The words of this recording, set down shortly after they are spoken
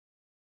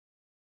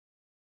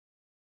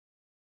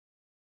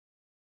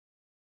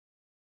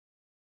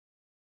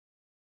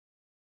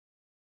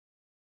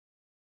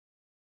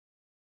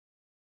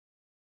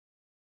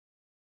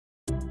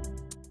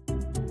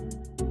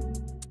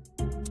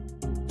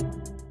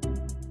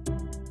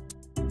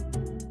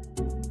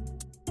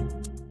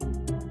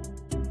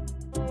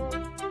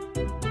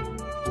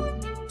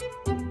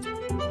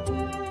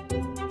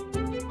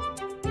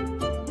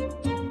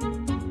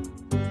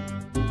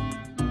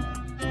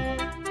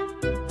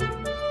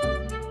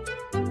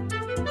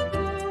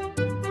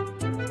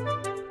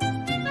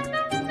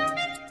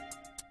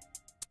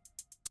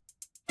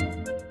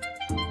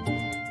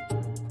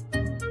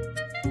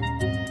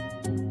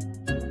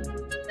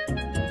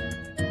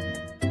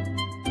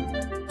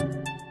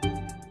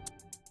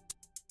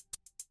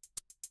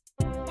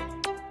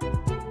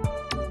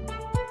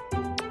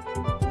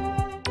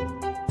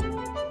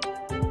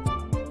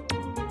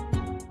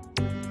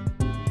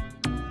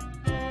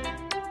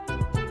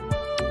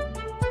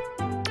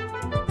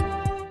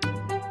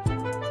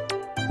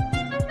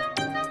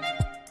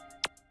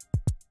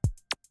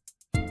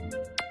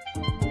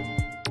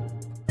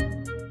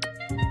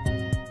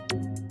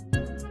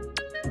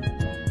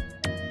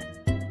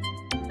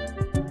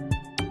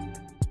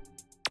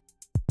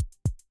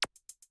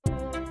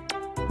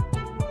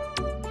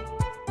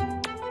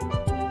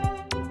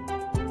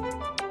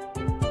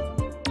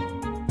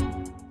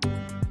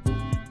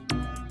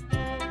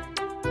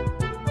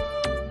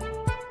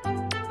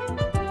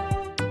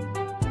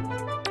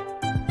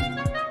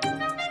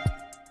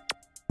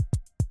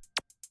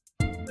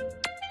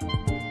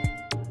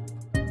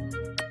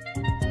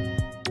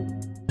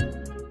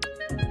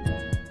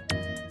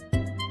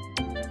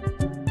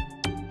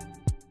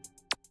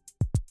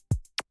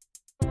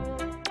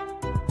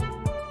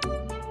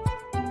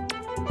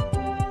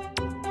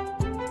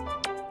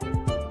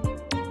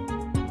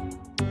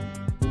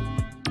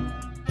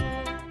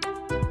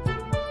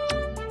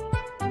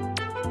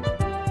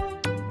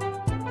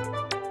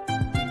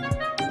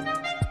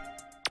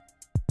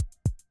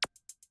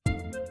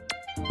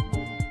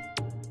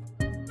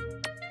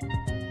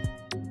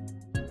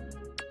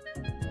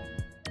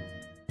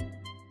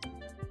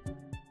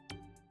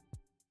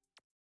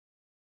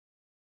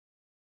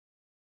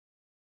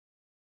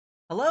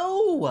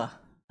Hello!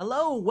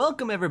 Hello,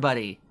 welcome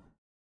everybody!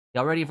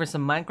 Y'all ready for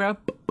some Minecraft?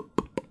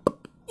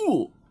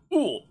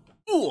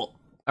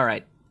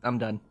 Alright, I'm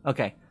done.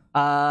 Okay.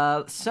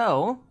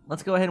 So,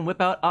 let's go ahead and whip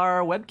out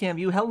our webcam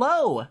view.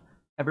 Hello,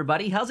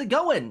 everybody, how's it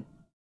going?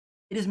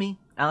 It is me,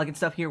 Alec and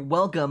Stuff here.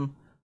 Welcome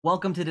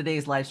to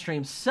today's live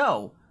stream.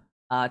 So,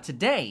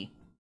 today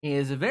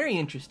is a very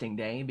interesting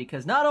day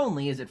because not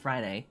only is it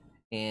Friday,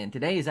 and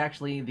today is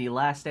actually the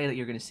last day that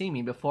you're going to see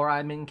me before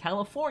I'm in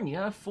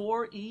California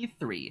for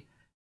E3.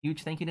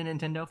 Huge thank you to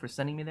Nintendo for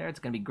sending me there. It's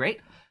going to be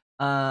great.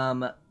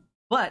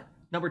 But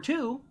number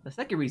two, the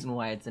second reason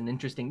why it's an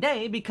interesting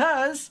day,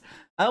 because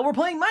we're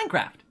playing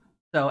Minecraft.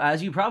 So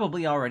as you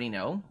probably already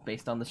know,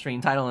 based on the stream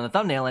title and the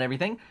thumbnail and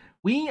everything,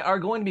 we are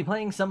going to be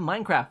playing some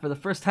Minecraft for the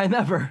first time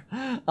ever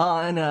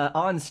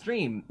on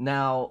stream.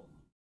 Now,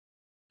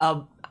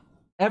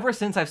 ever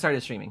since I've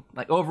started streaming,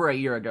 like over a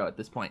year ago at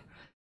this point,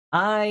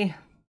 I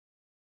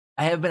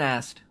have been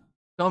asked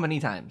so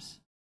many times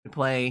to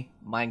play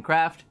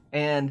Minecraft,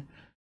 and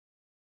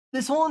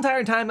this whole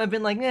entire time I've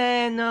been like,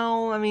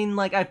 no, I mean,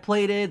 like, I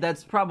played it,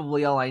 that's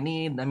probably all I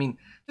need. I mean,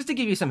 just to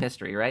give you some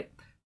history, right?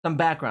 Some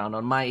background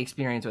on my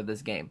experience with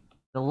this game.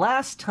 The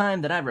last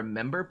time that I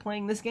remember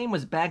playing this game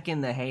was back in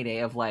the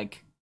heyday of,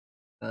 like,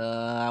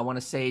 I want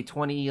to say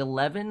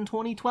 2011,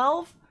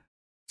 2012?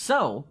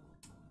 So,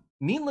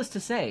 needless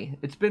to say,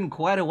 it's been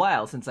quite a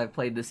while since I've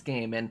played this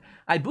game, and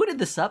I booted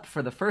this up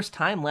for the first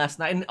time last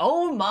night, and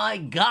oh my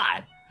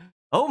god!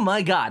 Oh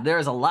my god,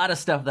 there's a lot of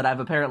stuff that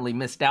I've apparently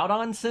missed out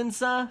on since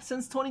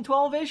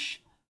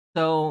 2012-ish.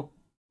 So,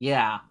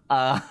 yeah.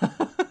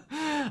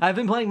 I've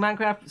been playing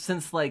Minecraft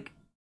since, like,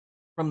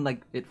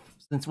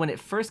 since when it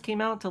first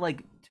came out to,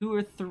 like,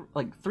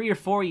 3 or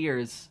 4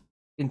 years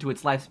into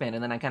its lifespan,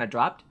 and then I kind of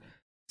dropped.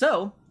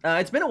 So,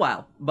 it's been a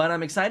while, but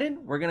I'm excited.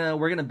 We're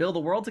gonna build a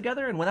world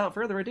together, and without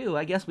further ado,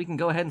 I guess we can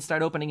go ahead and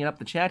start opening up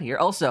the chat here.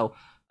 Also,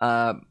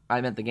 I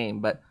meant the game,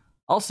 but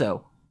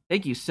also,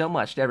 thank you so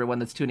much to everyone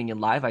that's tuning in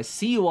live. I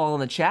see you all in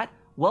the chat.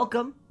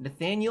 Welcome,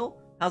 Nathaniel.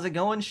 How's it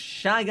going?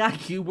 Shy Guy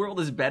Cube World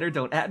is better.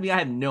 Don't at me. I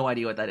have no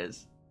idea what that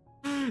is.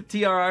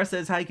 TRR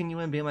says, hi, can you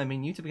be on my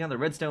main YouTube account, the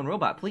Redstone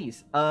Robot,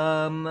 please?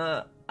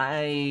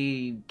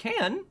 I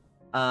can.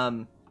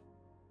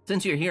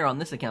 Since you're here on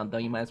this account, though,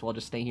 you might as well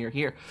just stay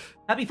here.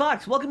 Happy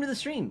Fox, welcome to the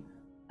stream.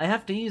 I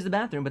have to use the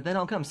bathroom, but then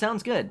I'll come.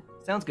 Sounds good.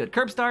 Sounds good.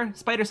 Curbstar,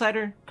 Spider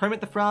Cider,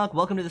 Kermit the Frog,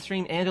 welcome to the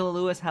stream. Angela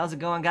Lewis, how's it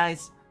going,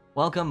 guys?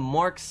 Welcome,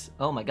 Morks.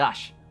 Oh my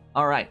gosh.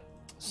 Alright,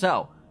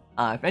 so,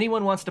 if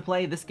anyone wants to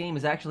play, this game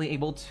is actually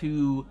able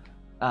to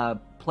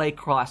play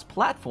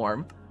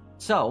cross-platform.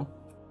 So,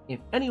 if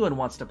anyone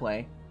wants to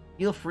play,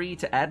 feel free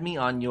to add me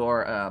on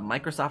your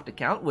Microsoft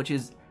account, which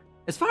is,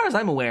 as far as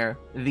I'm aware,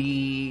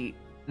 the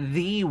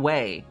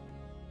way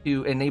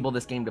to enable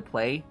this game to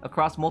play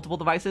across multiple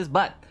devices.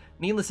 But,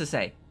 needless to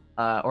say,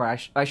 or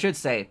I should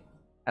say,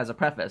 as a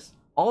preface,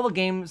 all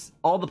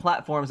the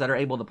platforms that are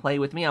able to play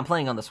with me, I'm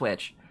playing on the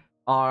Switch,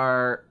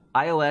 are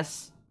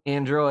iOS,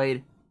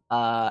 Android,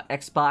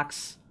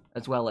 Xbox,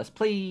 as well as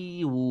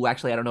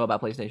actually, I don't know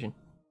about PlayStation.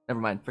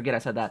 Never mind, forget I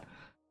said that.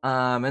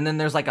 And then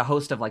there's like a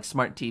host of like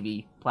smart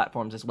TV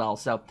platforms as well.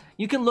 So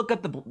you can look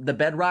up the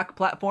Bedrock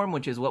platform,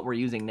 which is what we're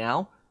using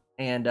now,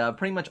 and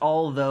pretty much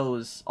all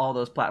those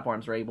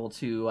platforms are able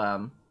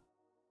to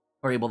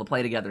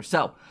play together.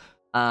 So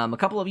a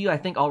couple of you, I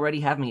think,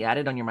 already have me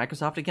added on your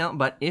Microsoft account,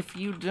 but if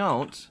you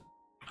don't,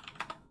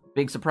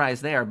 big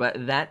surprise there,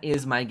 but that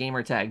is my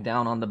gamer tag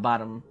down on the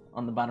bottom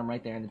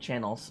right there in the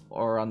channels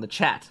or on the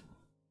chat.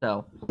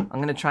 So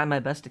I'm gonna try my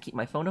best to keep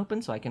my phone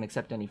open so I can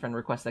accept any friend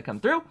requests that come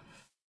through.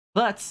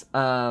 But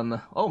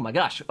oh my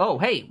gosh, oh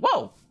hey,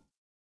 whoa,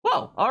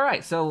 all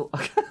right, so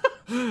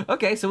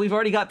okay, so we've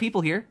already got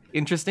people here.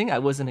 Interesting. I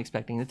wasn't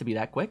expecting it to be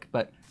that quick,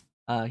 but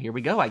here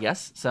we go, I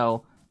guess.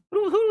 So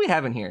who do we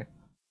have in here?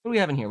 We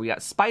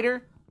got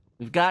Spider,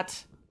 we've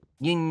got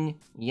Yin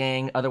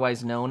Yang,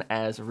 otherwise known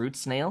as Root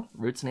Snail.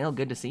 Root Snail,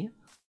 good to see you.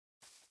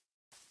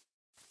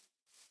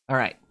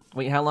 Alright,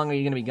 wait, how long are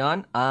you going to be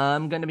gone?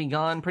 I'm going to be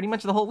gone pretty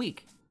much the whole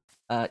week.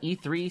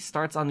 E3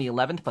 starts on the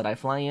 11th, but I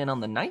fly in on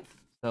the 9th,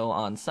 so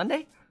on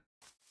Sunday.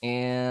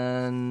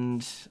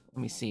 And, let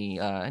me see,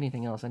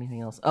 anything else?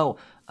 Oh,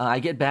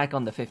 I get back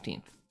on the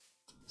 15th.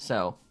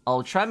 So,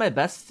 I'll try my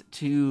best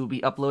to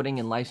be uploading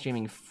and live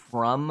streaming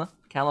from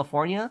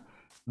California,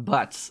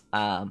 but,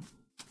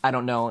 I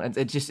don't know.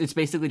 It's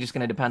basically just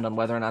going to depend on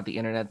whether or not the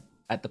internet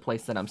at the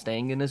place that I'm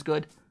staying in is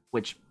good,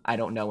 which I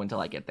don't know until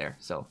I get there.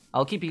 So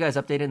I'll keep you guys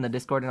updated in the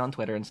Discord and on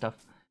Twitter and stuff.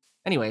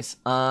 Anyways,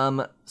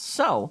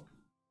 so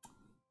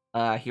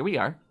here we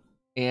are.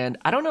 And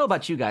I don't know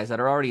about you guys that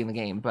are already in the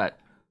game, but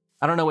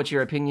I don't know what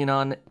your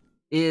opinion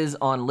is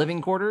on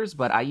living quarters,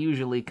 but I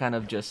usually kind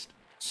of just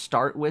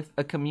start with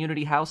a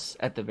community house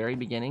at the very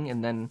beginning,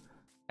 and then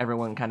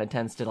everyone kind of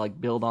tends to like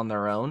build on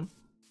their own.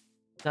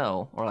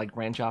 So, or like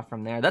branch off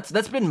from there.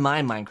 That's been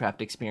my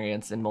Minecraft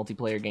experience in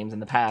multiplayer games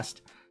in the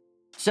past.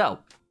 So,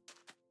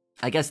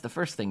 I guess the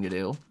first thing to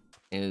do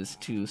is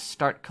to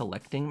start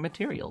collecting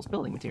materials,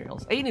 building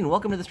materials. Aiden,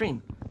 welcome to the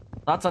stream.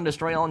 Thoughts on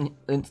Destroy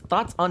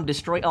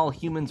All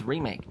Humans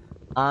remake?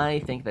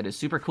 I think that is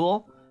super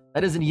cool.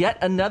 That is yet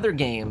another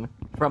game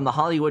from the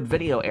Hollywood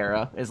video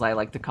era, as I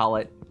like to call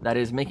it, that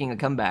is making a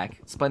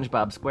comeback.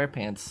 SpongeBob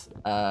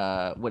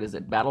SquarePants, what is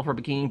it? Battle for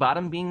Bikini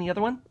Bottom being the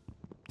other one?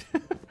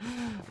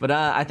 But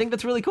I think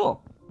that's really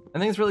cool. I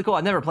think it's really cool.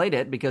 I never played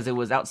it because it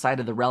was outside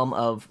of the realm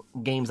of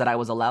games that I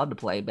was allowed to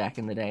play back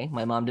in the day.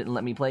 My mom didn't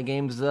let me play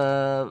games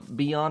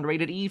beyond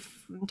rated E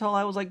until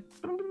I was like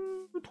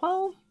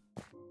 12,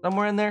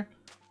 somewhere in there.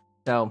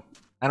 So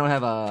I don't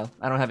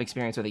have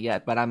experience with it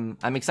yet, but I'm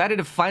excited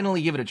to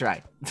finally give it a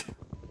try.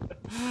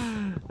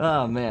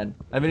 Oh man,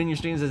 I've been in your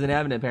streams as an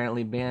admin,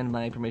 apparently banned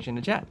my permission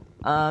to chat.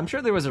 I'm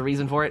sure there was a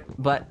reason for it,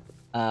 but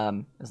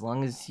as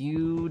long as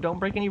you don't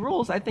break any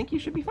rules, I think you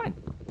should be fine.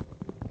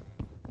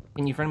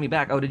 Can you friend me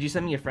back? Oh, did you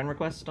send me a friend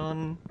request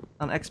on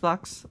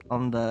Xbox?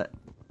 On the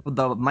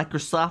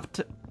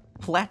Microsoft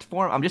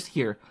platform? I'm just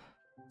here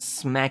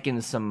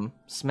smacking some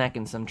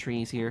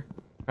trees here,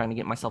 trying to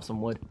get myself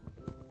some wood.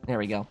 There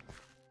we go.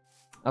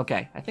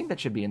 Okay, I think that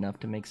should be enough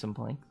to make some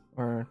planks.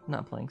 Or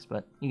not planks,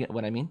 but you get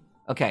what I mean.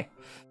 Okay.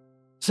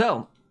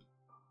 So,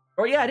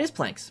 or yeah, it is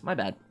planks. My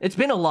bad. It's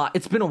been a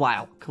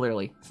while,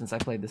 clearly, since I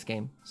played this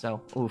game.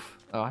 So, oof.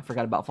 Oh, I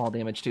forgot about fall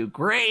damage too.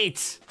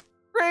 Great!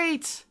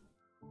 Great!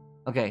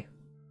 Okay,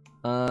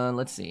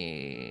 let's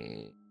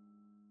see.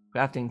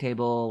 Crafting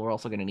table, we're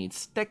also gonna need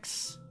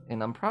sticks,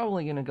 and I'm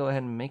probably gonna go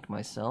ahead and make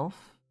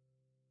myself,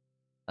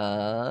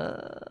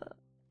 some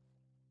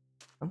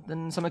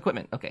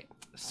equipment. Okay,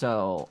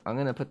 so I'm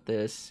gonna put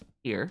this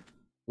here.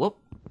 Whoop,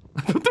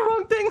 I put the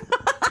wrong thing!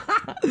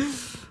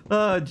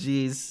 Oh,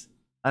 jeez,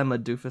 I'm a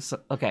doofus.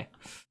 Okay,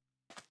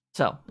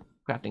 so,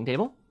 crafting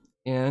table,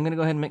 and I'm gonna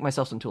go ahead and make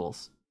myself some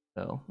tools.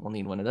 So, we'll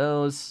need one of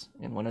those,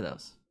 and one of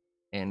those.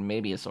 And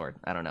maybe a sword,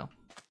 I don't know.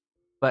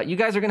 But you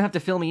guys are gonna have to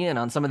fill me in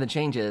on some of the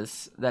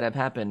changes that have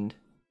happened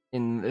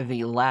in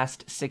the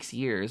last 6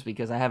 years,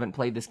 because I haven't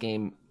played this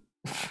game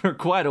for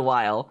quite a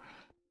while.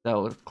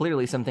 So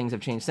clearly some things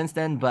have changed since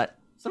then, but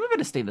some of it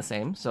has stayed the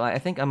same. So I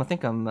think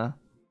I'm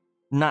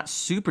not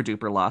super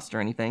duper lost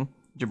or anything.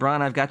 Jabron,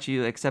 I've got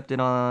you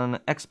accepted on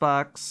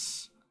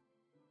Xbox.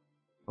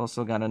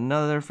 Also got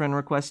another friend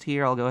request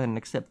here. I'll go ahead and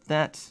accept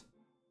that.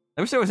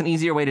 I wish there was an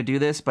easier way to do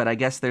this, but I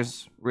guess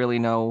there's really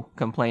no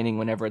complaining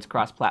whenever it's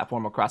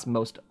cross-platform across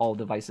most all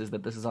devices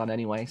that this is on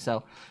anyway,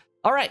 so.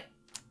 Alright,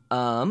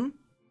 let's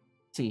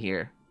see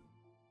here.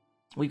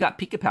 We've got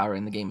Pika Power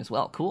in the game as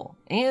well, cool.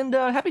 And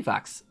Happy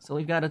Fox, so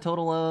we've got a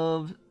total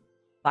of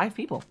 5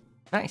 people.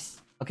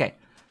 Nice, okay.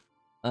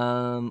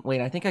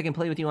 Wait, I think I can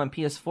play with you on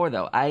PS4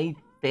 though. I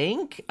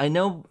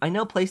know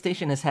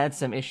PlayStation has had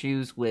some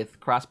issues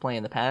with cross-play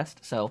in the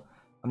past, so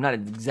I'm not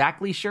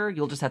exactly sure.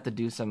 You'll just have to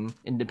do some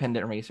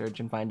independent research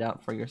and find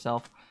out for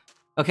yourself.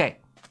 Okay,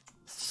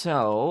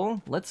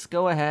 so let's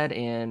go ahead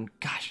and,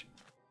 gosh,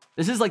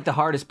 this is like the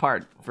hardest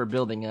part for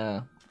building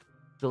a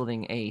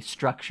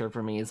structure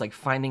for me, is like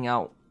finding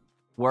out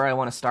where I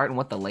want to start and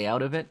what the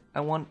layout of it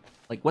what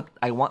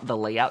I want the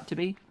layout to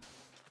be.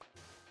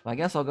 So I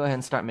guess I'll go ahead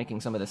and start making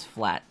some of this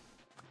flat,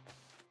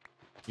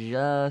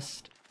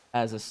 just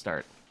as a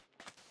start.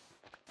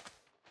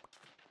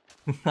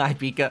 Hi,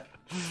 Pika.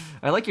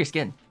 I like your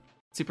skin.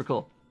 Super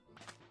cool.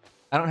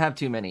 I don't have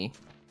too many.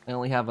 I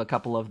only have a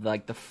couple of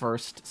like the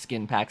first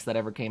skin packs that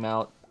ever came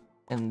out,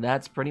 and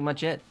that's pretty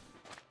much it.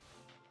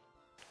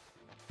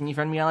 Can you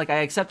friend me, Alec? I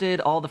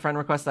accepted all the friend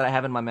requests that I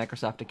have in my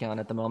Microsoft account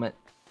at the moment.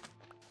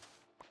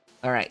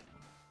 Alright.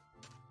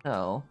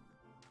 So,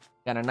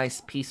 got a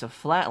nice piece of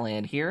flat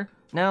land here.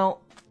 Now,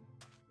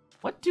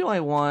 what do I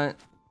want?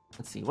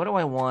 Let's see, what do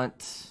I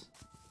want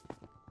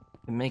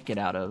to make it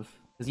out of?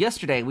 Because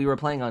yesterday we were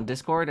playing on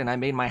Discord and I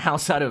made my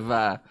house out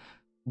of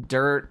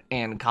dirt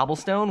and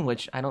cobblestone,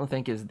 which I don't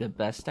think is the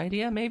best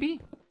idea, maybe?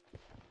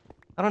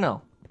 I don't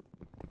know.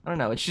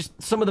 It's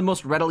just some of the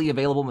most readily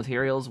available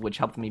materials which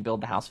helped me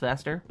build the house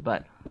faster,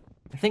 but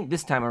I think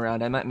this time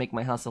around I might make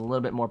my house a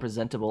little bit more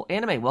presentable.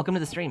 Anime, welcome to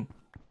the stream.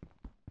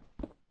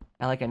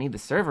 Alec, I need the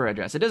server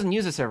address. It doesn't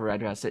use a server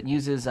address. It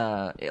uses,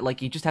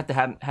 like, you just have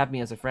to have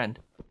me as a friend.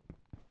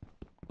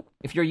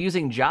 If you're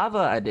using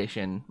Java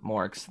Edition,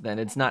 Morks, then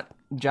it's not...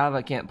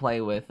 Java can't play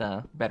with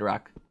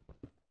Bedrock,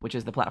 which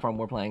is the platform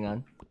we're playing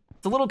on.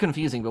 It's a little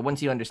confusing, but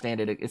once you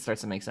understand it, it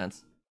starts to make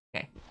sense.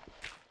 Okay.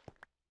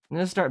 I'm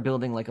gonna start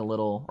building like a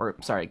little, or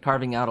sorry,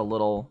 carving out a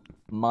little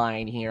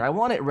mine here. I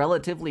want it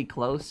relatively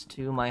close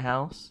to my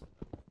house,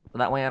 so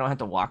that way I don't have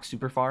to walk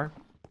super far.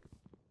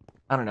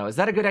 I don't know, is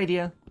that a good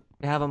idea,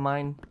 to have a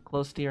mine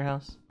close to your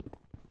house?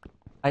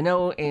 I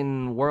know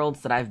in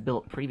worlds that I've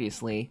built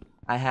previously,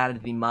 I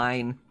had the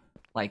mine,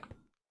 like,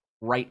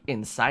 right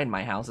inside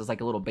my house as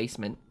like a little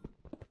basement.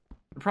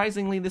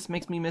 Surprisingly, this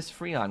makes me miss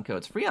Freon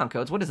codes. Freon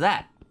codes, what is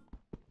that?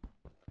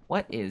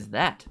 What is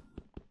that?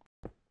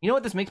 You know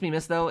what this makes me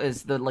miss though,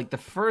 is the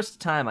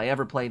first time I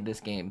ever played this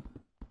game,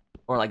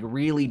 or like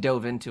really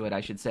dove into it,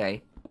 I should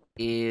say,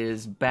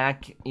 is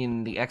back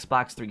in the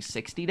Xbox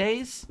 360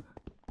 days,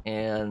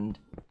 and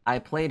I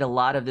played a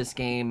lot of this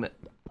game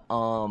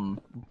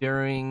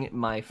during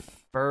my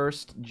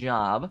first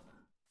job,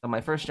 So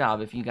my first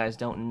job, if you guys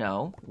don't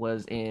know,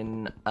 was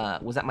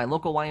at my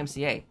local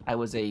YMCA. I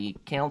was a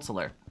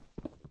counselor.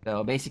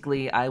 So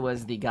basically, I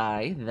was the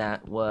guy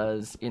that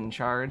was in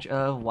charge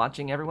of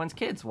watching everyone's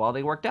kids while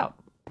they worked out.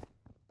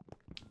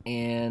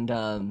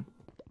 And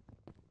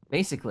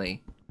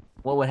basically,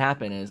 what would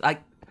happen is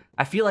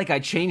I feel like I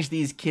changed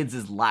these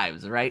kids'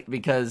 lives, right?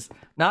 Because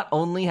not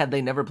only had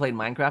they never played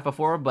Minecraft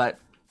before, but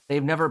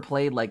they've never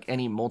played like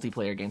any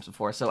multiplayer games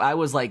before. So I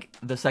was like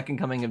the second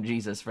coming of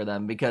Jesus for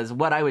them, because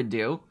what I would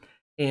do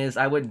is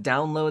I would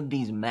download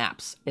these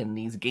maps and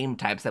these game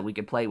types that we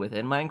could play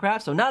within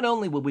Minecraft. So not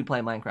only would we play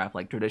Minecraft,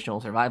 like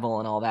traditional survival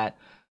and all that,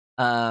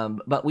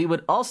 but we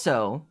would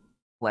also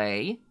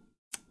play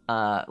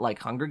like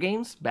Hunger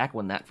Games back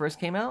when that first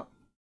came out.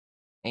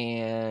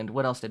 And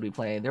what else did we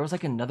play? There was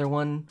like another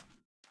one.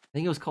 I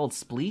think it was called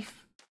Spleef.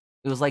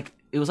 It was like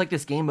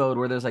this game mode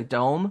where there's like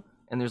dome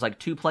and there's like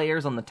 2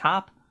 players on the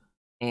top,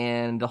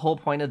 and the whole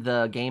point of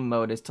the game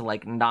mode is to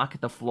like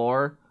knock the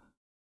floor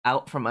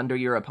out from under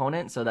your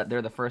opponent so that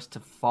they're the first to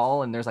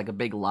fall, and there's like a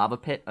big lava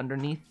pit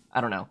underneath.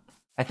 I don't know.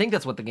 I think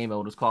that's what the game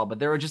mode was called, but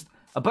there were just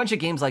a bunch of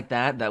games like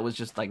that was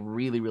just like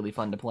really, really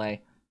fun to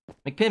play.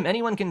 McPim,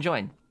 anyone can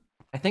join.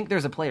 I think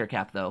there's a player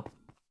cap though.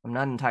 I'm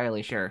not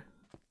entirely sure.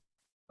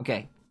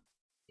 Okay.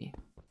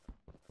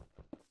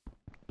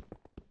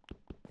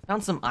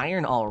 Found some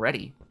iron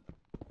already.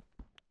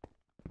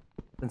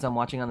 Since I'm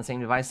watching on the same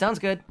device. Sounds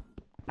good.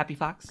 Happy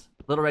Fox.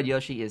 Little Red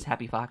Yoshi is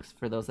Happy Fox,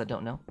 for those that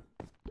don't know.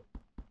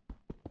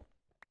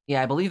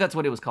 Yeah, I believe that's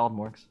what it was called,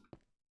 Morgs.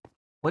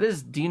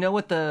 Do you know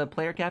what the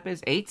player cap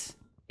is? 8?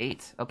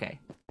 8, okay.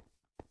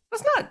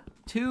 That's not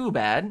too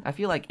bad. I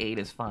feel like 8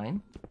 is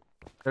fine.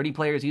 30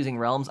 players using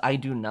realms. I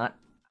do not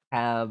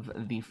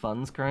have the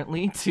funds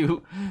currently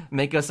to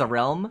make us a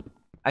realm.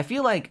 I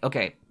feel like,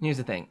 okay, here's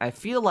the thing. I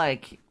feel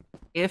like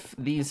if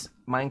this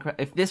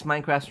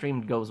Minecraft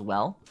stream goes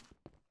well,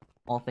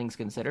 all things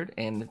considered,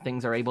 and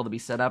things are able to be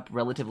set up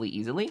relatively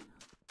easily,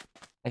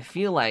 I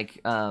feel like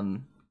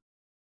we'll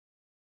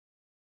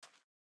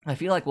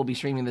be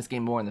streaming this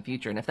game more in the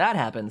future, and if that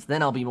happens,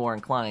 then I'll be more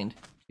inclined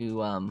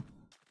to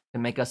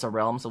make us a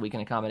realm so we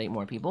can accommodate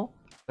more people.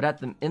 But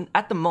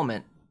at the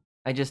moment,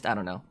 I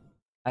don't know.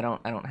 I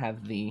don't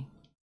have the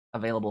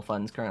available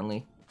funds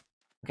currently.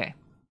 Okay.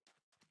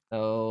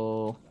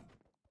 So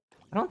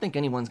I don't think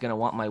anyone's gonna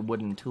want my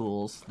wooden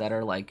tools that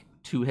are like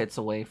 2 hits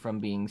away from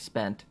being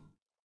spent.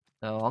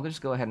 So I'll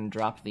just go ahead and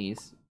drop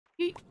these.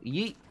 Yeet,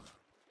 yeet.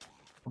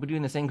 I'll be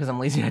doing the same because I'm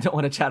lazy. I don't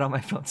want to chat on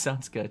my phone.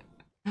 Sounds good.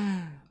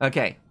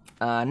 Okay.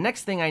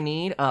 Next thing I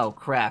need. Oh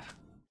crap.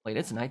 Wait,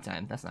 it's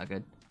nighttime. That's not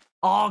good.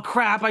 Oh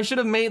crap! I should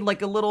have made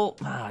like a little.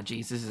 Ah,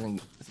 jeez, this is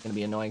gonna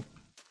be annoying.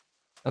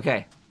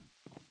 Okay.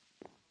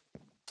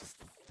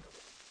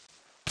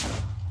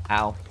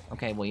 Ow.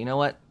 Okay. Well, you know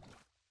what?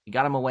 You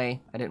got him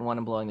away. I didn't want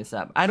him blowing this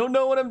up. I don't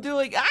know what I'm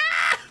doing.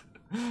 Ah!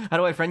 How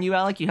do I friend you,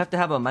 Alec? You have to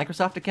have a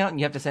Microsoft account, and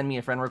you have to send me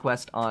a friend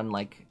request on,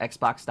 like,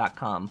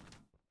 Xbox.com.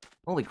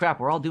 Holy crap,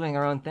 we're all doing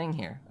our own thing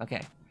here.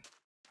 Okay.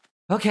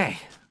 Okay.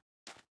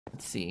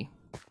 Let's see.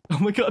 Oh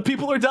my god,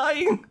 people are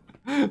dying!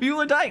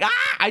 People are dying!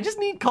 Ah! I just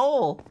need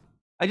coal!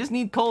 I just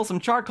need coal, some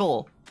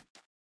charcoal.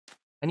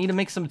 I need to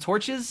make some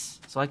torches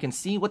so I can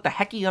see what the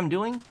hecky I'm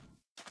doing.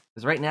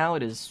 Because right now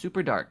it is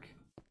super dark.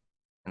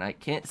 And I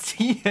can't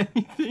see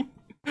anything.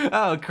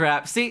 Oh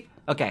crap. See?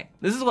 Okay,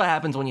 this is what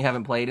happens when you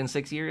haven't played in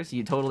 6 years.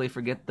 You totally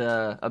forget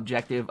the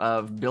objective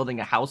of building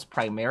a house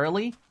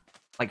primarily.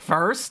 Like,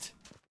 first.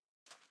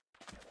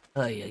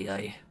 Ay, ay,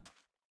 ay.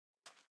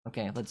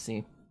 Okay, let's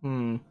see.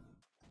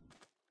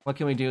 What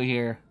can we do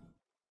here?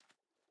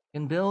 We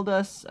can build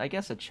us, I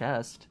guess, a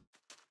chest.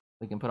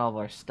 We can put all of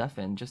our stuff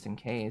in, just in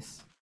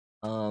case.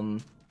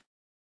 But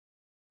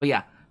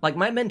yeah, like,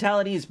 my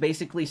mentality is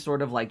basically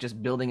sort of like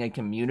just building a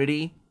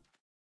community.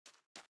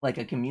 Like,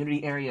 a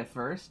community area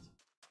first.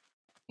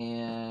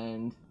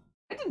 And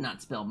I did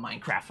not spell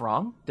Minecraft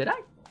wrong, did I?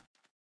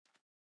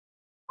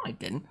 No, I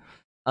didn't.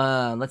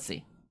 Let's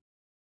see.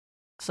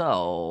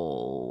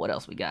 So, what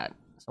else we got?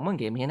 Someone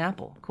gave me an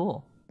apple.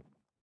 Cool.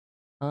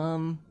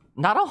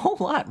 Not a whole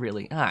lot,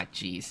 really. Ah,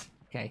 jeez.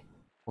 Okay.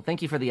 Well,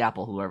 thank you for the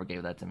apple, whoever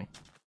gave that to me.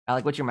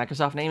 Alec, what's your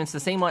Microsoft name? It's the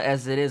same one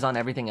as it is on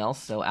everything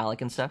else, so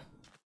Alec and stuff.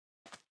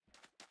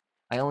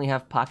 I only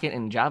have Pocket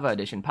and Java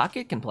Edition.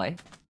 Pocket can play.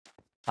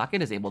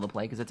 Pocket is able to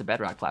play because it's a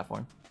Bedrock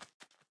platform.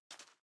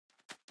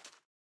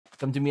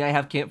 Come to me, I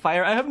have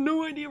campfire. I have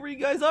no idea where you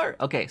guys are.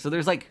 Okay, so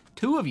there's like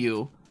 2 of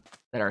you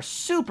that are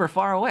super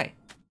far away.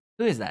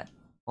 Who is that?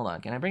 Hold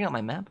on, can I bring out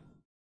my map?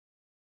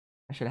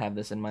 I should have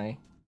this in my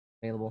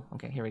available.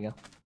 Okay, here we go.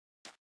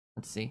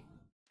 Let's see.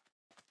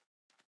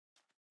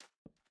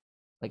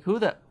 Like, who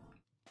the...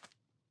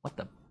 What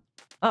the...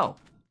 Oh.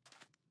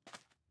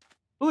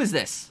 Who is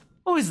this?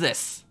 Who is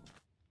this?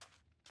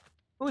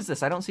 Who is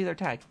this? I don't see their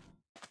tag.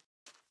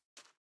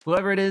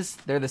 Whoever it is,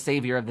 they're the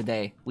savior of the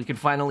day. We can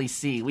finally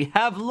see. We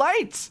have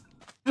light!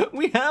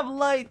 We have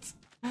light!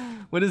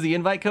 What is the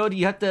invite code?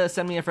 You have to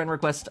send me a friend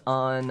request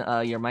on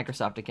your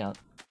Microsoft account.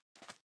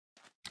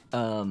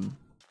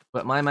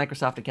 But my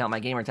Microsoft account, my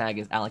gamer tag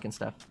is Alec and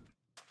stuff.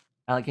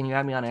 Alec, can you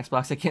add me on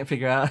Xbox? I can't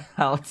figure out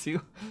how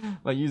to.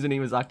 My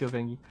username is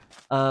Octopengy.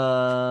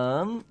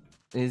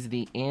 Is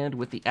the and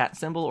with the @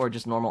 symbol or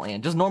just normal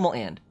and? Just normal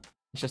and.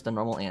 It's just a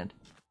normal and.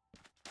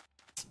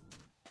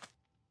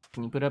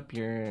 Can you put up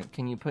your...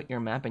 Can you put your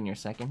map in your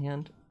second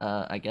hand?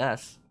 I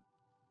guess.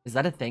 Is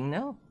that a thing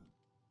now?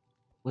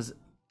 Was...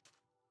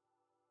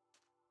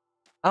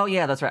 Oh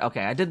yeah, that's right.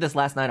 Okay, I did this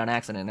last night on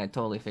accident. I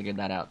totally figured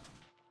that out.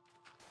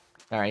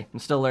 Sorry, I'm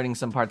still learning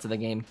some parts of the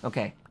game.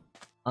 Okay.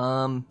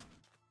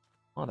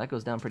 Oh, that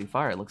goes down pretty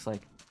far, it looks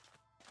like.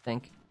 I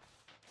think.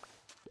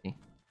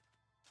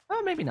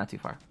 Oh, maybe not too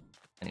far.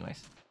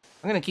 Anyways.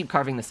 I'm gonna keep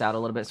carving this out a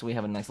little bit so we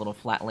have a nice little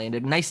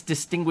flat-landed, nice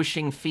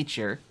distinguishing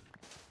feature.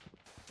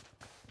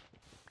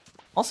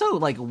 Also,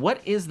 like,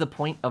 what is the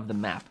point of the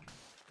map?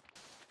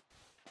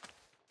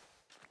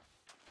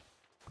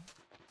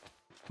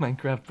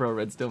 Minecraft Pro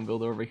Redstone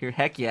builder over here.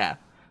 Heck yeah.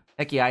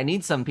 Heck yeah, I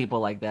need some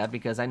people like that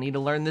because I need to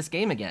learn this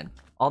game again.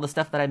 All the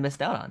stuff that I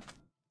missed out on.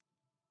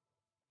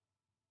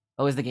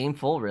 Oh, is the game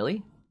full,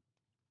 really?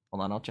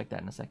 Hold on, I'll check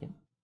that in a second.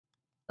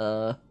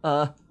 Let's...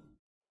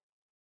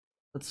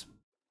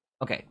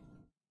 Okay.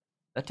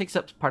 That takes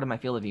up part of my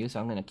field of view,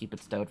 so I'm gonna keep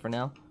it stowed for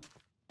now.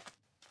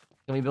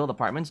 Can we build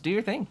apartments? Do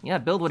your thing. Yeah,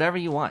 build whatever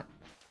you want.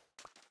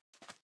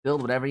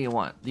 Build whatever you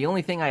want. The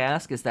only thing I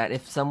ask is that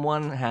if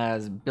someone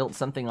has built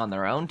something on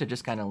their own, to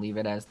just kind of leave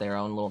it as their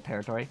own little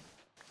territory.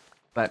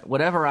 But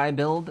whatever I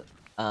build,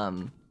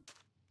 I'm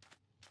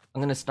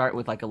gonna start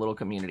with like a little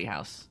community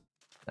house.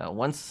 So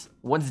once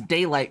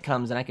daylight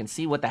comes and I can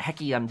see what the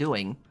hecky I'm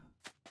doing.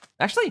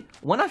 Actually,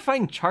 when I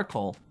find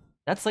charcoal,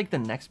 that's like the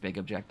next big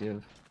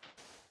objective.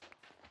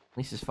 At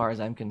least as far as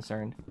I'm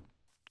concerned.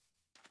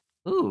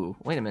 Ooh,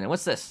 wait a minute,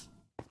 what's this?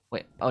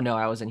 Wait, oh no,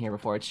 I was in here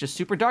before. It's just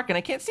super dark and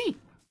I can't see.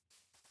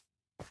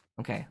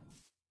 Okay.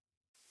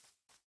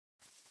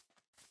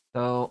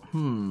 So,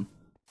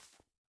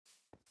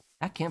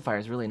 that campfire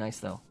is really nice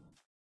though.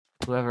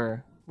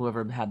 Whoever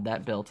had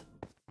that built.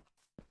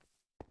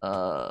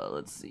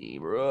 Let's see,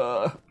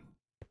 bruh.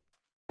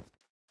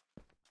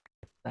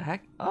 The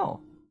heck? Oh.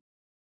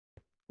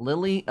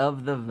 Lily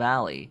of the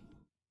Valley.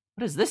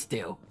 What does this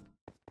do?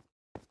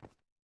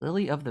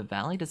 Lily of the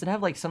Valley? Does it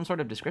have like some sort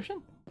of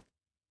description?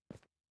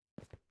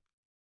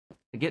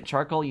 To get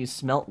charcoal, you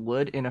smelt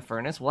wood in a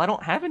furnace. Well, I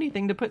don't have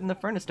anything to put in the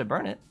furnace to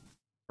burn it,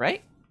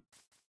 right?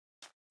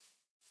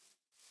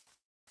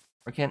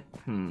 Or can't...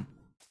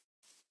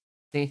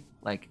 See,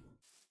 like,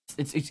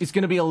 it's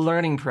gonna be a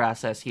learning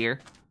process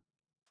here.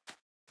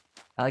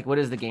 I like, what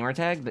is the gamer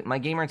tag? My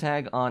gamer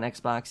tag on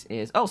Xbox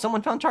is... Oh,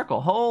 someone found charcoal.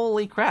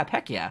 Holy crap,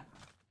 heck yeah.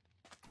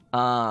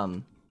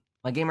 My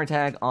gamer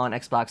tag on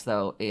Xbox,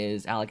 though,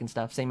 is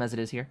alecandstuff, same as it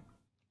is here.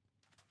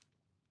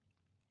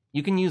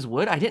 You can use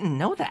wood? I didn't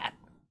know that.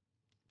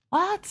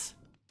 What?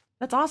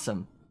 That's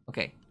awesome.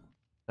 Okay.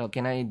 So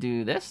can I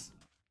do this?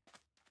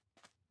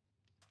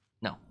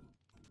 No.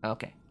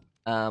 Okay.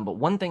 But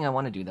one thing I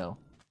want to do, though,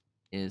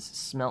 is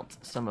smelt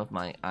some of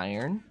my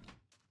iron.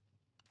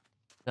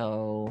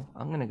 So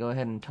I'm going to go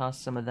ahead and toss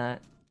some of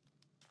that,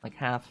 like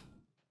half,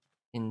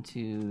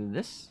 into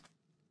this.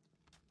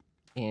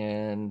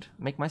 And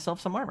make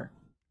myself some armor.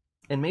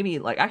 And maybe,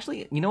 like,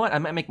 actually, you know what? I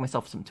might make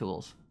myself some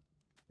tools.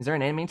 Is there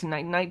an anime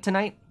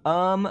tonight?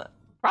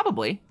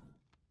 Probably.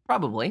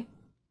 Probably.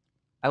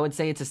 I would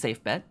say it's a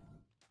safe bet.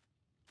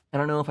 I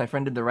don't know if I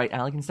friended the right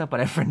Alec and stuff,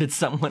 but I friended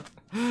someone.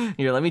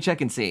 Here, let me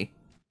check and see.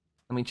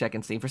 Let me check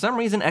and see. For some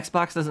reason,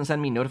 Xbox doesn't send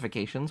me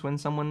notifications when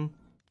someone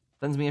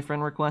sends me a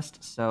friend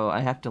request, so I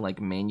have to, like,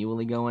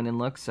 manually go in and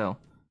look, so...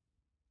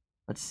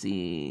 Let's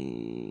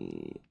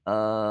see...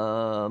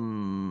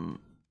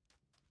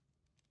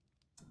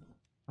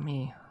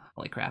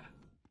 Holy crap.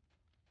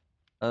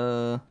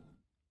 Oh,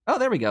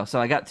 there we go. So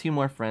I got 2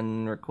 more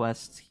friend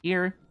requests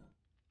here.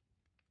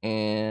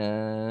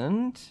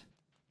 And...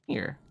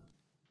 here.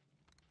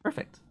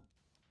 Perfect.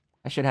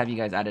 I should have you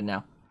guys added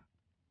now.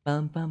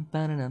 Welcome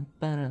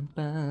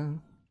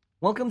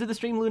to the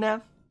stream,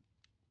 Lunav.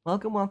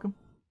 Welcome, welcome.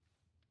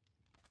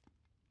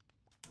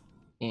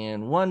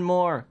 And one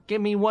more.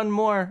 Give me one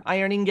more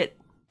iron ingot.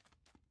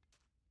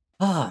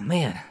 Oh,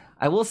 man.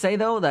 I will say,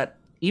 though, that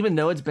even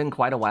though it's been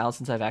quite a while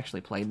since I've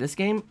actually played this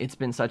game, it's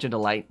been such a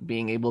delight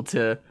being able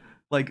to,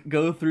 like,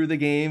 go through the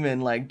game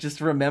and, like, just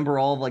remember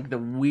all of, like, the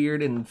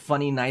weird and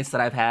funny nights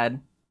that I've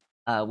had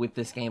with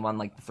this game on,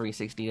 like, the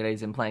 360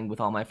 days and playing with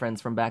all my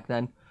friends from back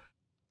then.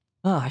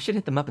 Oh, I should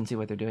hit them up and see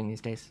what they're doing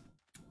these days.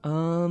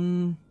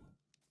 See,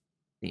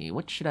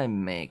 what should I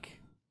make?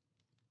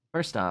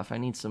 First off, I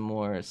need some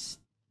more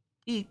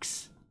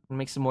steaks.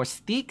 Make some more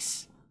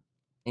steaks.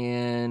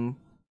 And...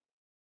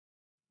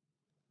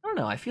 I don't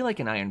know, I feel like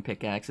an iron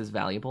pickaxe is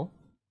valuable.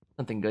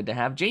 Something good to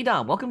have.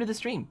 J-Dom, welcome to the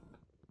stream.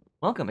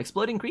 Welcome.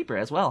 Exploding Creeper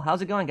as well.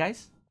 How's it going,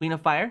 guys? Queen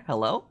of Fire,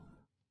 hello?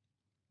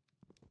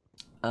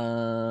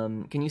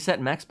 Can you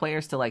set max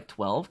players to, like,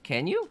 12?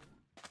 Can you?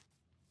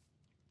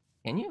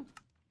 Can you?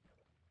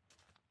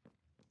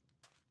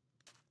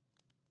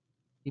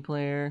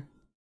 Player...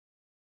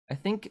 I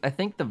think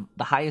the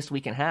highest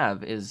we can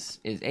have is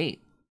 8.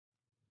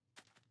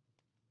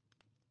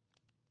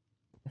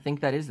 I I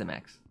think that is the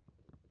max.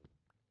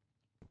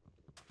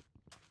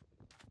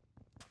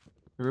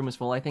 The room is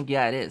full, I think.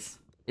 Yeah, it is.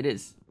 It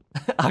is.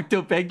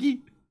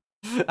 Octopeggy?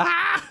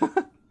 Ah!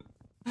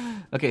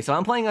 Okay, so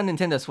I'm playing on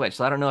Nintendo Switch,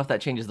 so I don't know if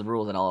that changes the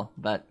rules at all,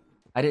 but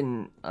I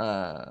didn't,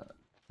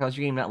 how's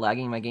your game not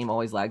lagging? My game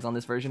always lags on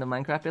this version of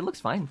Minecraft. It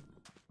looks fine.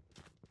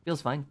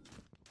 Feels fine.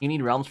 You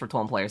need realms for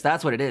 12 players.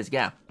 That's what it is,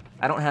 yeah.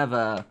 I don't have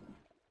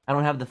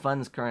the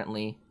funds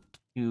currently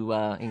to,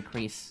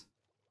 increase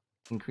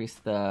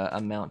the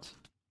amount.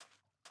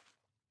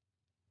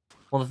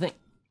 Well, the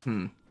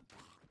thing,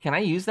 can I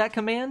use that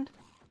command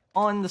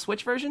on the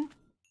Switch version?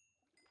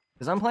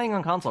 Because I'm playing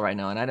on console right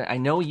now, and I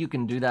know you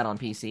can do that on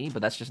PC,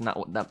 but that's just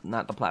not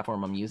the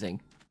platform I'm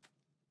using.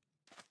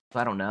 So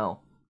I don't know.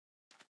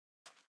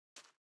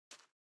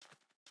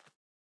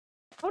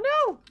 Oh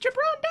no!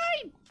 Jabron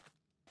died!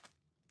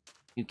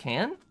 You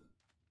can?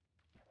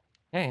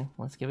 Okay,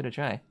 let's give it a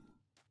try.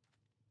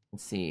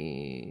 Let's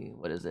see,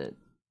 what is it?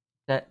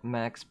 Set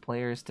max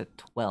players to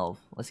 12.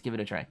 Let's give it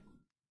a try.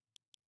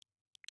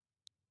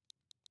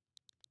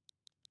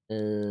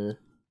 So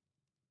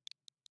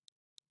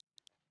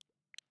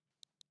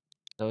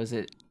is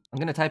it... I'm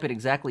gonna type it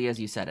exactly as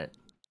you said it.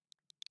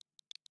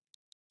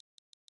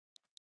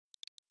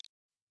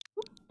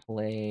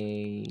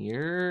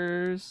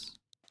 Players...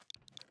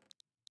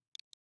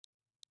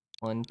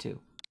 1, 2.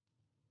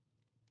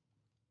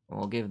 And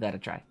we'll give that a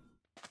try.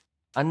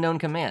 Unknown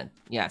command.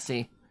 Yeah,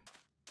 see?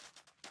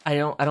 I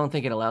don't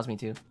think it allows me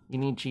to. You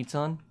need cheats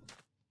on?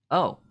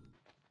 Oh.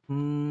 How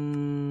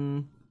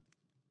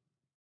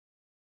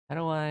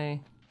do I...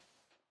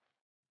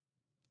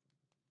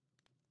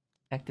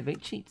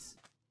 activate cheats?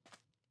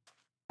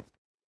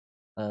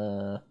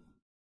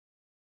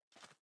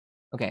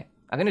 Okay.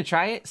 I'm gonna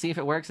try it, see if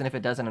it works, and if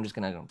it doesn't, I'm just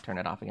gonna turn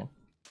it off again.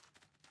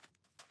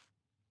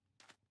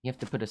 You have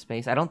to put a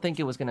space. I don't think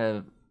it was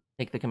gonna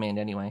take the command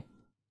anyway.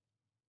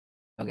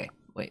 Okay,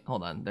 wait,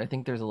 hold on. I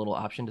think there's a little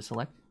option to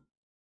select.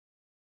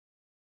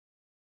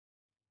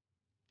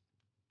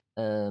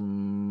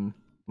 No.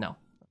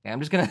 Okay, I'm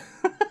just gonna...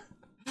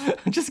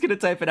 I'm just gonna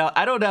type it out.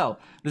 I don't know.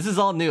 This is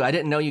all new. I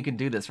didn't know you could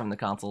do this from the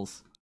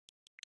consoles.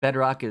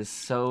 Bedrock is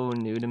so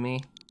new to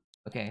me.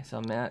 Okay,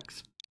 so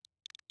max...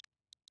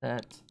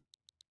 set...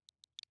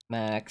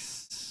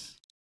 max...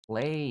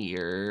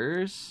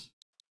 players...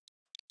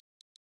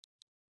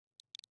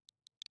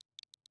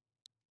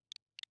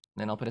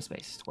 Then I'll put a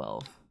space.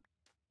 12.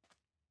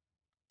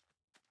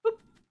 Boop.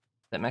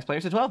 Set max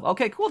players to 12.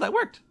 Okay, cool, that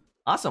worked.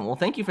 Awesome. Well,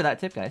 thank you for that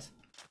tip, guys.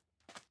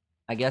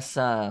 I guess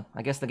the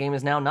game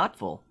is now not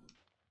full.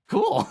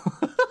 Cool.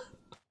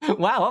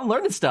 Wow, I'm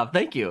learning stuff.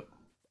 Thank you.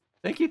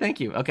 Thank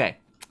you. Okay.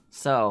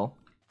 So,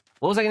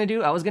 what was I gonna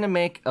do? I was gonna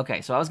make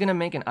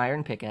an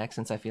iron pickaxe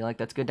since I feel like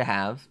that's good to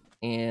have.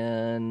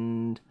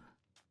 And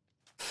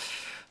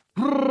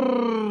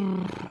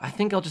I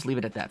think I'll just leave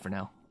it at that for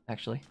now,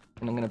 actually.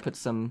 And I'm gonna put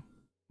some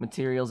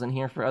materials in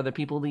here for other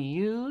people to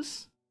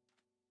use.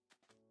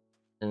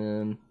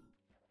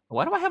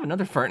 Why do I have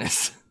another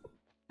furnace?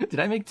 Did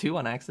I make 2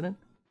 on accident?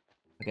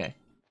 Okay.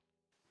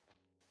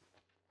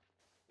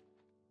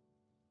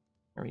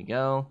 There we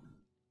go.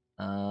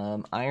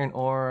 Iron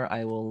ore,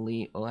 I will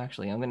leave... Oh,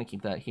 actually, I'm gonna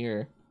keep that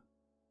here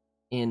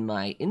in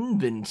my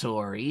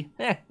inventory.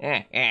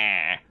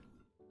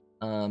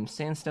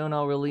 Sandstone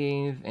I'll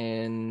relieve,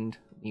 and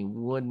the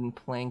wooden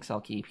planks I'll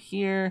keep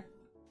here.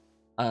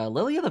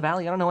 Lily of the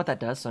Valley, I don't know what that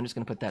does, so I'm just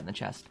gonna put that in the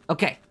chest.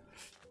 Okay.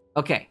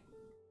 Okay.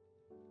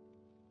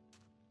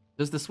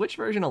 Does the Switch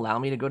version allow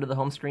me to go to the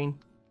home screen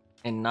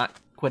and not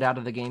quit out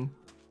of the game?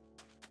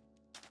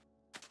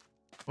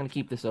 I'm gonna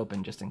keep this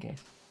open just in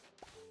case.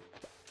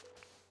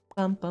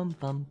 Bum bum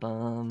bum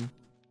bum.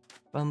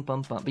 Bum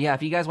bum bum. But yeah,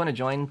 if you guys want to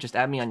join, just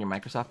add me on your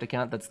Microsoft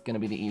account. That's gonna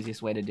be the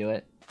easiest way to do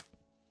it.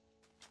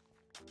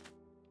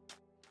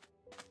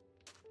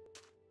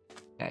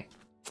 Okay.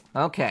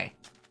 Okay.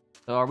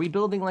 So are we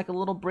building like a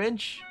little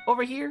bridge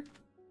over here?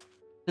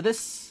 To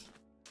this...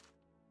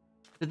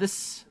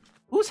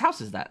 Whose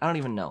house is that? I don't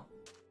even know.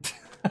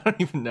 I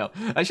don't even know.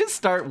 I should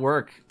start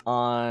work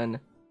on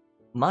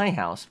my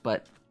house,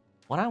 but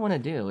what I want to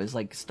do is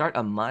like start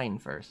a mine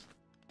first.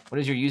 What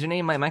is your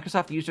username? My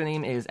Microsoft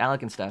username is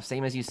alecandstuff,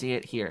 same as you see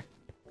it here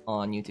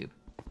on YouTube.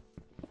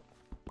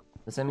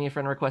 So send me a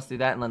friend request through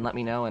that and then let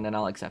me know and then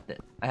I'll accept it.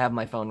 I have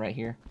my phone right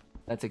here.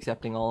 That's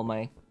accepting all of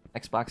my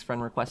Xbox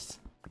friend requests.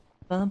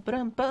 Bum ba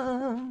dum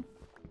bum.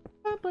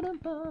 Bum ba dum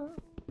bum.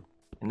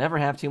 You never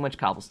have too much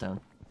cobblestone.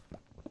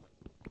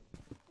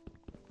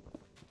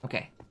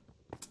 Okay.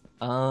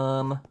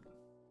 So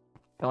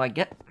I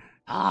get...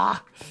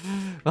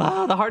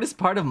 the hardest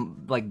part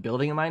of, like,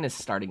 building a mine is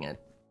starting it.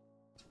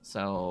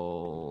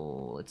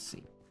 So, let's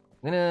see.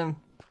 I'm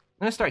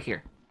gonna start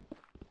here.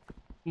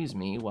 Excuse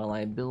me while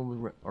I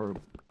build, or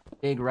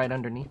dig right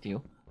underneath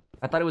you.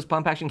 I thought it was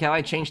Pump Action Cow.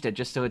 I changed it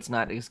just so it's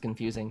not as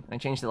confusing. I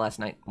changed it last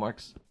night.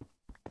 Works.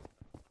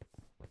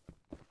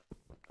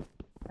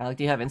 Alec,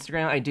 do you have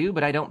Instagram? I do,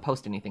 but I don't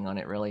post anything on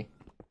it, really.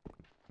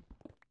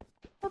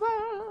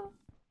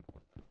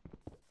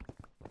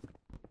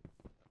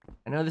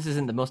 I know this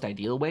isn't the most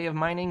ideal way of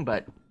mining,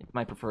 but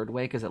my preferred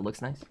way because it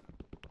looks nice.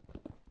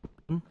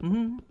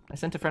 I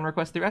sent a friend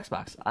request through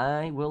Xbox.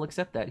 I will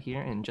accept that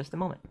here in just a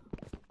moment.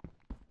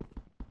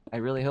 I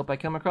really hope I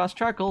come across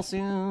charcoal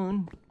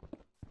soon.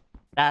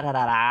 Da da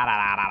da da da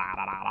da da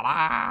da da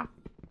da.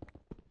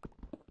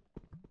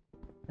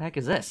 The heck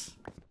is this?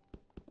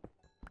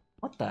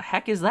 What the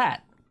heck is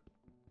that?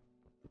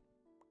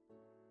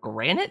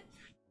 Granite?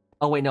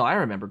 Oh wait, no, I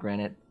remember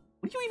granite.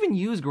 What do you even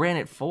use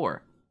granite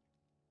for?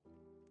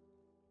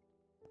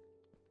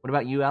 What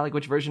about you, Alec?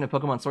 Which version of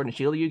Pokemon Sword and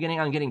Shield are you getting?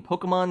 I'm getting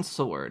Pokemon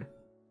Sword.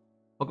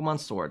 Pokemon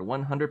Sword,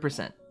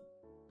 100%.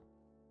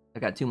 I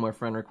got 2 more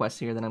friend requests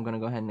here that I'm going to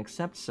go ahead and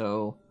accept.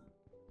 So,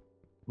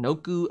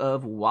 Noku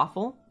of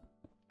Waffle,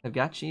 I've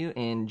got you.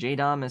 And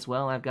Jdom as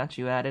well, I've got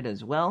you added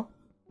as well.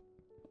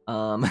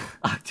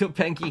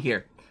 Octopenki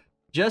here.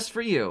 Just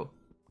for you.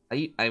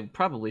 I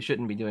probably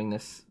shouldn't be doing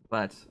this,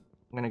 but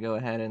I'm going to go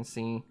ahead and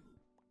see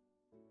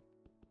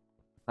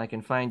if I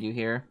can find you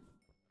here.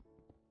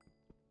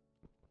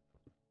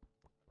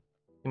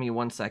 Give me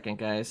 1 second,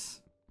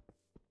 guys.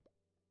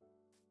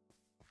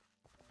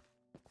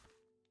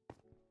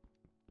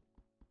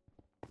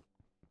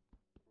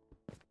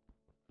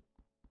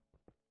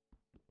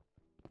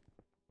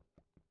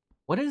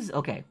 What is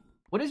okay?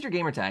 What is your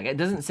gamer tag? It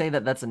doesn't say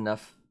that that's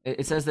enough.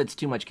 It says that's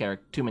too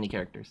many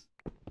characters.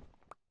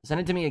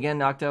 Send it to me again,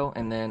 Nocto,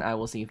 and then I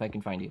will see if I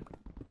can find you.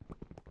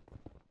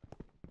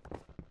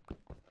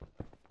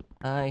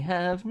 I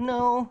have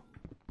no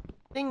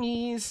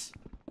thingies.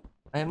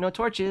 I have no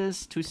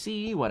torches to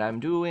see what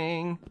I'm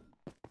doing.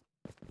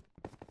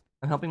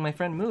 I'm helping my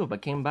friend move,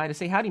 but came by to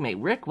say howdy, mate.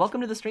 Rick, welcome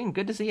to the stream.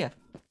 Good to see you.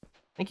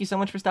 Thank you so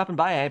much for stopping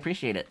by. I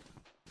appreciate it.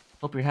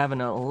 Hope you're having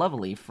a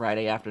lovely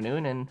Friday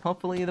afternoon, and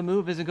hopefully the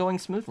move is going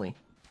smoothly.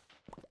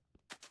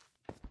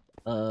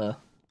 There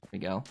we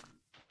go.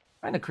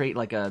 Trying to create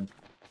like a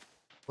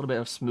little bit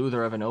of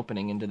smoother of an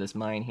opening into this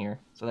mine here,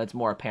 so that's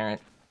more apparent.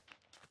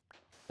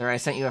 There, I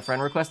sent you a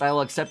friend request. I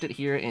will accept it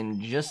here in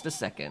just a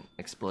second.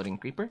 Exploding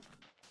creeper.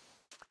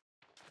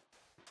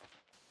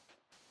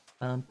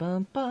 Bum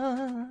bum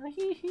bum.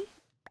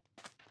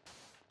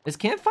 Is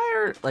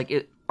campfire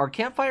like are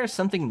campfires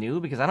something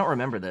new? Because I don't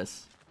remember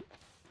this.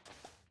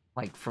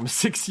 Like from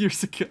 6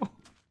 years ago.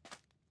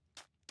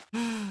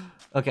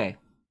 Okay,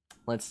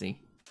 let's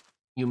see.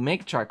 You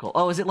make charcoal.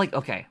 Oh, is it like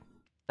okay?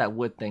 That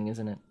wood thing,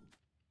 isn't it?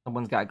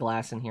 Someone's got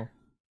glass in here.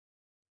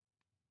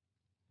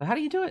 But how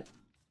do you do it?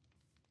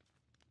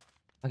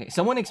 Okay,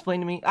 someone explain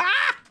to me.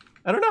 Ah!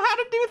 I don't know how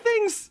to do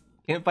things.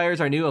 Campfires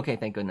are new. Okay,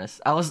 thank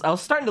goodness. I was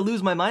starting to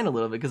lose my mind a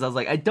little bit because I was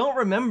like, I don't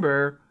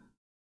remember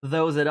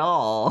those at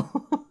all.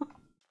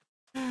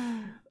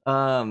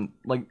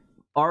 Like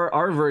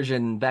our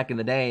version back in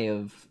the day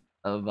of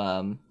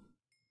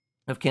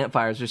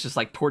campfires was just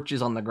like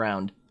torches on the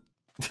ground.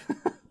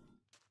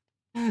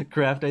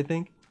 Craft, I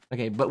think.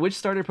 Okay, but which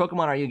starter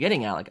Pokemon are you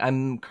getting, Alec?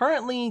 I'm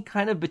currently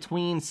kind of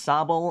between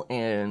Sobble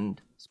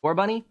and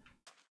Scorbunny.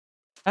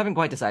 I haven't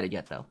quite decided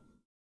yet, though.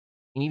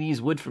 You need to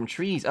use wood from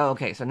trees. Oh,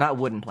 okay, so not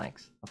wooden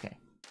planks. Okay.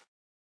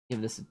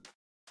 Give this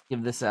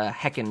a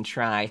heckin'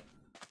 try.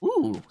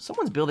 Ooh,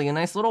 someone's building a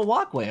nice little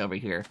walkway over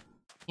here.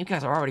 You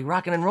guys are already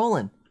rocking and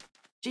rolling.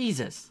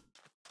 Jesus.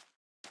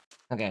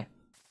 Okay.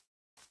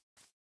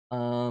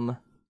 I'll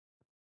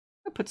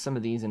put some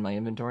of these in my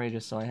inventory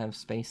just so I have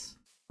space.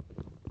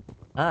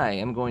 I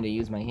am going to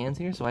use my hands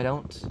here so I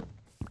don't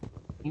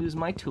use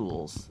my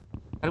tools.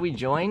 How do we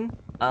join?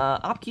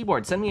 Op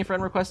keyboard, send me a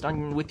friend request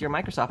with your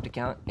Microsoft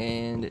account,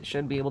 and it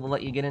should be able to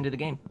let you get into the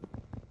game.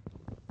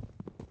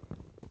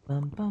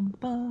 Bum bum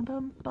bum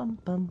bum bum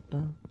bum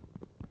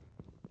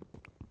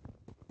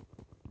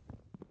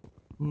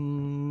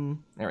bum.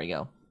 There we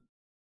go.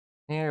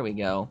 There we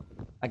go.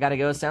 I gotta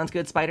go. Sounds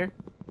good, Spider.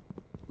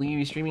 Will you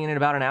be streaming in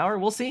about an hour?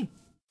 We'll see.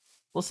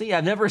 We'll see.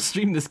 I've never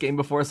streamed this game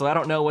before, so I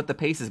don't know what the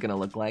pace is gonna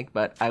look like,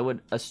 but I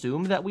would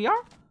assume that we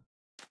are.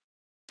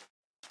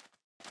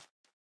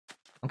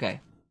 Okay.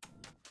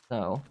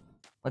 So,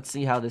 let's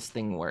see how this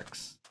thing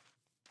works.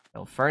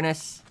 So,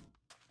 furnace.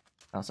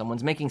 Oh,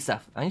 someone's making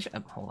stuff.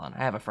 Hold on,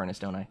 I have a furnace,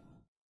 don't I?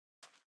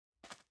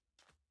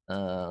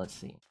 Let's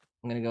see.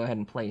 I'm gonna go ahead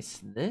and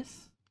place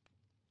this.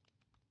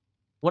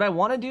 What I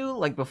want to do,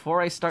 like,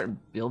 before I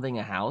start building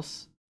a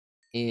house,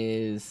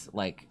 is,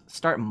 like,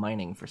 start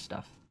mining for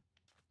stuff.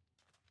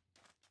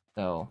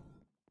 So.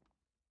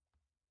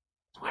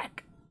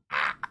 Swick.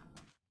 Ah.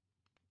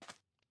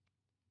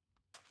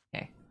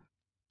 Okay.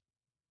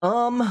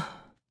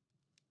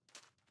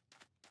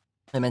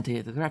 I meant to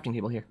hit the crafting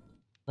table here.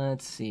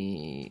 Let's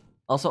see.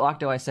 Also,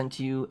 Octo, I sent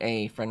you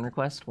a friend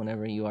request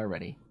whenever you are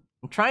ready.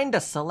 I'm trying to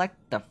select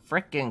the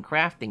frickin'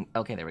 crafting.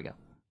 Okay, there we go.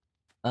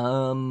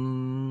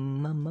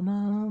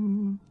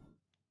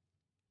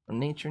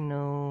 Nature,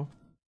 no.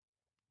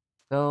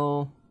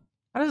 So,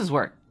 how does this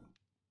work?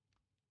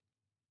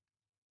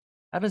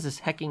 How does this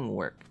hecking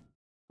work?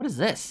 What is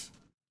this?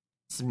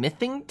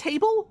 Smithing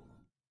table?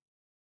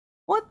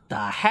 What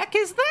the heck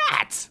is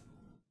that?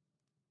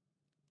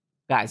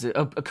 Guys,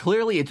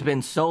 clearly it's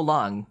been so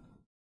long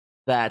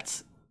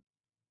that...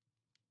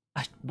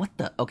 What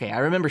the... Okay, I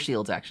remember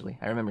shields, actually.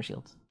 I remember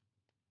shields.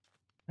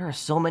 There are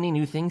so many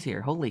new things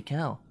here. Holy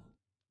cow.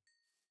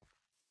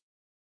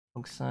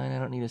 Oak sign, I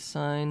don't need a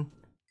sign.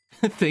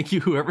 Thank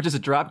you, whoever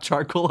just dropped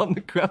charcoal on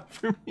the ground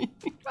for me.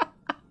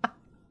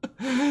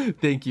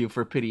 Thank you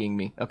for pitying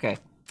me. Okay.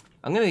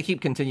 I'm gonna keep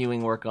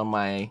continuing work on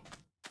my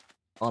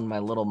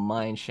little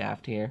mine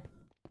shaft here.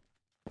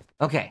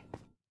 Okay.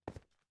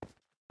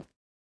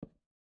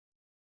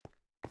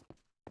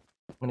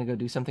 I'm gonna go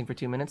do something for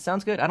 2 minutes.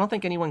 Sounds good. I don't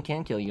think anyone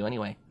can kill you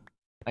anyway.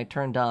 I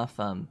turned off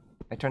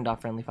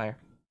friendly fire.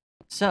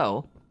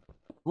 So,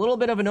 a little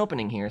bit of an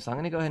opening here, so I'm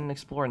gonna go ahead and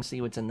explore and see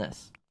what's in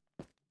this.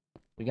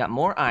 We got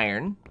more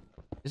iron,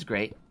 which is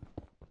great.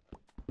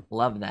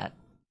 Love that.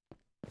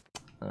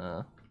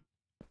 How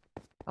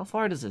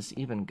far does this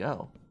even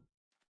go?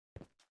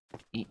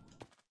 Eat.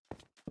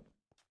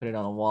 Put it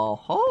on a wall.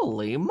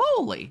 Holy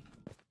moly!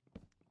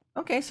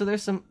 Okay, so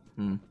there's some...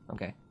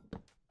 okay.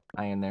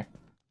 Iron there.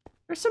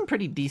 There's some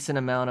pretty decent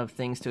amount of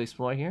things to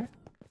explore here.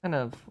 Kind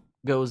of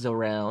goes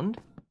around.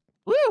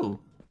 Woo!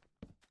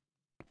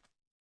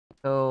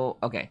 So,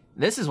 okay.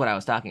 This is what I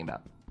was talking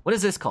about. What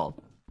is this called?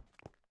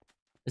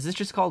 Is this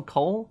just called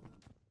coal?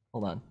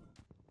 Hold on.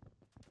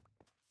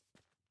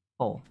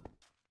 Coal.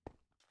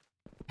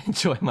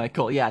 Enjoy my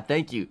coal. Yeah,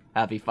 thank you,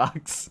 Happy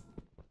Fox.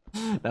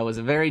 That was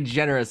very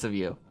generous of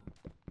you.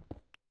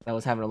 I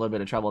was having a little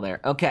bit of trouble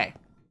there. Okay.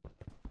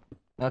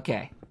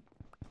 Okay.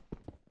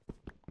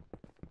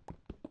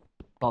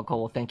 Called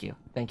coal, thank you.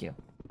 Thank you.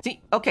 See,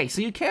 okay, so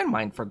you can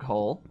mine for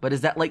coal, but is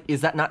that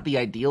not the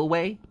ideal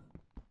way?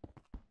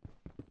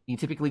 You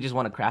typically just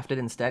want to craft it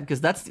instead?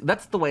 Because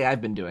that's the way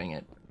I've been doing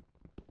it.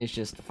 It's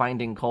just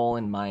finding coal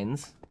in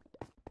mines.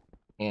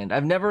 And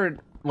I've never,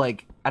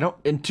 like,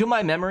 to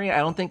my memory, I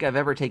don't think I've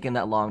ever taken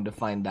that long to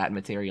find that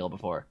material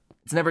before.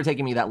 It's never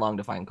taken me that long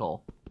to find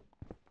coal.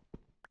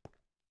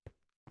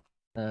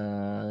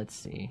 Let's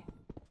see.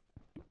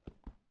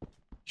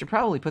 Should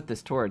probably put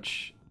this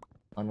torch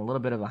on a little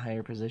bit of a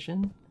higher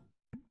position.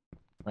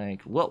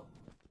 Like, whoa.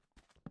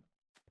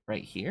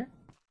 Right here?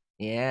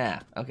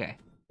 Yeah, okay.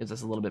 Gives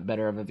us a little bit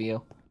better of a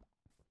view.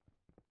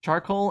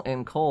 Charcoal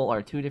and coal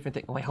are two different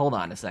things. Wait, hold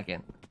on a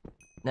second.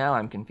 Now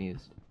I'm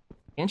confused.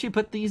 Can't you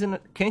put these in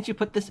can't you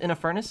put this in a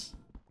furnace?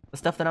 The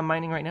stuff that I'm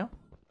mining right now?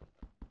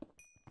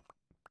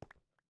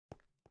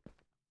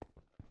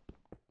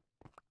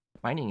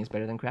 Mining is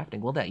better than crafting.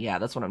 Well, yeah,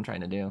 that's what I'm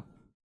trying to do.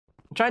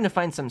 I'm trying to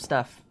find some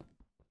stuff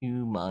to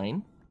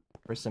mine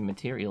for some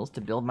materials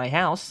to build my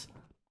house.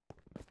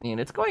 And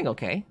it's going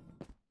okay.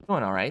 It's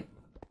going alright.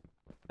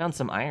 Found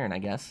some iron, I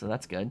guess, so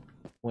that's good.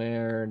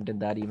 Where did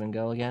that even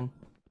go again?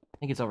 I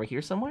think it's over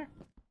here somewhere?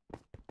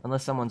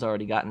 Unless someone's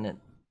already gotten it.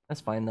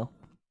 That's fine, though.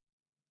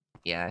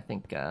 Yeah, I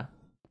think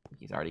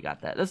he's already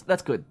got that.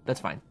 That's good.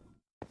 That's fine.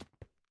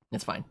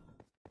 It's fine.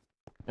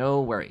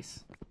 No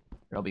worries.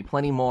 There'll be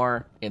plenty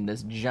more in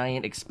this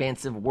giant,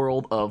 expansive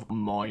world of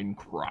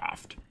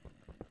Minecraft.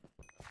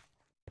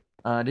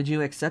 Did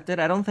you accept it?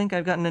 I don't think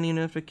I've gotten any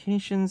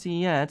notifications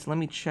yet. Let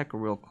me check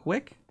real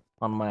quick.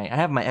 I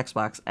have my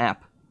Xbox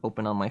app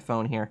open on my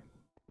phone here.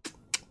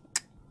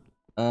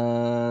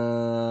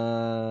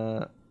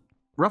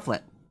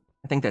 Rufflet.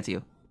 I think that's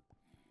you.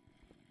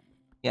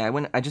 Yeah,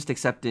 I just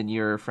accepted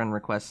your friend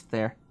request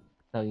there.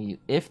 So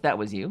if that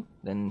was you,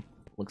 then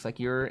looks like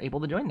you're able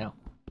to join now.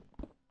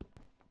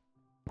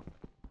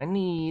 I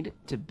need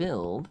to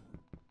build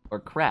or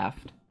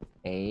craft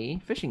a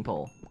fishing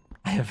pole.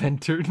 I have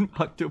entered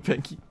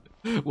Octopenky.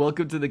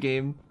 Welcome to the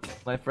game,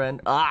 my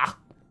friend. Ah!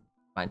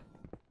 Fine.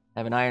 I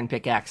have an iron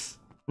pickaxe.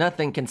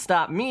 Nothing can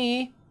stop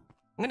me!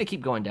 I'm gonna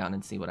keep going down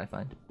and see what I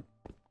find.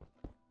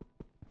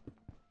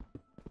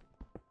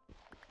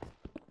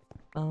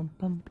 Bum,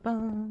 bum,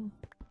 bum.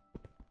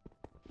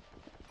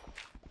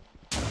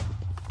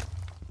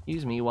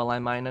 Excuse me while I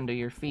mine under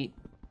your feet.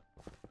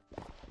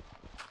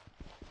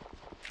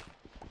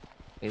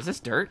 Is this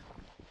dirt?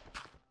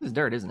 This is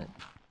dirt, isn't it?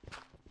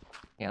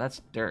 Yeah,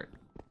 that's dirt.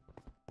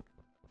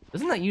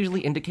 Doesn't that usually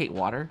indicate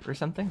water or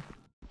something?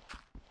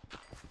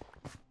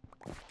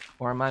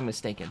 Or am I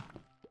mistaken?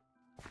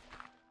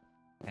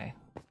 Okay.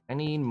 I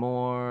need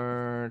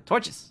more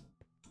torches.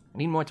 I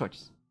need more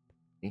torches.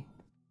 See?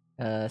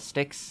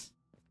 Sticks.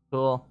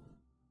 Cool.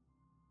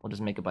 We'll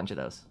just make a bunch of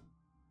those.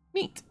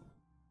 Neat.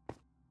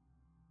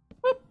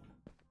 Whoop.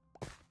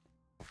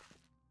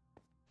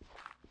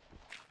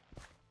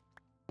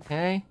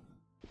 Okay.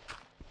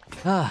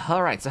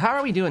 Alright, so how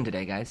are we doing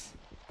today, guys?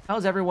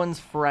 How's everyone's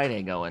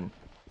Friday going?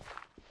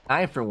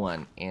 I, for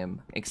one,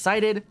 am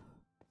excited.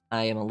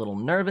 I am a little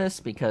nervous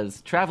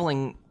because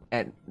traveling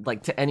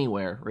to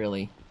anywhere,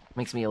 really,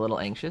 makes me a little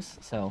anxious.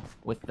 So,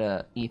 with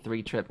the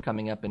E3 trip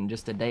coming up in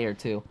just a day or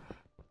two,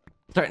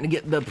 starting to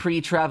get the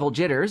pre-travel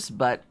jitters,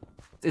 but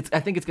I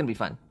think it's gonna be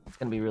fun. It's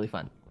gonna be really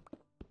fun.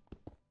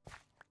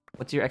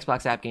 What's your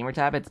Xbox app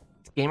gamertag?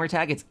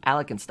 It's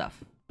alecandstuff.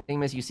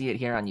 Same as you see it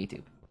here on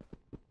YouTube.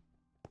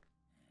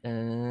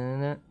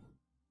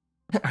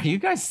 Are you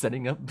guys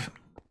setting up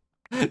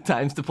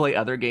times to play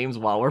other games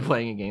while we're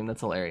playing a game?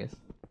 That's hilarious.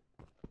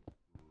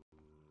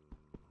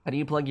 How do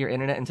you plug your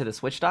internet into the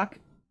Switch dock?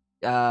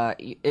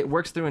 It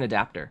works through an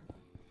adapter.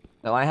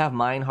 So I have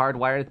mine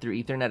hardwired through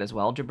Ethernet as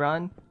well,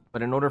 Gibran,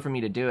 but in order for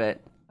me to do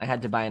it, I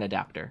had to buy an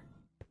adapter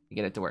to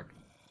get it to work.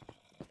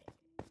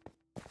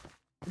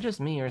 Is it just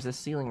me, or is this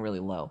ceiling really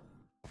low?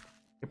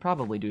 Could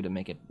probably do to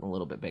make it a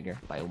little bit bigger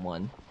by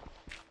 1.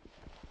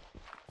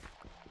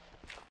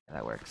 Yeah,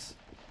 that works.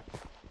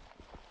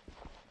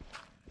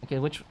 Okay,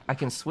 which I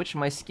can switch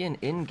my skin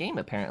in-game,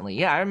 apparently.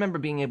 Yeah, I remember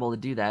being able to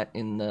do that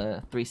in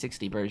the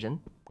 360 version.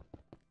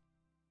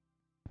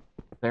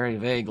 Very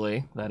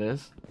vaguely, that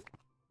is.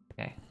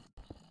 Okay.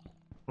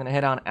 I'm gonna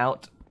head on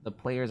out. The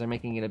players are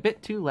making it a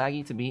bit too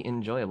laggy to be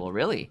enjoyable.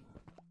 Really?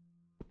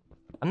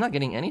 I'm not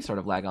getting any sort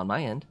of lag on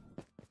my end.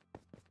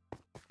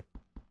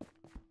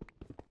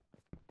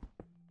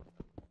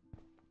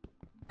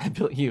 I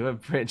built you a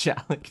bridge,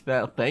 Alec.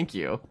 Well, thank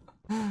you.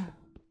 Can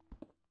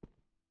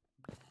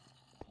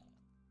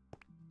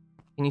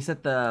you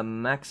set the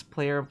max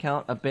player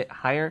count a bit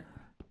higher?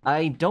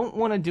 I don't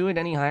want to do it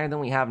any higher than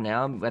we have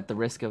now, at the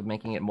risk of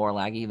making it more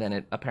laggy than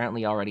it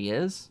apparently already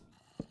is.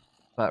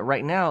 But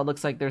right now, it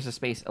looks like there's a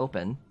space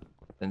open,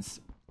 since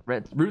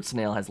Root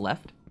Snail has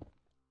left.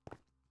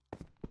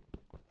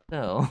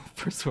 So,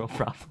 first world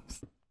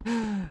problems.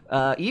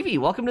 Evie,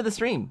 welcome to the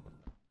stream.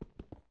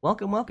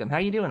 Welcome, welcome. How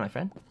you doing, my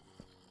friend?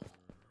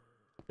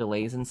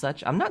 Delays and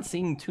such. I'm not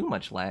seeing too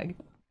much lag.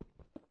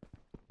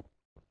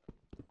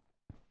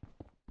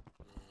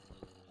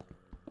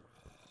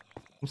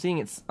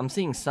 I'm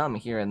seeing some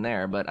here and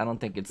there, but I don't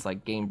think it's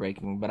like game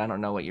breaking, but I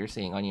don't know what you're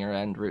seeing on your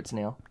end, Root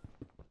Snail.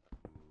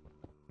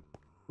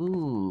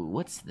 Ooh,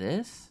 what's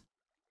this?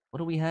 What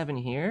do we have in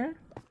here?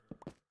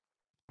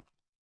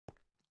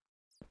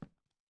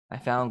 I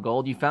found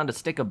gold. You found a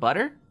stick of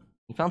butter?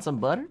 You found some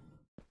butter?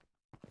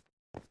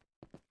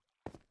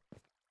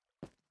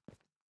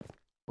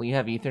 Well, you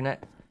have Ethernet?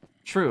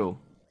 True.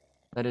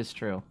 That is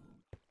true.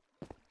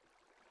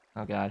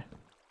 Oh god.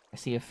 I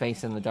see a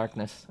face in the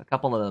darkness. A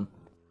couple of them.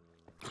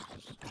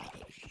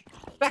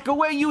 Back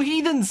away, you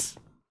heathens!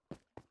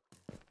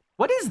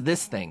 What is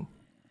this thing?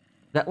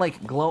 That,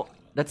 like, glow...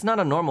 That's not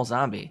a normal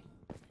zombie.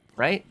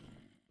 Right?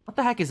 What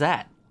the heck is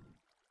that?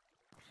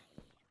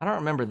 I don't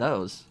remember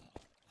those.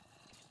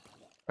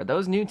 Are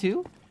those new,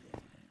 too?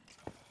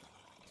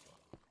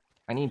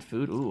 I need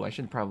food. Ooh, I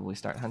should probably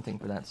start hunting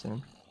for that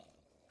soon.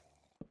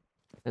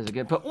 There's a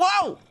good put.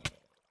 Whoa!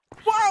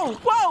 Whoa!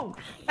 Whoa!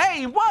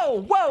 Hey!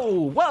 Whoa!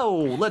 Whoa! Whoa!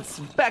 Let's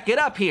back it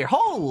up here.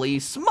 Holy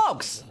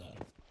smokes!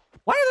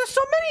 Why are there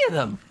so many of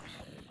them?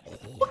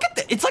 Look at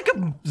that! It's like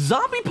a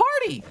zombie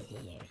party!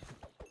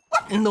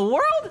 What in the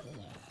world?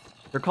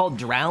 They're called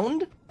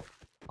drowned?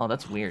 Oh,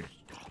 that's weird.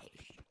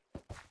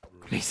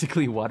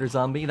 Basically water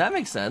zombie. That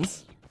makes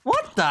sense.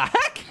 What the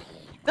heck?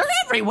 They're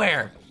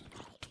everywhere!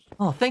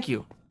 Oh, thank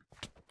you.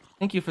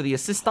 Thank you for the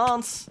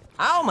assistance.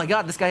 Oh my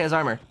god, this guy has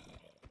armor.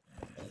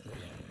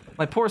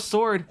 My poor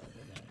sword.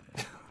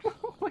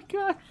 Oh my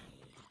god.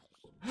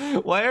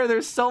 Why are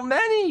there so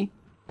many?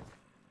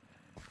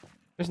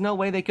 There's no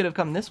way they could have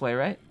come this way,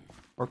 right?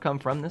 Or come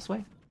from this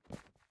way?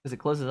 Because it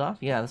closes off?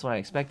 Yeah, that's what I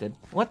expected.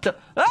 What the?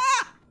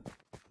 Ah!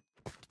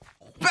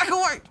 Back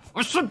away!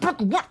 I said back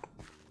away!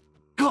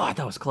 God,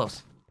 that was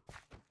close.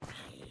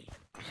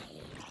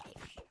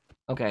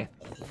 Okay.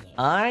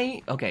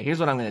 Okay,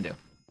 here's what I'm gonna do.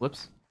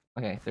 Whoops.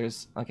 Okay,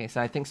 okay,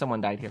 so I think someone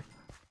died here.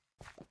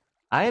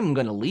 I am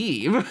gonna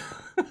leave.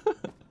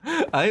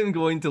 I am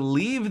going to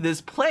leave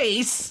this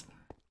place.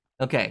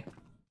 Okay.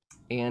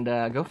 And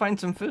go find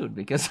some food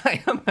because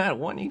I am at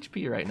 1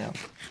 HP right now.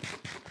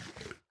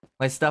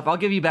 My stuff, I'll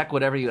give you back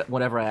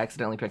whatever I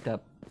accidentally picked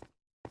up.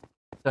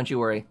 Don't you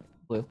worry,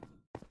 Blue.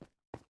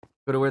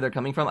 Go to where they're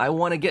coming from. I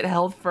want to get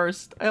health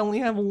first. I only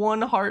have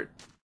 1 heart.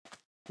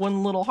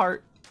 1 little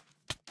heart.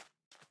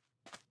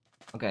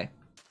 Okay.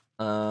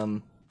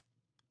 So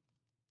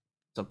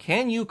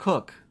can you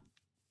cook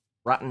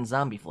rotten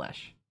zombie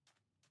flesh?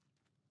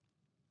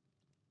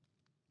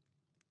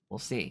 We'll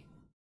see.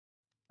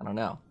 I don't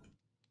know.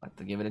 I'll have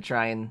to give it a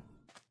try and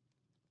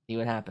see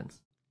what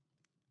happens.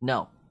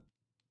 No.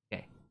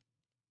 Okay.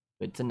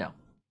 Good to know.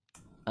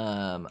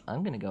 I'm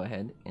gonna go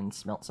ahead and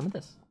smelt some of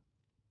this.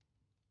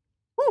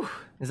 Whew!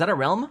 Is that a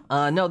realm?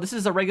 No, this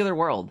is a regular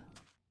world.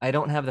 I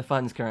don't have the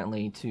funds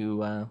currently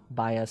to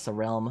buy us a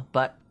realm,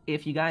 but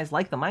if you guys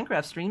like the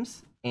Minecraft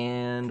streams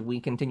and we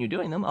continue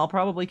doing them, I'll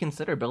probably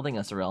consider building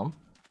us a realm.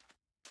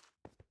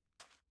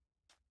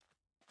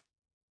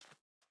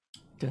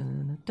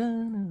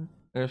 Dun-dun-dun.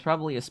 There's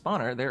probably a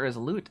spawner. There is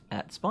loot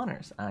at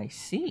spawners. I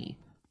see.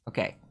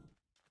 Okay.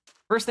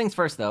 First things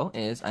first, though,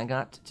 is I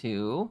got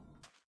to...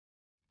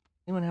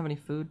 Anyone have any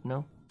food?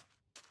 No?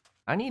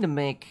 I need to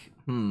make...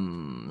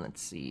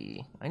 let's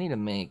see. I need to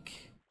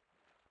make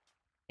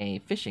a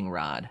fishing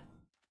rod.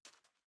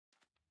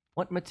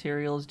 What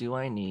materials do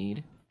I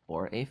need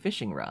for a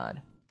fishing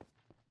rod?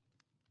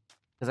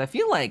 Because I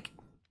feel like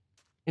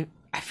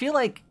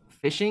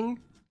fishing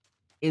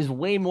is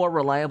way more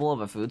reliable of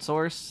a food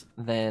source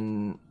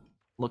than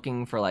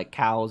looking for like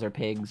cows or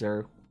pigs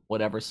or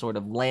whatever sort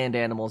of land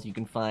animals you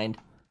can find.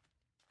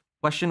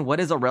 Question, what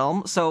is a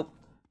realm? So,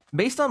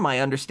 based on my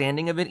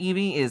understanding of it,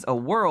 Evie, is a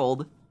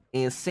world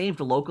is saved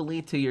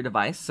locally to your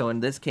device. So in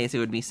this case, it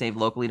would be saved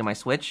locally to my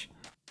Switch.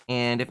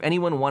 And if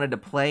anyone wanted to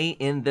play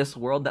in this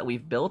world that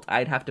we've built,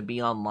 I'd have to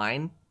be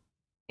online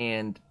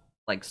and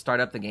like start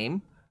up the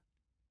game.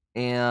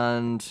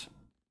 And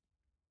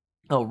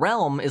a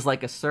realm is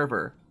like a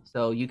server,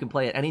 so you can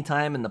play at any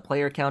time, and the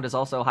player count is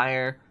also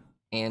higher.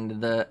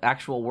 And the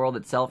actual world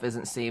itself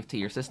isn't saved to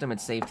your system;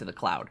 it's saved to the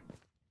cloud.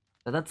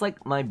 So that's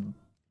like my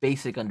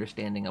basic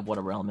understanding of what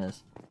a realm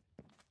is.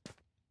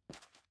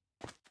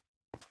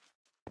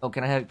 Oh,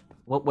 can I have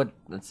what?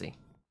 Let's see.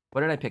 What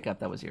did I pick up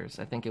that was yours?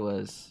 I think it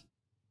was.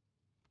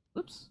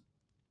 Oops.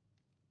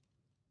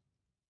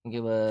 I think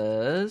it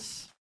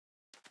was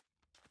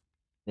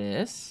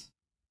this.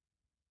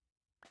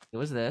 It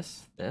was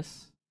this,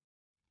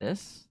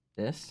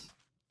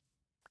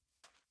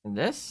 and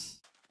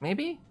this,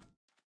 maybe?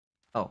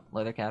 Oh,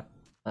 leather cap.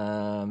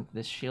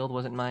 This shield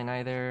wasn't mine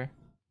either.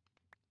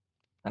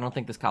 I don't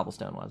think this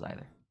cobblestone was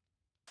either.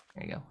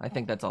 There you go. I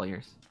think that's all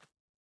yours.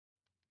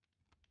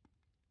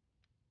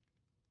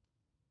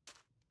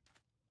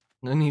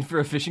 No need for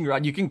a fishing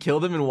rod. You can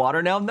kill them in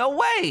water now? No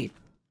way!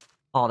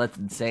 Oh, that's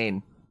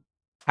insane.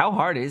 How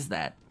hard is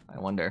that? I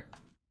wonder.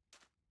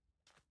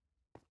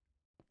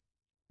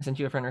 I sent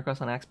you a friend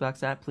request on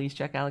Xbox app. Please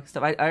check Alec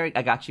stuff. I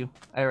got you.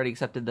 I already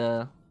accepted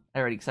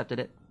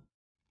it.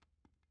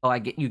 Oh,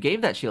 you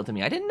gave that shield to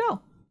me. I didn't know.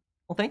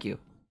 Well, thank you.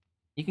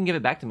 You can give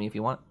it back to me if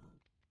you want.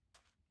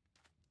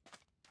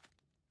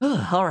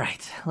 All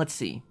right. Let's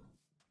see.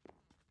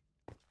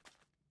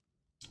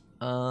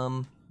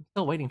 Still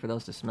waiting for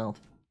those to smelt.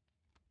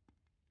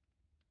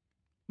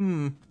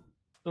 So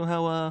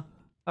how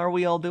are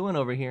we all doing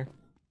over here?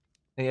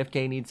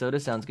 AFK needs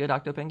soda. Sounds good,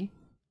 Octopengy.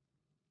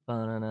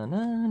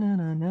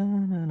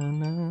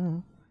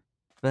 Ba-na-na-na-na-na-na-na-na.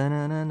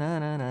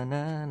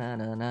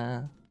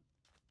 Ba-na-na-na-na-na-na-na-na.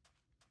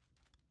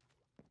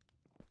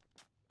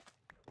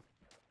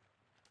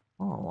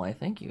 Oh, why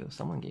thank you.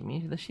 Someone gave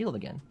me the shield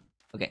again.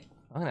 Okay,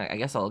 I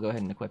guess I'll go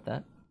ahead and equip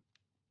that.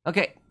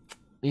 Okay,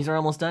 these are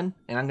almost done,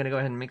 and I'm gonna go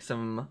ahead and make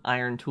some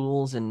iron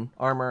tools and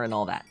armor and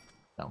all that.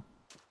 So,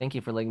 thank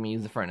you for letting me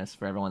use the furnace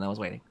for everyone that was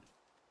waiting.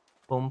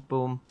 Boom,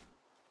 boom.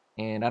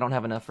 And I don't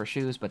have enough for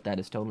shoes, but that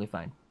is totally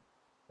fine.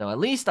 So at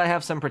least I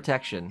have some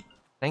protection.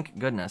 Thank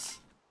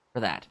goodness for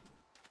that.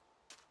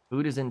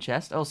 Food is in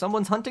chest. Oh,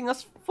 someone's hunting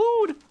us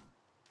food!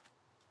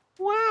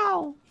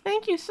 Wow,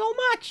 thank you so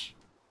much!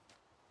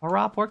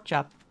 Hurrah, pork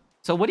chop.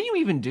 So what do you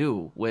even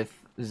do with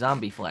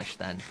zombie flesh,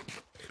 then?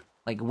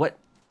 Like, what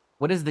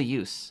is the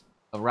use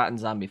of rotten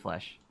zombie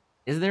flesh?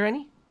 Is there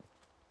any?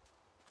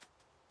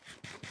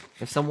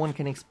 If someone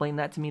can explain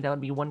that to me, that would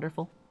be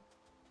wonderful.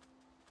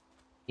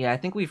 Yeah, I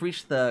think we've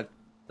reached the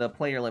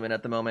player limit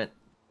at the moment.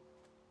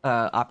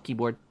 Op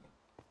keyboard.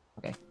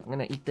 Okay, I'm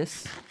gonna eat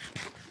this.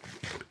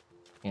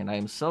 And I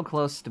am so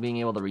close to being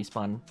able to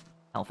respawn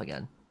health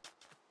again.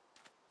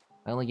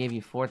 I only gave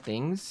you 4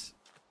 things.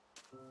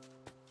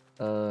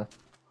 Let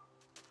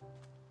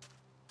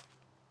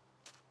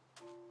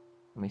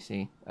me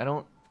see. I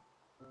don't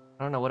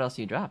know what else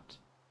you dropped.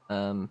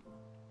 I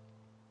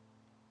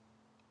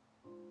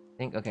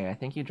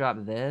think you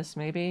dropped this,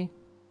 maybe?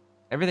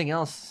 Everything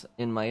else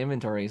in my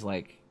inventory is,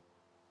 like,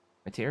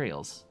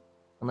 materials.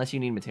 Unless you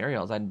need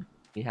materials, I'd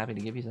be happy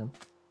to give you some.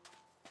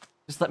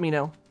 Just let me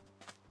know.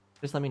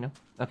 Just let me know.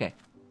 Okay.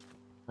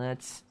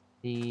 Let's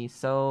see.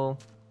 So...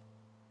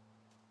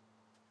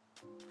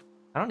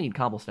 I don't need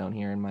cobblestone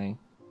here in my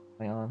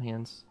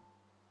hands.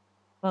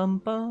 Bum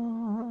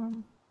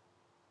bum.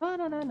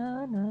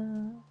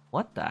 Ba-da-na-na-na.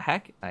 What the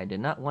heck? I did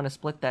not want to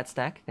split that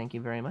stack. Thank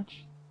you very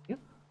much. Thank you.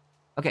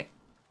 Okay.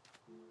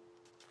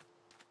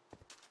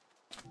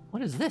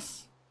 What is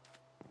this?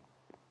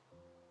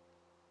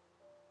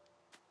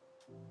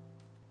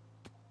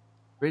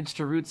 Bridge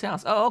to Root's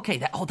house. Oh,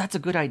 okay. That's a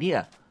good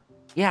idea.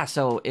 Yeah,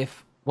 so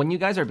when you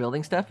guys are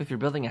building stuff, if you're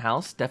building a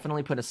house,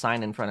 definitely put a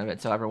sign in front of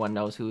it so everyone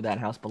knows who that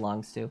house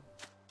belongs to.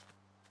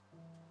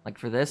 Like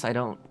for this, I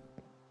don't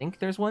think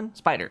there's one.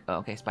 Spider. Oh,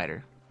 okay,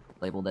 spider.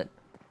 Labeled it.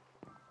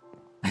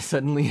 I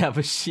suddenly have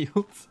a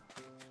shield.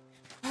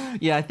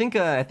 Yeah, I think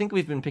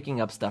we've been picking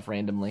up stuff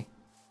randomly.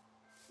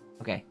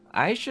 Okay,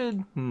 I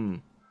should. I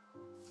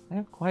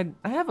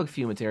have a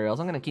few materials.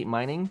 I'm gonna keep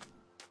mining.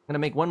 I'm gonna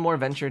make one more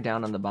venture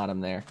down on the bottom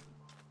there,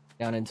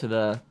 down into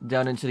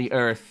the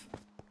earth,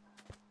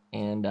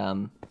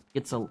 and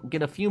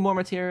get a few more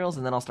materials,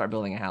 and then I'll start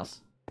building a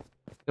house.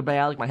 Goodbye,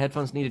 Alec. My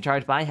headphones need to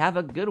charge. Bye. Have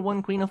a good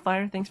one, Queen of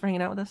Fire. Thanks for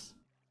hanging out with us.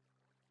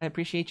 I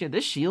appreciate you.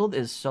 This shield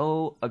is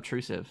so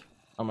obtrusive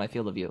on my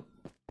field of view.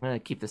 I'm gonna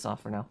keep this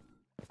off for now.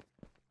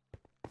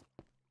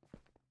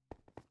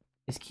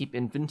 Is keep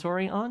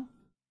inventory on?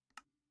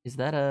 Is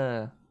that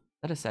a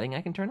setting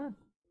I can turn on?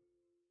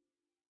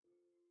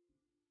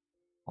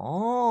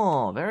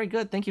 Oh, very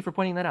good. Thank you for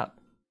pointing that out.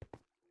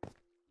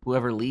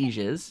 Whoever Liege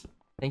is.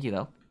 Thank you,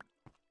 though.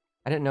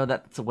 I didn't know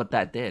that's what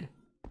that did.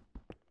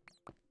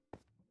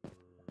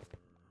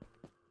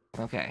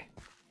 Okay.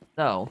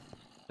 So,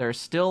 there's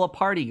still a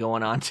party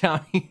going on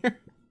down here.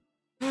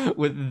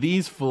 With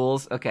these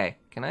fools. Okay,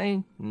 can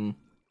I... never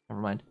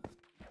mind.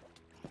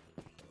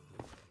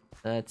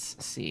 Let's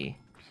see.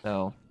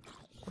 So,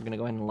 we're gonna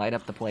go ahead and light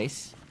up the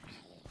place.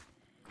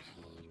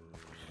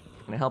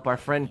 Gonna help our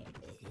friend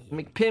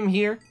McPim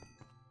here.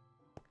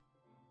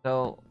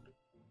 So,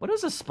 what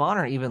does a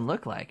spawner even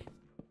look like?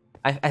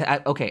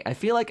 Okay, I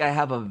feel like I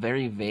have a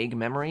very vague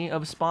memory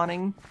of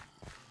spawning,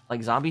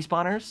 like zombie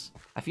spawners.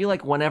 I feel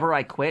like whenever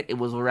I quit, it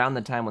was around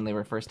the time when they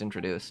were first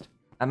introduced.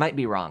 I might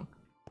be wrong,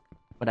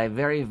 but I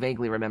very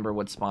vaguely remember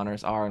what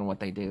spawners are and what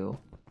they do.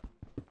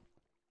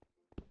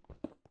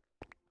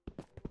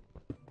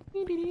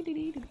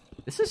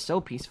 This is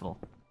so peaceful,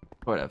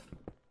 sort of,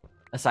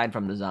 aside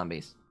from the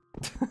zombies.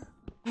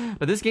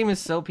 But this game is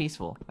so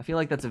peaceful. I feel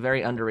like that's a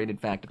very underrated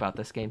fact about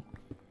this game.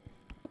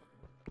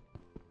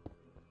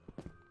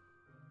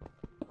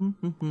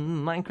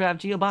 Minecraft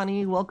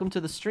Giovanni, welcome to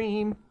the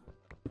stream.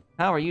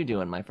 How are you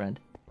doing, my friend?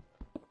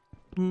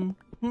 Okay.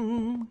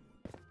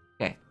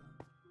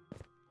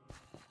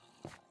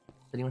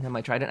 Does anyone have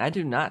my trident? I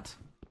do not.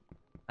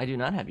 I do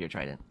not have your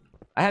trident.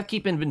 I have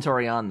keep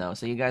inventory on, though,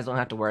 so you guys don't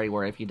have to worry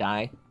where if you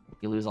die,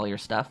 you lose all your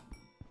stuff.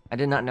 I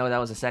did not know that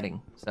was a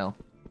setting, so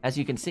as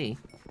you can see,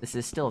 this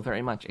is still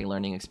very much a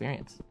learning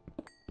experience.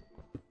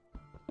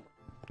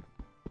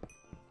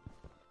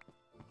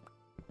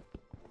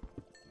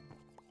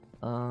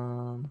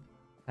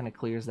 Kind of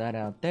clears that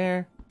out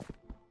there.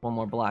 One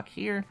more block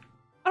here.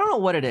 I don't know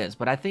what it is,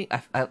 but I think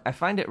I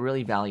find it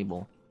really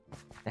valuable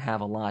to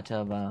have a lot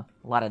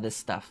of this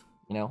stuff.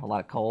 You know, a lot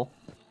of coal.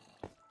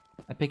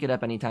 I pick it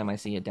up anytime I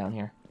see it down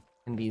here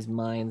in these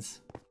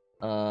mines.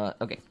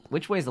 Okay,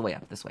 which way is the way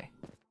up? This way.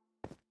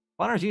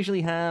 Spawners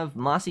usually have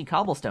mossy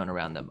cobblestone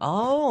around them.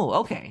 Oh,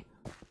 okay.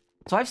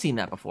 So I've seen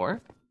that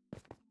before.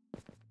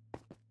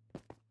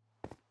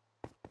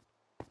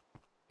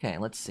 Okay,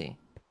 let's see.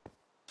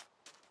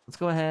 Let's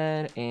go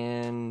ahead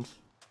and...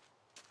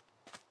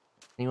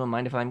 Anyone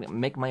mind if I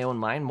make my own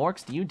mine?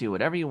 Morks, you do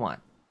whatever you want.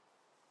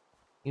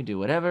 You do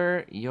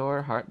whatever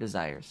your heart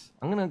desires.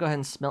 I'm gonna go ahead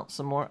and smelt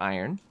some more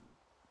iron.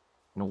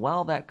 And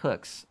while that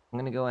cooks, I'm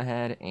gonna go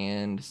ahead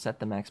and set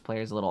the max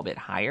players a little bit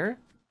higher.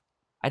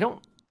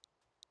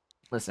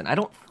 Listen, I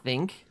don't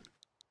think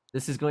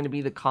this is going to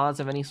be the cause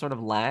of any sort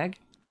of lag.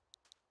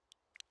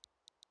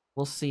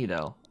 We'll see,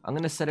 though. I'm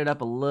gonna set it up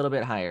a little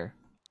bit higher.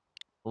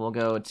 We'll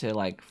go to,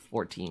 like,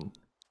 14.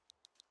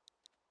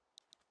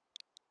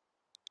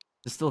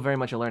 It's still very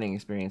much a learning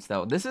experience,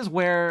 though. This is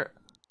where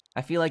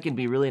I feel like it'd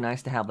be really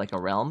nice to have, like, a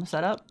realm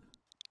set up.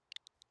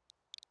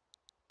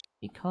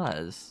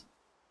 Because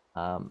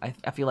I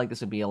feel like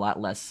this would be a lot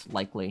less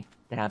likely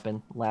to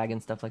happen. Lag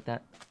and stuff like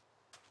that.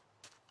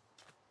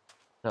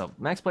 So,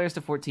 max players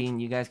to 14.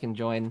 You guys can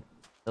join,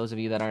 those of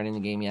you that aren't in the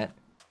game yet.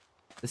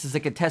 This is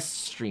like a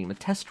test stream, a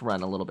test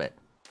run a little bit.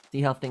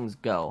 See how things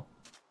go.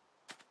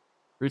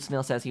 Root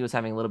Snail says he was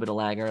having a little bit of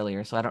lag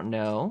earlier, so I don't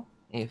know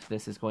if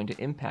this is going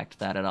to impact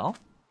that at all.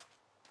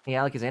 Hey,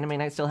 Alec, is Anime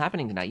Night still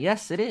happening tonight?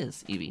 Yes, it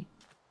is, Evie.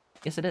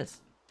 Yes, it is.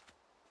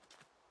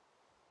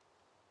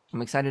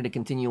 I'm excited to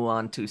continue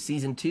on to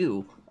Season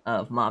 2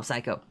 of Mob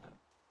Psycho.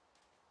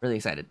 Really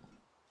excited.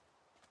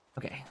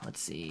 Okay,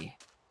 let's see.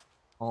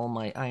 All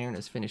my iron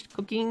is finished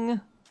cooking.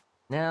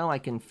 Now I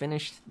can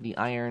finish the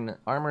iron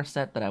armor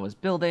set that I was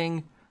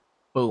building.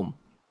 Boom.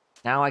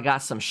 Now I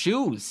got some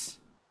shoes.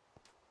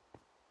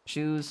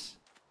 Shoes.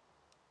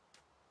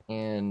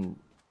 And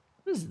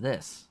what is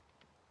this?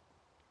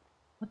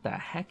 What the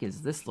heck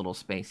is this little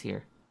space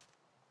here?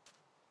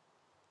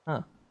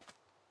 Huh.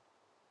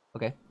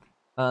 Okay.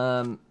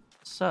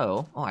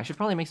 So, oh, I should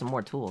probably make some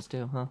more tools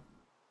too, huh?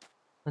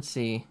 Let's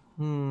see.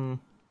 I'm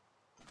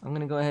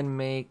gonna go ahead and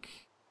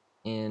make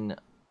an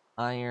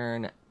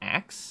iron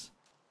axe.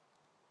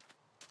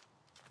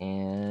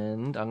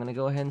 And I'm gonna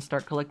go ahead and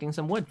start collecting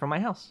some wood for my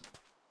house.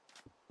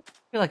 I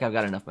feel like I've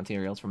got enough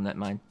materials from that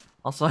mine.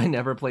 Also, I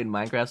never played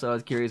Minecraft, so I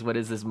was curious, what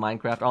is this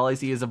Minecraft? All I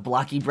see is a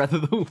blocky Breath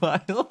of the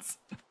Wild.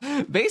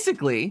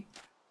 Basically,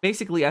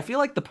 I feel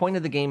like the point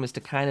of the game is to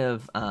kind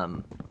of,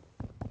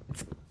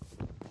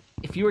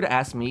 if you were to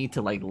ask me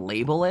to, like,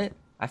 label it,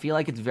 I feel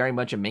like it's very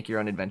much a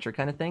make-your-own-adventure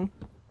kind of thing.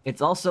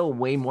 It's also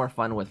way more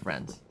fun with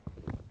friends.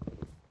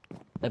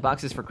 That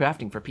box is for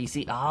crafting for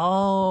PC.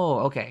 Oh,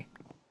 okay.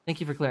 Thank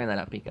you for clearing that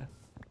up, Pika.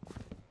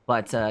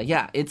 But,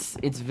 yeah, it's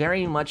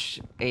very much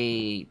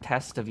a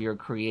test of your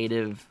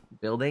creative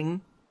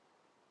building,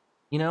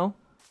 you know?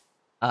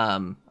 I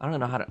don't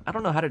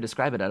know how to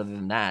describe it other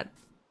than that.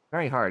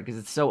 Very hard, because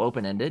it's so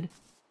open-ended.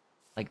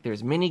 Like,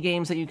 there's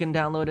mini-games that you can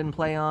download and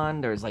play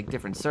on. There's, like,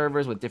 different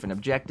servers with different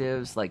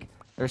objectives. Like,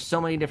 there's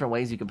so many different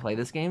ways you can play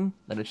this game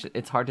that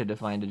it's hard to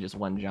define to just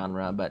one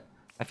genre. But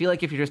I feel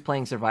like if you're just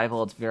playing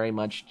survival, it's very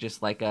much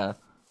just like a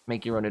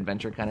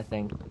make-your-own-adventure kind of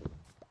thing.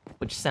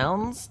 Which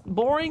sounds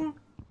boring,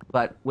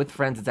 but with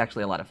friends, it's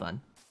actually a lot of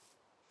fun.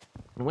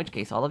 In which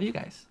case, all of you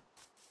guys.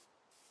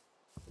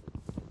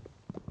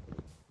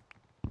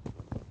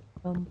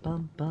 Bum,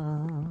 bum,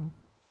 bum.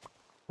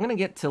 I'm gonna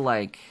get to,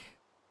 like,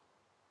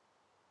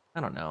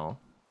 I don't know,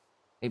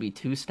 maybe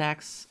 2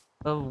 stacks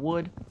of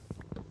wood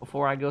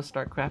before I go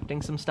start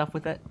crafting some stuff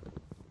with it.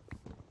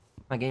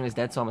 My game is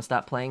dead, so I'm gonna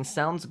stop playing.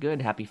 Sounds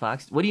good, Happy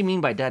Fox. What do you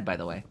mean by dead, by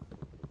the way?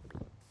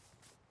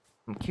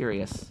 I'm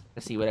curious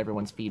to see what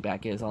everyone's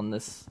feedback is on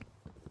this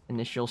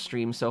initial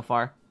stream so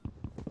far.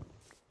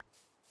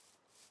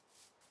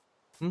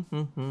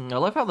 I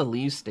love how the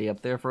leaves stay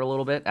up there for a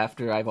little bit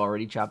after I've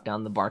already chopped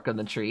down the bark on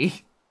the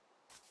tree.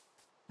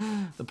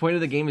 The point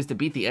of the game is to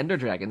beat the Ender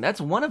Dragon.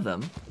 That's one of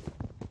them.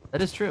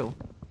 That is true.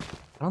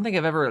 I don't think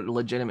I've ever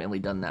legitimately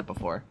done that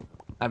before.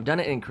 I've done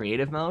it in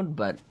creative mode,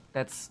 but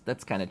that's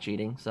kind of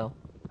cheating, so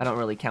I don't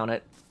really count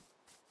it.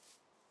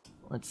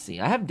 Let's see.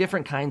 I have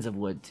different kinds of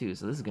wood, too,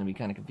 so this is going to be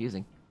kind of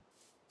confusing.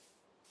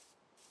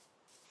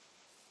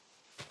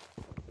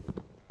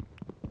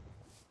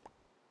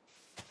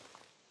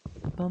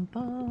 Bum,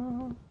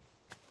 bum.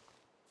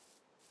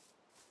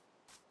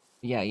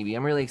 Yeah, Evie,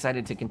 I'm really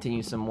excited to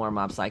continue some more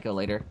Mob Psycho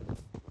later.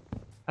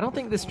 I don't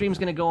think this stream's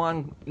going to go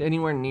on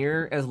anywhere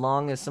near as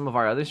long as some of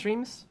our other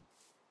streams.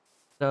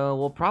 So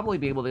we'll probably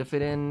be able to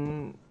fit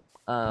in...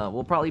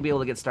 we'll probably be able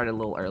to get started a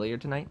little earlier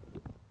tonight.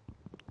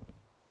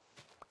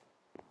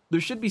 There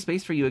should be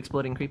space for you,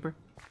 Exploding Creeper.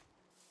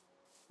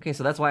 Okay,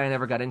 so that's why I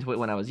never got into it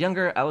when I was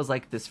younger. I was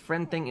like, this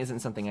friend thing isn't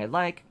something I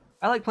like.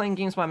 I like playing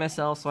games by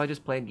myself, so I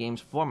just played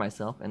games for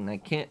myself, and I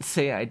can't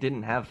say I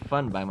didn't have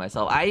fun by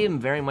myself. I am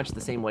very much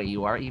the same way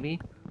you are, Evie.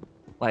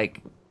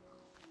 Like,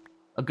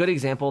 a good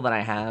example that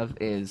I have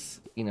is,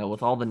 you know,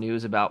 with all the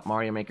news about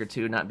Mario Maker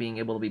 2 not being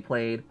able to be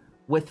played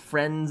with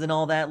friends and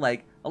all that,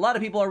 like, a lot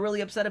of people are really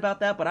upset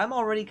about that, but I'm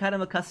already kind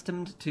of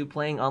accustomed to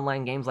playing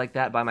online games like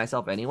that by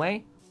myself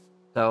anyway.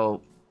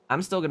 So,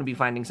 I'm still going to be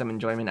finding some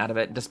enjoyment out of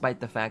it, despite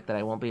the fact that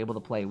I won't be able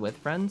to play with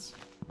friends.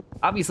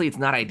 Obviously, it's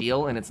not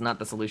ideal, and it's not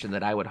the solution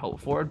that I would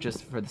hope for,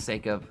 just for the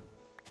sake of,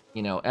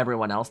 you know,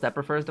 everyone else that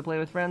prefers to play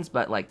with friends.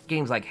 But, like,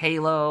 games like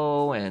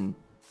Halo and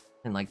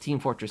like, Team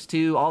Fortress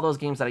 2, all those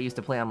games that I used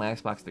to play on my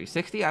Xbox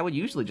 360, I would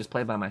usually just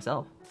play by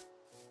myself.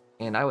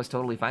 And I was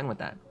totally fine with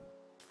that.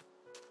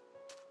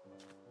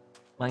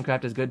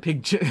 Minecraft is good.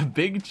 Big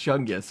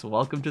Chungus,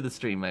 welcome to the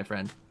stream, my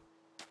friend.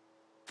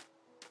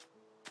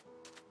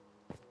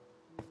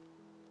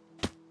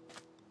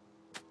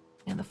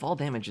 And the fall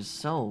damage is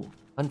so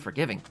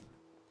unforgiving.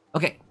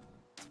 Okay,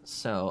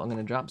 so I'm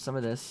gonna drop some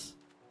of this.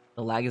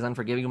 The lag is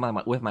unforgiving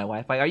with my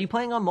Wi-Fi. Are you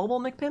playing on mobile,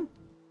 McPim?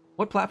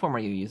 What platform are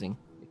you using,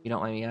 if you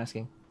don't mind me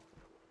asking?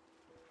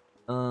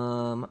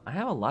 I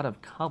have a lot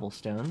of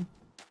cobblestone.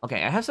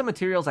 Okay, I have some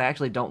materials I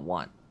actually don't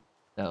want.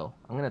 So,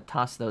 I'm gonna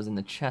toss those in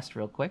the chest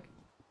real quick.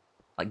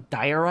 Like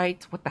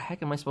diorite? What the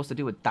heck am I supposed to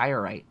do with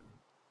diorite?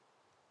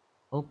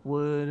 Oak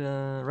wood,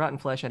 rotten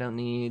flesh I don't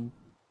need.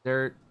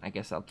 Dirt, I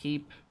guess I'll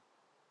keep.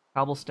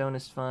 Cobblestone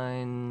is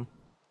fine.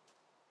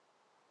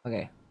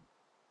 Okay.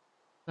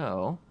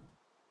 So.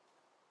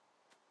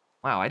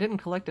 Wow, I didn't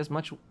collect as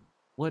much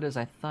wood as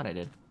I thought I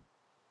did.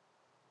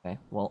 Okay,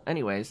 well,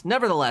 anyways.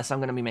 Nevertheless, I'm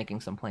going to be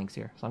making some planks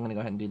here. So I'm going to go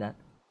ahead and do that.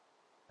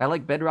 I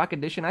like Bedrock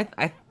Edition.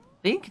 I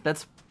think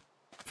that's,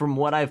 from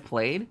what I've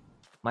played,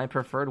 my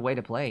preferred way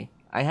to play.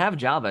 I have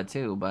Java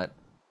too, but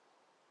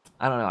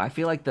I don't know. I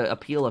feel like the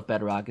appeal of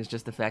Bedrock is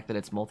just the fact that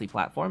it's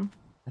multi-platform.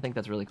 I think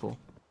that's really cool.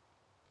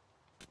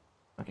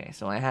 Okay,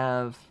 so I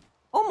have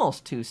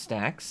almost 2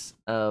 stacks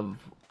of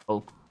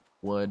oak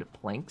wood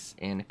planks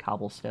and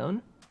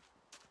cobblestone.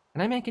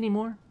 Can I make any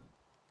more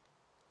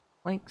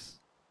planks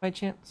by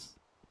chance?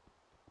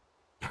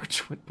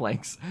 Birchwood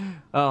planks.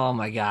 Oh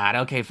my god,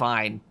 okay,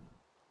 fine.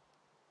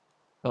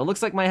 So it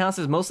looks like my house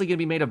is mostly going to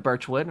be made of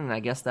birchwood, and I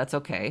guess that's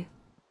okay.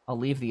 I'll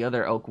leave the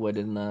other oak wood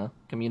in the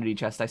community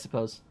chest, I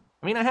suppose.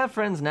 I mean, I have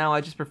friends now,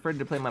 I just preferred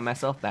to play by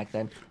myself back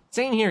then.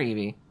 Same here,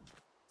 Evie.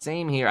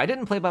 Same here. I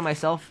didn't play by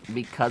myself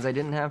because I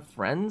didn't have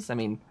friends. I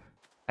mean,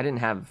 I didn't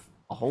have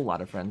a whole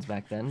lot of friends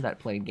back then that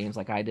played games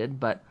like I did,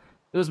 but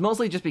it was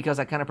mostly just because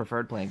I kind of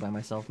preferred playing by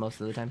myself most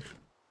of the time.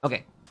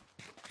 Okay.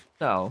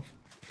 So,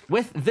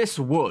 with this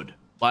wood,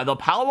 by the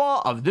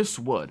power of this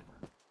wood,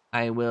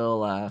 I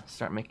will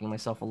start making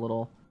myself a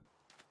little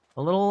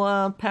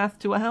path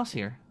to a house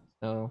here.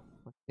 So,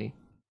 let's see.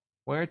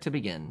 Where to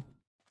begin?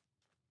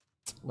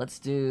 Let's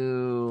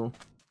do...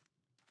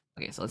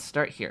 Okay, so let's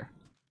start here.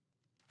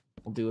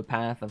 We'll do a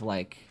path of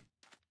like...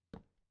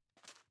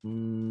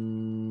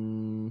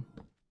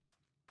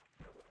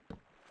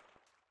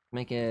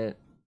 make it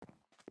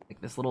like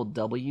this little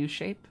W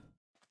shape,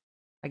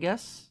 I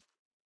guess.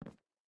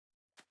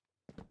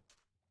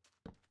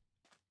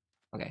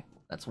 Okay,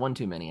 that's one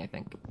too many, I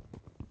think.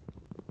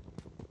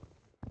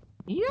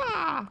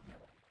 Yeah!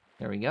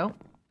 There we go.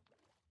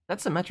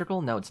 That's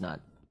symmetrical? No, it's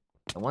not.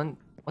 The one...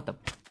 What the...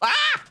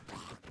 Ah!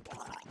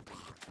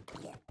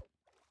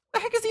 The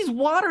heck is these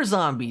water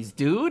zombies,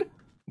 dude?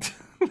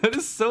 That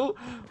is so...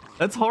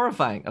 That's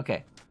horrifying.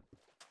 Okay.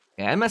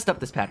 Yeah, I messed up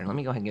this pattern. Let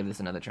me go ahead and give this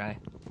another try.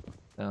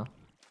 So...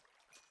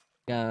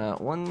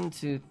 1,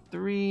 2,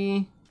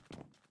 3...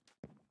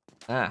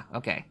 Ah,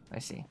 okay. I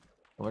see.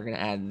 We're gonna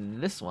add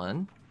this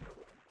one.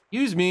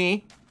 Excuse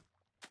me!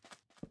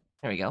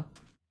 There we go.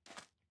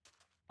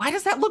 Why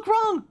does that look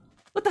wrong?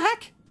 What the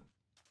heck?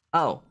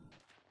 Oh.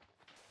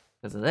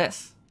 Because of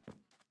this.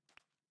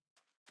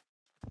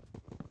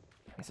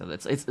 Okay, so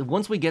it's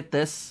once we get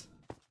this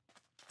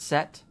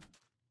set,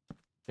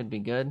 should be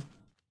good.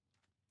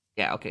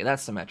 Yeah, okay,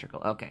 that's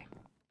symmetrical. Okay.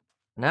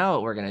 Now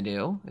what we're gonna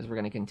do is we're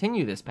gonna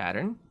continue this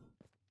pattern,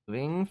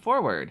 moving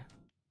forward.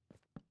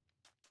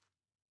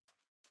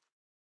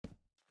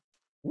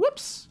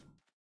 Whoops!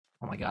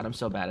 Oh my god, I'm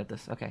so bad at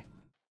this. Okay.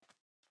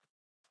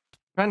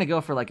 Trying to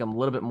go for like a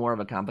little bit more of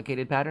a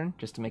complicated pattern,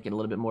 just to make it a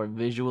little bit more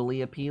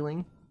visually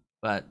appealing,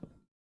 but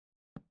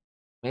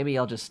maybe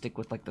I'll just stick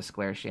with like the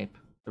square shape,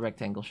 the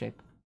rectangle shape.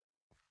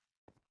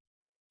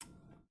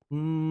 I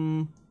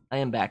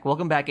am back.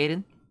 Welcome back,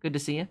 Aiden. Good to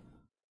see you.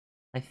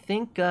 I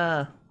think,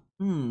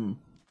 trying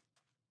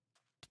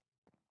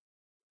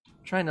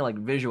to like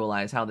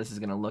visualize how this is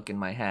gonna look in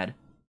my head.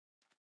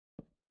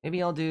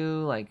 Maybe I'll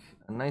do like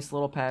a nice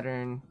little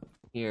pattern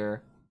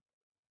here.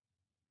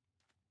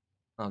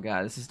 Oh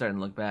god, this is starting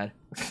to look bad.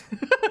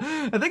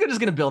 I think I'm just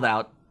gonna build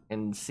out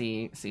and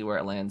see where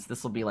it lands.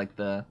 This will be like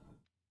the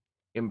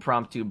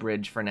impromptu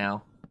bridge for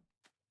now.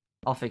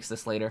 I'll fix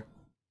this later.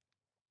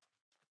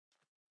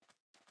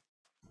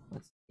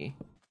 Let's see.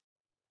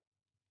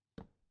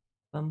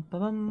 Bum,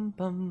 bum,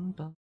 bum,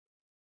 bum.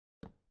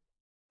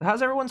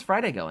 How's everyone's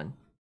Friday going?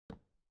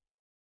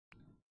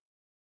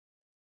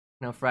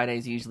 You know,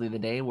 Friday's usually the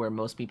day where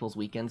most people's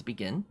weekends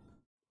begin.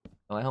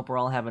 So I hope we're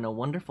all having a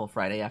wonderful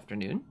Friday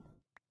afternoon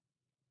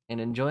and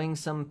enjoying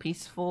some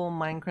peaceful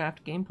Minecraft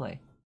gameplay.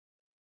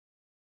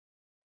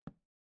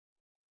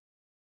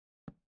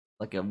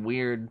 Like a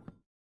weird,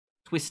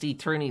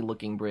 twisty-turny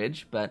looking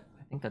bridge, but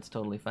I think that's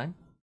totally fine.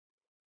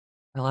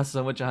 I lost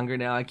so much hunger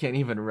now, I can't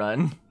even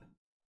run.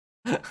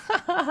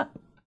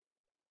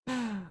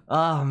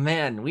 Oh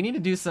man, we need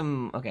to do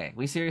some... Okay,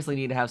 we seriously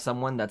need to have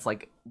someone that's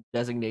like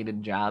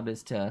designated job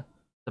is to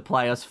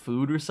supply us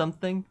food or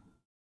something.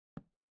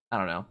 I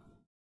don't know,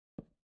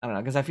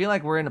 because I feel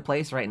like we're in a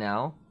place right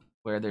now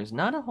where there's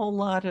not a whole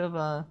lot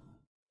of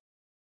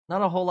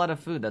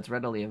food that's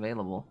readily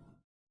available.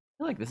 I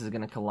feel like this is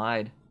gonna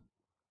collide.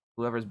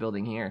 Whoever's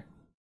building here.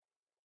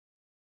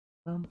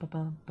 Bum, ba,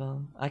 bum,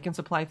 bum. I can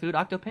supply food,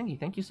 Octopengy.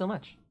 Thank you so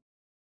much.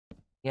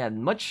 Yeah,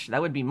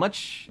 that would be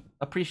much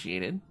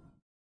appreciated.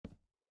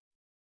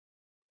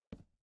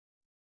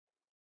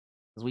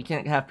 Because we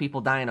can't have people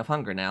dying of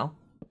hunger now.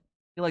 I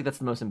feel like that's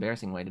the most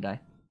embarrassing way to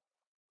die.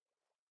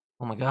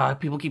 Oh my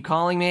god, people keep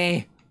calling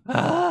me!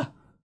 Ah!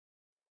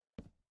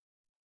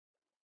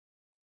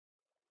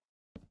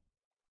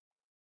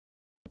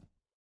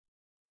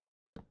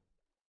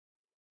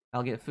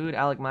 I'll get food,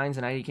 Alec mines,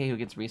 and IDK who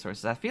gets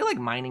resources. I feel like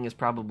mining is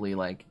probably,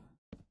 like,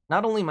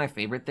 not only my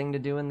favorite thing to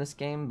do in this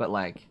game, but,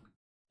 like,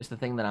 just the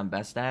thing that I'm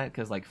best at.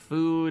 Because, like,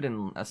 food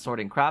and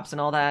assorting crops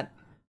and all that,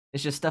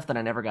 it's just stuff that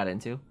I never got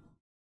into.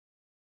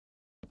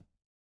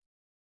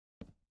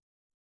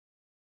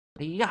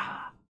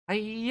 Yeah,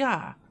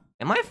 yeah.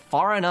 Am I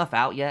far enough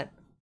out yet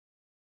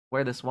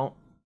where this won't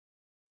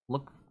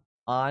look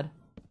odd?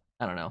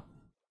 I don't know.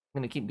 I'm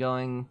gonna keep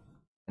going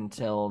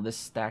until this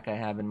stack I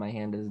have in my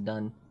hand is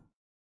done.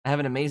 I have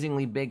an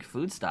amazingly big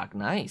food stock.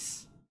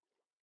 Nice.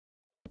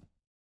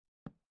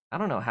 I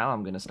don't know how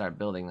I'm gonna start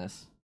building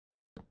this.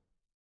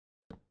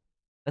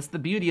 That's the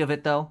beauty of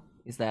it, though,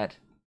 is that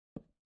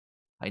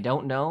I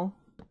don't know.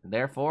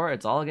 Therefore,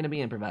 it's all gonna be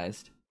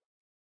improvised.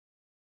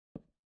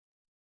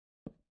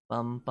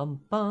 Bum, bum,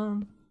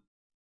 bum.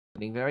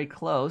 Getting very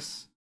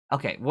close.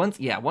 Okay, once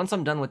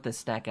I'm done with this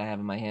stack I have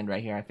in my hand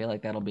right here, I feel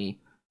like that'll be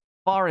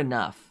far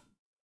enough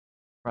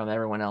from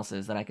everyone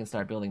else's that I can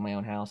start building my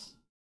own house.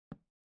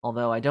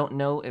 Although I don't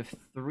know if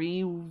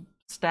 3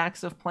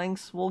 stacks of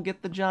planks will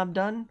get the job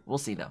done. We'll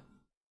see, though.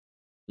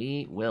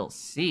 We will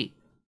see.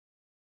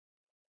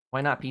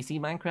 Why not PC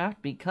Minecraft?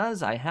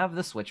 Because I have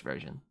the Switch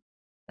version.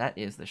 That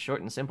is the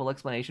short and simple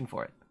explanation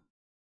for it.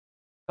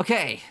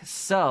 Okay,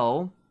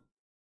 so...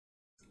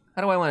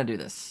 how do I want to do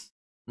this?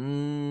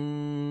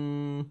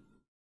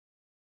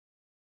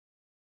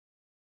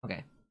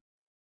 Okay. I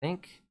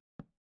think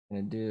I'm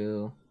going to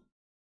do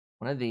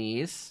one of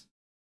these.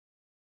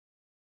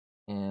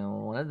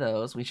 And one of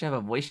those. We should have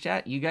a voice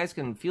chat. You guys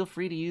can feel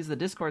free to use the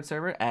Discord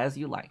server as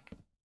you like.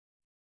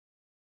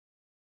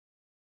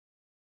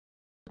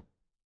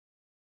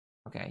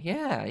 Okay,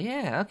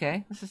 yeah,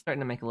 okay. This is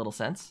starting to make a little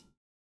sense.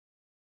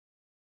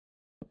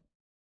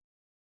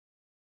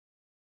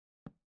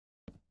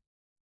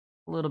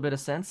 A little bit of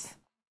sense.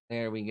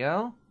 There we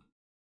go.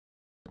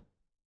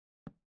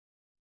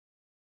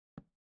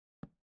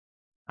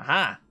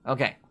 Aha!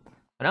 Okay.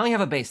 But now we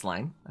have a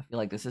baseline. I feel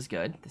like this is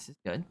good. This is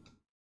good.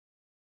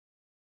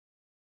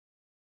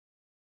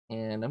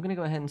 And I'm gonna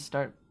go ahead and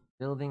start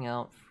building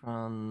out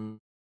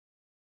from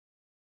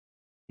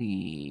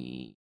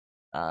the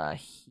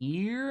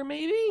here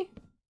maybe?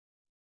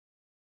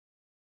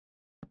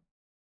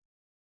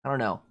 I don't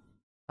know.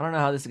 I don't know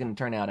how this is gonna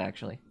turn out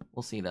actually.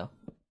 We'll see though.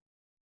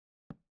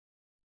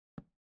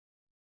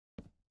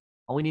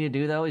 All we need to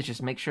do though is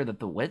just make sure that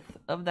the width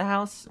of the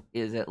house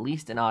is at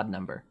least an odd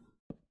number,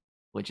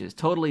 which is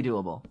totally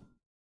doable.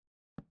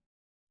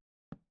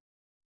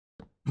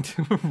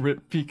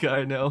 Rip Pika,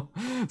 I know.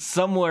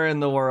 Somewhere in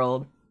the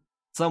world,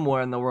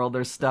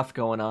 there's stuff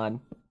going on,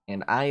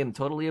 and I am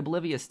totally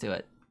oblivious to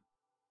it.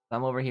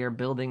 I'm over here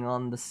building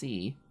on the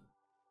sea.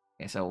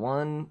 Okay, so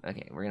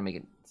okay, we're gonna make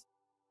it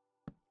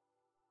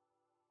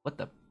What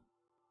the?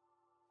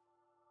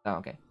 Oh,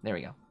 okay. There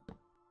we go.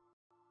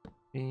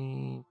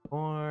 3,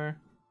 4.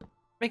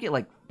 Make it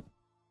like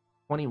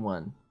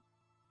 21.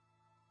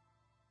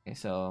 Okay,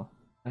 so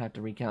I have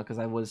to recount because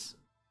I was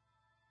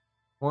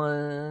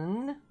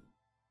 1,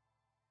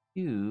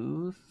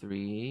 2,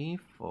 3,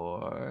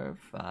 4,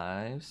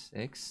 5,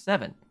 6,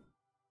 7.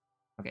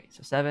 Okay,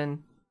 so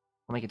 7.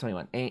 I'll make it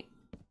 21. 8,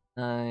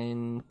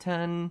 9,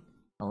 10,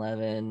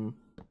 11,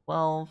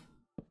 12,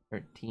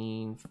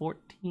 13,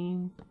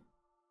 14,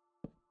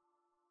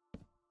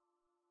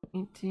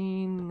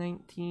 18,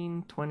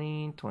 19,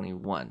 20,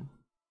 21.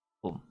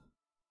 Boom.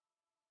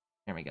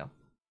 There we go.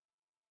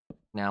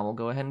 Now we'll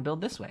go ahead and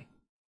build this way.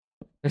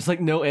 There's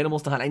like no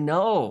animals to hunt. I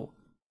know.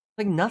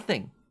 Like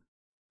nothing.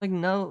 Like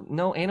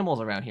no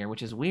animals around here,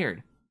 which is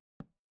weird.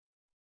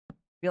 I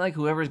feel like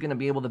whoever's gonna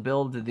be able to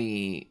build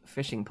the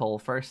fishing pole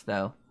first,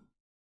 though,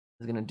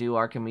 is gonna do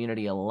our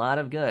community a lot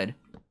of good.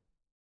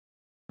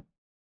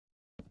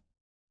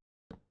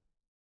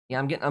 Yeah,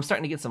 I'm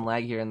starting to get some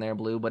lag here and there,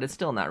 Blue, but it's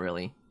still not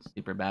really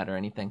super bad or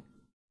anything.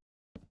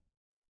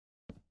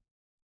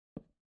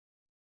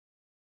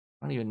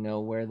 I don't even know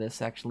where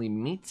this actually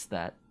meets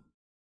that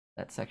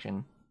section.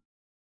 I'm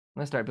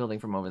gonna start building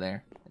from over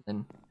there, and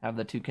then have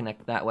the two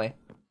connect that way.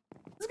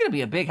 This is gonna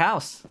be a big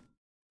house.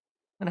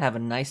 I'm gonna have a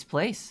nice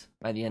place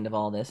by the end of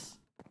all this.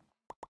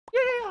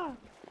 Yeah!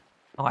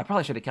 Oh, I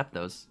probably should have kept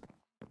those.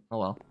 Oh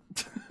well.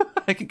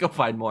 I could go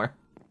find more.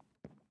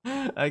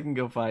 I can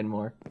go find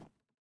more.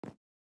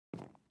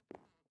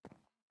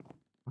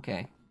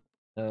 Okay.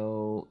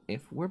 So,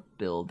 if we're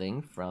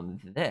building from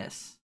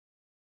this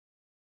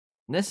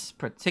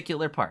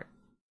particular part,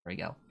 there we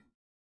go.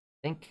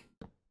 I think,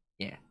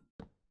 yeah,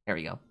 there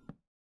we go.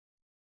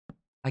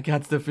 I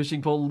got the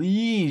fishing pole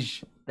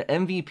liege. The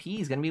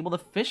MVP is gonna be able to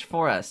fish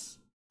for us.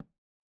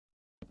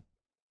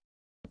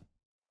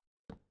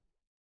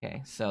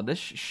 Okay, so this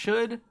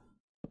should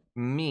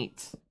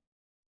meet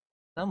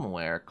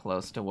somewhere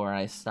close to where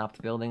I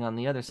stopped building on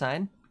the other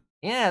side.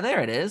 Yeah, there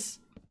it is.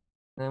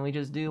 And then we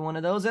just do one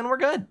of those and we're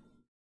good.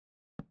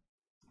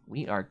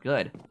 We are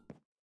good.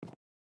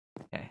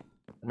 Okay,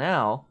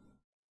 now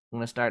I'm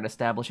gonna start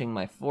establishing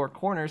my 4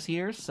 corners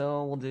here.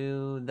 So we'll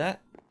do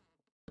that.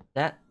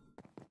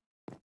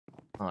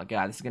 Oh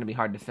god, this is gonna be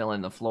hard to fill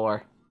in the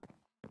floor.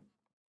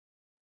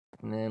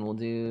 And then we'll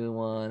do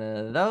one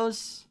of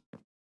those.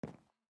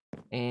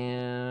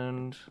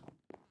 And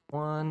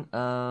one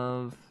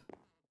of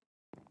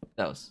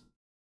those.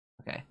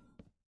 Okay.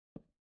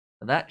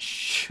 So that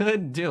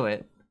should do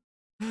it.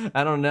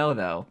 I don't know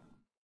though.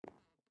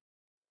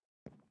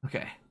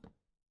 Okay.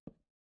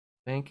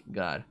 Thank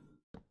God.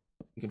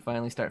 You can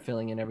finally start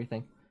filling in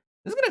everything.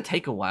 This is gonna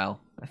take a while,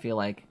 I feel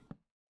like.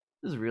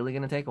 This is really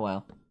gonna take a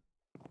while.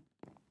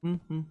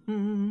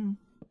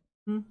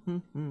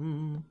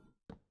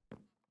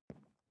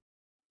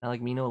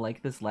 Alec, Mino,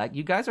 like this lag.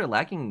 You guys are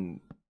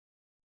lagging.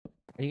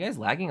 Are you guys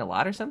lagging a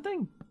lot or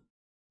something?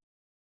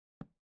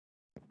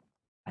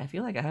 I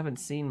feel like I haven't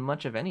seen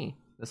much of any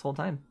this whole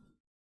time.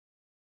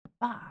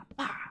 Bah,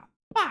 bah,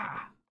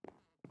 bah.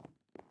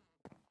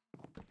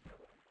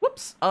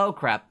 Whoops. Oh,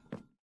 crap.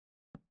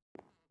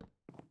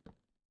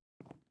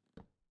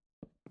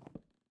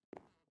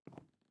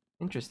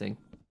 Interesting.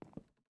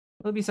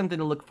 It'll be something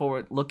to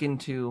look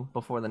into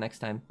before the next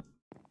time.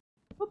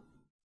 Boop.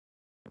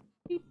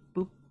 Beep,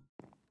 boop.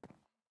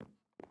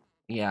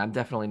 Yeah, I'm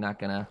definitely not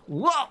gonna...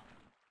 Whoa!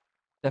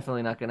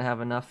 Definitely not gonna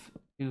have enough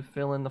to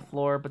fill in the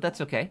floor, but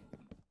that's okay.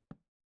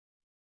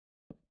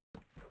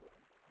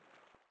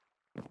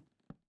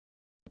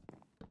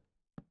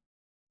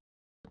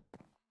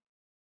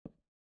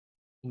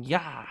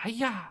 Yeah.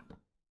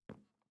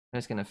 I'm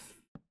just gonna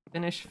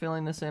finish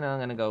filling this in. I'm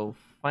gonna go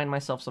find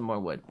myself some more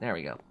wood. There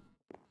we go.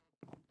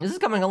 This is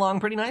coming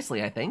along pretty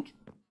nicely, I think.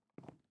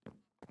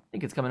 I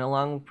think it's coming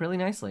along pretty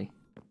nicely.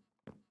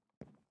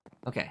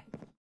 Okay.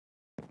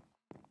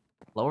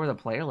 Lower the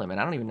player limit.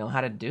 I don't even know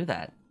how to do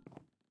that.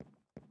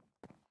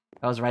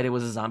 I was right, it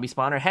was a zombie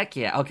spawner? Heck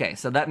yeah. Okay,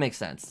 so that makes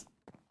sense.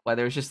 Why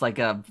there's just like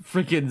a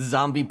freaking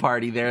zombie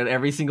party there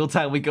every single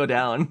time we go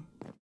down.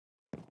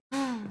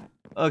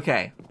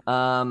 Okay.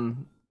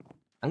 I'm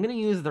gonna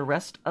use the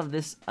rest of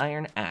this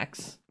iron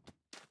axe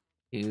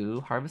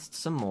to harvest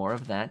some more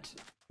of that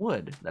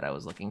wood that I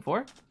was looking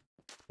for,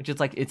 which is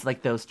like it's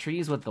like those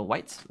trees with the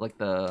whites, like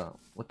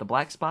with the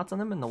black spots on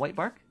them and the white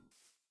bark.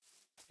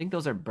 I think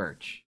those are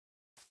birch.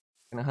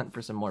 I'm gonna hunt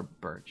for some more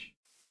birch.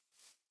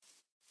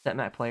 Set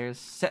max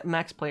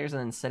players, and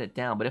then set it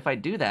down. But if I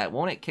do that,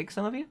 won't it kick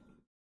some of you?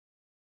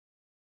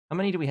 How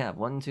many do we have?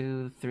 1,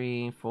 2,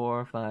 3,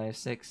 4, 5,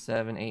 6,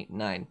 7, 8,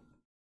 9.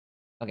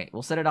 Okay,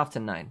 we'll set it off to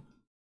 9.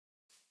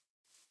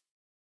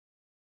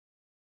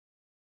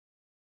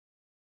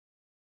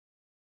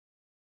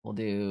 We'll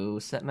do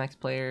set max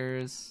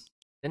players,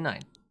 then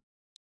 9.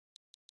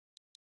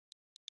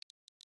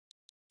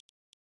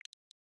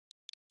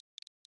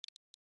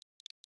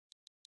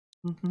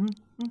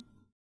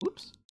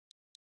 Oops.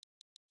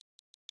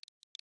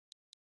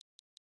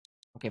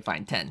 Okay,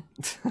 fine, 10.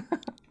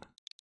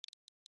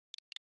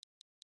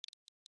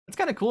 It's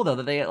kind of cool, though,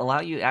 that they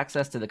allow you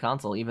access to the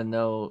console, even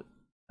though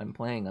I'm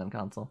playing on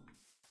console.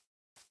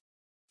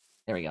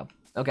 There we go.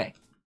 Okay.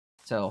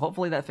 So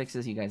hopefully that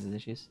fixes you guys'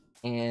 issues.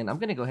 And I'm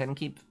gonna go ahead and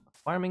keep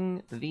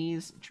farming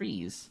these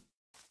trees.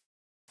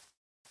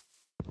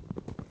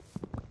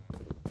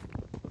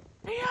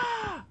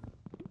 Yeah!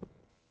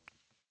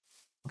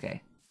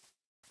 Okay.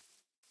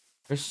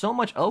 There's so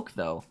much oak,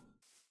 though.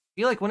 I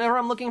feel like whenever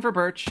I'm looking for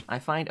birch, I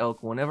find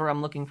oak. Whenever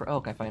I'm looking for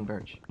oak, I find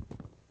birch.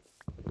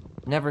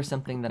 Never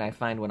something that I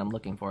find when I'm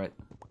looking for it.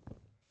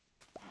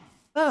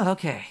 Oh,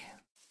 okay.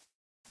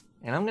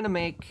 And I'm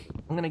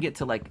gonna get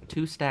to like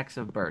 2 stacks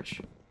of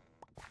birch.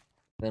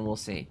 Then we'll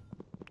see.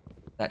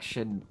 That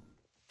should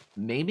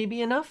maybe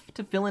be enough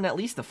to fill in at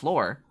least the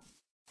floor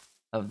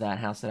of that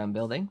house that I'm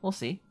building. We'll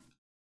see.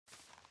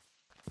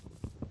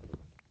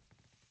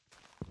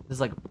 This is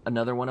like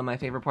another one of my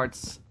favorite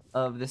parts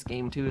of this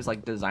game too, is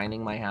like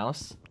designing my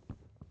house.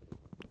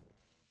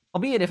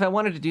 Albeit, if I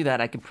wanted to do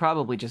that, I could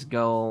probably just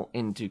go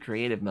into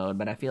creative mode,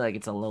 but I feel like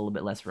it's a little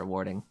bit less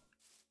rewarding.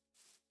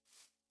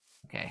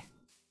 Okay.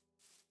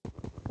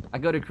 I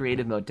go to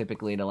creative mode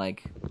typically to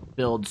like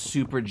build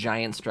super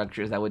giant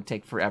structures that would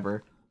take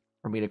forever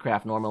for me to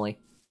craft normally.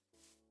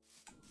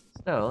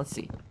 So, let's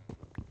see.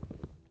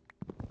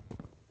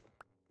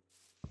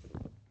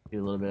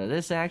 Do a little bit of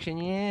this action.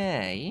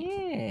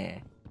 Yeah.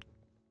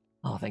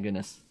 Oh, thank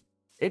goodness.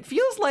 It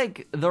feels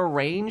like the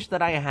range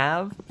that I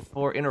have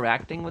for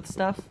interacting with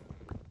stuff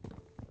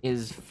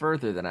is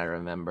further than I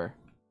remember.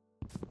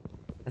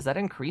 Has that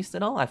increased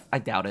at all? I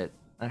doubt it.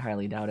 I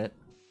highly doubt it.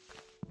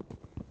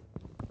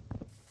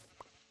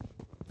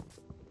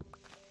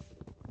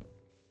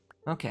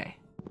 Okay.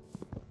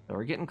 So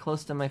we're getting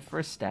close to my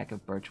first stack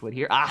of birchwood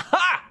here.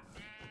 Aha!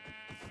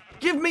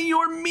 Give me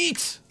your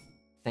meat!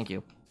 Thank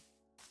you.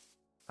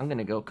 I'm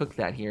gonna go cook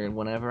that here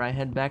whenever I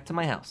head back to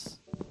my house.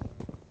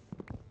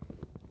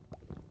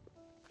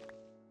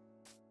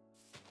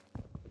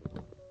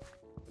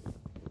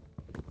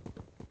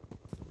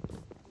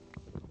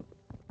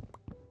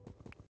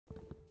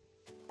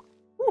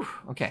 Whew,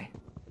 okay.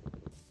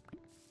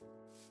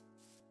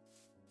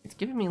 It's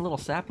giving me little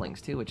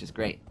saplings too, which is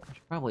great. I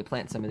should probably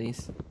plant some of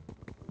these.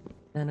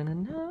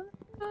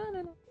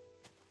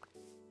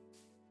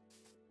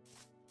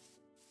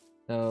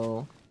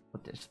 So,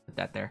 just put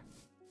that there.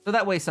 So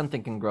that way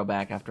something can grow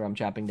back after I'm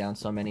chopping down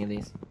so many of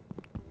these.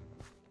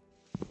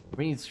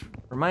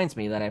 Reminds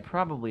me that I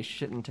probably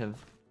shouldn't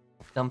have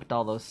dumped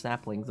all those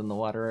saplings in the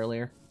water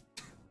earlier.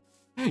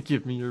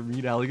 Give me your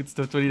meat, Alec, it's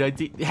still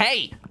 2019.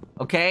 Hey!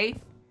 Okay?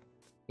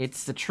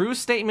 It's the true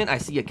statement. I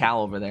see a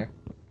cow over there.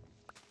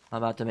 I'm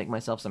about to make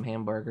myself some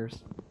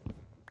hamburgers.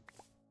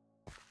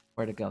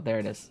 Where'd it go? There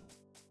it is.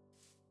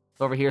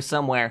 It's over here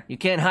somewhere. You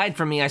can't hide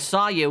from me. I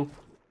saw you.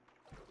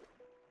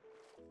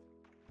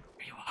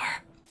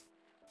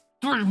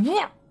 There you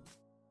are.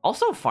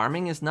 Also,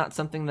 farming is not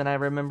something that I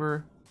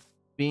remember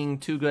being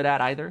too good at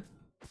either.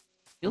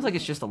 Feels like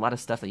it's just a lot of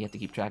stuff that you have to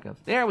keep track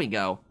of. There we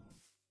go.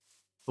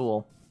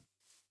 Cool.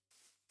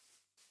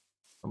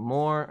 Some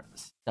more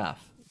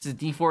stuff. This is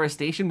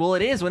deforestation. Well,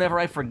 it is whenever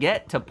I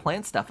forget to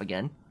plant stuff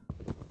again.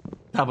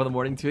 Top of the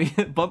morning to you.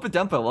 Bumpa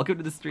Dumpa, welcome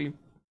to the stream.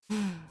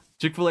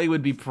 Chick-fil-A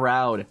would be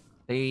proud.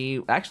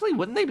 They actually,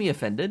 wouldn't they be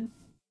offended?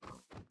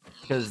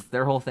 Because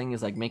their whole thing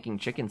is like making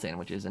chicken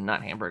sandwiches and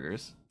not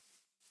hamburgers.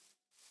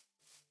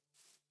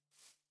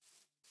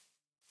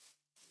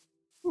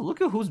 Ooh,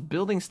 look at who's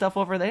building stuff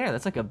over there.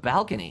 That's like a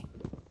balcony.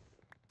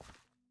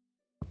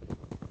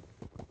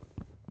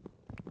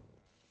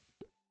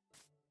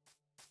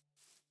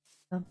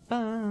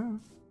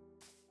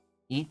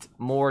 Eat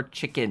more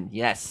chicken.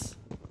 Yes.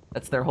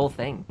 That's their whole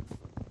thing.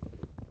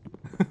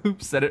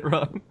 Oops, said it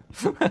wrong.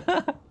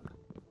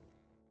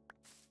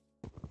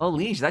 Oh,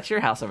 Liege, that's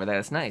your house over there.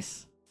 That's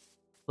nice.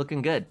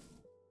 Looking good.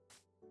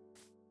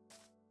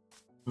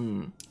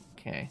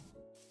 Okay.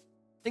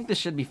 I think this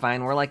should be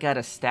fine. We're like at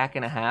a stack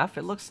and a half,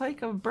 it looks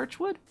like, of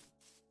birchwood.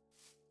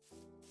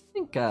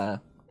 I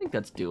think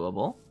that's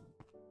doable.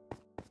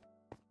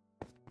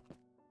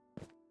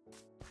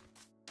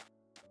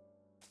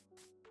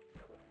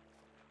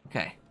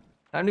 Okay.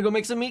 Time to go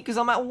make some meat because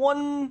I'm at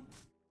 1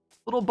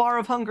 little bar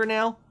of hunger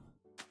now.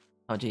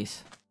 Oh,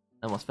 jeez.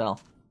 I almost fell.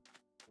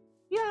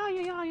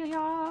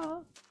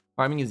 Yeah.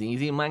 Farming is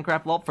easy in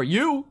Minecraft, lol, for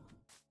you!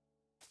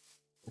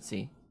 Let's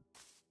see.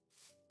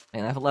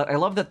 And I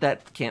love that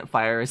that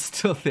campfire is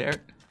still there.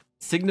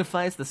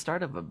 Signifies the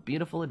start of a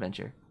beautiful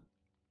adventure.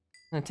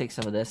 I'm gonna take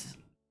some of this.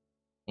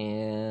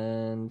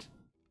 And...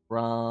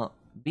 raw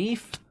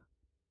beef.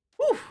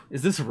 Whew!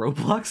 Is this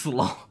Roblox?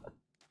 Lol.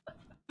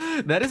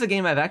 That is a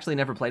game I've actually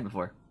never played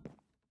before.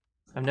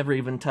 I've never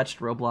even touched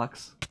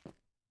Roblox.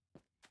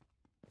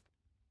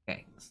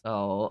 Okay,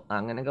 so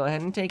I'm gonna go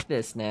ahead and take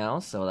this now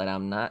so that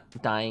I'm not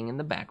dying in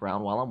the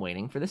background while I'm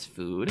waiting for this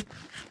food.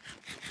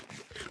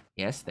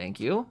 Yes, thank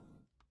you.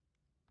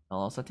 I'll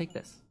also take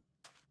this.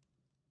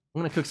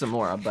 I'm gonna cook some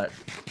more, but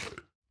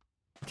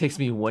it takes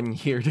me 1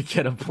 year to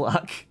get a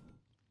block.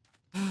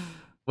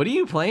 What are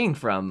you playing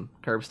from,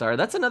 Curbstar?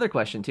 That's another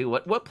question, too.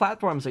 What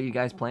platforms are you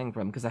guys playing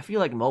from? Because I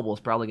feel like mobile is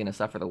probably going to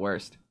suffer the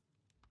worst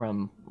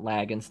from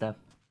lag and stuff.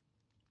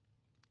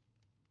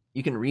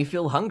 You can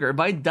refill hunger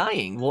by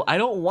dying. Well, I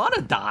don't want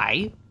to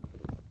die.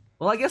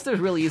 Well, I guess there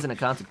really isn't a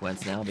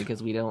consequence now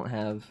because we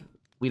don't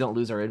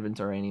lose our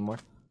inventory anymore.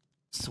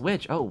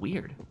 Switch. Oh,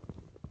 weird.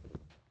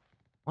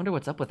 Wonder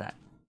what's up with that.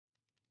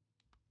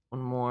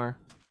 One more.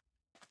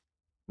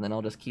 And then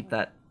I'll just keep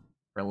that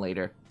for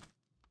later.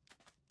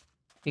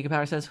 Giga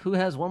Power says, who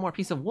has one more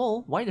piece of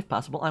wool? White if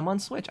possible. I'm on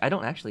Switch. I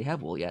don't actually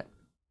have wool yet.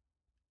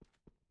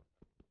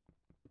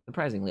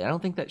 Surprisingly, I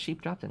don't think that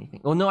sheep dropped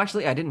anything. Oh, no,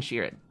 actually, I didn't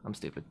shear it. I'm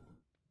stupid.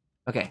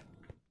 Okay.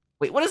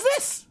 Wait, what is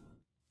this?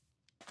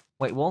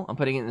 Wait, wool? I'm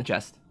putting it in the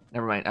chest.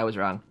 Never mind, I was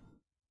wrong.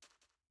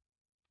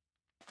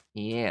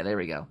 Yeah, there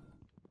we go.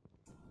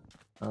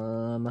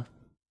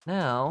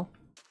 Now,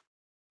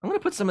 I'm gonna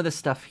put some of this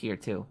stuff here,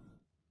 too.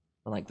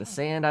 Like the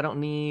sand I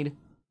don't need.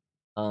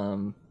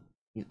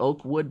 These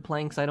oak wood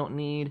planks I don't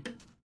need.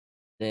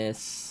 The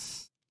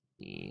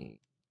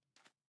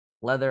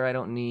leather I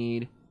don't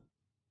need.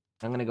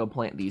 I'm gonna go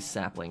plant these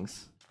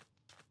saplings.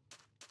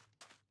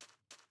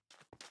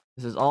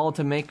 This is all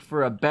to make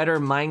for a better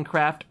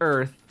Minecraft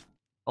Earth.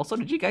 Also,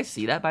 did you guys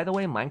see that, by the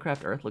way?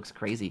 Minecraft Earth looks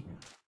crazy.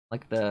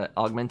 Like the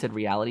augmented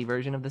reality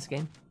version of this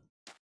game.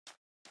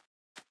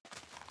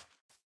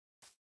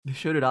 They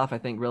showed it off, I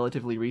think,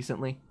 relatively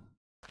recently.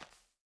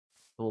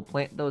 So we'll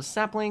plant those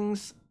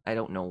saplings. I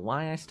don't know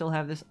why I still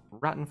have this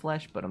rotten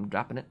flesh, but I'm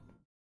dropping it.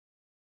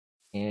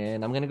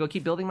 And I'm gonna go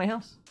keep building my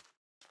house.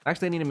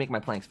 Actually, I need to make my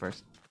planks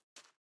first.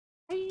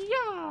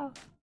 Yeah.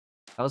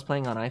 I was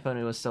playing on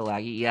iPhone, it was so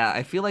laggy. Yeah,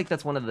 I feel like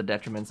that's one of the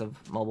detriments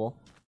of mobile.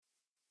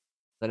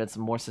 That it's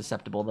more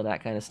susceptible to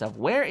that kind of stuff.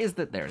 Where is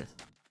the... There it is.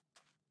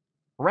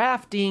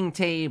 Crafting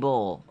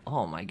table.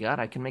 Oh my god,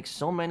 I can make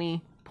so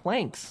many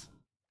planks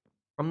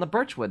from the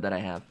birchwood that I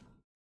have.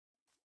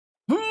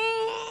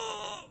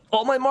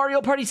 All my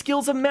Mario Party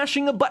skills of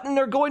mashing a button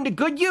are going to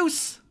good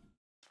use!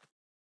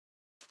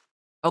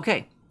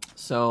 Okay,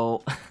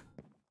 so...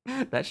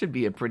 that should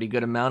be a pretty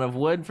good amount of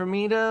wood for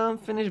me to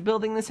finish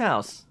building this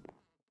house.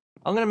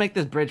 I'm gonna make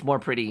this bridge more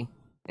pretty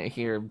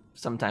here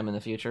sometime in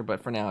the future,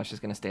 but for now it's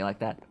just gonna stay like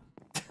that.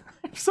 I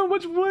have so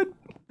much wood!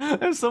 I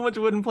have so much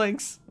wooden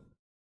planks.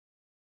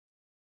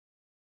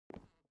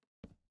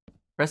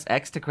 Press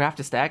X to craft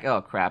a stack?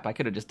 Oh crap, I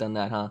could have just done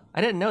that, huh?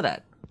 I didn't know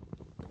that.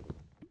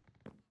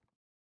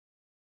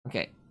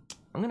 Okay,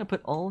 I'm gonna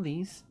put all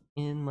these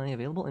in my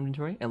available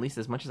inventory, at least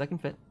as much as I can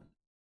fit.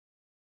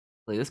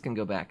 Hopefully this can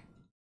go back.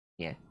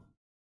 Yeah.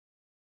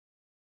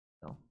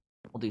 So,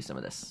 we'll do some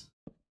of this.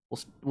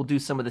 We'll do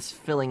some of this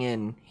filling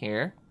in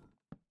here.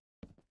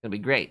 It's gonna be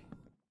great.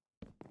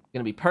 It's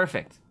gonna be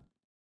perfect.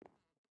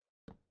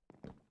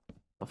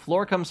 The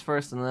floor comes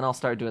first, and then I'll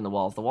start doing the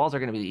walls. The walls are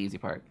gonna be the easy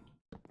part.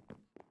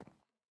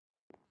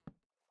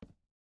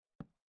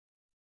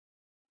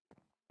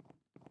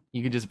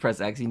 You can just press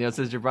X. You know it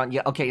says Jabron.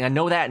 Yeah, okay, I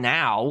know that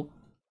now.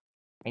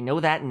 I know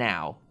that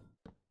now.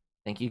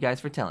 Thank you guys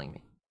for telling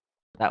me.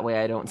 That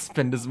way I don't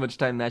spend as much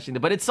time mashing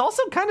the... But it's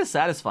also kind of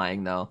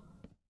satisfying, though.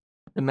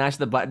 To mash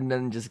the button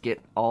and just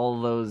get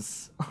all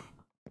those...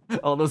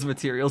 all those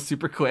materials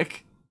super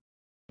quick.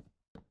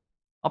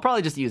 I'll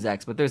probably just use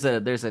X, but there's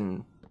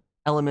an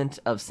element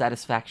of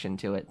satisfaction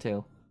to it,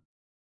 too.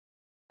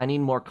 I need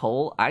more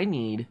coal. I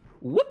need...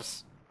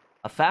 Whoops!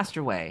 A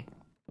faster way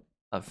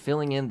of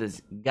filling in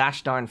this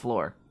gosh darn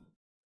floor.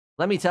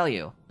 Let me tell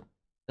you,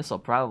 this will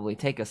probably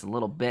take us a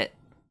little bit.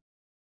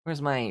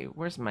 Where's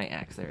my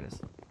axe? There it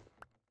is.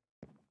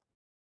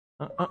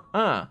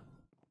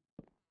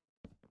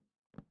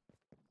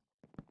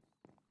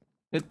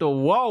 Hit the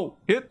wall!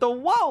 Hit the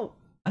wall!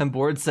 I'm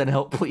bored, send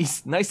help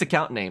please. Nice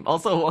account name.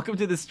 Also, welcome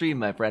to the stream,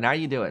 my friend. How are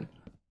you doing?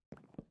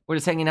 We're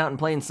just hanging out and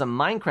playing some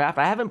Minecraft.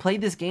 I haven't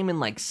played this game in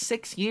like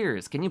 6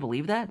 years. Can you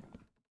believe that?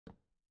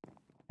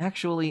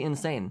 Actually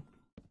insane.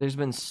 There's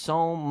been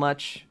so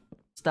much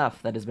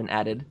stuff that has been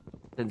added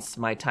since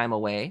my time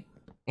away,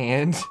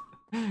 and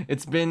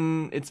it's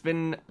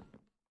been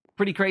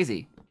pretty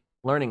crazy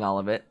learning all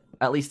of it,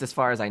 at least as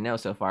far as I know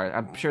so far.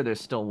 I'm sure there's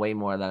still way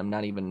more that I'm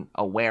not even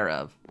aware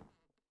of.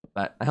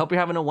 But I hope you're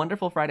having a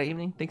wonderful Friday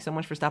evening. Thanks so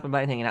much for stopping by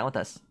and hanging out with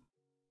us.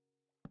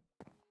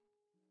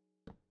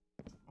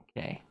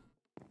 Okay.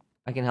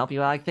 I can help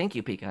you, Alec. Thank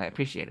you, Pika. I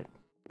appreciate it.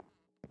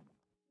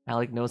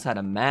 Alec knows how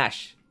to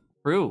mash.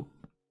 True.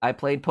 I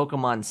played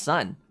Pokemon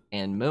Sun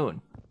and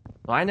Moon.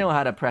 So I know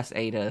how to press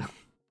A to...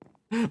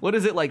 What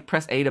is it, like,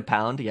 press A to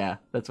pound? Yeah,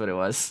 that's what it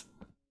was.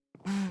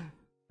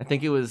 I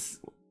think it was...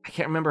 I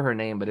can't remember her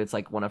name, but it's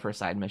like one of her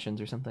side missions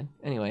or something.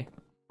 Anyway.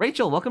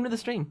 Rachel, welcome to the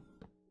stream.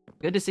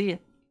 Good to see you.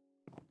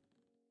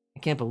 I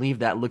can't believe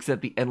that looks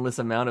at the endless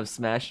amount of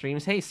Smash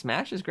streams. Hey,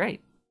 Smash is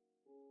great.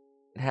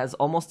 It has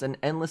almost an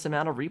endless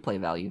amount of replay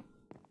value.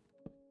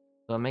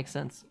 So it makes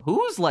sense.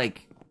 Who's,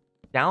 like,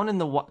 down in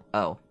the...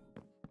 Oh.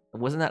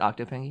 Wasn't that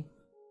Octopengy?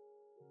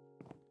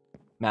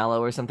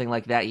 Mallow or something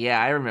like that.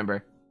 Yeah, I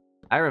remember.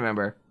 I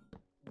remember.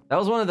 That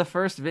was one of the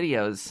first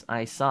videos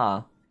I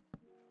saw.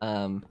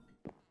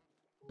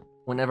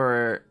 When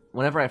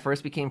whenever I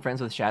first became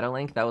friends with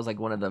Shadowlink, that was like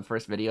one of the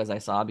first videos I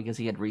saw because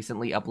he had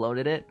recently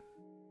uploaded it.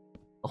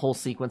 The whole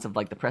sequence of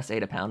like the press A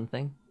to pound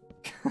thing.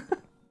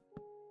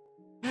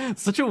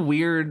 Such a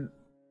weird,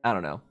 I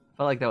don't know.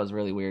 Felt like that was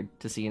really weird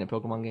to see in a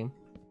Pokemon game.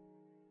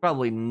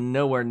 Probably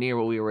nowhere near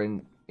what we were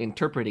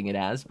interpreting it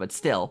as, but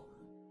still.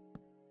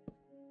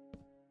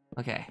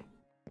 Okay.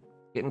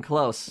 Getting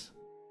close,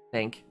 I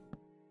think.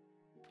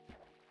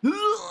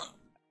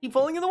 Keep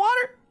falling in the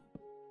water!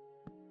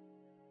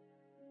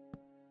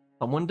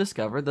 Someone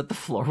discovered that the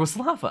floor was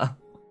lava.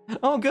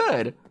 Oh,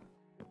 good.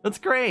 That's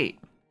great.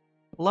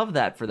 Love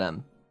that for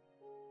them.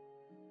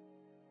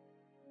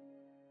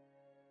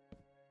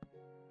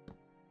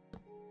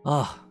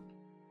 Oh,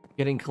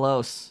 getting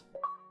close.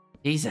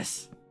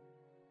 Jesus.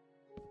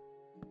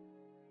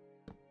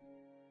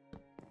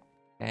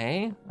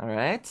 Okay,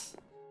 alright.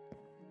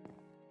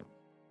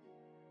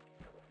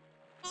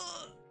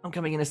 I'm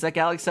coming in a sec,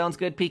 Alex. Sounds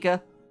good,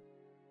 Pika.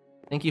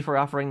 Thank you for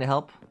offering to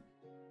help.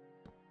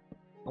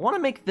 I want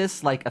to make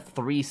this like a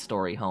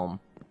 3-story home.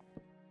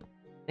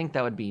 I think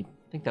that would be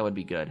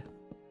good.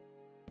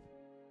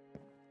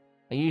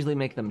 I usually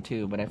make them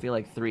 2, but I feel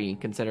like 3,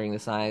 considering the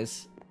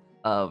size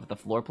of the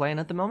floor plan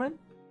at the moment,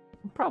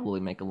 would probably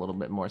make a little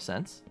bit more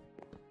sense.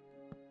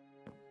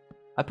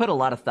 I put a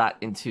lot of thought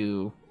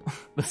into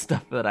the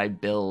stuff that I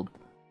build,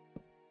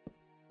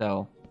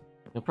 so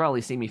you'll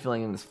probably see me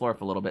filling in this floor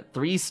for a little bit.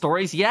 3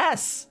 stories?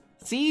 Yes!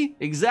 See?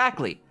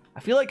 Exactly. I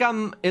feel like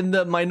I'm in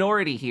the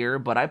minority here,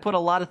 but I put a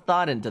lot of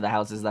thought into the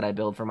houses that I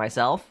build for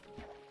myself.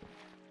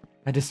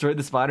 I destroyed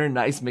the spawner.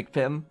 Nice,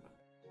 McPim.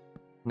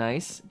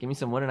 Nice. Give me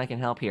some wood and I can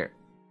help here.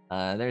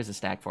 There's a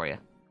stack for you.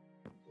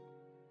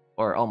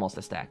 Or almost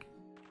a stack.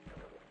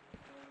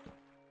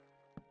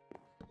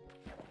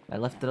 I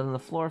left it on the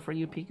floor for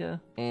you,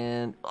 Pika.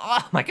 And...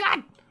 oh my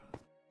god!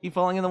 Keep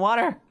falling in the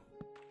water!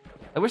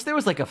 I wish there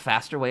was like a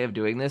faster way of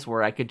doing this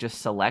where I could just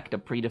select a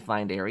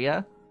predefined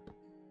area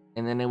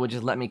and then it would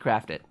just let me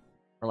craft it.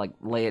 Or like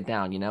lay it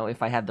down, you know,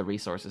 if I had the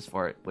resources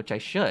for it, which I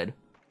should.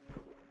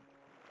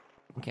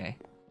 Okay.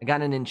 I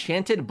got an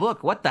enchanted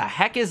book. What the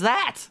heck is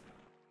that?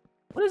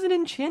 What is an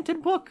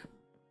enchanted book?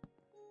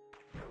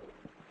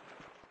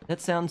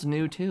 That sounds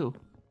new too.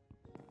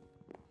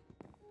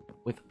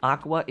 With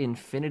Aqua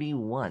Infinity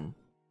 1.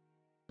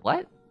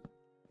 What?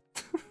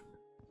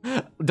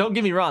 Don't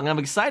get me wrong, I'm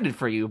excited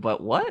for you,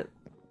 but what?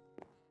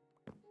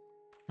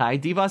 Hi,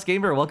 DBoss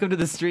Gamer, welcome to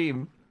the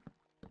stream.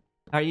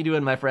 How are you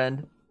doing, my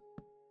friend?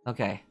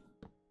 Okay.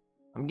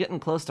 I'm getting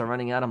close to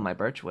running out of my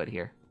birchwood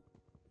here.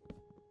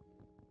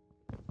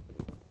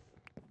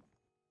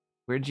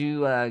 Where'd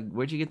you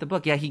get the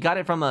book? Yeah, he got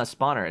it from a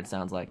spawner, it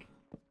sounds like.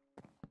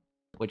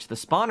 Which the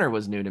spawner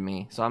was new to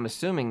me, so I'm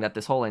assuming that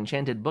this whole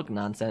enchanted book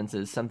nonsense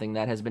is something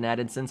that has been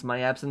added since my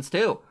absence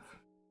too.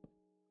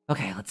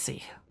 Okay, let's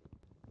see.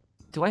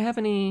 Do I have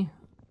any...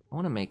 I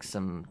want to make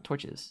some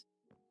torches.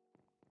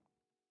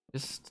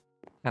 Just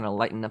kind of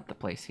lighten up the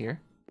place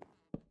here.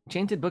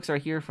 Enchanted books are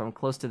here from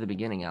close to the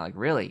beginning, Alec.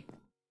 Really?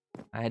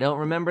 I don't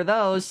remember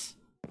those.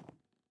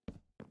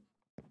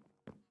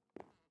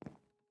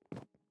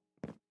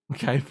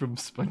 Guy from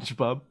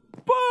SpongeBob.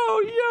 Whoa,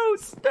 yo,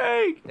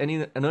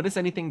 steak! Notice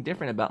anything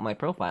different about my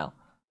profile?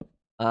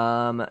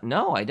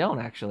 No, I don't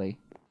actually.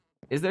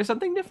 Is there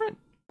something different?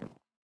 Do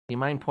you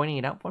mind pointing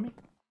it out for me?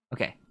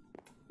 Okay.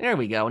 There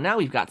we go. Now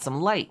we've got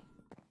some light.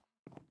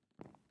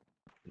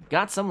 We've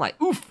got some light.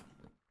 Oof!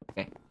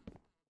 Okay.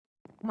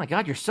 Oh my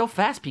god, you're so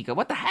fast, Pika.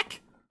 What the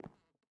heck?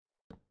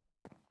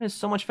 That is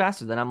so much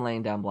faster than I'm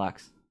laying down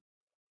blocks.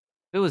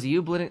 If it was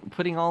you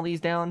putting all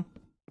these down...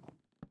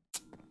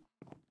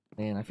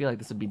 man, I feel like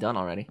this would be done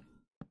already.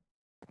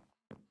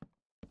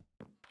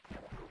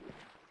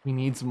 We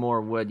need some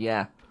more wood,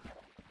 yeah.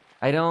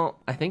 I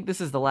think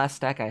this is the last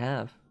stack I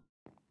have.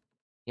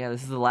 Yeah,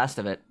 this is the last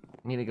of it.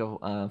 I need to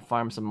go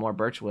farm some more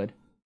birchwood.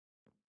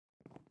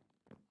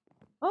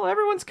 Oh,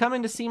 everyone's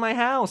coming to see my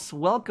house.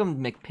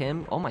 Welcome,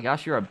 McPim. Oh my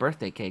gosh, you're a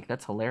birthday cake.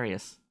 That's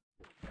hilarious.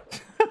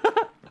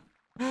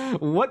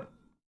 What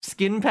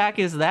skin pack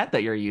is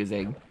that you're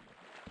using?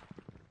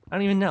 I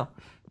don't even know.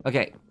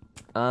 Okay.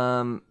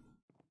 I'm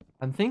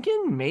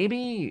thinking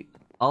maybe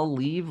I'll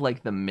leave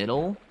like the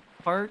middle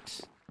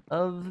part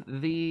of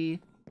the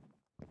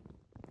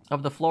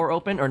floor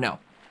open, or no.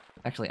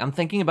 Actually, I'm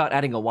thinking about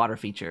adding a water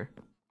feature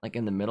like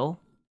in the middle.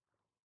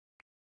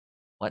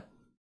 What?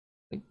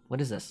 Wait,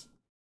 what is this?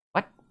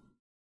 What?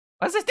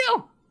 What does this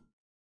do?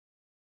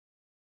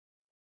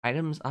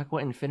 Items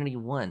Aqua Infinity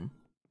 1.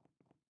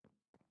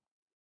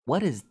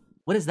 What does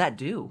that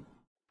do?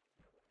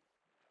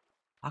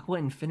 Aqua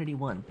Infinity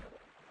 1.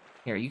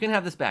 Here, you can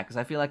have this back, because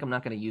I feel like I'm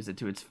not going to use it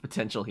to its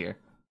potential here.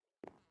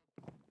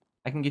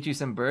 I can get you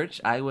some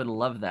birch. I would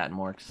love that,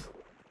 Morks.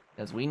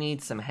 Because we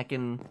need some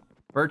heckin'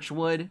 birch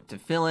wood to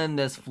fill in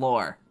this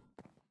floor.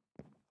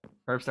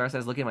 Herbstar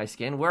says, look at my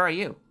skin. Where are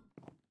you?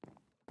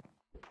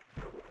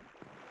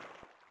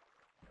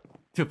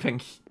 To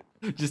Pink.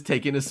 Just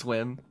taking a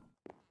swim.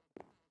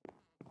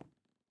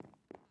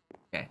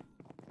 Okay.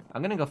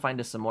 I'm gonna go find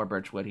us some more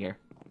birch wood here.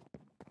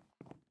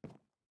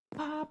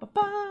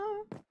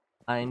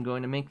 I'm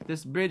going to make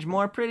this bridge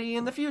more pretty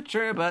in the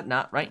future, but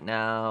not right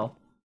now.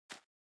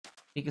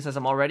 Pika says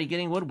I'm already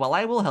getting wood. Well,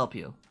 I will help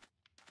you.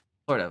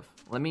 Sort of.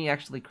 Let me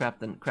actually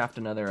craft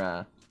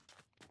another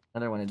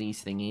one of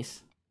these thingies.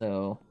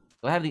 So,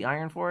 do I have the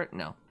iron for it?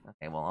 No.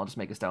 Okay, well, I'll just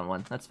make a stone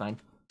one. That's fine.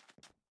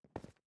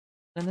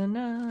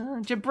 Na-na-na.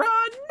 Jabron,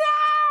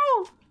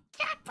 no!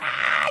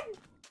 Jabron!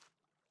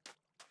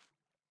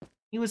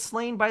 He was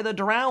slain by the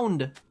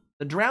drowned.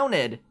 The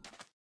drowned.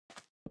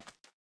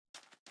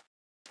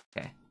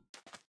 Okay.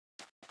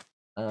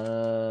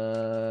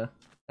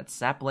 That's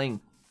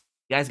sapling.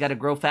 You guys gotta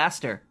grow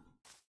faster.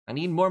 I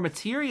need more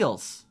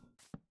materials.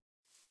 I'm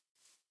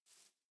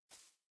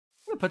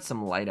gonna put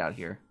some light out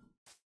here.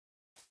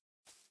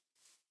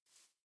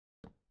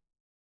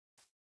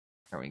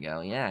 There we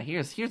go. Yeah,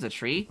 here's a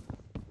tree.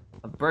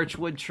 A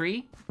birchwood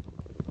tree.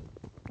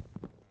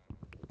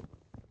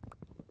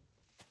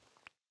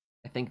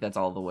 I think that's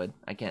all the wood.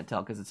 I can't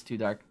tell because it's too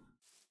dark.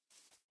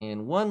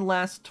 And one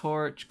last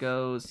torch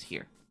goes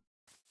here.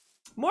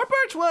 More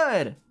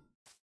birchwood!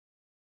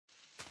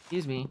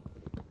 Excuse me.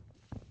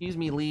 Excuse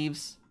me,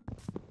 leaves.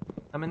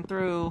 Coming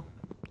through.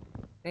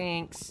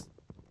 Thanks.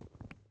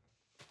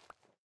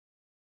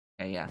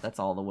 Okay, yeah, that's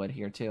all the wood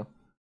here too.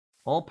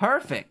 Well,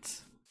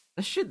 perfect.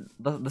 This should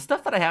the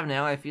stuff that I have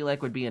now I feel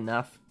like would be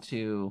enough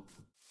to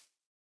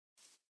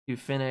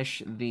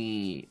finish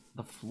the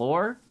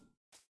floor.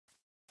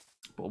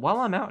 But while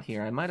I'm out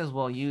here, I might as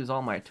well use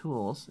all my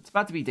tools. It's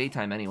about to be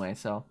daytime anyway,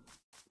 so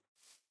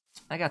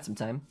I got some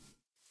time.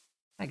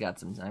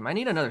 I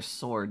need another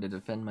sword to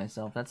defend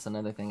myself. That's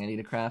another thing I need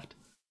to craft.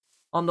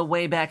 On the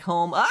way back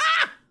home.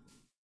 Ah!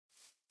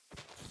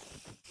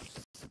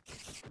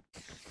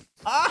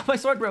 Ah, my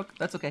sword broke.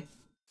 That's okay.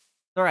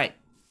 It's alright.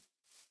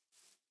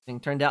 Thing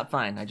turned out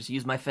fine. I just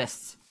used my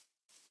fists.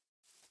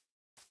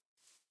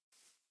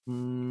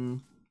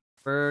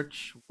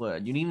 Birch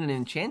wood. You need an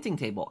enchanting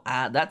table.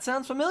 Ah, that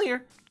sounds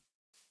familiar.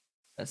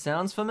 That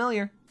sounds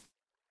familiar.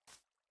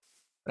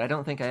 But I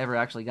don't think I ever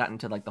actually got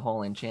into like the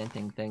whole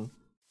enchanting thing.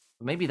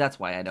 But maybe that's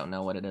why I don't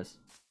know what it is.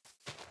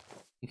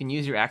 You can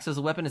use your axe as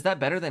a weapon. Is that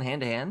better than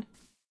hand to hand?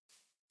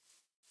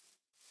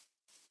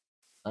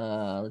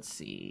 Let's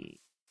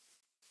see.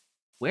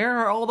 Where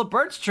are all the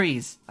birch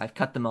trees? I've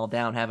cut them all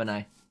down, haven't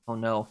I? Oh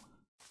no.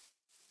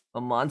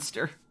 A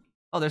monster.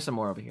 Oh, there's some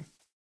more over here.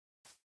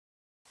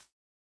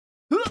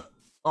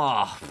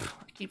 Oh,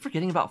 I keep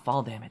forgetting about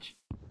fall damage.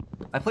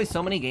 I play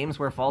so many games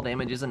where fall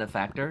damage isn't a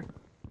factor,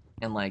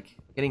 and like,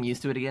 getting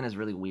used to it again is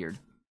really weird.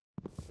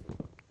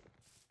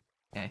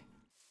 Okay.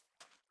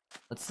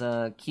 Let's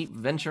keep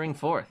venturing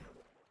forth.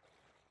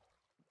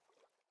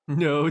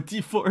 No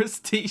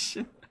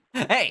deforestation.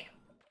 Hey!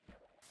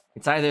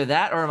 It's either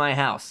that or my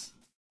house.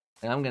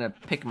 And I'm gonna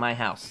pick my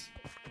house.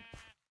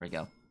 There we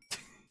go.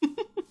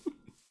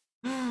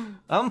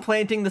 I'm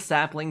planting the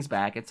saplings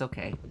back, it's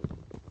okay.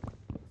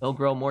 They'll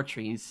grow more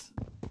trees.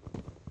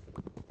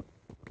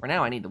 For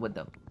now, I need the wood,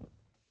 though.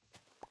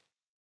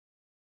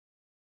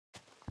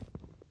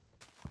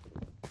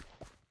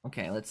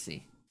 Okay, let's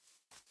see.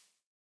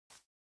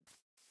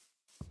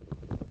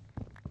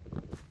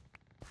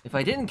 If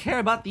I didn't care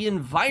about the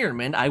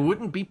environment, I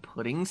wouldn't be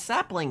putting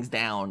saplings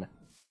down.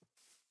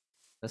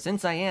 But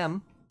since I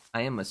am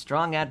a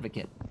strong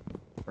advocate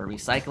for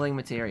recycling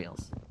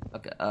materials.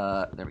 Okay,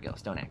 there we go,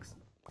 stone axe.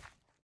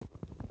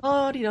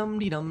 Oh, dee-dum,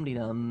 dee-dum,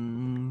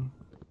 dee-dum.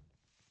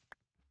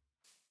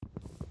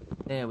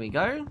 There we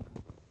go.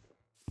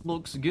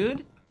 Looks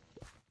good.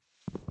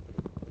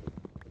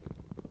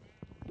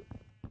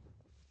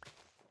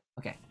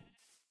 Okay.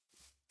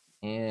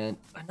 And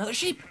another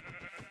sheep.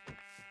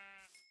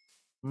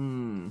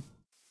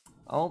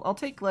 I'll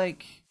take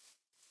like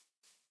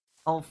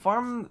I'll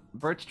farm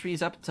birch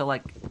trees up till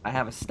like I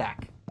have a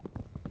stack.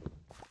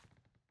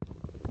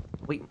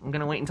 Wait, I'm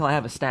gonna wait until I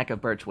have a stack of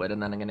birch wood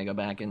and then I'm gonna go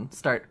back and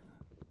start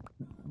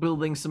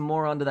building some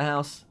more onto the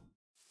house.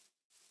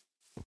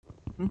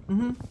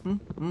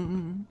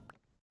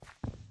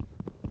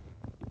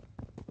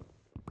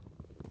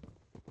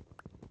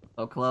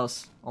 So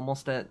close.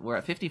 Almost we're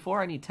at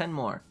 54, I need 10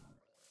 more.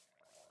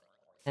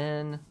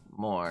 10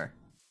 more.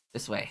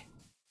 This way.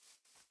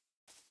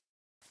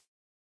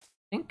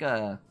 I think,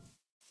 I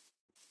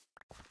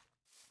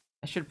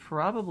should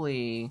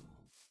probably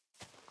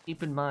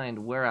keep in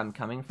mind where I'm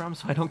coming from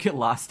so I don't get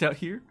lost out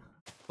here.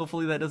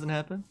 Hopefully that doesn't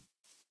happen.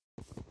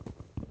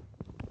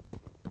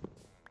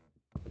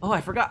 Oh,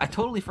 I forgot. I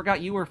totally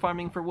forgot you were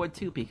farming for wood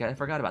too, Pika. I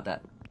forgot about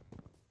that.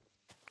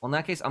 Well, in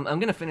that case, I'm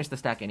gonna finish the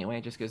stack anyway,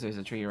 just because there's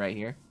a tree right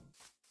here.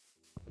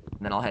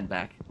 And then I'll head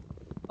back.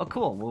 Oh,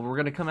 cool. Well, we're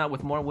gonna come out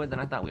with more wood than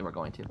I thought we were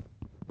going to.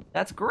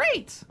 That's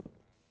great!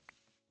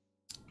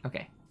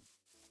 Okay.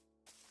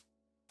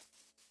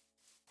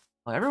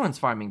 Oh, everyone's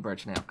farming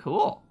birch now.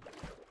 Cool.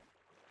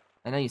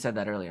 I know you said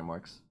that earlier,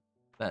 Morks.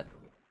 But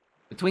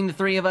between the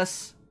three of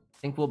us, I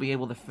think we'll be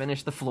able to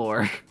finish the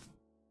floor.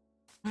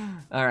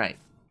 Alright.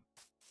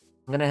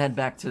 I'm gonna head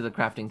back to the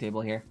crafting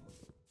table here.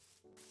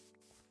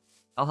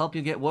 I'll help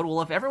you get wood.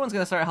 Well, if everyone's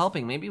gonna start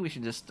helping, maybe we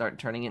should just start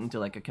turning it into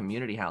like a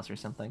community house or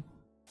something.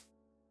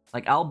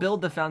 Like, I'll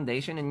build the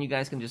foundation and you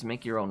guys can just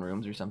make your own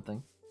rooms or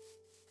something.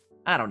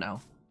 I don't know.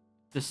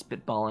 Just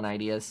spitballing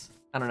ideas.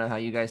 I don't know how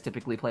you guys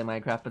typically play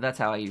Minecraft, but that's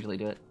how I usually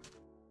do it.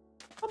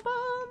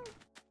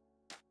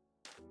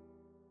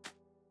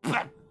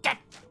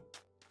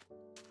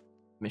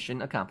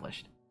 Mission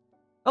accomplished.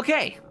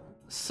 Okay,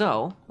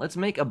 so let's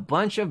make a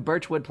bunch of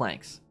birchwood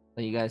planks.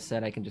 So you guys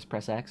said I can just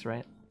press X,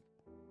 right?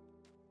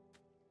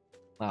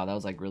 Wow, that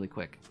was like really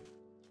quick.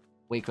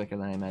 Way quicker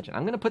than I imagined.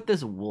 I'm gonna put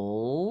this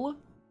wool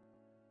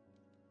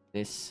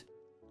in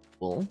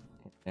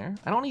there.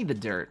 I don't need the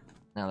dirt,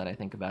 now that I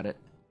think about it.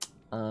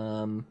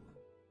 The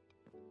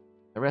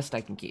rest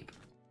I can keep.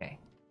 Okay.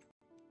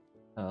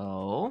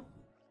 Oh,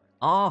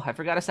 I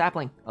forgot a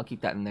sapling. I'll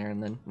keep that in there,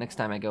 and then next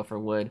time I go for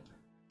wood,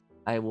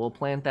 I will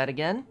plant that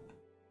again.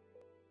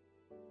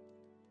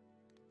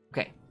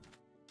 Okay.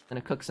 I'm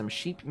gonna cook some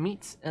sheep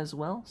meats as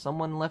well.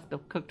 Someone left a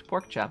cooked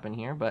pork chop in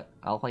here, but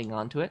I'll hang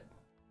on to it.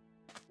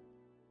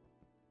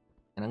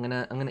 And I'm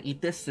gonna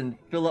eat this and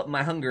fill up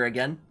my hunger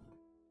again.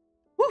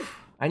 Whew!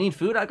 I need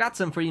food. I got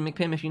some for you,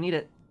 McPim, if you need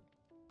it.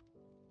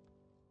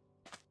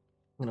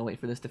 I'm gonna wait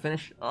for this to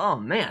finish. Oh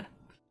man.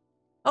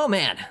 Oh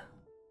man.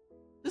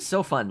 This is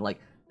so fun. Like,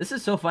 this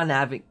is so fun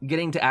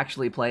getting to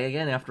actually play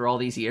again after all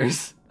these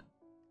years.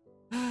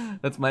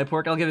 That's my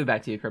pork. I'll give it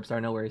back to you,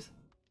 Curbstar. No worries.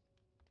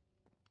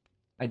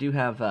 I do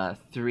have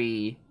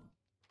three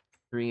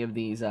of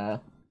these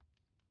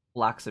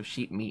blocks of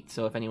sheep meat,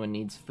 so if anyone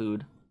needs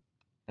food,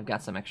 I've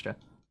got some extra.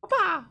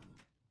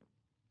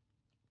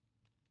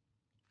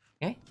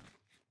 Okay, I'm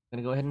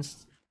gonna go ahead and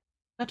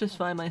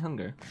satisfy my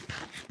hunger.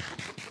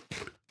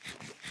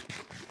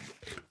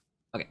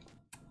 Okay,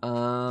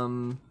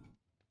 then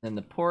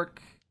the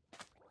pork,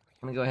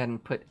 I'm gonna go ahead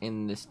and put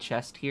in this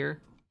chest here,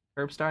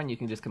 Curbstar, and you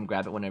can just come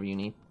grab it whenever you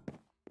need.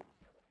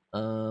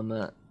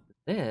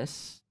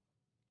 This,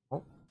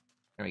 oh,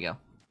 there we go.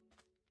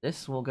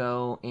 This will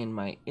go in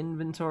my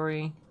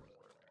inventory.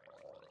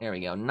 There we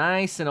go,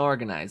 nice and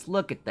organized.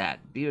 Look at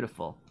that,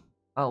 beautiful.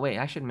 Oh wait,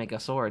 I should make a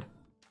sword,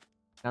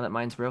 now that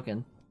mine's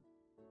broken.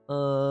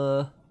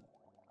 I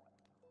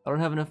don't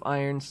have enough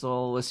iron,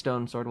 so a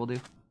stone sword will do.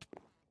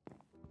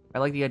 I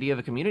like the idea of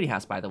a community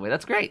house, by the way.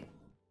 That's great.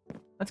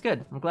 That's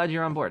good. I'm glad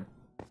you're on board.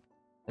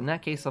 In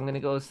that case, I'm gonna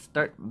go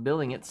start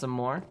building it some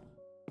more.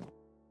 You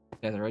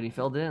guys already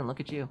filled it in. Look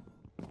at you.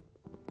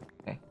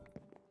 Okay.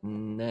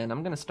 And then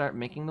I'm gonna start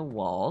making the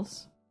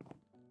walls.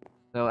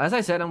 So, as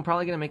I said, I'm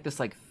probably gonna make this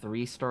like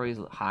 3 stories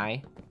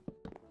high.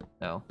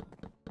 So,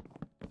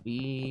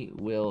 we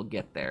will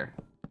get there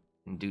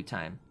in due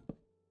time.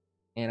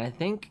 And I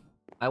think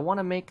I want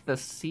to make the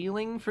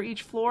ceiling for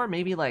each floor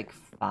maybe like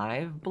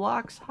 5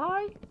 blocks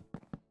high?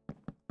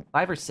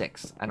 5 or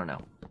 6, I don't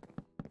know.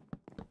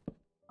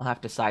 I'll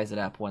have to size it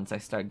up once I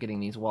start getting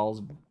these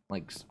walls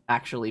like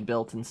actually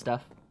built and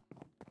stuff.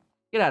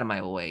 Get out of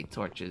my way,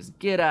 torches.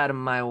 Get out of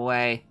my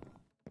way.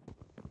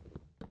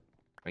 There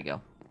we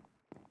go.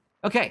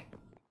 Okay.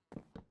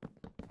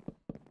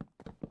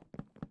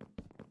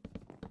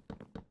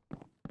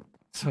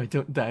 So I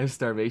don't die of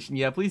starvation.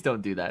 Yeah, please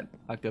don't do that,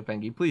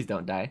 Octopengi. Please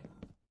don't die.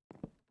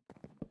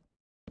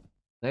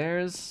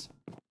 There's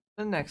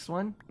the next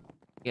one.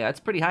 Yeah, it's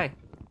pretty high.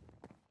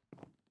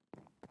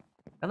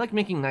 I like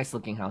making nice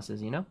looking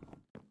houses, you know?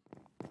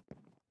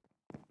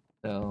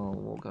 So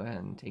we'll go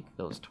ahead and take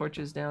those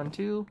torches down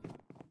too.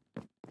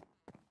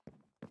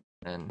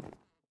 And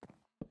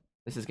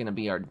this is gonna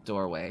be our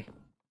doorway.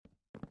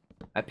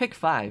 I pick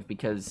 5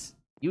 because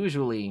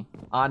usually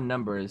odd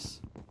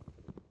numbers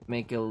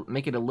make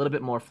it a little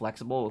bit more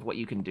flexible with what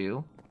you can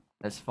do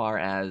as far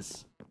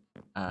as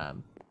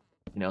you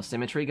know,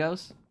 symmetry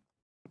goes.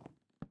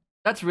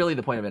 That's really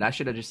the point of it. I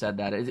should have just said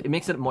that. It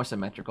makes it more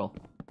symmetrical,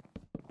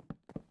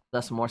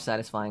 thus more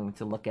satisfying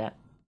to look at.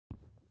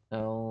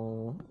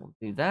 So we'll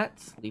do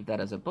that. Leave that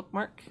as a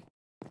bookmark.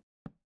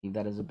 Leave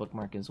that as a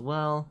bookmark as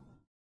well.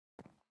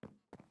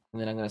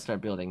 And then I'm gonna start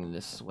building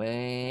this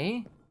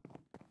way.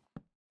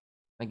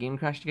 My game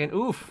crashed again.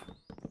 Oof!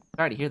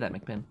 Sorry to hear that,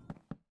 McPin.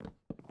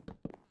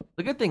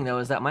 The good thing, though,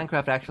 is that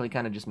Minecraft actually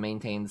kind of just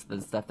maintains the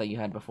stuff that you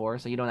had before,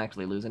 so you don't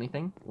actually lose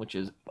anything, which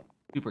is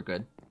super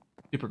good.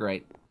 Super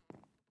great.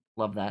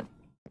 Love that.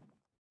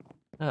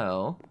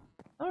 Oh.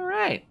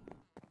 Alright.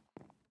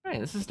 Alright,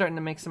 this is starting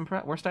to make some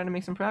we're starting to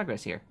make some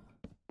progress here.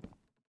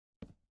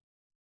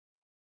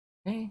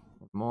 Okay.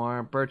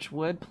 More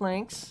birchwood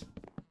planks.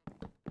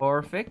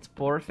 Perfect.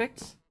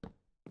 Perfect.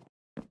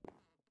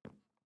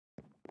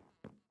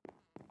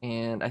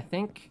 And I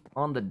think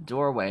on the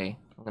doorway,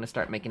 I'm gonna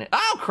start making it.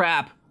 Oh,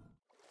 crap!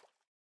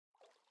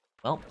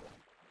 Well,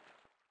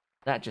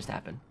 that just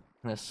happened.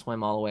 I'm gonna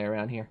swim all the way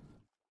around here.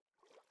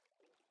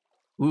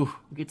 Ooh,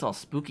 it gets all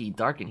spooky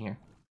dark in here.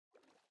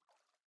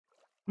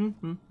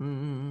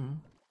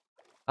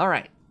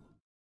 Alright.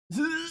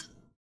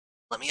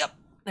 Let me up.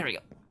 There we go.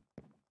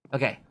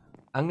 Okay,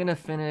 I'm gonna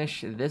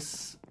finish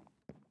this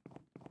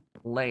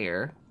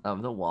layer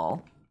of the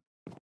wall.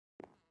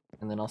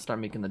 And then I'll start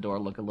making the door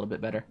look a little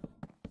bit better.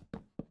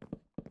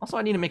 Also,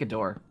 I need to make a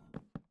door.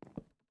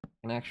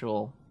 An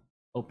actual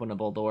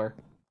openable door.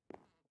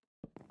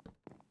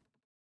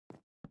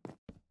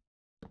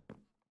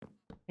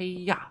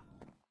 Hey-ya!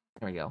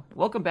 There we go.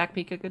 Welcome back,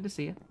 Pika. Good to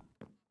see you.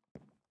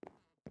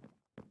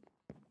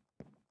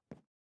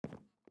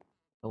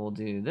 So we'll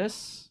do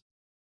this.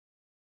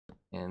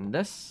 And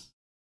this.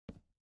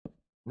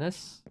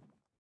 This.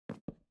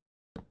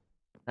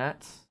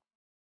 That.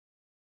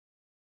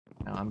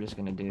 Now I'm just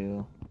gonna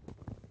do...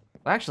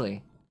 Well,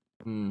 actually...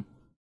 You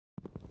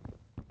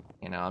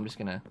know, I'm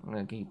gonna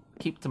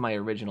keep to my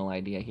original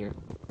idea here.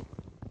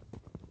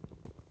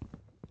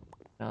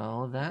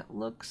 Oh, that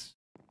looks...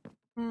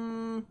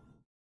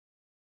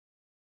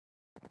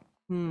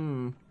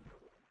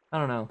 I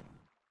don't know.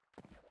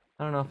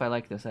 I don't know if I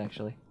like this,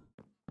 actually.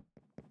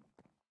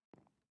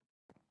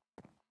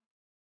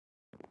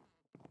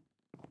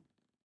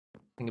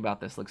 Thing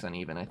about this looks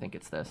uneven. I think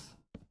it's this.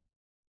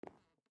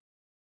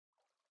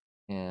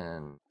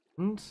 And...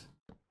 1,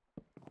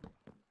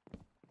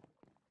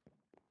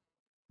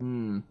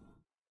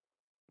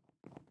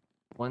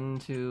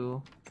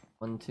 2,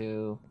 1,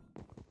 2,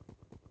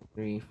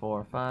 3,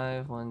 4,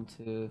 5. 1,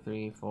 2,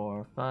 3,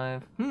 4,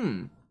 5.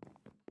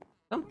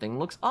 Something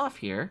looks off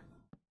here.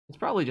 It's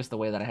probably just the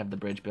way that I have the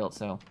bridge built,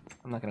 so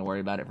I'm not gonna worry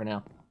about it for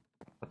now.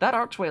 But that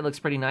archway looks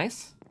pretty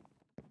nice.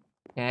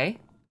 Okay.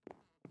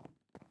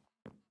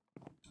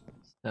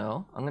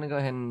 So, I'm gonna go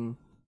ahead and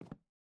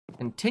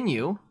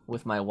continue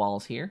with my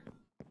walls here.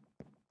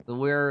 So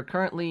we're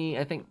currently,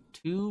 I think,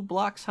 2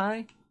 blocks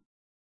high.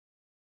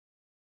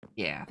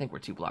 Yeah, I think we're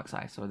 2 blocks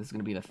high, so this is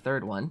gonna be the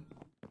 3rd one.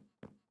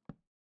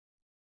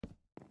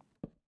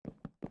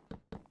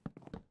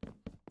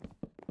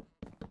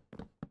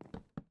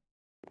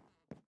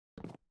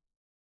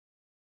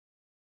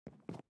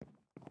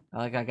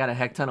 Like, I got a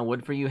heck ton of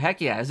wood for you.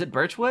 Heck yeah, is it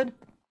birch wood?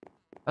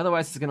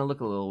 Otherwise it's gonna look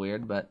a little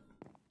weird, but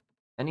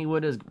any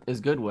wood is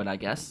good wood, I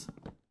guess.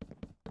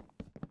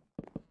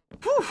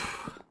 Whew!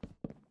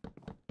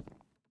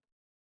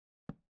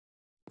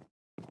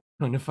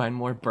 Going to find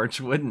more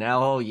birch wood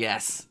now? Oh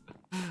yes.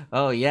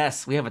 Oh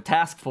yes, we have a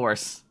task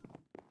force.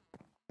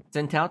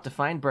 Sent out to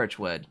find birch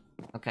wood.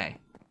 Okay.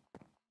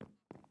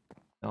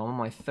 So I'm on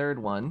my 3rd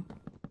one.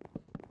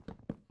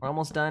 We're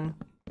almost done.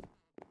 And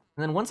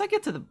then once I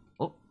get to the...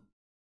 Oh.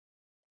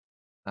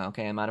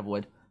 Okay, I'm out of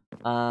wood.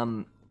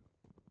 Once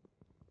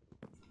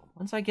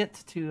I get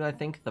to, I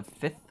think, the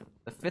fifth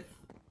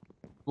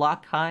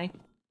block high,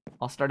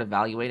 I'll start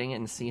evaluating it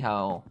and see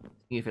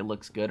if it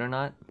looks good or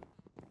not.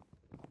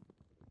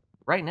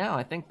 Right now,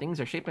 I think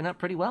things are shaping up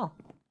pretty well,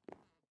 to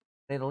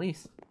say the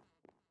least.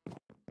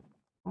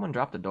 Someone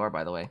dropped the door,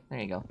 by the way. There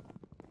you go.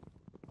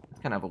 It's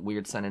kind of a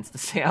weird sentence to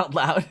say out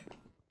loud.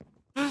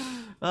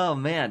 Oh,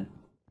 man.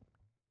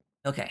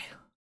 Okay.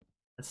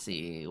 Let's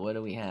see. What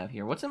do we have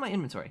here? What's in my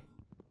inventory?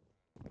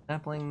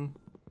 Sapling.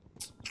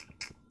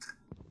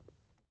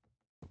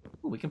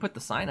 Ooh, we can put the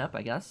sign up,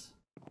 I guess.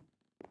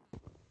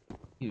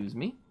 Excuse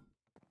me.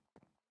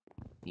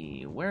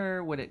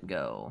 Where would it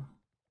go?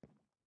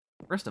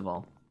 First of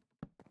all,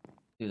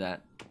 do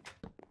that.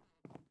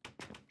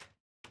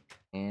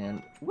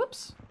 And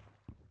whoops.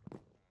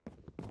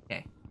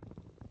 Okay.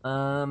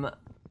 So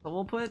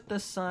we'll put the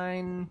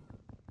sign,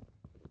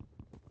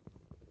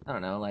 I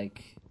don't know,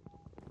 like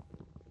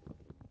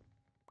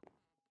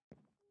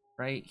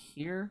right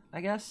here,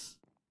 I guess.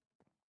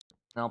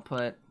 And I'll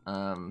put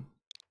I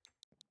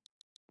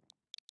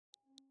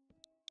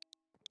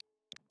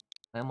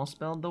almost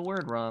spelled the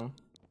word wrong.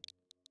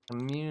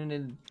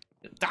 Community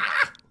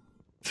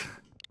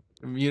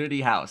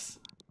Community house.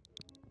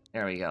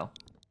 There we go.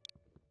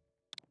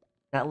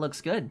 That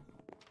looks good.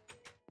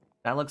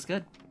 That looks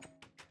good.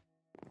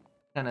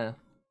 Kind of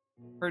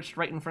perched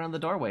right in front of the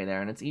doorway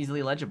there, and it's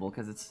easily legible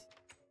because it's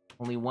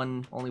only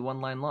one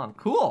line long.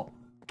 Cool.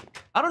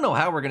 I don't know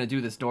how we're gonna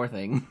do this door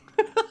thing.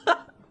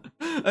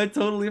 I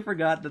totally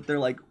forgot that they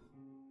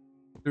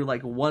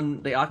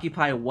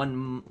occupy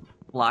 1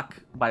 block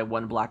by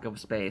 1 block of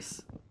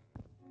space.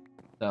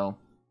 So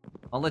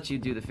I'll let you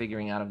do the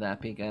figuring out of that,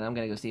 Pika, and I'm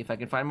gonna go see if I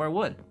can find more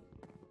wood.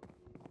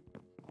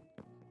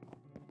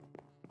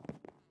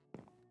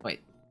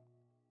 Wait,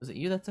 was it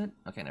you that said?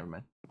 Okay, never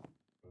mind.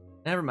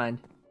 Never mind.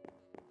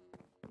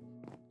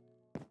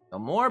 So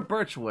more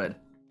birch wood.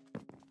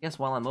 Guess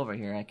while I'm over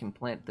here, I can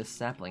plant this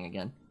sapling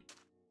again.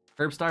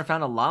 Herbstar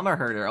found a llama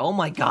herder. Oh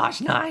my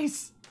gosh,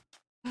 nice!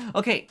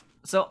 Okay,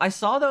 so I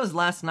saw those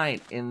last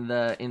night in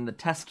the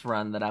test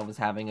run that I was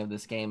having of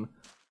this game.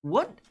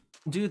 What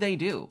do they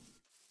do?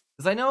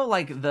 Because I know,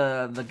 like,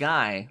 the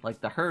guy,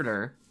 like the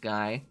herder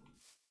guy,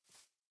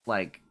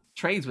 like,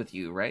 trades with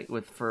you, right?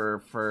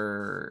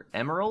 For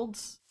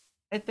emeralds,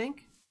 I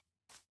think?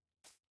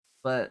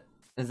 But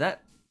is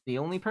that the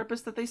only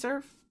purpose that they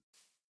serve?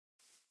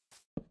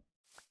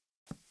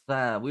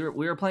 We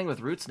were playing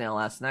with Rootsnail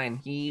last night, and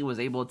he was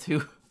able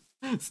to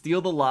steal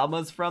the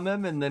llamas from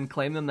him and then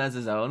claim them as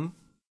his own.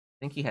 I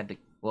think he had to...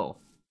 Whoa.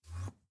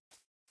 I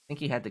think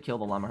he had to kill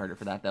the llama herder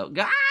for that, though.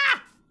 Gah!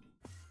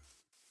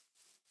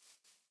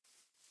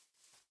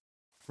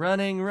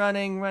 Running.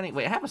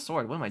 Wait, I have a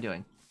sword. What am I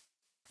doing?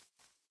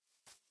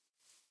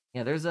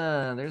 Yeah, there's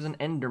an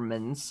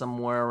Enderman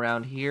somewhere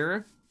around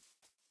here.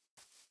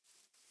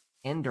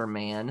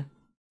 Enderman.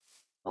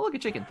 Oh, look, a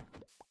chicken.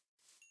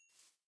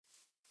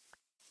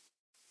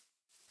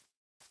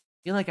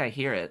 feel like I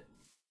hear it.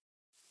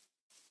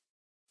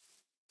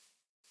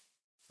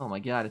 Oh my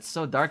god, it's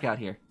so dark out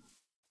here.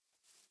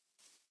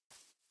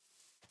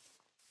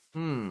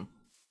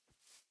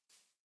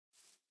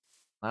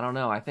 I don't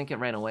know. I think it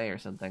ran away or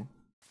something.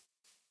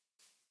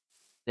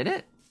 Did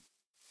it?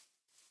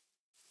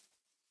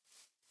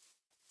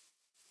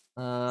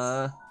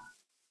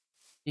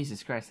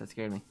 Jesus Christ, that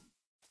scared me.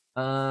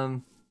 Yeah,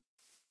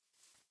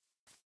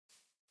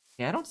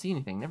 I don't see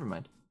anything. Never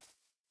mind.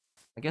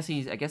 I guess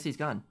he's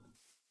gone.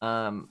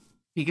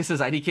 Pika says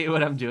IDK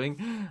what I'm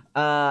doing.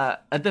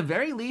 At the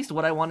very least,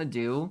 what I want to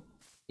do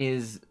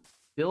is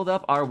build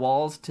up our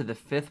walls to the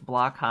 5th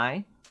block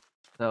high.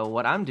 So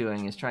what I'm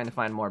doing is trying to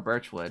find more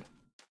birchwood.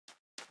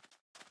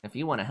 If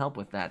you want to help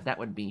with that, that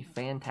would be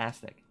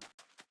fantastic.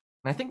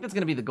 And I think that's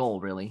going to be the goal,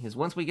 really, is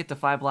once we get to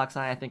 5 blocks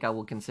high, I think I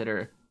will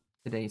consider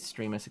today's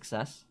stream a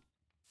success.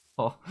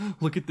 Oh,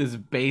 look at this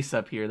base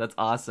up here. That's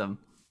awesome.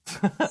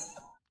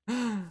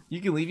 You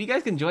can leave. You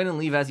guys can join and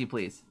leave as you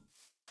please.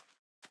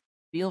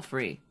 Feel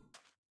free.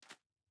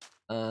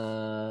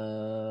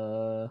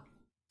 I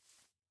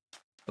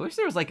wish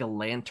there was like a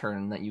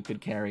lantern that you could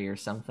carry or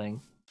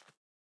something.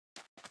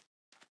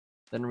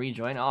 Then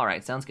rejoin.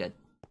 Alright, sounds good.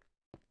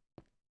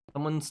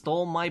 Someone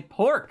stole my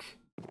pork!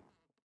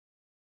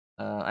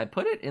 I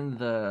put it in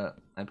the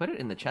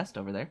chest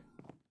over there.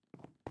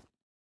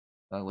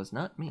 That was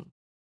not me.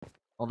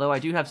 Although I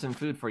do have some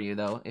food for you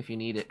though, if you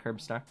need it,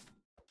 Curbstar.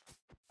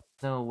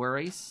 No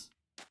worries.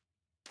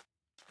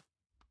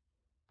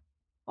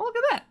 Oh, look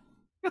at that!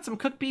 Got some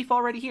cooked beef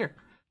already here.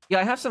 Yeah,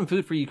 I have some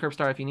food for you,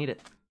 Curbstar, if you need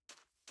it.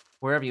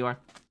 Wherever you are.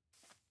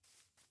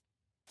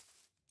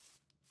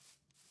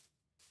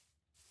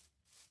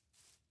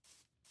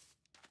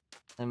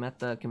 I'm at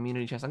the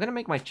community chest. I'm gonna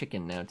make my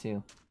chicken now,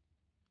 too.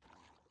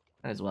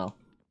 Might as well.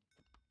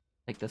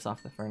 Take this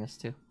off the furnace,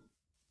 too.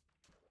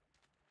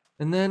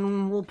 And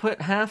then we'll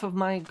put half of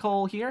my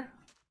coal here.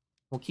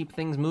 We'll keep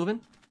things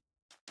moving.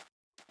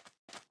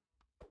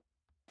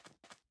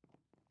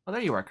 Oh,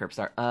 there you are,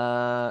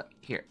 Curbstar.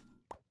 Here.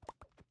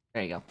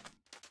 There you go.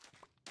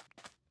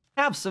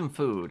 Have some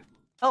food.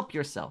 Help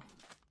yourself.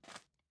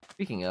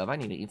 Speaking of, I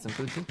need to eat some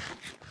food, too.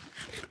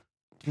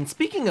 And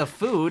speaking of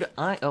food,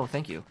 oh,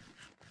 thank you.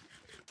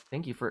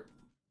 Thank you for...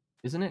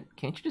 Isn't it?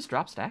 Can't you just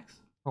drop stacks?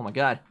 Oh my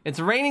god. It's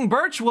raining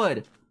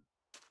birchwood!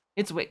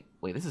 It's... Wait,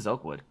 this is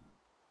oakwood.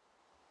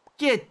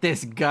 Get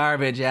this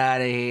garbage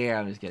out of here!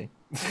 I'm just kidding.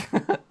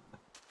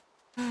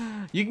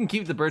 You can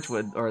keep the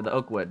birchwood, or the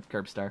oakwood,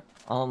 Curbstar.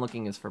 All I'm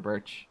looking is for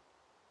birch.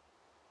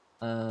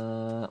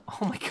 Oh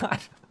my god.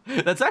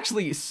 That's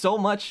actually so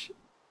much.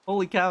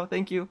 Holy cow,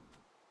 thank you.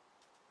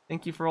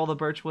 Thank you for all the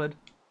birchwood.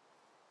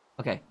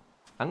 Okay,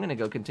 I'm gonna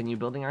go continue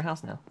building our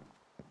house now.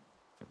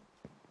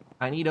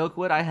 I need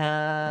oakwood.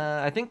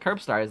 I think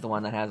Curbstar is the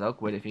one that has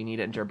oakwood if you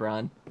need it,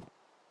 Jabron.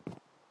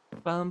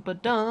 Bum ba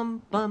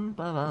dum bum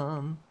ba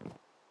bum.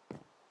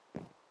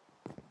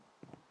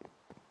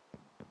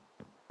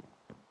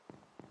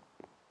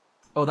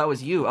 Oh, that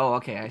was you. Oh,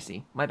 okay, I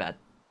see. My bad.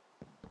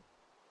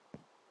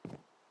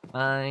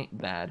 My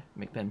bad,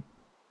 McPin.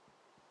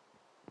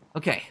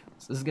 Okay,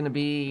 so this is gonna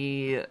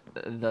be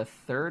the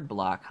 3rd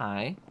block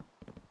high.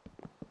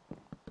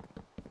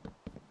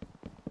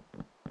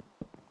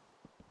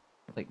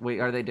 Like, wait,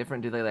 are they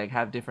different? Do they, like,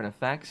 have different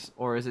effects?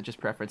 Or is it just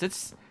preference?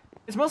 It's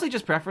mostly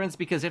just preference,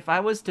 because if I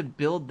was to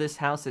build this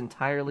house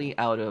entirely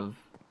out of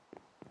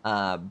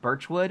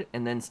birchwood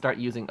and then start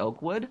using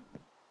oakwood,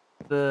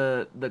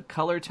 the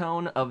color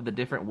tone of the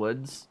different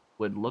woods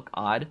would look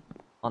odd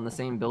on the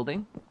same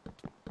building.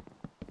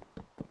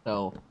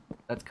 So,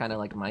 that's kind of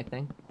like my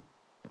thing.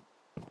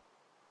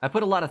 I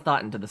put a lot of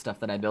thought into the stuff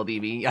that I build,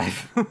 Evie.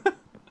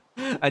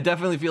 I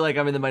definitely feel like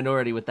I'm in the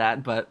minority with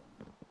that, but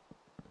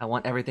I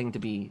want everything to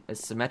be as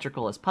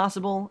symmetrical as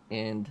possible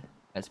and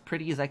as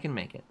pretty as I can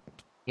make it.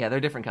 Yeah, they're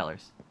different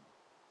colors.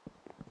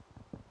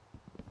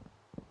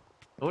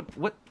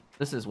 What?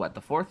 This is what,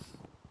 the 4th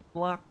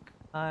block?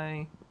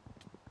 Okay,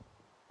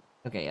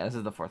 yeah, this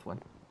is the 4th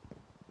one.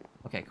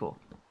 Okay, cool.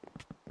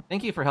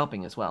 Thank you for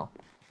helping as well.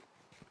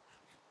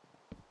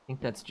 I think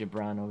that's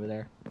Gibran over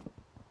there.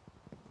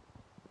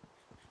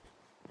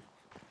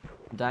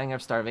 I'm dying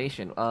of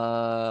starvation.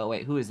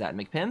 Wait, who is that?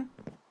 McPim?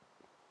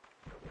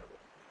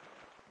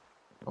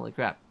 Holy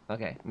crap.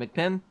 Okay,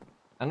 McPim,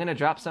 I'm gonna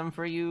drop some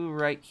for you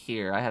right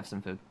here. I have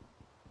some food.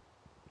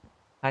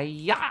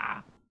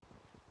 Hiya!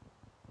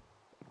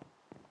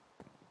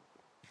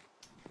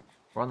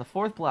 We're on the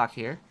 4th block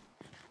here.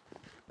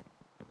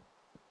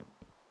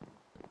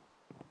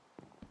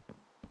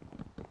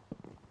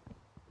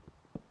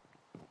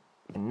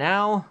 And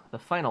now, the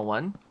final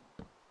one.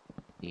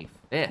 The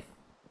 5th.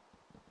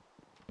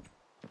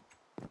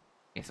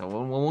 Okay, so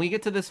when we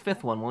get to this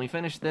 5th one, when we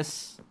finish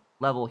this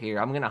level here,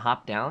 I'm gonna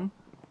hop down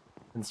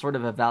and sort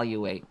of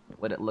evaluate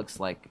what it looks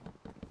like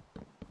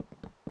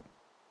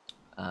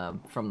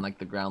from, like,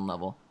 the ground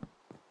level.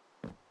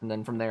 And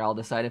then from there, I'll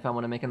decide if I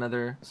want to make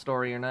another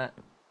story or not.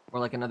 Or,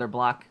 like, another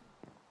block.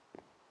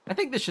 I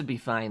think this should be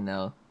fine,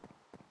 though.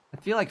 I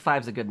feel like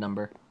 5's a good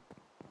number.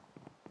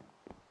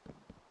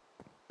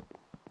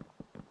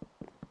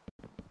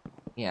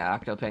 Yeah,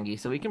 Octopengy.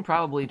 So we can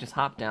probably just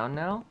hop down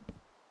now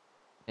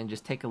and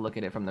just take a look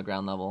at it from the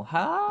ground level.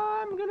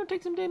 I'm gonna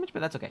take some damage, but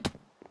that's okay.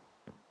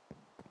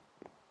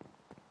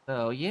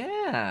 So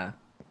yeah,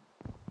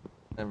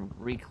 and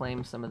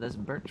reclaim some of this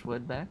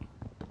birchwood back.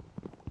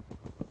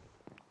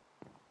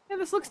 Yeah,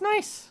 this looks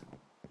nice.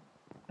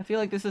 I feel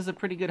like this is a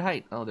pretty good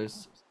height. Oh,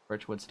 there's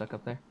birchwood stuck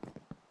up there.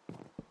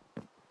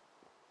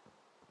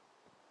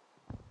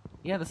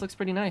 Yeah, this looks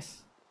pretty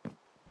nice.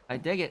 I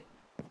dig it.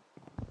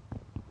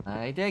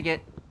 I dig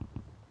it.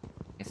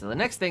 Okay, so the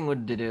next thing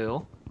to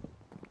do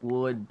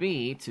would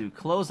be to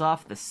close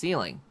off the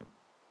ceiling.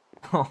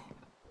 Oh,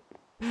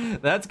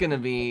 that's gonna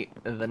be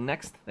the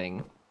next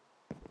thing.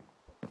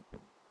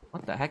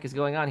 What the heck is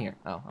going on here?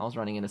 Oh, I was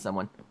running into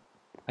someone.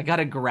 I got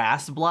a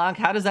grass block?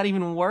 How does that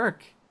even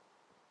work?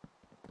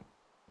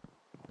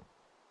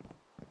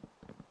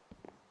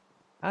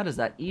 How does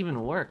that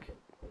even work?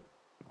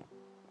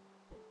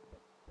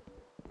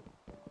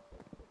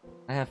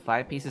 I have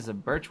 5 pieces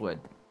of birchwood.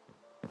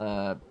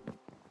 I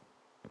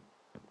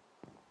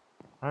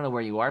don't know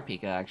where you are,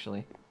 Pika,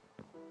 actually.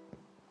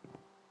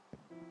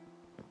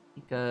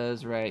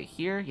 Pika's right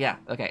here. Yeah,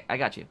 okay, I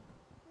got you.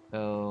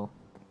 So,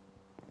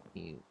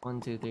 1,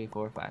 2, 3,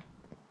 4, 5.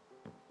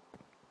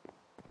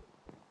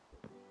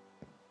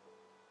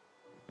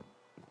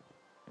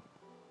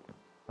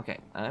 Okay,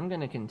 I'm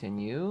gonna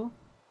continue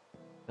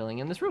filling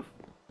in this roof.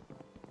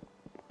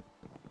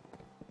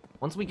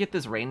 Once we get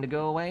this rain to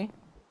go away,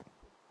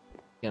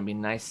 it's gonna be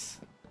nice.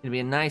 It's gonna be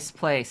a nice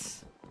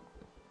place.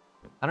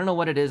 I don't know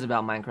what it is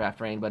about Minecraft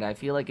rain, but I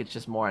feel like it's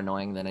just more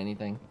annoying than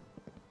anything.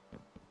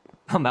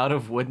 I'm out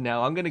of wood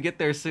now. I'm gonna get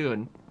there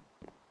soon.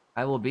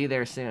 I will be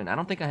there soon. I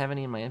don't think I have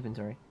any in my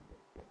inventory.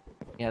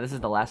 Yeah, this is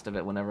the last of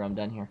it whenever I'm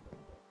done here.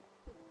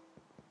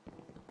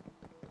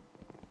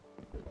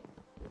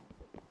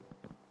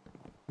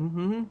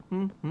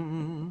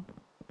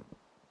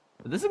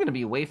 But this is gonna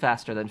be way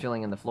faster than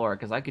filling in the floor,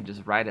 because I could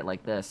just ride it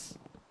like this.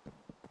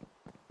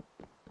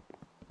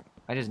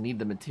 I just need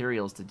the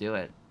materials to do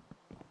it.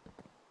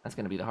 That's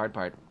gonna be the hard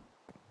part.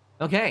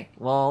 Okay,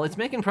 well, it's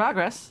making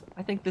progress.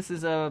 I think this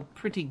is a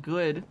pretty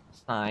good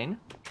sign.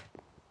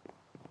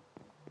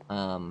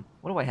 What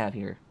do I have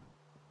here?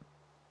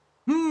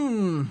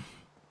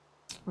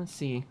 Let's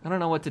see. I don't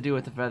know what to do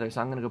with the feather, so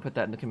I'm gonna go put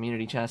that in the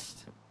community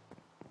chest.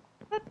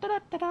 Whose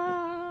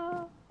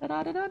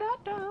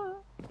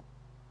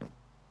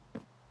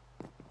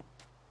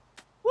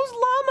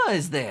llama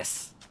is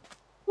this?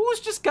 Who's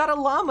just got a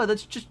llama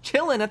that's just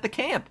chilling at the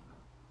camp?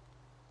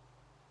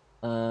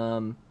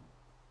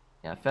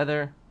 Yeah,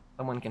 feather.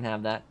 Someone can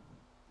have that.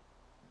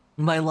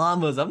 My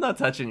llamas. I'm not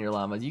touching your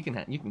llamas. You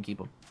can keep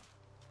them.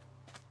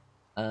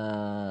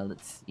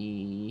 Let's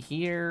see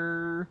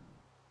here.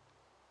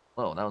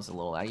 Whoa, that was a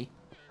little laggy.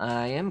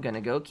 I am gonna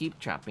go keep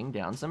chopping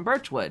down some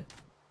birchwood,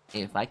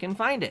 if I can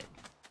find it.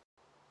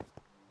 I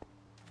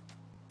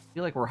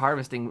feel like we're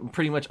harvesting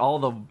pretty much all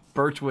the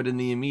birchwood in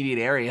the immediate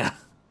area.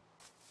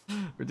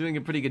 We're doing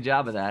a pretty good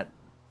job of that.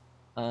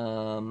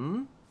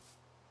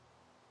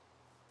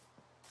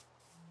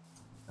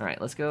 Alright,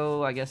 let's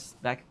go, I guess,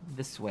 back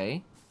this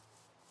way.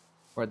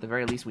 Or at the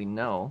very least we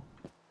know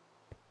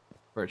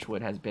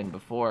birchwood has been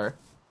before.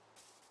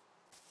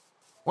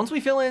 Once we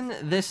fill in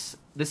this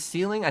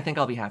ceiling, I think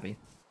I'll be happy.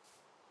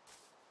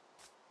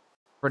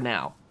 For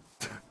now.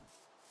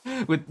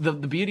 With the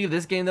beauty of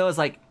this game, though, is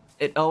like,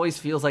 it always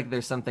feels like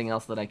there's something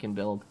else that I can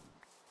build.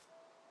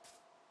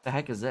 The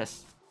heck is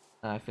this?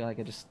 I feel like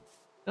I just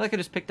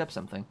picked up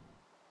something.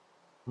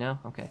 No?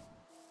 Okay.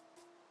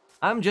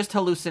 I'm just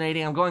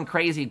hallucinating. I'm going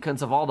crazy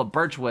because of all the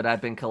birchwood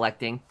I've been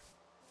collecting.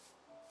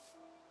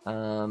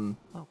 Oh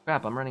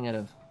crap, I'm running out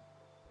of...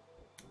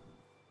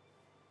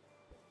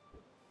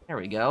 There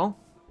we go.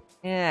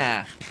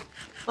 Yeah.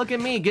 Look at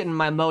me getting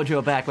my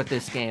mojo back with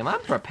this game.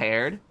 I'm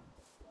prepared.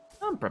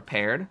 I'm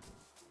prepared.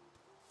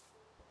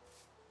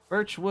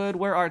 Birchwood,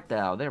 where art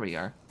thou? There we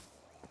are.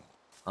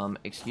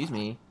 Excuse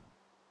me.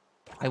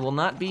 I will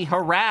not be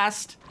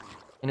harassed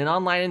in an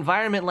online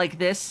environment like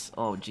this.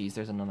 Oh, geez,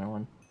 there's another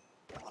one.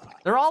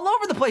 They're all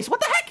over the place. What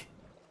the heck?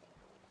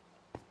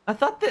 I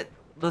thought that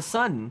the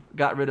sun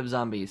got rid of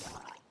zombies.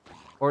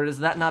 Or does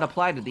that not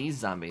apply to these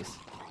zombies?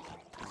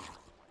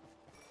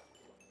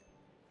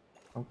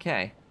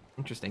 Okay,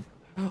 interesting.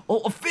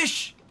 Oh, a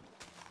fish!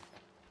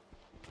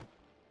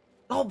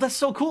 Oh, that's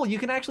so cool. You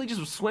can actually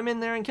just swim in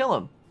there and kill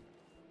them.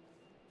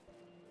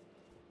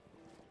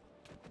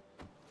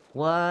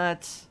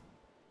 What?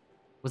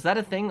 Was that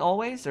a thing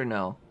always, or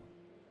no?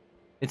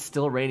 It's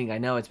still raining, I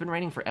know. It's been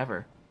raining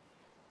forever.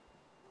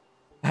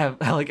 I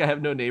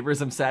have no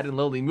neighbors. I'm sad and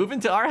lonely. Move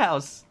into our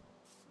house.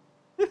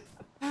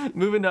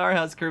 Move into our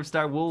house,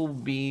 Curbstar. We'll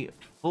be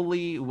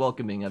fully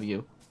welcoming of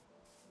you.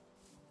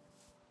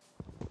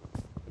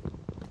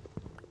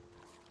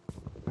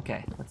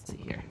 Okay, let's see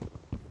here.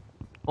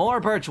 More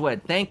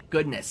birchwood. Thank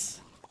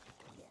goodness.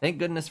 Thank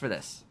goodness for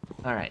this.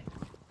 All right.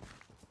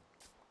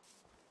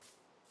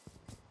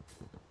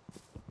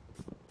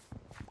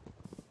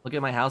 Look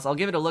at my house. I'll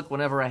give it a look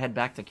whenever I head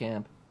back to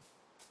camp.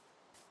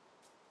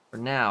 For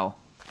now,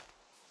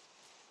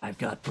 I've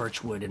got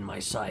birchwood in my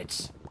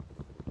sights.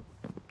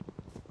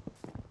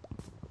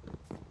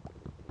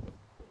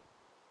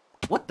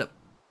 What the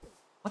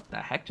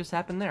heck just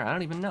happened there? I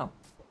don't even know.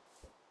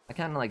 I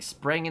kind of like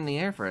sprang in the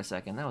air for a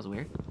second. That was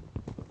weird.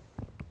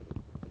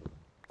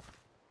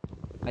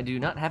 I do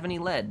not have any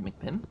lead,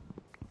 McPim.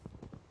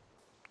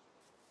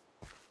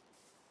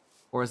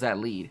 Or is that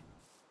lead?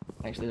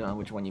 I actually don't know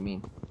which one you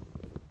mean.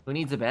 Who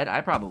needs a bed?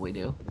 I probably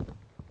do.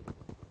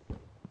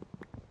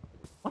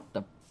 What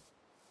the?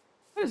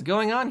 What is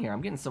going on here?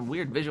 I'm getting some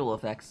weird visual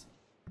effects.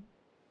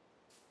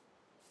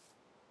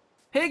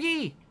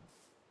 Piggy!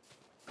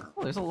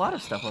 Oh, there's a lot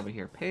of stuff over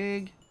here.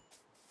 Pig.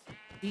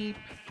 Sheep.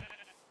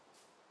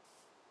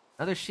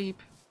 Another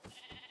sheep.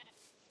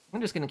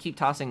 I'm just gonna keep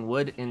tossing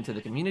wood into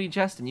the community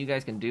chest, and you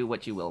guys can do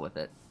what you will with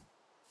it.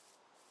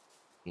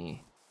 Oh,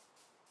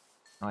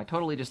 I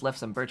totally just left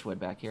some birchwood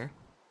back here.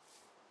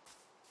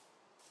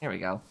 Here we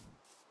go.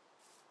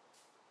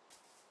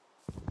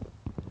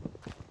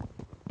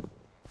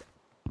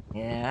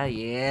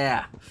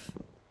 Yeah.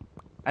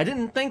 I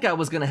didn't think I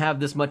was gonna have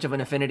this much of an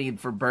affinity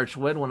for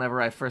birchwood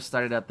whenever I first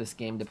started up this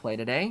game to play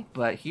today,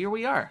 but here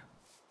we are.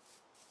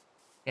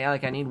 Hey,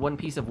 Alec, I need 1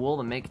 piece of wool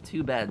to make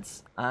 2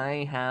 beds.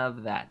 I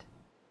have that.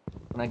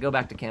 When I go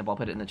back to camp, I'll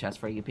put it in the chest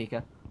for you,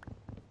 Pika.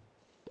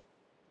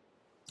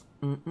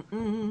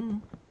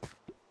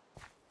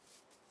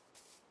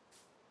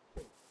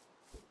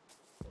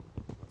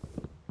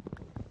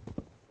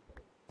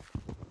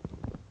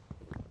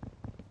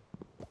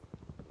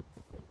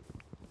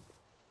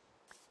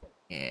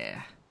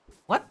 Yeah.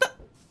 What the?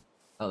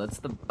 Oh, that's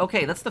the...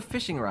 Okay, that's the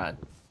fishing rod.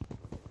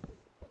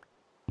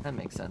 That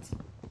makes sense.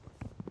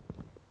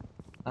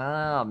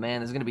 Oh,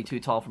 man, this is gonna be too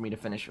tall for me to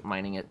finish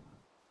mining it.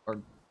 Or...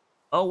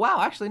 Oh,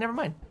 wow, actually, never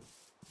mind.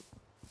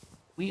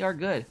 We are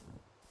good.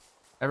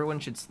 Everyone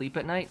should sleep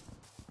at night.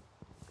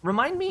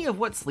 Remind me of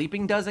what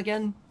sleeping does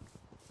again?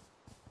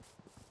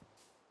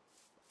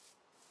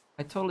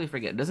 I totally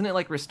forget. Doesn't it,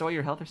 like, restore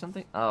your health or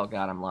something? Oh,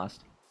 God, I'm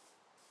lost.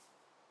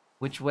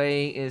 Which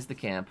way is the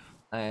camp?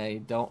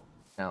 I don't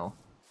know.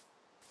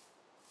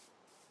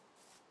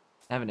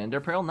 I have an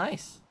ender pearl?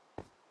 Nice.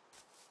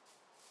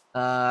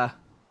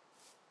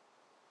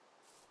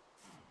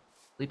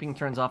 Sleeping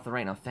turns off the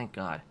rain. Oh, thank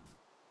God.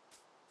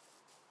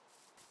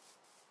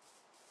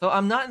 So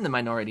I'm not in the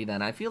minority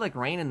then. I feel like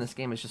rain in this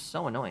game is just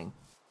so annoying.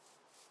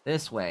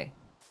 This way.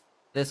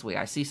 This way.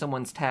 I see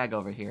someone's tag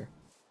over here.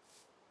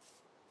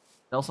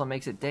 It also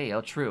makes it day.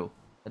 Oh, true.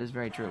 That is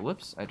very true.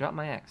 Whoops, I dropped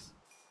my axe.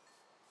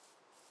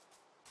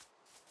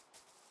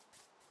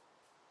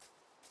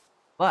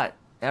 But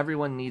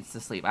everyone needs to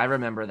sleep. I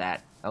remember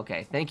that.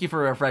 Okay, thank you for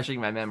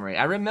refreshing my memory.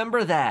 I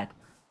remember that.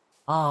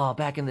 Oh,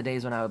 back in the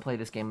days when I would play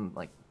this game,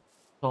 like,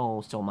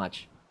 so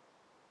much.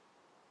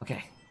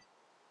 Okay.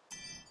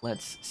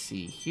 Let's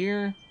see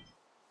here.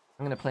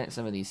 I'm gonna plant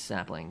some of these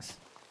saplings.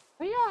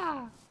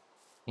 Hiya!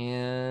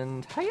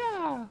 And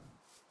hiya!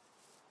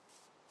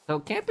 So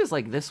camp is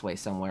like this way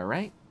somewhere,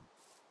 right?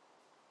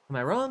 Am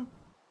I wrong?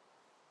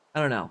 I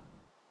don't know.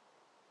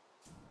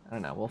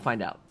 We'll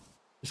find out.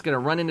 Just gonna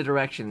run in a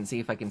direction and see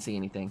if I can see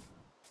anything.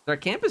 Our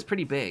camp is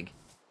pretty big.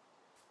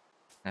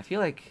 I feel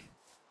like...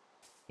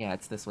 Yeah,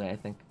 it's this way, I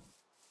think.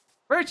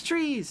 Birch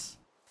trees!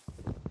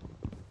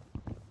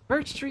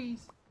 Birch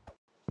trees!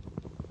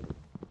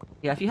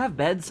 Yeah, if you have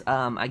beds,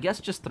 I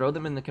guess just throw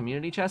them in the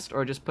community chest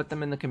or just put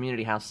them in the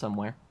community house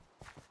somewhere.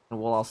 And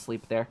we'll all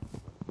sleep there.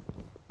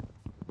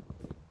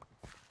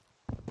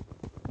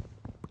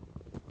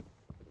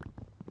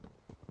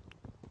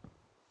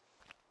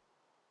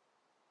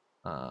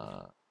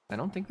 I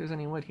don't think there's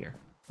any wood here.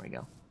 There we go.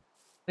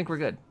 I think we're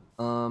good.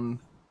 So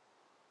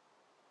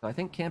I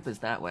think camp is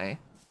that way.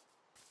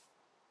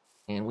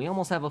 And we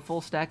almost have a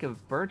full stack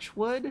of birch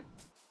wood.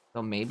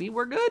 So maybe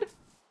we're good?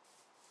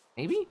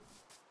 Maybe?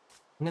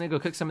 I'm gonna go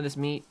cook some of this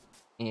meat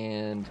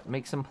and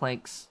make some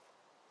planks.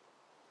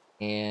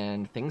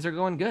 And things are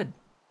going good.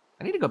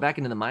 I need to go back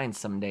into the mines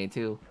someday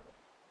too.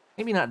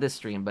 Maybe not this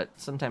stream, but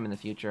sometime in the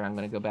future I'm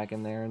gonna go back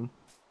in there and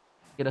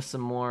get us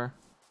some more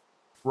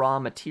raw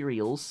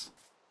materials.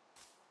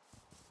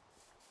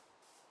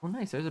 Oh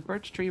nice, there's a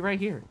birch tree right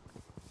here.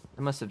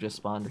 It must have just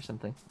spawned or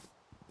something.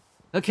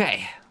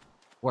 Okay,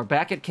 we're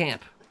back at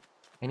camp.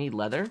 I need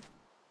leather.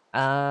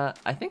 I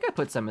think I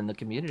put some in the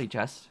community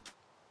chest.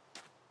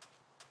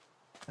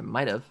 I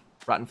might have.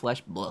 Rotten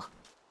flesh, blah.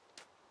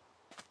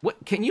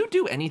 What, can you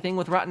do anything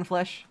with rotten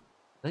flesh?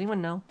 Does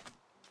anyone know?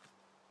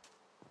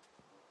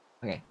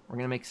 Okay, we're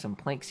gonna make some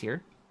planks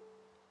here.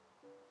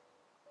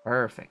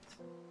 Perfect.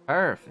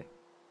 Perfect.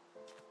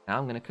 Now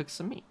I'm gonna cook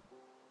some meat.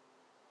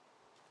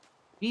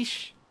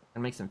 Fish.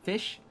 Gonna make some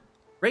fish.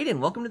 Raiden,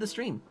 welcome to the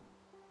stream.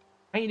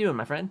 How you doing,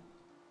 my friend?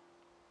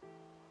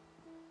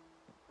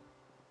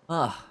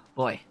 Oh,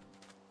 boy.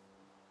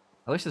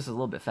 I wish this was a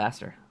little bit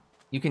faster.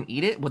 You can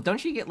eat it? Well,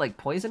 don't you get, like,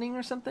 poisoning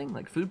or something?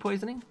 Like, food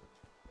poisoning?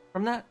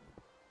 From that?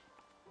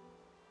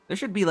 There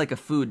should be, like, a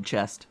food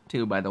chest,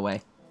 too, by the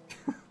way.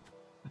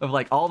 Of,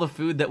 like, all the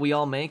food that we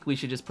all make, we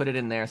should just put it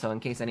in there, so in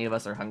case any of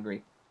us are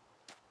hungry,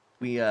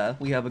 we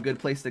have a good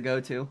place to go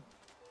to.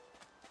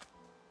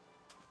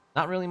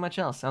 Not really much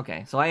else.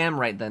 Okay, so I am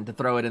right then to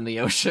throw it in the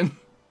ocean.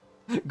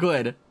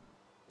 Good.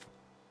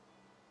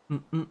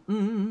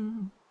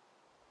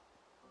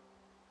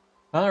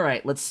 All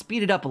right, let's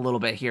speed it up a little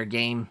bit here,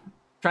 game.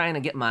 Trying to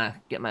get my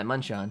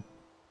munch on.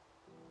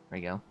 There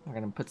we go. We're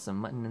gonna put some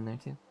mutton in there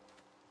too.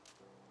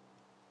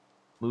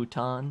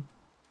 Mouton.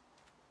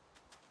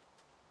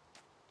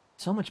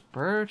 So much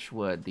birch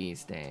wood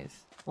these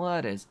days.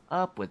 What is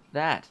up with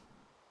that?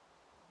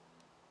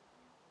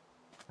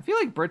 I feel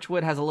like birch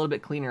wood has a little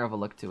bit cleaner of a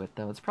look to it,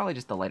 though. It's probably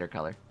just the lighter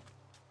color.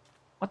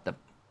 What the?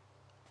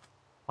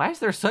 Why is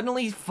there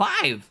suddenly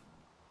 5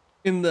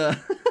 in the...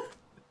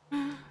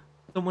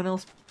 Someone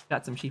else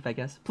got some sheep, I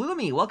guess.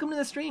 Plumey, welcome to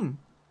the stream.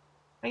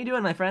 How you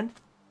doing, my friend?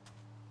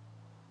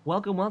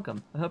 Welcome,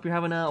 welcome. I hope you're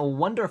having a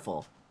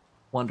wonderful,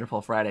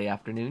 wonderful Friday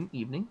afternoon,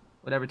 evening,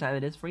 whatever time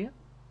it is for you.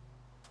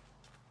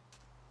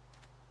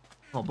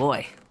 Oh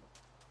boy.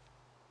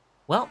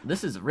 Well,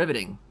 this is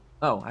riveting.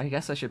 Oh, I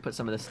guess I should put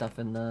some of this stuff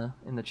in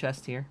the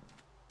chest here.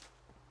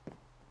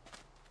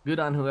 Good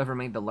on whoever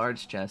made the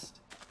large chest,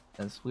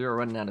 as we were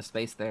running out of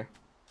space there.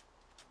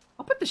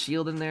 I'll put the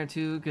shield in there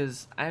too,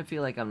 because I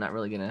feel like I'm not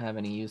really gonna have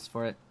any use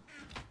for it.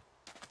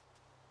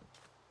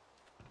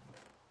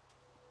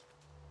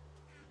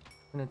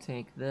 I'm gonna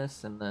take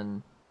this and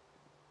then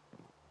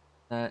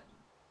that,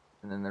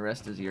 and then the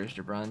rest is yours,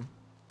 Jabron.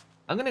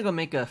 I'm gonna go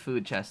make a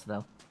food chest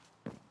though.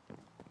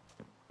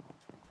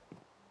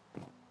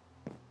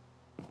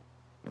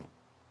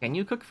 Can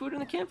you cook food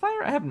in a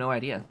campfire? I have no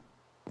idea.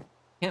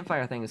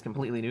 Campfire thing is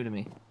completely new to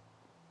me.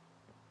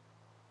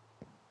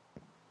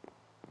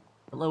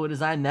 Hello, it is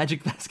I,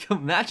 Magic Vasco.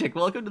 Magic,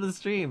 welcome to the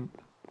stream.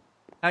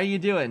 How you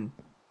doing?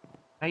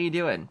 How you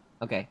doing?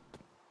 Okay,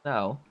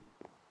 so...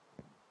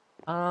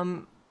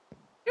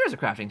 here's a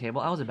crafting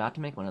table. I was about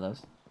to make one of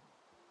those.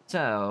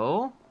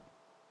 So...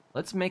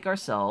 let's make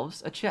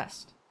ourselves a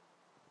chest.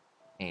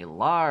 A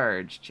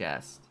large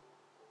chest.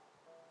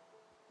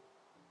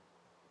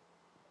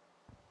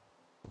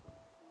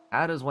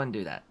 How does one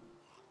do that?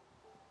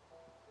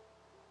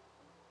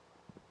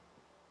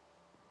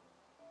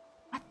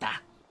 What the?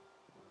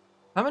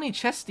 How many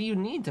chests do you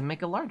need to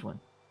make a large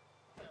one?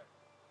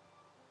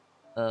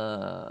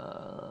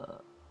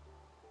 Oh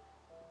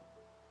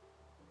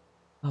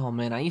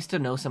man, I used to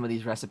know some of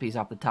these recipes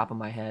off the top of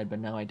my head, but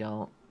now I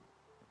don't.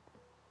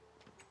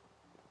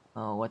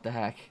 Oh, what the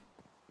heck.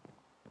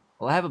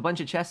 Well, I have a bunch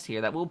of chests here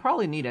that we'll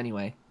probably need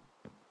anyway.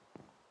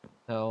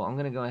 So I'm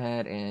gonna go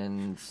ahead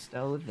and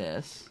stow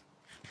this.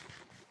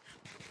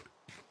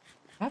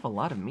 I have a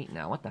lot of meat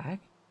now, what the heck?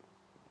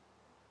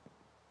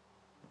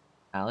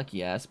 Alec,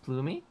 yes.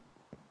 Plumey?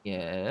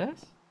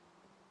 Yes.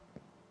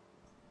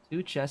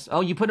 2 chests.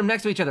 Oh, you put them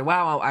next to each other.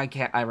 Wow,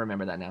 I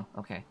remember that now.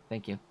 Okay,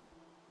 thank you.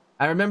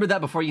 I remembered that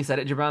before you said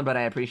it, Jabron, but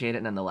I appreciate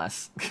it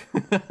nonetheless.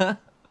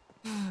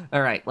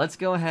 Alright, let's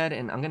go ahead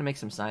and I'm gonna make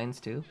some signs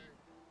too.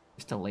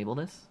 Just to label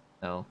this.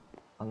 So,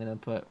 I'm gonna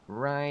put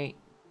right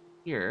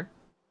here.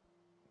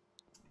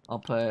 I'll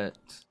put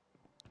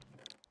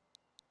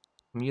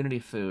community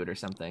food or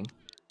something.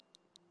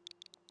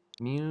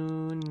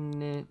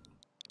 Community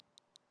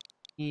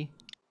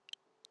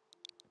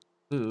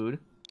food.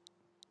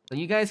 So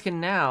you guys can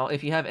now,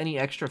 if you have any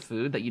extra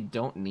food that you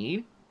don't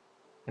need,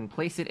 can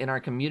place it in our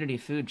community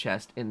food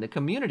chest in the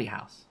community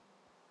house.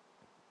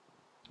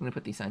 I'm gonna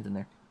put these signs in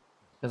there.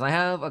 Because I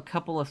have a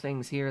couple of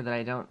things here that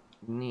I don't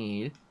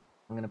need.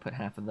 I'm gonna put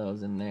half of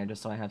those in there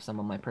just so I have some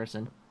on my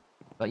person.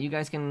 But you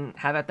guys can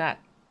have at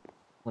that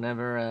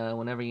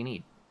whenever you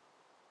need.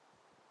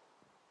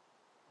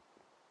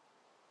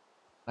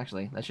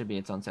 Actually, that should be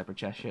its own separate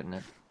chest, shouldn't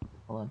it?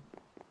 Hold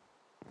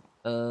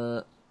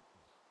on.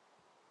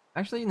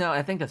 Actually, no,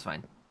 I think that's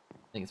fine.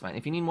 I think it's fine.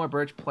 If you need more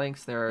birch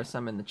planks, there are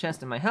some in the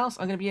chest in my house.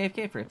 I'm gonna be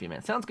AFK for a few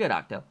minutes. Sounds good,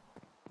 Octo.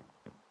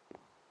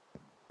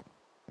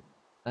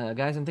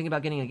 Guys, I'm thinking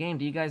about getting a game.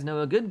 Do you guys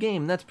know a good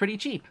game that's pretty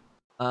cheap?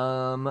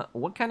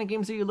 What kind of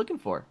games are you looking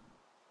for?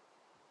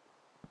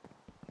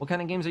 What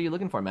kind of games are you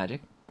looking for,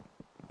 Magic?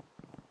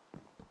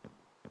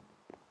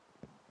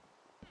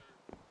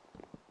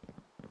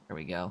 There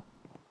we go.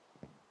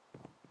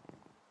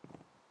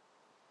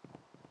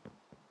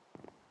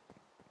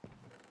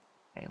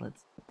 Okay,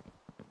 let's...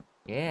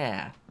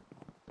 Yeah.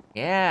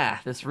 Yeah,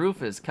 this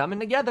roof is coming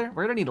together.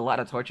 We're gonna need a lot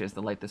of torches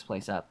to light this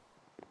place up.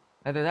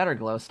 Either that or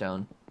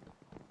glowstone.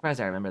 Surprised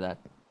I remember that.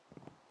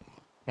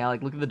 Yeah,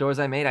 like, look at the doors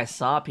I made. I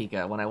saw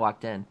Pika when I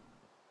walked in.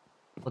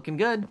 Looking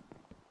good.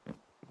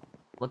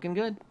 Looking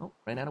good. Oh,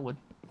 ran out of wood.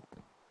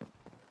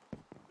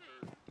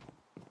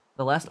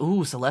 Celeste.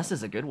 Ooh, Celeste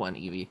is a good one,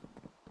 Evie.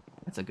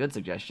 That's a good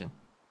suggestion.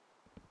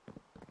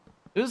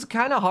 It was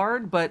kind of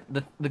hard, but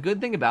the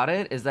good thing about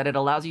it is that it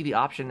allows you the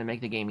option to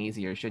make the game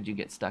easier should you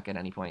get stuck at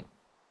any point.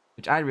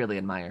 Which I really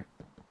admire.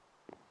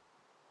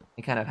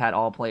 They kind of had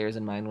all players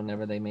in mind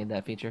whenever they made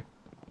that feature.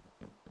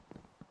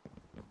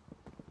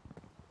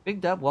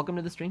 Big Dub, welcome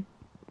to the stream.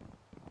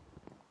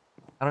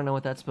 I don't know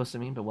what that's supposed to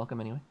mean, but welcome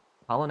anyway.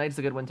 Hollow Knight's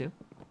a good one too.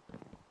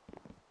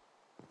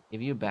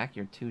 Give you back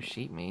your 2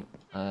 sheep meat.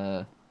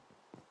 Okay.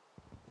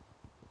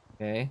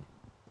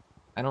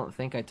 I don't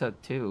think I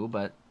took 2,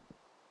 but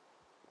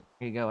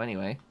Here you go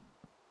anyway.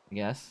 I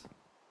guess.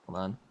 Hold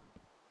on.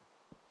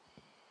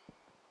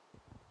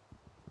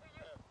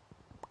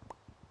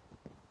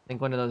 I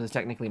think one of those is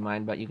technically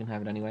mine, but you can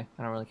have it anyway.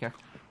 I don't really care.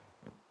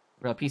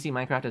 Real PC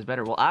Minecraft is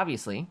better. Well,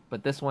 obviously,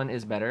 but this one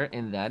is better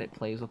in that it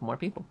plays with more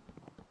people.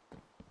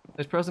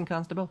 There's pros and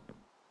cons to both.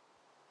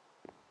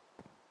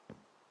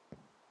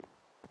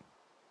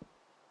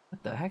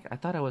 What the heck? I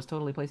thought I was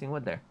totally placing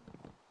wood there.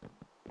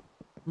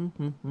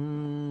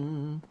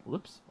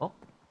 Whoops. Oh,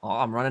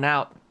 I'm running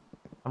out.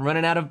 I'm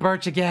running out of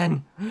birch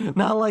again.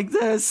 Not like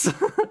this.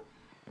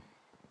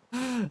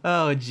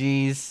 Oh,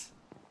 jeez.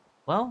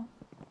 Well,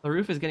 the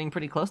roof is getting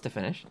pretty close to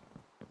finished.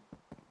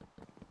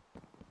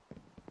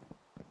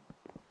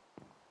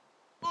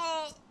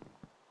 Oh,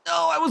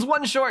 no, I was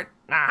one short.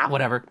 Ah,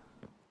 whatever.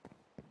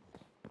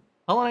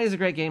 Hollow Knight is a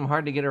great game,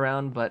 hard to get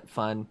around, but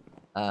fun.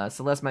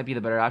 Celeste might be the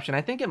better option.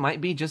 I think it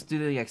might be just due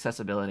to the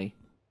accessibility,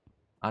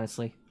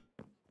 honestly.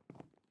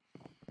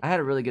 I had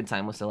a really good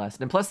time with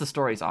Celeste, and plus the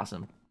story's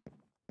awesome.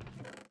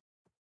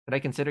 Could I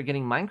consider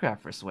getting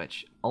Minecraft for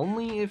Switch?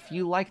 Only if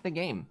you like the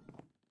game.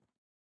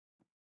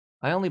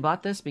 I only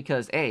bought this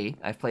because A,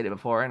 I've played it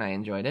before and I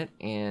enjoyed it,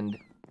 and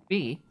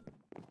B,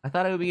 I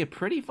thought it would be a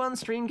pretty fun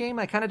stream game.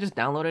 I kind of just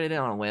downloaded it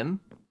on a whim,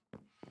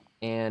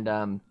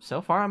 and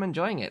so far I'm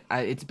enjoying it.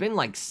 It's been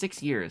like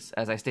 6 years,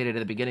 as I stated at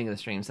the beginning of the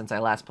stream, since I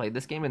last played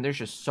this game, and there's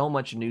just so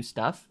much new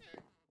stuff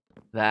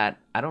that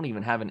I don't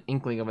even have an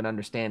inkling of an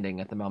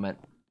understanding at the moment.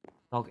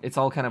 It's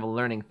all kind of a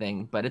learning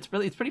thing, but it's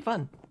pretty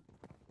fun.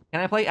 Can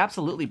I play?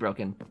 Absolutely,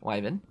 Broken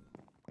Wyvern.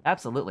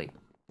 Absolutely.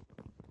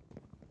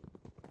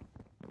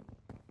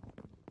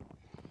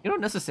 You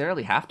don't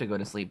necessarily have to go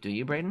to sleep, do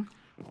you, Brayden?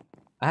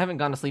 I haven't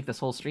gone to sleep this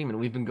whole stream, and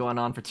we've been going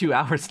on for 2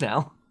 hours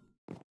now.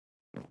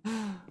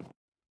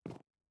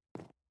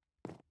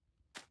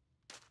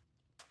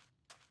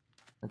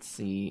 Let's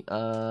see,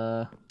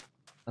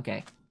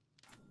 okay.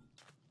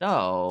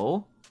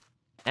 So,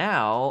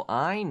 now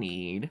I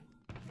need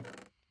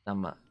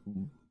some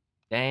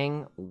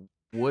dang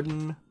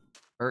wooden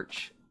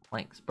birch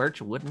planks.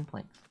 Birch wooden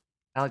planks.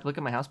 Alec, look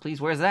at my house, please.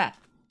 Where's that?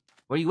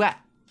 Where you at?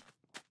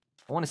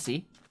 I want to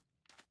see.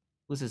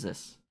 Whose is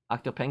this?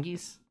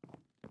 Octopengies?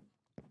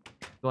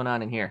 What's going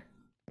on in here?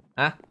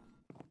 Huh?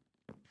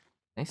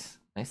 Nice.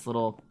 Nice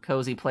little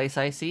cozy place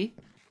I see.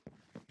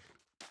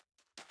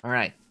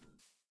 Alright.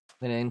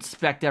 I'm gonna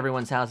inspect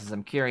everyone's houses.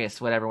 I'm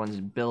curious what everyone's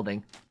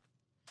building.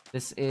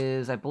 This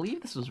is, I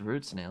believe this was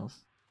Root Snails.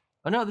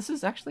 Oh no, this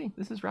is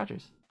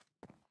Roger's.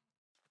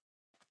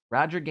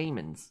 Roger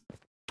Gaiman's.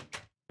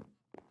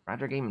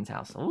 Roger Gaiman's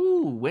house.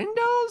 Ooh,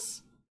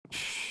 windows?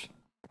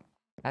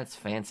 That's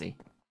fancy.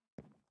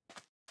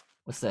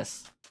 What's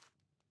this?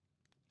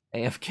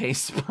 AFK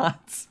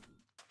spots.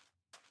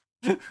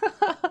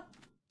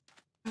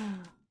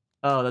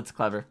 Oh, that's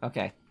clever.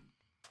 Okay.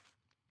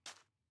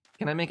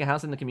 Can I make a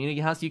house in the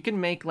community house? You can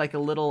make like a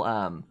little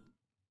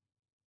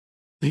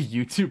the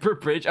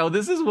YouTuber bridge. Oh,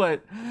 this is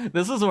what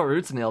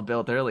Root Snail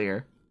built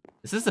earlier.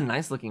 This is a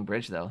nice looking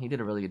bridge though. He did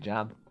a really good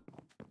job.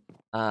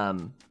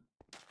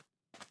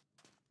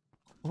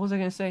 What was I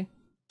gonna say?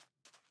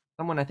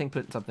 Someone I think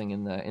put something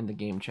in the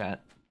game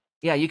chat.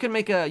 Yeah, you can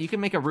make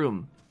a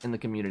room in the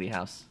community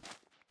house.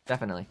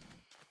 Definitely.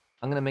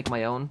 I'm gonna make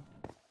my own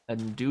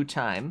in due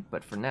time,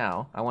 but for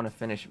now, I want to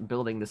finish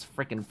building this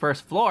frickin'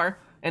 first floor,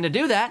 and to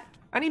do that,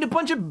 I need a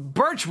bunch of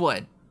birch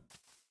wood,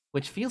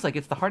 which feels like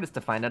it's the hardest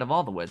to find out of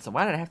all the wood. So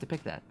why did I have to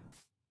pick that?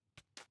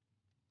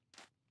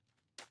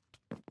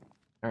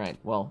 All right.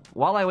 Well,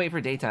 while I wait for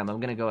daytime, I'm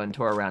gonna go and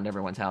tour around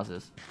everyone's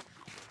houses.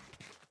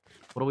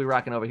 What are we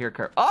rocking over here,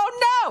 Curb?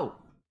 Oh no!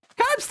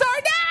 Curbstar,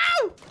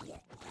 no!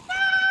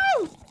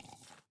 No!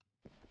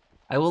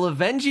 I will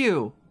avenge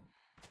you.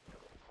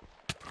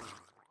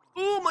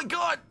 Oh my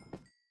god!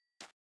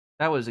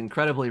 That was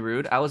incredibly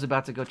rude. I was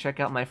about to go check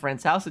out my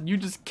friend's house and you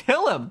just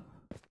kill him!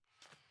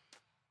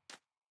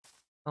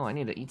 Oh, I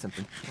need to eat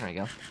something. There we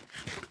go.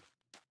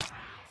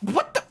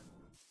 What the?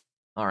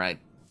 Alright.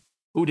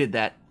 Who did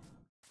that?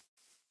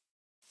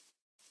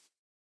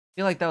 I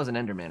feel like that was an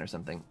Enderman or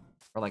something.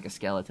 Or like a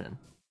skeleton.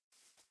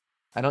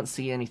 I don't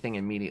see anything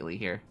immediately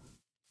here.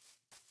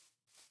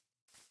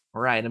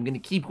 Alright, I'm gonna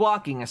keep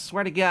walking, I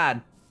swear to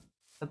God.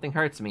 Something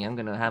hurts me, I'm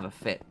gonna have a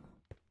fit.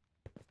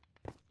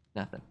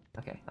 Nothing.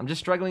 Okay, I'm just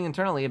struggling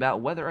internally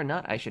about whether or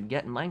not I should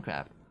get in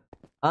Minecraft.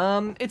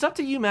 It's up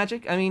to you,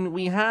 Magic. I mean,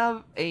 we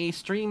have a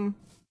stream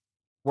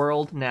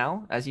world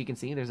now, as you can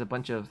see. There's a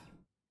bunch of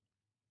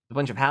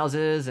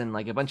houses and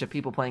like a bunch of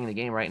people playing the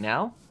game right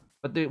now.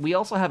 But we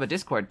also have a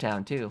Discord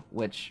town too,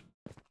 which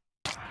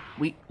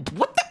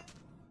what the?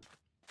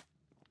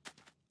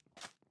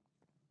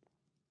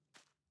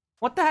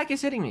 What the heck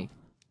is hitting me?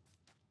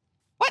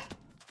 What?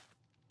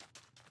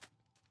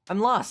 I'm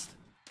lost.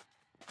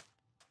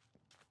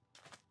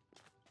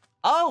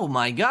 Oh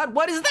my god,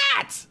 what is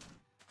that?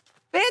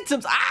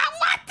 Phantoms! Ah,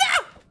 what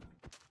the?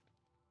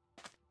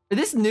 Is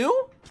this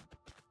new?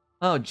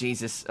 Oh,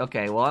 Jesus.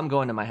 Okay, well, I'm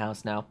going to my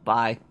house now.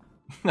 Bye.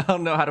 I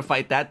don't know how to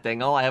fight that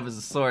thing. All I have is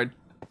a sword.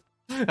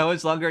 How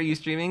much longer are you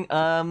streaming?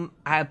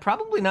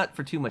 Probably not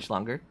for too much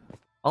longer.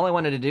 All I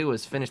wanted to do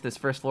was finish this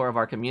first floor of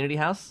our community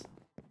house,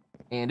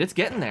 and it's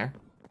getting there.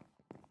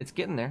 It's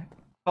getting there.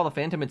 Call the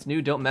Phantom, it's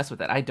new, don't mess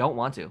with it. I don't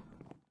want to.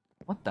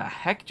 What the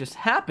heck just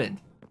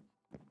happened?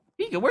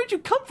 Pika, where'd you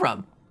come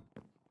from?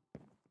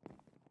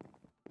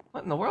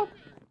 What in the world?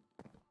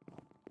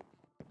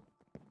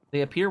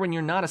 They appear when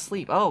you're not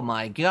asleep. Oh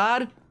my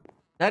god!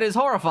 That is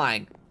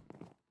horrifying!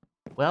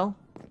 Well,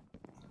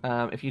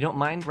 if you don't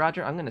mind,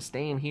 Roger, I'm gonna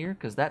stay in here,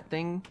 because that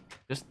thing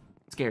just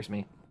scares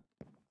me.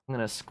 I'm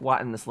gonna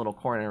squat in this little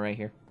corner right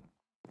here.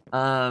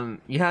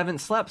 You haven't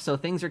slept, so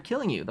things are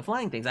killing you. The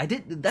flying things.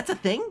 That's a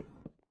thing?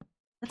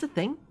 That's a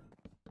thing?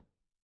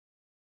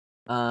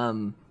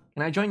 Can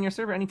I join your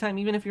server anytime,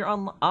 even if you're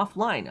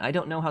offline? I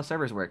don't know how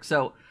servers work.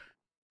 So,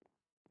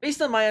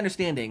 based on my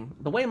understanding,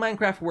 the way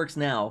Minecraft works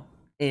now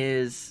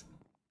is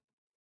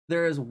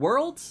there's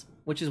worlds,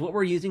 which is what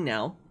we're using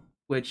now,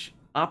 which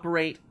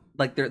operate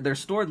like they're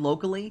stored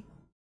locally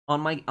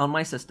on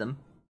my system,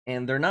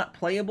 and they're not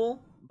playable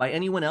by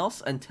anyone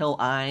else until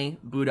I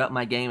boot up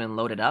my game and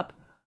load it up.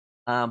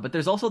 But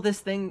there's also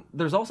this thing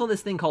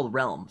called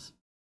realms,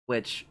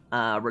 which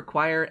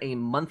require a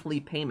monthly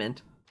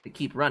payment to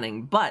keep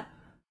running, but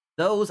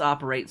those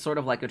operate sort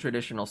of like a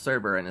traditional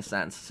server in a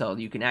sense, so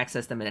you can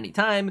access them at any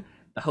time.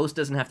 The host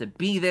doesn't have to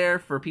be there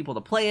for people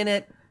to play in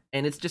it,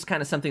 and it's just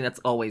kind of something that's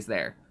always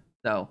there.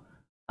 So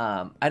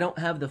I don't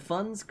have the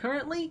funds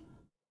currently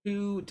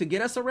to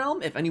get us a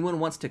realm. If anyone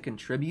wants to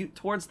contribute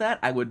towards that,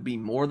 I would be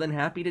more than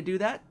happy to do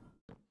that.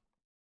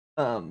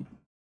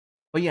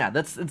 But yeah,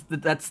 that's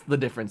the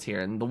difference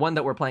here, and the one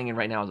that we're playing in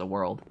right now is a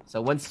world.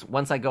 So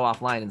once I go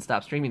offline and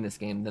stop streaming this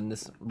game, then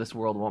this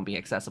world won't be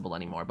accessible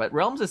anymore. But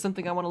realms is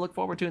something I want to look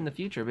forward to in the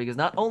future, because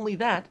not only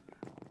that,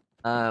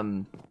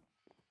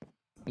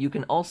 you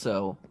can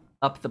also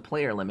up the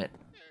player limit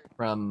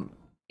from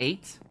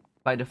 8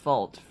 by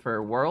default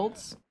for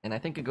worlds, and I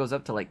think it goes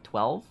up to like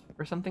 12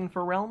 or something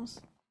for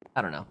realms.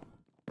 I don't know.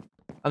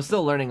 I'm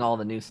still learning all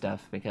the new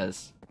stuff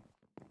because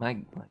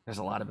there's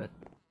a lot of it.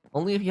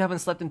 Only if you haven't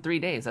slept in 3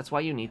 days. That's why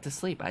you need to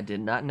sleep. I did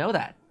not know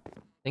that.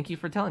 Thank you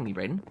for telling me,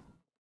 Brayden.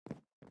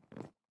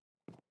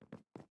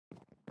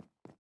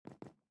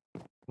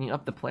 Can you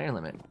up the player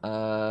limit?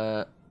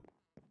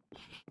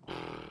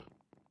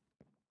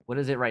 What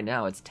is it right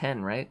now? It's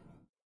 10, right?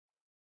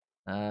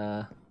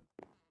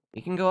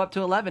 You can go up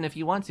to 11 if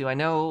you want to. I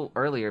know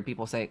earlier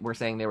people were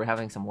saying they were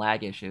having some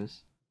lag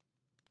issues.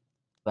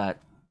 But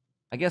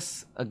I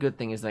guess a good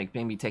thing is like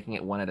maybe taking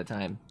it one at a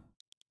time.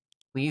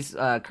 Please,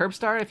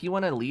 Curbstar, if you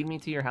want to lead me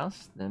to your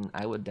house, then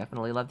I would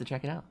definitely love to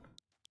check it out.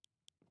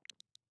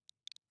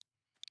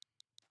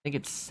 I think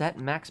it's set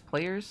max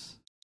players.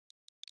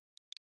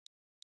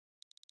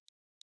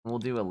 We'll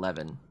do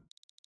 11.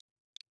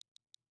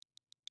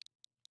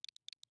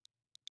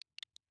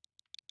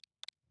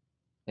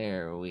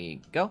 There we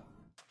go.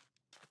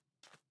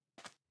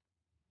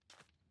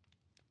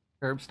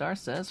 Curbstar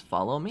says,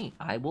 follow me.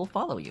 I will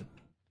follow you.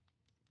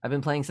 I've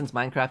been playing since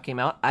Minecraft came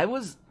out.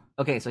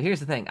 Okay, so here's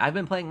the thing. I've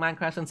been playing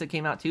Minecraft since it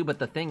came out too, but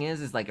the thing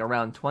is like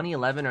around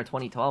 2011 or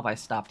 2012, I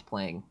stopped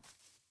playing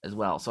as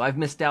well. So I've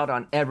missed out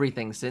on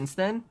everything since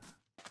then.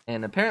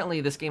 And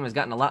apparently this game has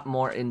gotten a lot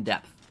more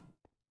in-depth.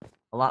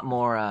 A lot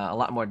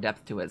more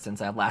depth to it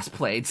since I've last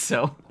played,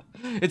 so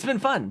it's been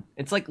fun.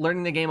 It's like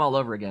learning the game all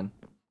over again.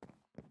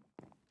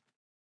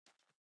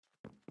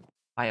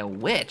 By a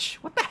witch?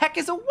 What the heck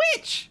is a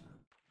witch?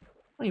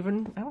 I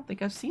don't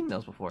think I've seen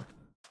those before.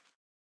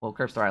 Well,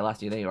 Curbstar, I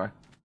lost you. There you are.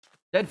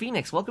 Dead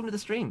Phoenix, welcome to the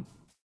stream.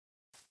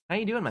 How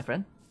you doing, my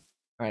friend?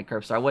 Alright,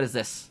 Curbstar, what is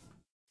this?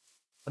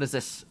 What is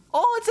this?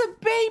 Oh, it's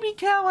a baby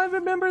cow! I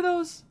remember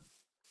those!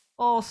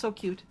 Oh, so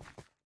cute.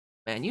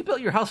 Man, you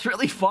built your house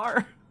really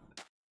far.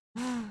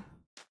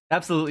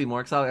 Absolutely,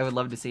 Morx. I would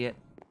love to see it.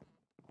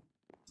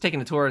 Just taking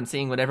a tour and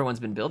seeing what everyone's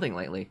been building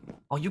lately.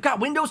 Oh, you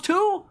got windows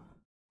too?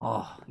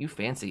 Oh, you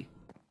fancy.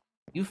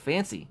 You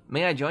fancy.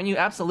 May I join you?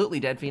 Absolutely,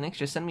 Dead Phoenix.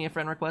 Just send me a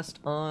friend request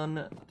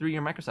through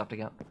your Microsoft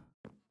account.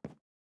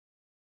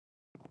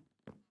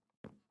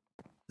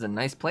 It's a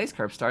nice place,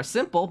 Curbstar.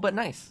 Simple, but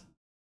nice.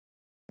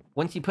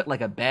 Once you put like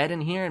a bed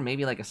in here and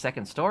maybe like a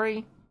second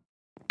story.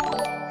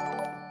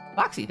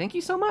 Foxy, thank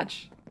you so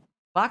much.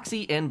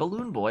 Foxy and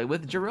Balloon Boy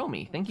with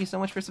Jerome, thank you so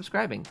much for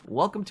subscribing.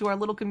 Welcome to our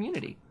little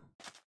community.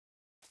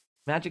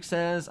 Magic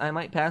says, I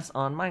might pass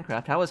on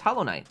Minecraft. How is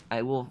Hollow Knight?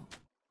 Will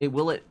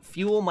it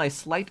fuel my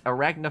slight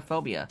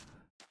arachnophobia?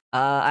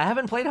 I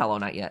haven't played Hollow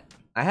Knight yet.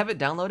 I have it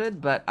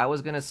downloaded, but I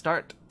was gonna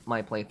start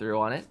my playthrough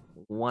on it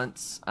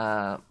once,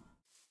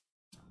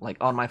 like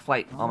on my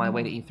flight on my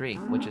way to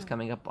E3, which is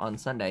coming up on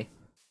Sunday.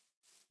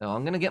 So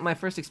I'm gonna get my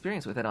first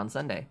experience with it on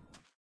Sunday.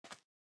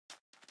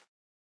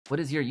 What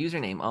is your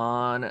username?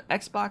 On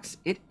Xbox,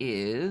 it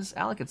is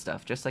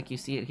alecandstuff, just like you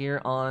see it here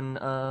on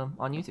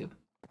YouTube.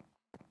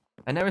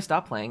 I never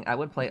stopped playing. I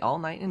would play all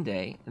night and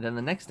day, and then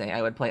the next day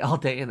I would play all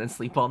day and then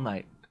sleep all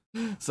night.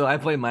 So I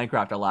play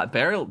Minecraft a lot.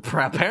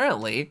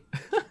 Apparently.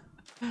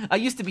 I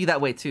used to be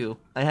that way too.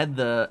 I had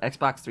the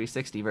Xbox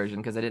 360 version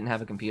because I didn't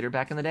have a computer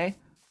back in the day.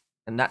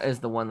 And that is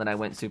the one that I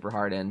went super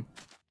hard in.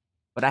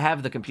 But I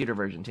have the computer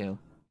version too.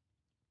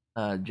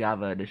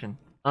 Java edition.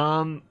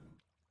 What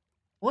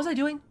was I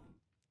doing?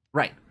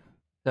 Right.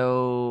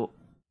 So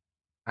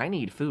I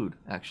need food,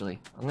 actually.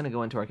 I'm gonna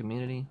go into our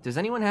community. Does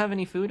anyone have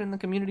any food in the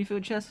community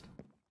food chest?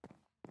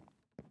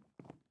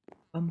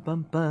 Bum,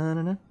 bum,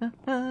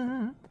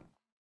 ba-na-na-na-na.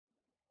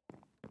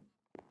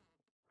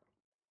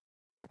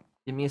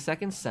 Give me a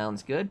second.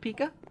 Sounds good,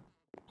 Pika.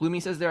 Bloomy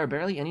says there are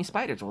barely any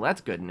spiders. Well,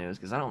 that's good news,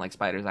 because I don't like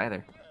spiders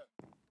either.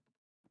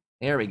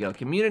 There we go.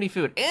 Community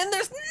food. And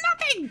there's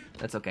nothing!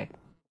 That's okay.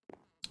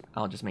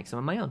 I'll just make some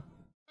of my own.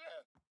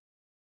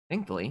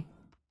 Thankfully,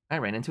 I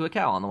ran into a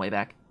cow on the way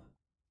back.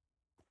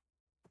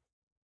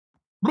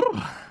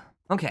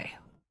 Okay.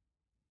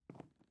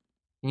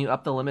 Can you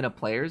up the limit of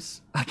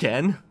players?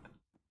 Again?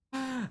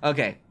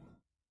 Okay.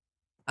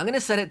 I'm gonna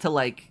set it to,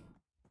 like...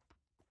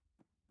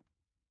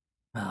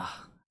 I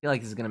feel like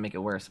this is gonna make it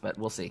worse, but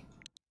we'll see.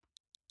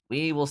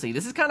 We will see.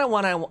 This is kind of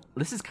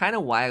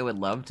why I would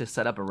love to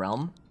set up a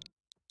realm.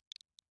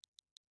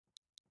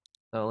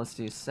 So let's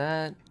do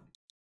set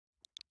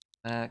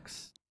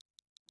max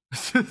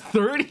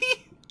 30.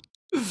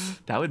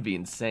 That would be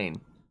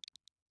insane.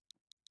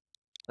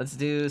 Let's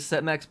do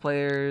set max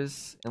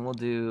players, and we'll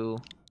do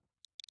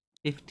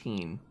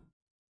 15.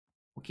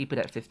 We'll keep it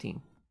at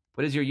 15.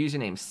 What is your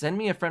username? Send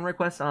me a friend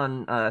request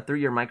on through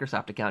your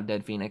Microsoft account,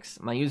 Dead Phoenix.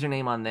 My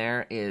username on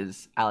there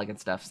is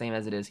alecandstuff, same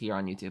as it is here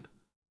on YouTube.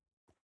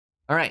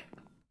 All right,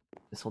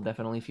 this will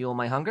definitely fuel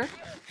my hunger.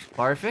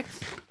 Perfect.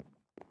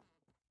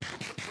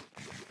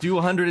 Do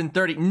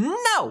 130.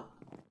 No!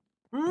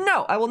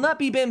 No, I will not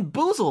be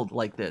bamboozled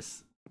like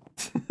this.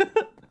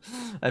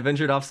 I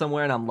ventured off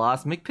somewhere and I'm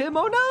lost. McPim,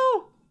 oh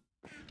no!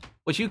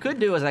 What you could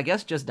do is, I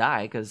guess, just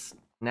die, because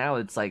now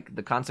it's like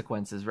the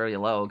consequence is very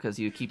low because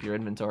you keep your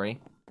inventory.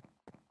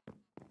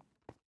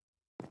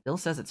 Still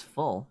says it's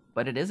full,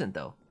 but it isn't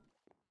though.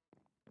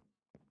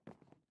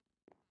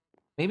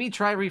 Maybe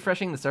try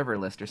refreshing the server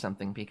list or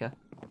something, Pika.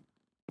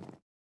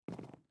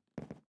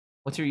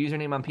 What's your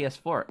username on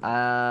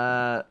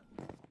PS4?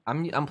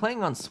 I'm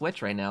playing on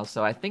Switch right now,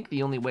 so I think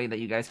the only way that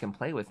you guys can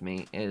play with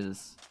me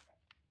is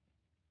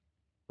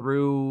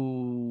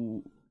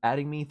through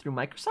adding me through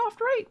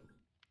Microsoft, right?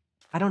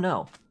 I don't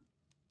know.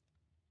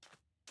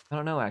 I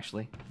don't know,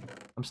 actually.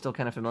 I'm still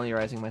kind of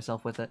familiarizing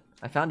myself with it.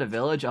 I found a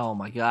village. Oh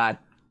my god.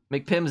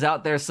 McPim's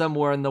out there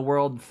somewhere in the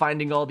world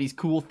finding all these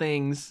cool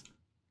things.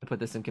 I'll put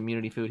this in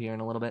community food here in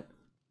a little bit.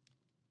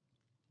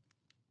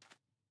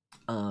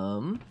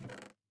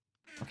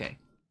 Okay.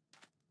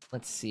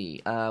 Let's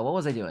see. What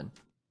was I doing?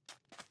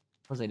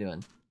 What was I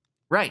doing?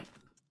 Right.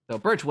 So,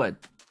 birchwood.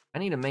 I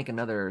need to make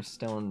another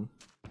stone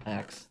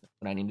axe. That's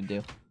what I need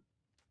to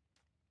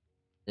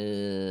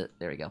do.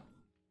 There we go.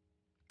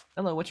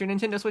 Hello, what's your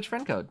Nintendo Switch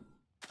friend code?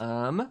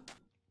 Are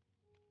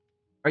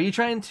you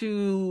trying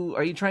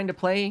to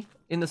play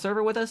in the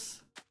server with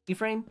us,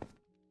 Refrain?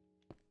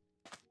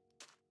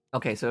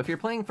 Okay, so if you're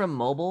playing from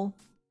mobile,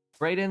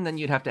 Brayden, then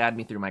you'd have to add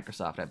me through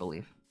Microsoft, I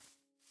believe.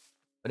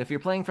 But if you're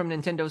playing from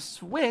Nintendo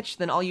Switch,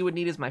 then all you would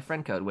need is my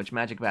friend code, which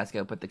Magic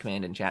Vasco put the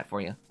command in chat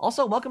for you.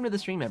 Also, welcome to the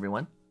stream,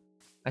 everyone.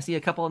 I see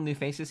a couple of new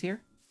faces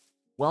here.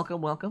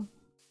 Welcome, welcome.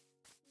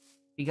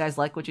 If you guys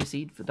like what you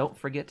see, don't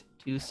forget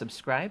to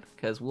subscribe,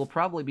 because we'll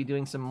probably be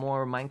doing some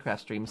more Minecraft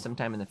streams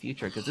sometime in the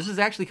future, because this is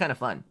actually kind of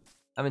fun.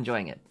 I'm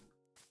enjoying it.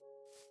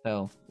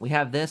 So, we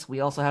have this. We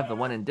also have the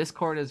one in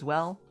Discord as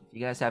well. If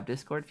you guys have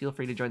Discord, feel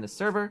free to join the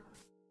server.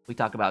 We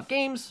talk about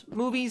games,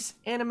 movies,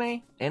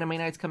 anime. Anime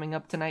night's coming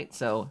up tonight,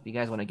 so if you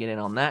guys want to get in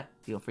on that,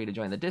 feel free to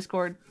join the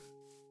Discord.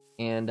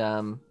 And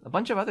a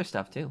bunch of other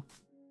stuff, too.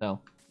 So,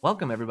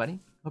 welcome, everybody.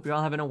 Hope you're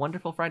all having a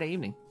wonderful Friday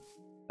evening.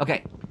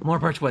 Okay, more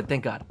birchwood,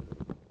 thank God.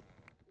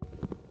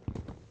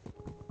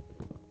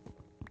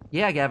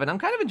 Yeah, Gavin, I'm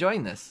kind of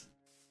enjoying this.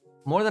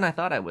 More than I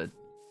thought I would.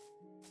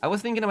 I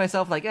was thinking to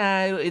myself, like,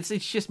 it's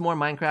just more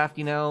Minecraft,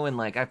 you know, and,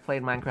 like, I've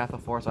played Minecraft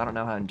before, so I don't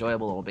know how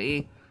enjoyable it'll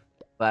be.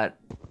 But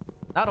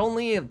not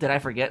only did I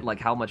forget, like,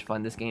 how much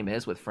fun this game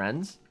is with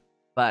friends,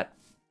 but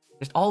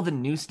just all the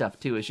new stuff,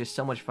 too. It's just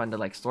so much fun to,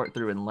 like, sort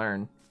through and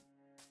learn.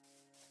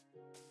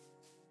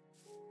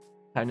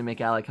 Time to make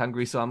Alec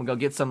hungry, so I'm gonna go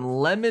get some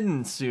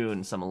lemon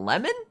soon. Some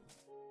lemon?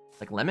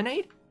 Like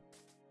lemonade?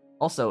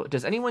 Also,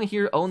 does anyone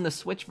here own the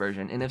Switch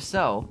version? And if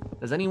so,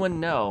 does anyone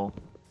know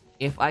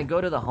if I go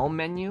to the home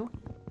menu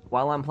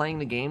while I'm playing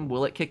the game,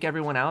 will it kick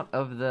everyone out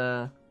of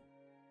the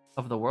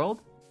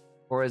world?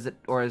 Or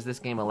is this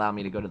game allow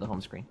me to go to the home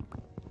screen?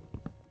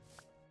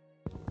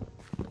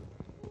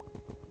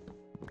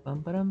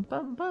 Bum ba dum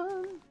bum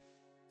bum.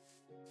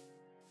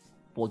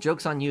 Well,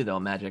 joke's on you though,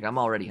 Magic. I'm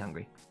already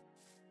hungry.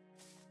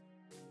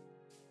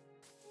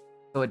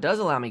 So it does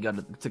allow me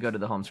to go to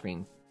the home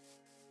screen.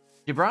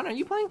 Gibran, are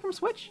you playing from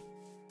Switch?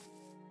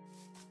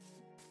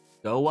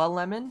 Goa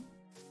Lemon?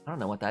 I don't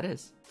know what that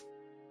is.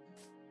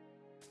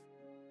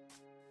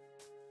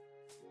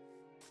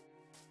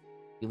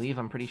 You leave,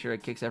 I'm pretty sure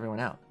it kicks everyone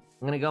out.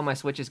 I'm gonna go, my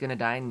Switch is gonna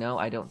die. No,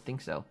 I don't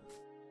think so.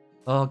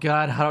 Oh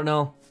god, I don't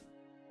know.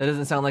 That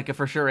doesn't sound like a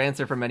for sure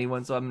answer from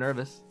anyone, so I'm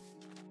nervous.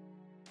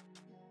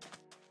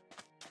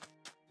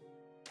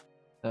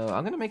 So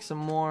I'm gonna make some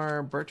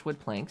more birchwood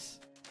planks.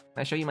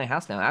 Can I show you my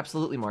house now?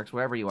 Absolutely, Morks,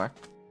 wherever you are.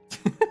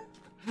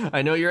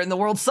 I know you're in the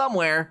world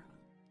somewhere.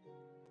 I'm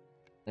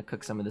gonna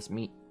cook some of this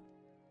meat.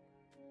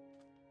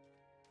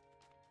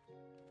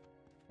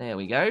 There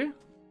we go.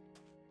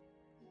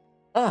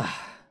 Ugh.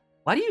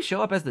 Why do you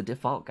show up as the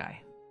default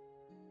guy?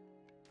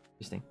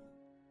 Interesting.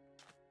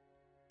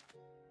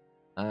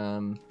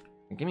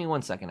 Give me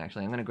 1 second,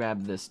 actually. I'm gonna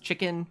grab this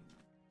chicken.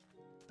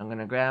 I'm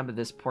gonna grab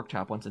this pork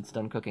chop once it's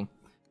done cooking.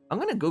 I'm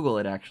gonna Google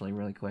it, actually,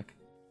 really quick.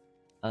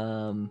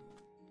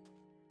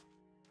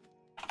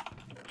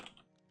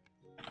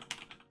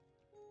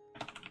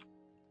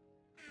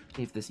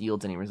 See if this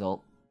yields any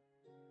result.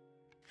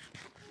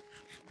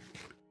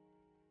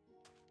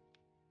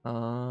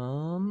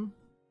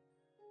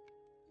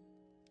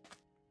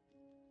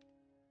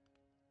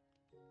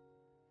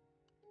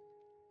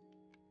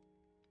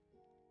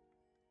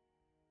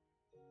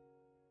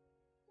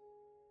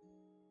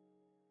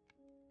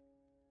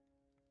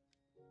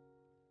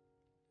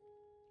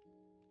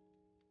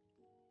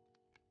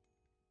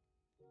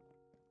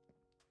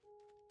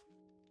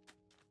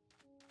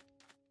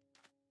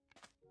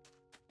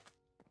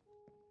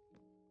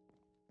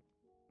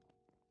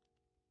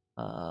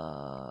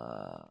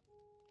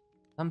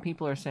 Some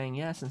people are saying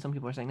yes, and some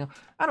people are saying no.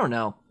 I don't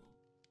know.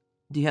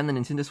 Do you have the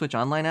Nintendo Switch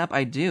Online app?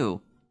 I do.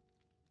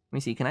 Let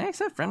me see. Can I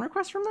accept friend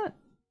requests from that?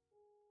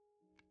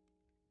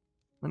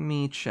 Let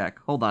me check.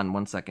 Hold on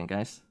 1 second,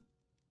 guys.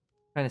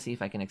 Trying to see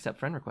if I can accept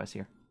friend requests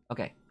here.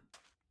 Okay.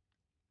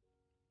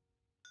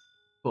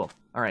 Cool.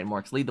 All right,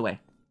 Morks, lead the way.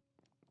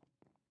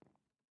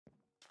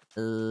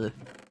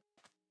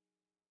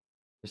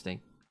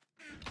 Interesting.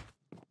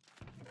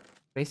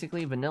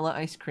 Basically, vanilla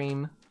ice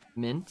cream,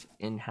 mint,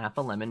 and half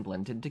a lemon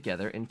blended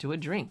together into a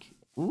drink.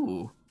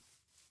 Ooh.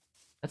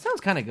 That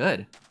sounds kind of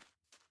good.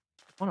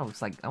 I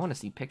want to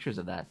see pictures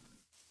of that.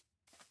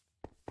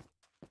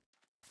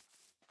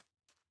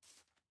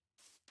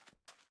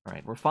 All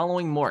right, we're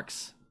following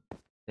Morks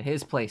to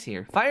his place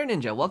here. Fire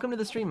Ninja, welcome to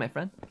the stream, my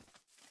friend.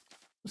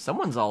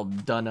 Someone's all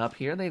done up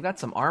here. They've got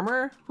some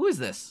armor. Who is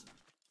this?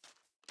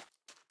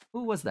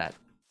 Who was that?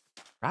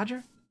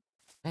 Roger?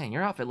 Man,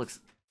 your outfit looks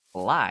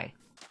fly.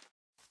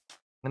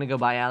 I'm gonna go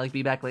buy Alec,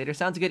 be back later.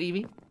 Sounds good,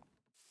 Evie.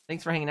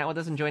 Thanks for hanging out with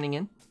us and joining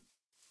in.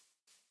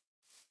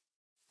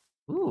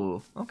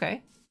 Ooh,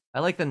 okay.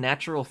 I like the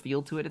natural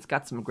feel to it. It's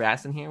got some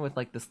grass in here with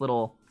like this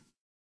little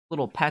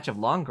patch of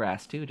long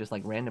grass too, just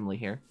like randomly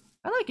here.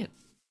 I like it.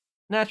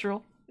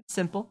 Natural. It's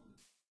simple.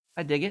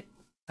 I dig it.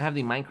 I have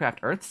the Minecraft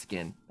Earth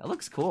skin. That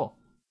looks cool.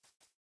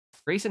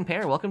 Grayson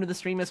Pear, welcome to the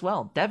stream as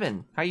well.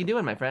 Devin, how you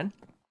doing, my friend?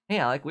 Hey,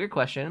 Alec, weird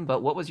question,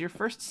 but what was your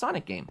first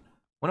Sonic game?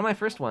 One of my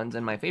first ones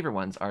and my favorite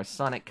ones are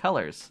Sonic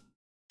Colors.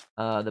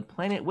 The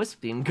Planet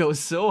Wisp theme goes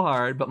so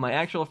hard, but my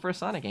actual first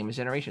Sonic game is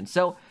Generation.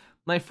 So,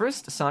 my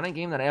first Sonic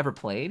game that I ever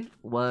played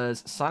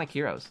was Sonic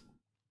Heroes.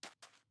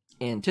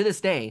 And to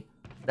this day,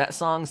 that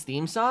game's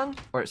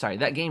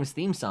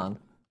theme song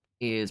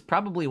is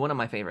probably one of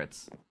my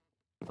favorites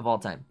of all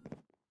time.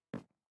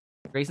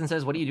 Grayson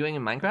says, what are you doing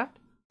in Minecraft?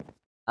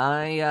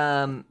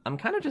 I'm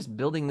kind of just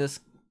building this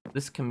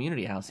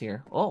community house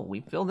here. Oh, we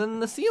filled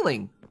in the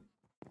ceiling.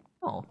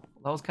 Oh,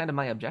 that was kind of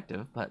my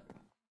objective, but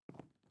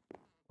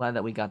glad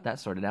that we got that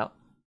sorted out.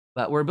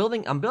 But I'm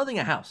building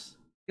a house.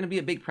 It's gonna be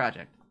a big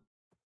project.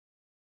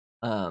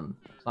 So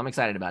I'm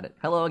excited about it.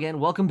 Hello again,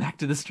 welcome back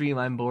to the stream.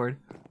 I'm bored.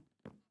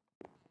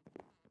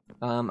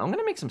 I'm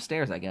gonna make some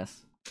stairs, I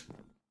guess.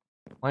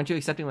 Why aren't you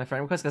accepting my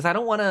friend request? Because I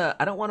don't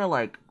wanna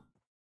like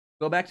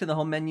go back to the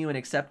home menu and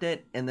accept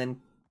it, and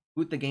then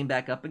boot the game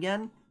back up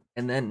again,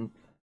 and then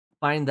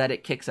find that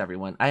it kicks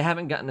everyone. I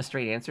haven't gotten a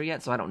straight answer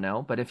yet, so I don't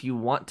know. But if you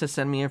want to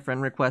send me a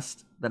friend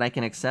request that I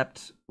can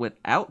accept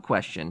without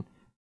question,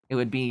 it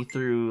would be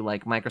through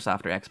like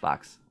Microsoft or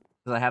Xbox,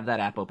 because I have that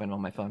app open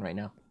on my phone right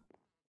now.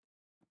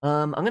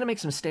 I'm gonna make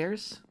some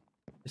stairs,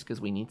 just because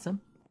we need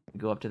some.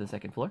 Go up to the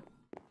second floor.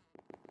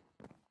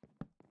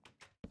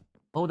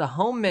 Oh, the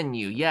home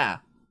menu, yeah.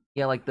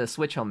 Yeah, like the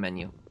Switch home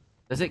menu.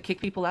 Does it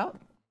kick people out?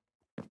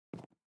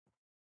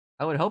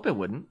 I would hope it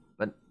wouldn't,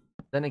 but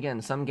then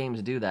again, some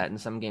games do that and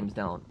some games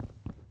don't.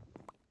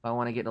 I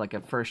want to get like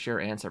a for sure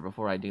answer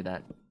before I do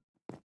that.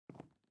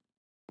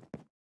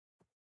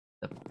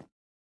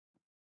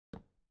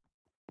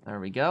 There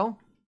we go.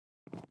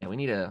 Yeah, we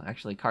need to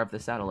actually carve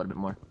this out a little bit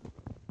more.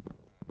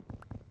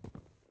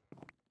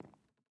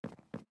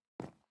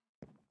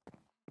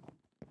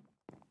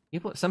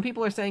 Some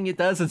people are saying it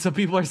does, and some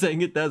people are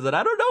saying it doesn't.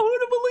 I don't know who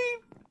to believe.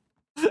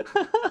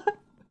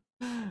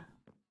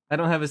 I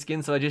don't have a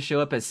skin, so I just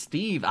show up as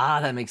Steve. Ah,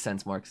 that makes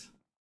sense, Morks.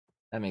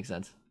 That makes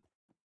sense.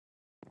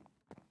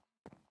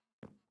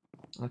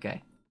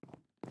 Okay.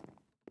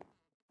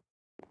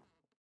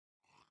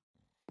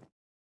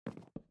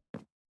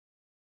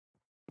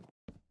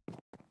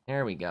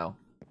 There we go.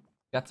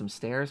 Got some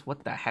stairs.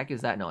 What the heck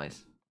is that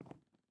noise?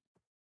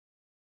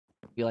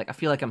 I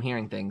feel like I'm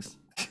hearing things.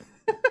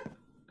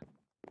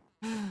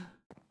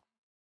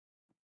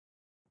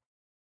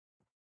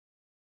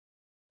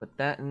 Put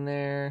that in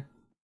there.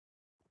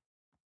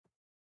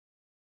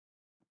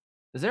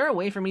 Is there a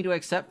way for me to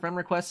accept friend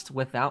requests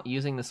without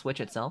using the switch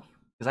itself?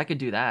 Because I could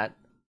do that.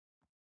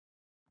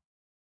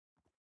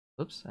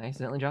 Oops, I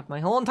accidentally dropped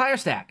my whole entire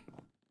stack.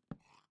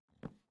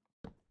 I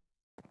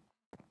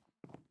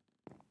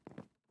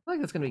feel like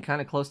that's going to be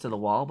kind of close to the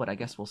wall, but I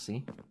guess we'll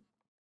see.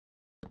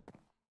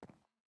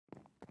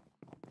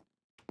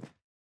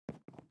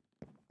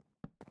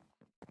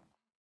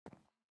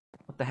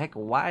 What the heck?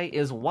 Why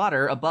is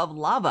water above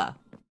lava?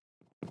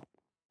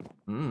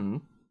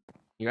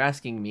 You're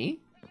asking me?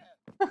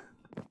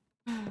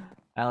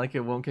 Alec, it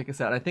won't kick us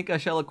out. I think I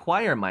shall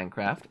acquire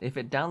Minecraft. If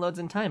it downloads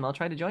in time, I'll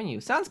try to join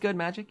you. Sounds good,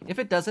 Magic. If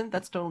it doesn't,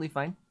 that's totally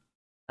fine.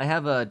 I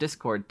have a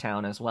Discord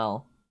town as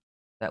well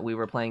that we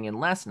were playing in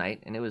last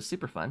night, and it was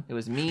super fun. It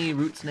was me,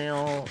 Root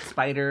Snail,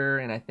 Spider,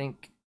 and I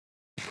think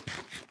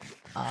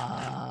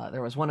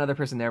there was one other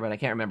person there, but I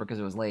can't remember because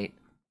it was late.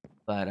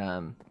 But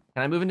can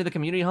I move into the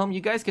community home?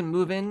 You guys can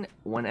move in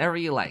whenever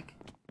you like.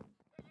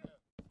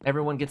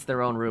 Everyone gets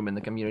their own room in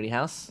the community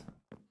house.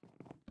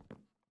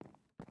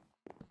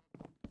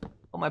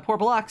 Oh, my poor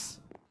blocks.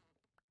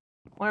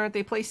 Why aren't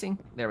they placing?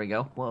 There we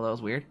go. Well, that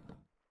was weird.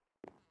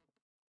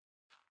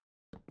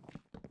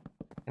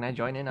 Can I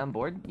join in on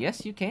board?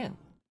 Yes, you can.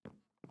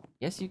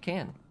 Yes, you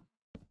can.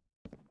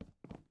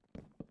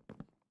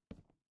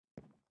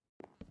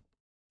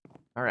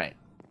 Alright.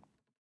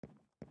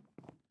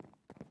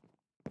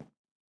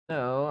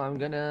 So, I'm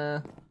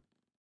gonna...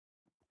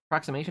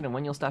 Approximation of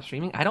when you'll stop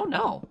streaming? I don't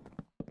know.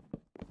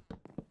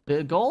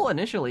 The goal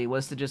initially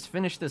was to just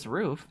finish this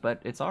roof,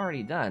 but it's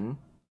already done.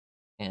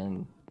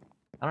 And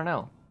I don't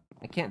know.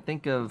 I can't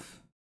think of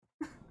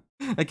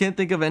I can't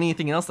think of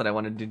anything else that I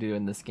wanted to do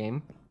in this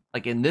game.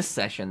 Like in this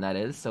session, that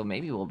is, so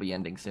maybe we'll be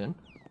ending soon.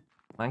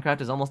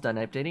 Minecraft is almost done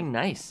updating.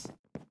 Nice.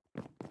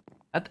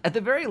 At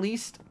the very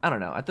least, I don't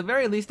know. At the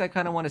very least, I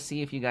kind of want to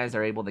see if you guys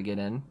are able to get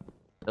in.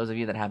 Those of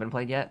you that haven't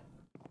played yet.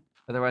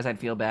 Otherwise, I'd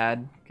feel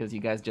bad because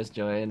you guys just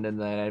joined, and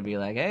then I'd be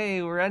like,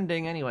 hey, we're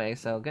ending anyway,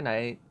 so good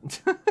night.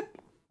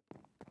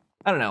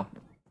 I don't know.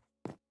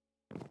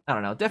 I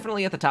don't know.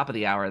 Definitely at the top of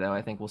the hour, though,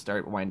 I think we'll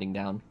start winding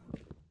down.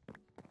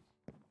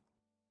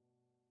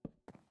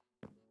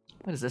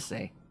 What does this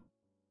say?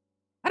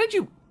 How did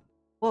you...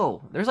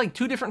 Whoa, there's like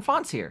 2 different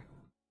fonts here.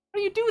 How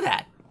do you do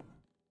that?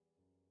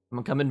 I'm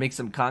gonna come and make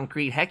some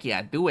concrete. Heck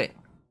yeah, do it.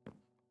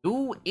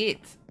 Do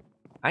it.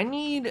 I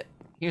need...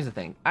 Here's the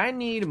thing. I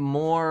need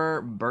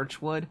more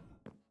birch wood.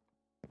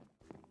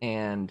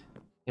 And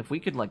if we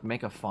could, like,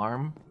 make a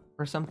farm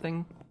or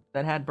something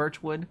that had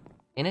birch wood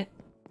in it,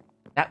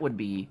 that would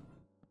be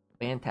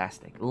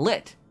fantastic.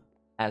 Lit,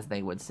 as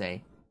they would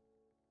say.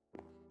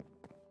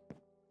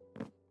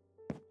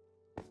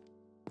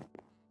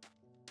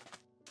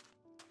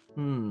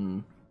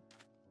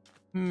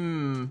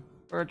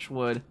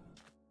 Birchwood,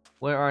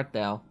 where art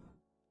thou?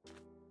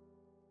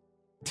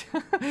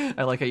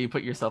 I like how you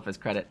put yourself as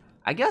credit.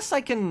 I guess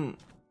I can...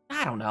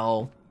 I don't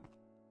know.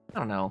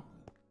 I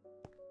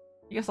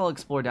guess I'll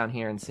explore down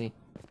here and see.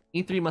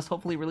 E3 must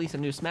hopefully release a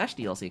new Smash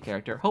DLC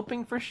character,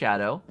 hoping for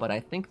Shadow, but I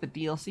think the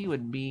DLC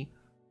would be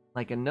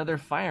like another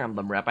Fire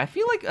Emblem rep. I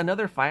feel like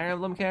another Fire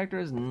Emblem character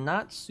is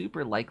not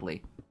super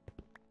likely.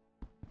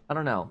 I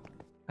don't know.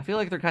 I feel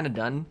like they're kind of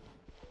done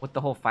with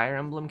the whole Fire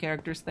Emblem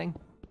characters thing.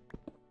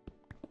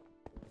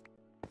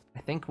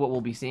 I think what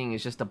we'll be seeing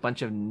is just a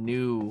bunch of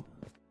new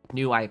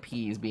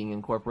IPs being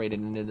incorporated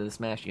into the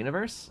Smash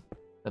universe.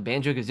 The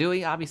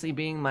Banjo-Kazooie obviously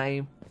being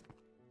my,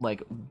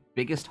 like,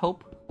 biggest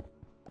hope.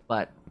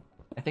 But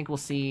I think we'll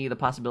see the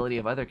possibility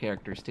of other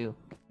characters, too.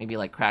 Maybe,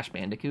 like, Crash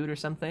Bandicoot or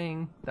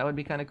something. That would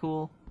be kind of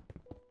cool.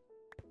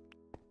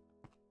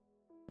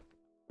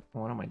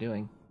 What am I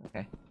doing?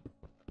 Okay.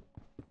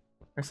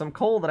 There's some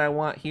coal that I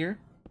want here.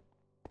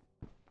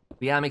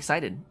 But yeah, I'm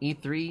excited.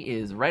 E3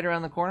 is right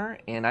around the corner,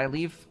 and I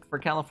leave for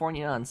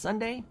California on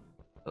Sunday.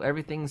 So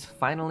everything's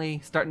finally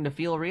starting to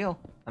feel real.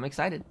 I'm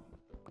excited.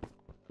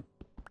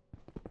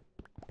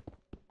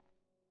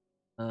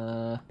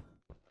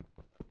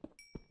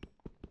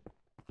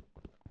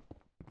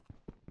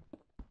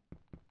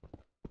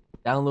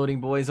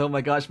 Downloading, boys. Oh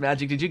my gosh,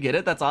 Magic, did you get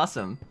it? That's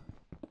awesome.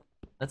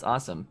 That's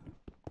awesome.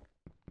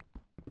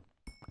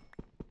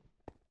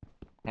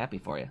 Happy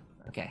for you.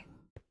 Okay.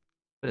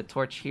 Put a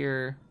torch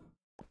here.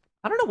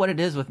 I don't know what it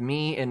is with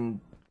me and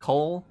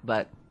coal,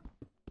 but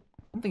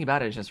something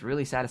about it is just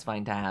really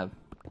satisfying to have.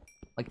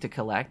 Like, to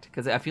collect.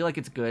 Because I feel like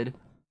it's good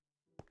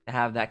to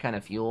have that kind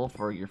of fuel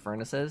for your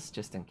furnaces,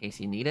 just in case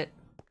you need it.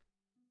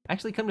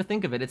 Actually, come to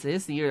think of it, it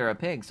is the year of a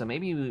pig, so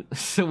maybe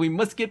we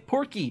must get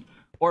Porky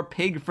or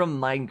Pig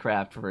from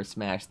Minecraft for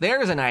Smash.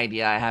 There's an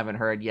idea I haven't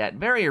heard yet.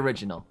 Very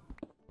original.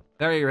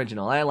 Very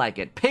original. I like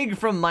it. Pig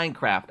from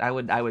Minecraft.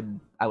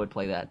 I would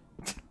play that.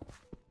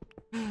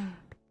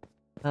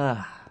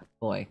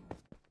 Boy.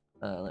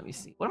 Let me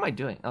see. What am I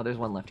doing? Oh, there's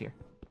one left here.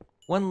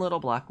 One little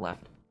block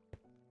left.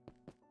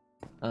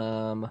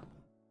 Did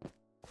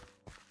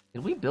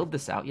we build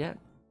this out yet?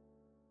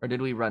 Or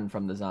did we run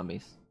from the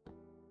zombies?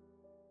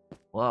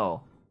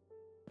 Whoa.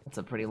 That's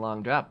a pretty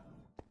long drop.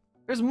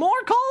 There's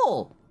more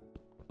coal!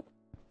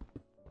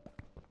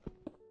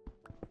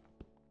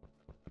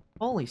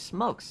 Holy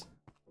smokes.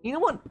 You know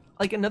what?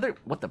 Like another,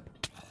 what the,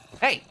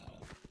 hey!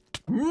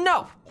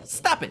 No!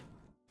 Stop it!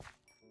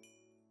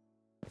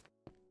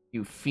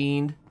 You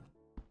fiend.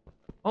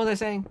 What was I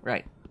saying?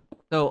 Right.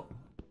 So,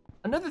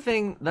 another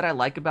thing that I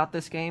like about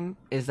this game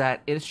is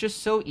that it's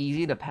just so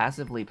easy to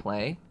passively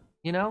play,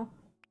 you know?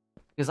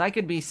 Because I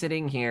could be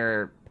sitting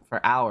here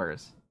for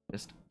hours,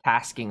 just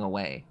tasking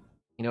away.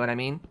 You know what I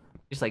mean?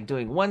 Just like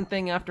doing one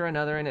thing after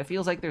another, and it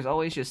feels like there's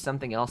always just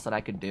something else that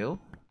I could do.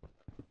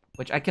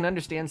 Which I can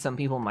understand some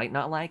people might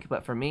not like,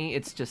 but for me,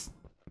 it's just,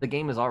 the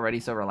game is already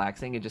so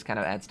relaxing, it just kind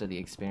of adds to the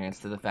experience,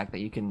 to the fact that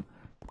you can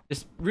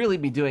just really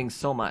be doing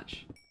so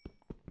much.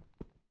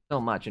 So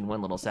much in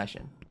one little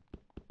session.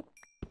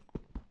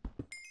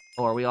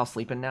 Oh, are we all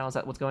sleeping now? Is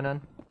that what's going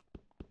on?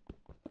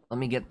 Let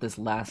me get this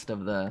last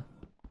of the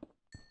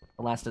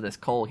last of this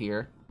coal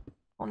here.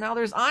 Oh, now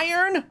there's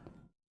iron!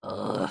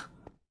 Ugh.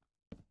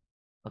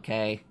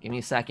 Okay, give me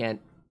a second.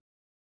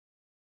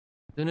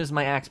 As soon as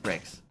my axe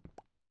breaks.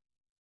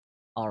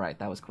 Alright,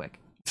 that was quick.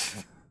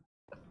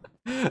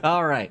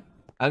 Alright.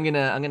 I'm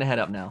gonna head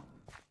up now.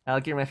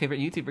 Alec, you're my favorite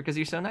YouTuber because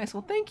you're so nice.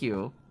 Well, thank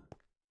you.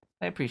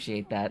 I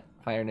appreciate that,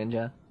 Fire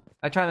Ninja.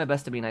 I try my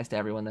best to be nice to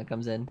everyone that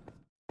comes in.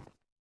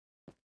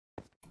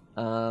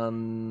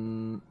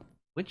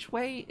 Which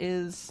way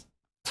is...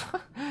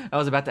 I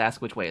was about to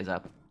ask which way is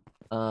up.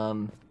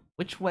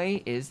 Which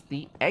way is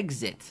the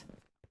exit?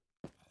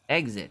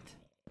 Exit.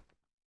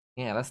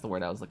 Yeah, that's the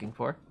word I was looking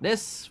for.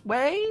 This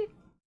way?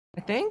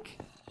 I think?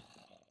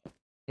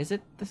 Is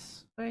it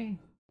this way?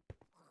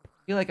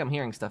 I feel like I'm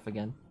hearing stuff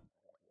again.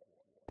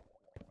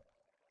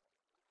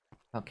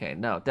 Okay,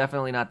 no,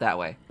 definitely not that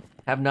way.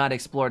 Have not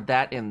explored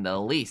that in the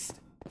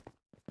least.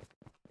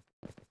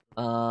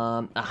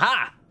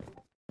 Aha!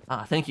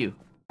 Ah, thank you.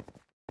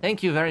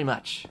 Thank you very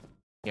much,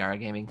 Yara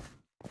Gaming.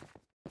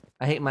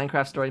 I hate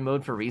Minecraft story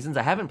mode for reasons.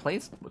 I haven't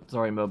played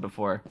story mode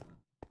before.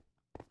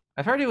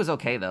 I've heard it was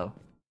okay, though.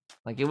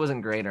 Like, it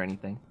wasn't great or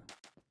anything.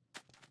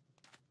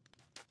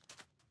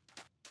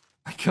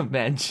 I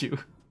command you.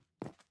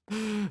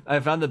 I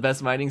found the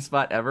best mining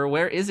spot ever.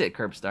 Where is it,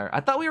 Curbstar?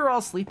 I thought we were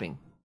all sleeping.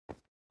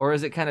 Or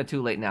is it kind of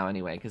too late now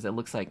anyway? Because it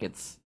looks like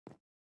it's...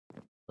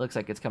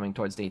 coming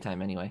towards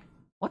daytime anyway.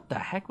 What the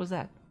heck was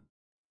that?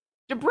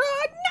 Jabron,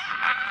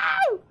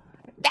 no!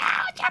 No,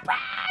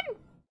 Jabron!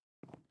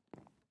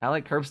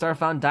 Alec, Curbstar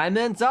found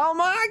diamonds. Oh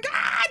my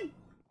god!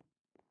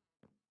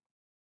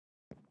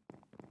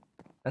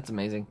 That's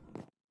amazing.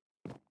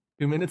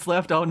 2 minutes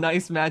left. Oh,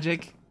 nice,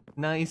 Magic.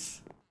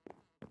 Nice.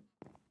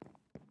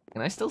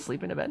 Can I still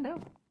sleep in a bed now?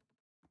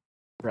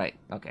 Right.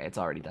 Okay, it's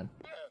already done.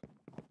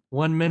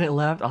 1 minute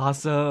left.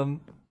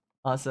 Awesome.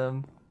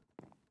 Awesome.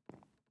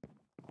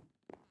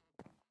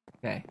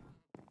 Okay.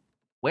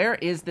 Where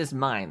is this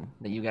mine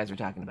that you guys are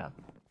talking about?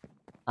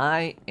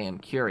 I am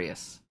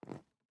curious.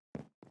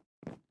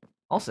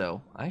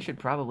 Also, I should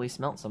probably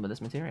smelt some of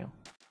this material.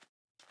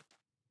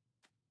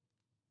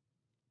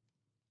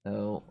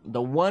 So,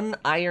 the one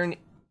iron...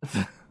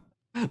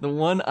 the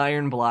one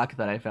iron block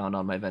that I found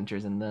on my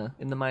ventures in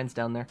the mines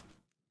down there.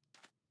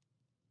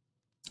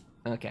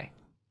 Okay.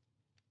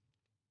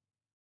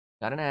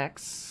 Got an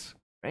axe.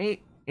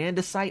 Right?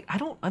 Andesite. I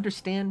don't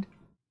understand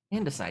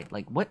andesite.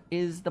 Like, what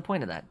is the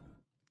point of that?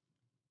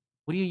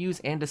 What do you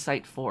use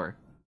andesite for?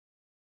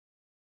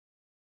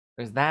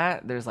 There's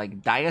that. There's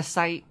like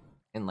diacite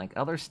and like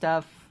other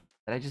stuff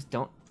that I just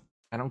don't...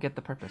 I don't get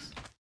the purpose.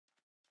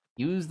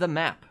 Use the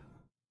map.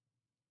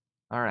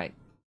 Alright.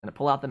 I'm gonna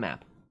pull out the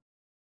map.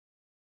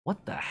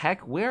 What the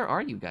heck? Where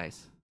are you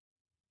guys?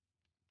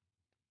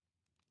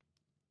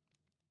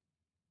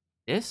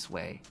 This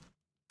way.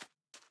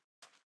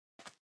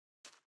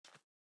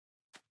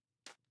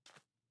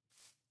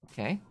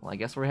 Okay, well I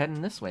guess we're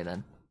heading this way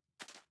then.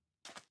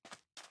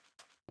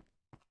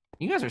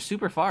 You guys are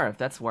super far if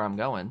that's where I'm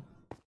going.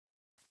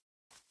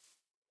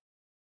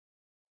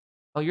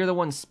 Oh, you're the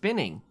one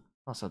spinning.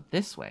 Oh, so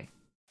this way.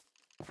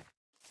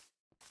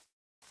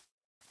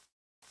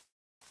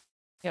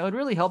 Yeah, it would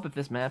really help if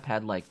this map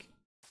had like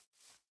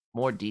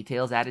more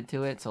details added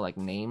to it, so like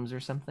names or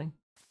something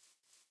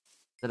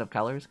instead of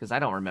colors, because I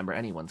don't remember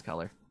anyone's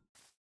color,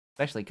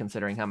 especially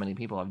considering how many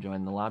people have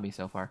joined the lobby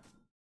so far.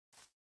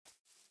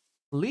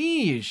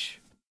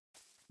 Liege,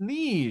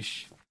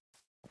 Liege,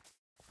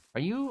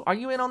 are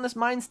you in on this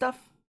mine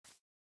stuff?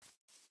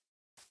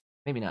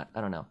 Maybe not.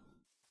 I don't know.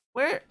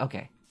 Where?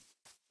 Okay.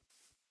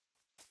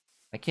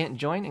 I can't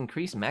join.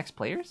 Increase max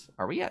players.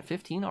 Are we at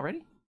 15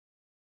 already?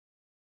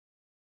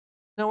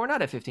 No, we're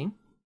not at 15.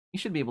 You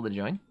should be able to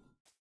join.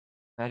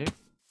 Magic.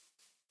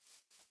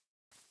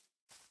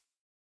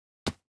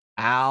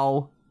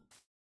 Ow.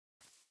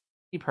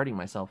 Keep hurting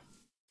myself.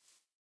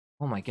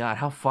 Oh my god,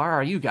 how far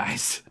are you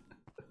guys?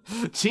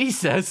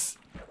 Jesus!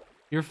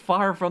 You're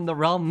far from the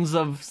realms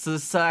of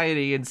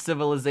society and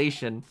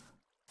civilization.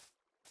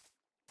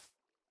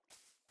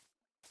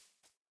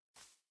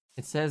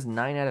 It says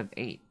 9 out of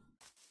 8.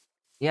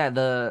 Yeah,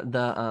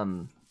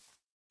 the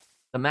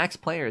max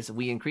players,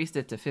 we increased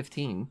it to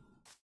 15.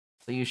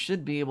 So you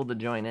should be able to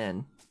join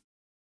in.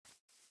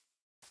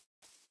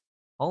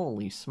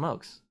 Holy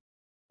smokes.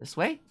 This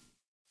way?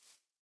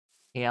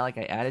 Hey, Alec,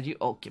 I added you.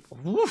 Oh,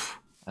 woof!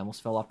 I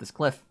almost fell off this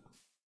cliff.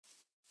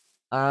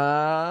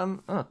 Water.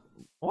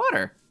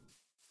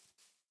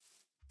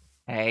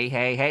 Hey,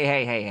 hey, hey,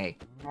 hey, hey, hey.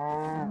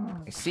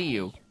 I see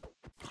you.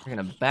 You're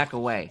gonna back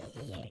away.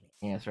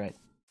 Yeah, that's right.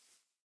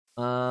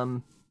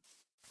 Oh,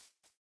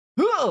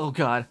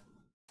 God.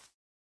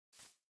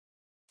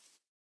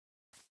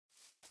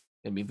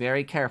 Gotta be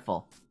very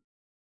careful.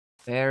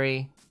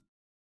 Very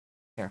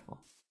careful.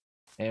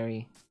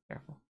 Very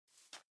careful.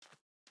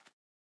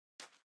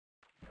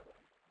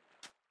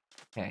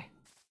 Okay.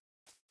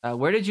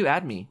 Where did you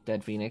add me,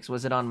 Dead Phoenix?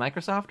 Was it on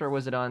Microsoft or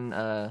was it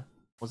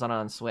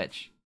on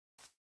Switch?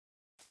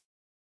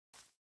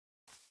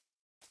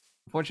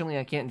 Unfortunately,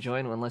 I can't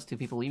join unless 2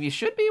 people leave. You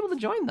should be able to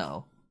join,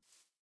 though.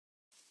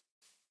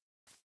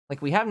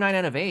 Like, we have 9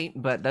 out of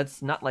 8, but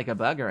that's not like a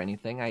bug or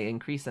anything. I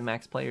increased the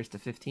max players to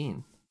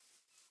 15.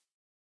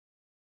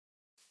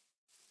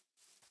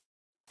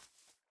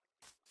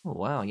 Oh,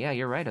 wow. Yeah,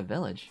 you're right. A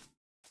village.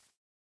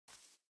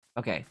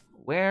 Okay.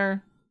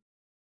 Where?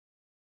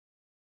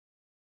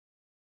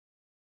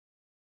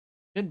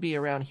 Should be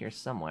around here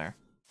somewhere.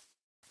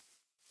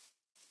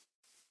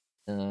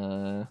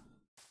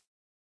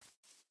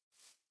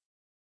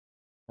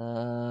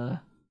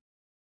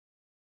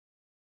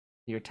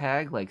 Your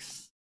tag, like,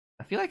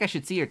 I feel like I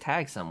should see your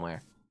tag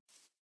somewhere.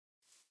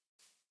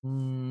 I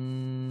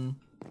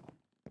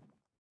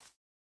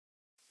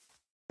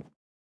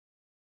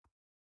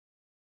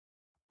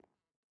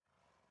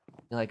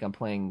feel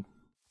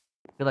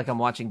like I'm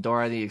watching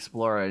Dora the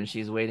Explorer and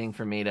she's waiting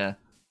for me to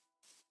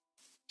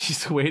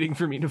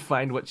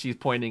find what she's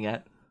pointing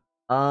at.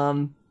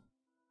 Okay,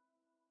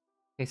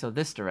 so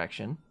this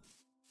direction.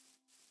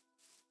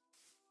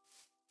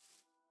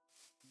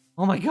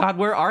 Oh my God,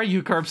 where are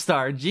you,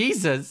 Curbstar?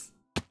 Jesus!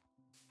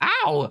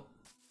 Ow!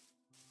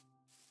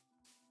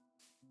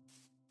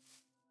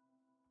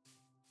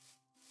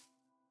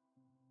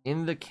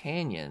 In the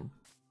canyon.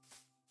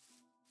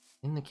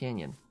 In the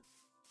canyon.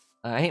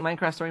 I hate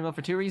Minecraft story mode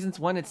for 2 reasons.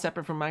 1, it's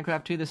separate from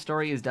Minecraft. 2, the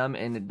story is dumb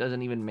and it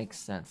doesn't even make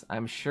sense.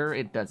 I'm sure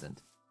it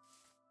doesn't.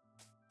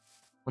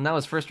 When that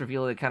was first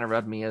revealed, it kind of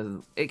rubbed me as...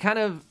 It kind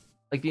of...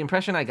 Like, the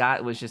impression I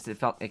got was just it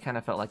kind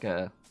of felt like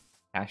a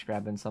cash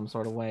grab in some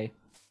sort of way.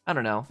 I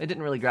don't know. It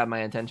didn't really grab my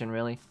attention,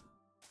 really.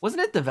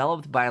 Wasn't it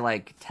developed by,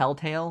 like,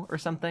 Telltale or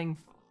something?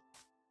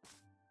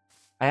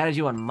 I added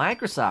you on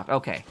Microsoft.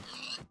 Okay.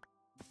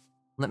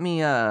 Let me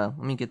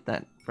get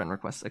that friend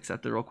request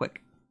accepted real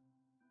quick.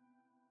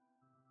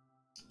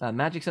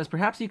 Magic says,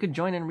 perhaps you could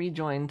join and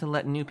rejoin to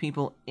let new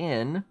people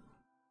in.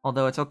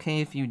 Although it's okay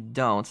if you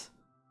don't.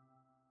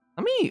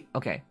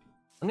 Okay.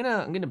 I'm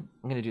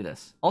gonna do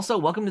this. Also,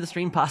 welcome to the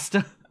stream,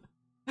 Pasta.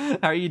 How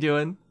are you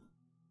doing?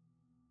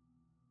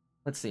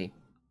 Let's see.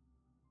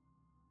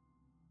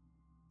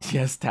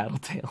 Yes,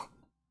 Tattletale.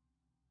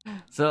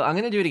 So I'm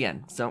gonna do it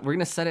again. So we're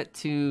gonna set it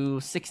to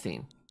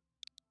 16.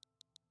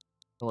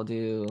 We'll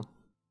do...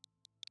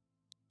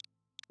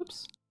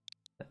 Oops.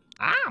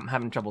 I'm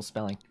having trouble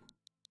spelling.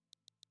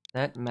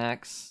 Set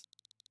max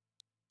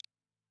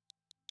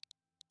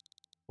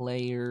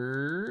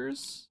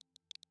players.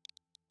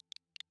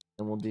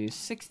 And we'll do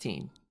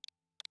 16.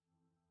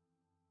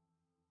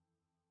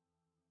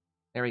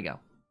 There we go.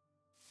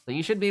 So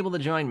you should be able to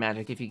join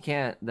Magic. If you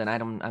can't, then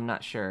I'm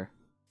not sure.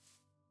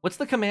 What's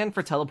the command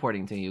for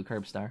teleporting to you,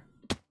 Curbstar?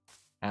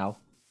 Ow.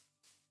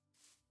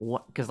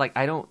 What? Because, like,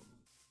 I don't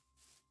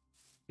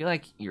feel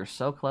like you're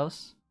so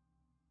close,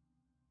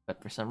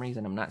 but for some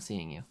reason I'm not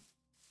seeing you.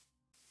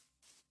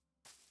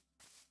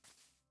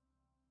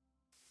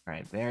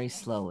 Alright, very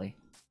slowly.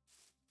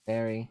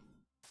 Very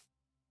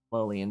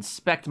slowly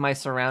inspect my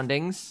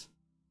surroundings.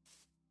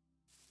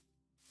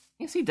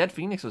 You see, Dead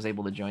Phoenix was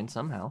able to join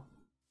somehow.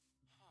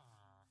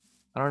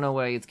 I don't know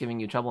why it's giving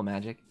you trouble,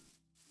 Magic.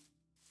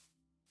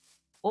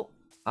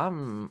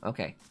 Oh,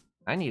 okay.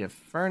 I need a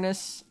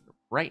furnace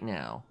right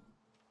now.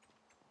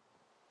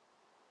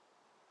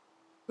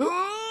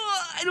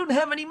 I don't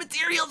have any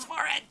materials for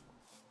it!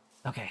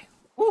 Okay.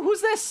 Ooh,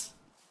 who's this?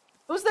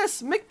 Who's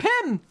this?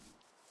 McPim!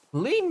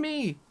 Lead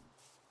me!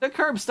 The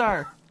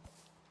Curbstar!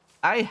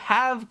 I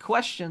have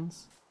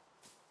questions.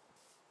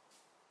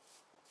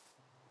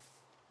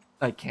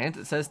 I can't?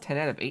 It says 10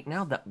 out of 8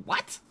 now?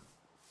 What?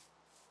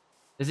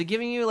 Is it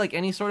giving you, like,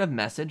 any sort of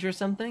message or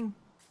something?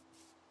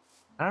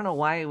 I don't know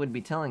why it would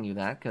be telling you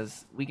that,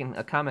 because we can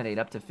accommodate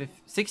up to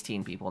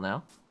 16 people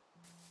now.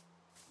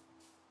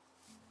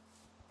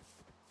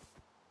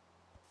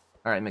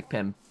 Alright,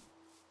 McPim.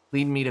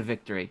 Lead me to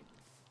victory.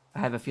 I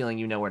have a feeling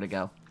you know where to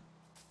go.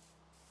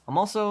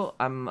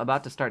 I'm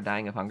about to start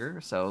dying of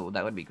hunger, so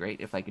that would be great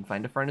if I could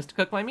find a furnace to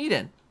cook my meat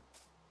in.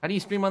 How do you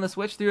stream on the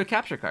Switch? Through a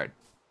capture card.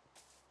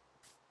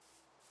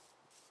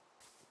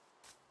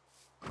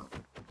 It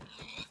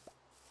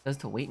says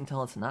to wait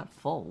until it's not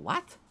full.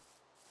 What?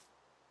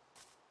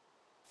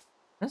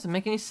 That doesn't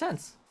make any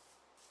sense.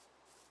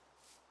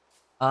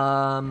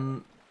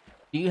 Do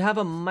you have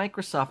a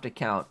Microsoft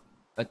account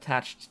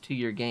attached to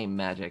your game,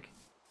 Magic?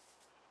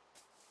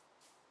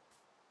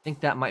 I think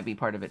that might be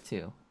part of it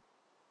too.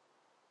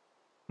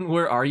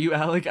 Where are you,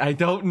 Alec? I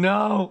don't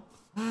know.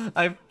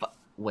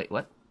 Wait,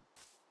 what?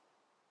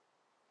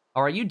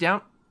 Oh, are you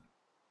down?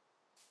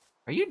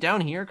 Are you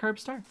down here,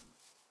 Curbstar?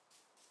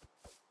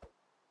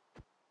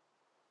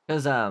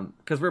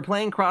 Because we're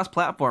playing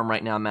cross-platform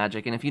right now,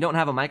 Magic, and if you don't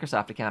have a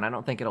Microsoft account, I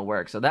don't think it'll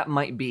work. So that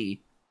might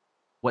be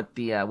what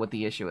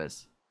the issue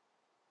is.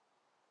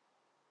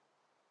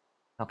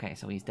 Okay,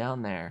 so he's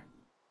down there.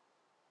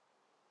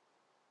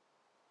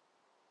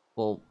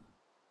 Well,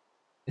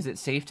 is it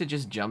safe to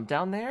just jump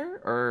down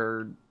there?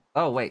 Or...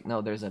 Oh, wait,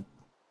 no, there's a...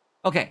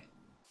 Okay,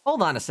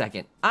 hold on a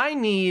second. I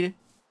need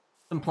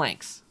some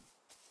planks.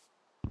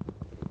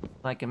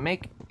 So I can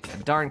make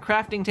a darn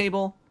crafting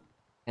table,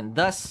 and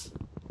thus...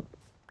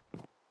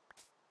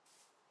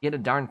 get a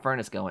darn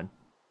furnace going.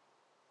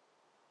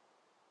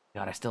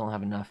 God, I still don't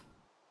have enough.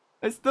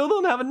 I still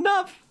don't have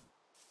enough!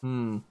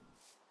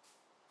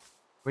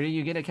 Where do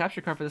you get a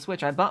capture card for the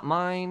Switch? I bought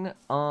mine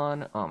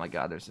on... Oh my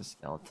god, there's a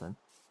skeleton.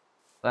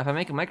 But if I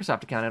make a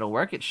Microsoft account, it'll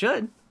work. It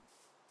should.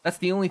 That's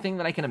the only thing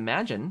that I can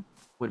imagine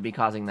would be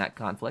causing that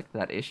conflict,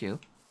 that issue.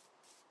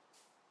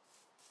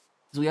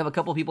 So we have a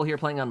couple people here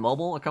playing on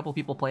mobile, a couple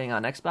people playing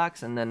on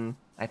Xbox, and then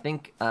I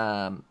think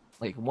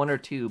like 1 or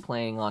 2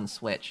 playing on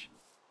Switch.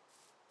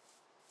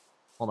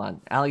 Hold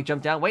on. Alec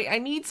jumped down. Wait, I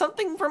need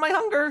something for my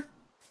hunger!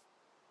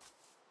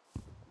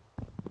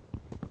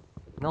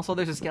 And also,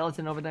 there's a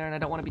skeleton over there, and I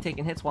don't want to be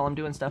taking hits while I'm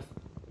doing stuff.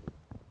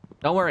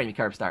 Don't worry,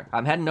 Curbstar.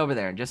 I'm heading over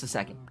there in just a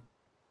second.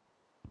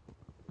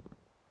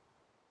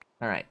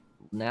 Alright.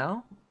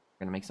 Now,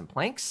 we're gonna make some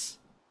planks.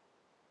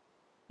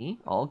 See?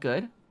 All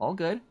good. All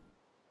good.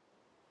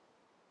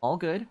 All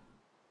good.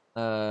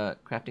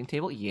 Crafting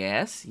table.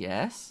 Yes,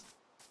 yes.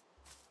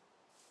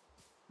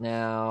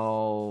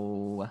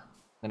 Now, I'm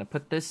gonna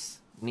put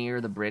this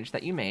near the bridge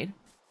that you made,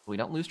 so we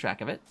don't lose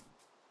track of it.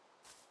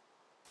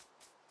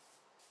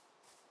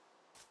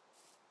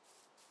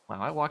 Wow,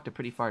 I walked a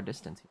pretty far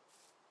distance here.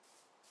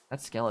 That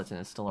skeleton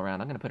is still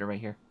around. I'm gonna put it right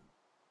here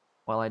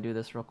while I do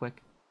this real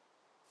quick.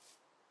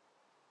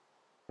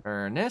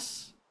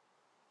 Furnace.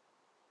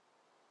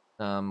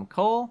 Some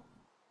coal.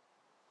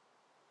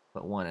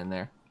 Put 1 in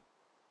there.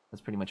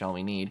 That's pretty much all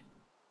we need.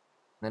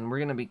 Then we're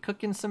gonna be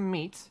cooking some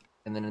meat.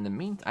 And then in the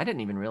meantime, I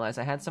didn't even realize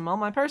I had some on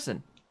my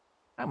person.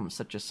 I'm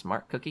such a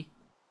smart cookie.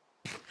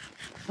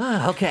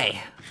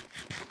 Okay.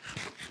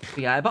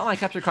 Yeah, I bought my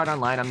capture card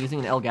online. I'm using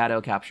an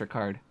Elgato capture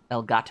card.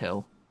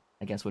 Elgato,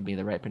 I guess would be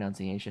the right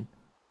pronunciation.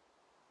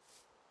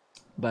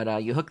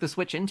 But you hook the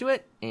Switch into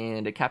it,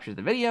 and it captures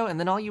the video, and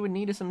then all you would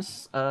need is some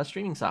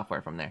streaming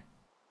software from there.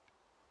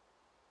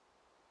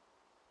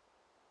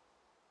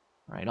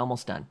 Alright,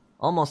 almost done.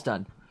 Almost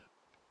done.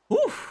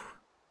 Oof!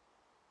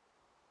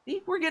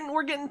 See, we're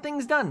getting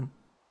things done.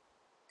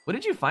 What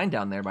did you find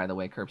down there, by the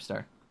way,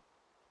 Curbstar?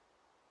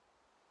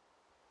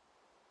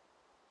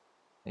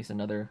 There's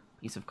another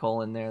piece of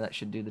coal in there that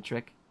should do the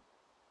trick.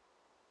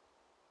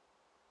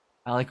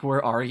 Alec,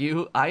 where are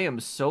you? I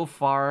am so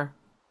far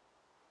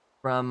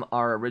from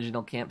our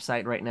original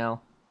campsite right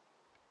now.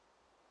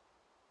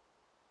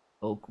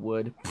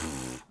 Oakwood.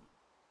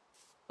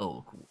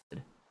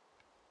 Oakwood.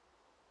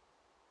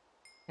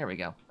 There we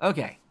go.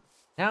 Okay.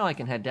 Now I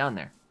can head down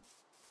there.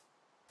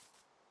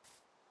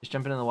 Just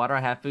jumping in the water. I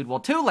have food. Well,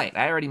 too late.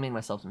 I already made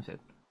myself some food.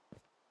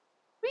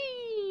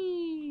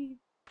 Whee!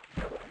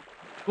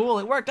 Cool,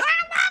 it worked.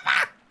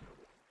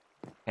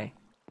 Okay.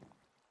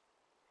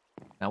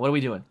 Now what are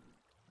we doing?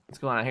 What's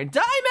going on here?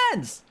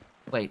 Diamonds!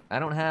 Wait, I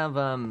don't have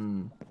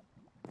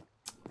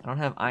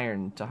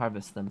iron to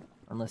harvest them.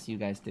 Unless you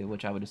guys do,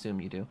 which I would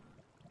assume you do.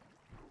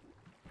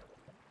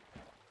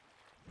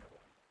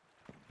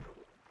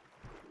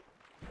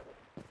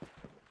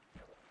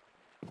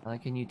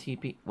 Can you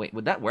TP? Wait,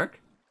 would that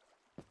work?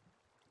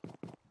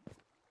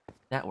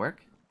 That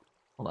work?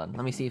 Hold on,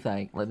 let me see if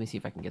I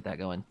can get that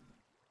going.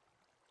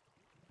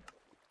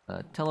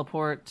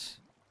 Teleport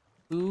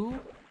to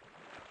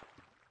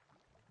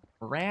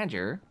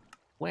Roger,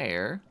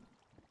 where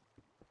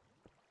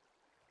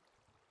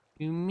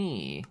to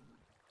me?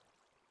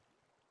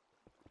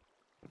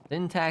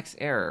 Syntax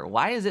error.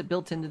 Why is it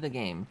built into the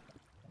game?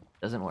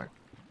 Doesn't work.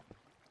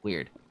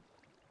 Weird.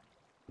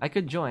 I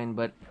could join,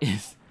 but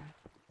is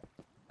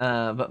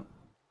but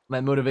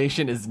my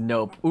motivation is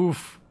nope.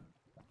 Oof.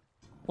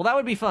 Well, that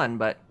would be fun,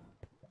 but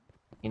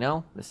you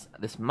know,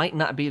 this might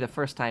not be the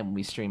first time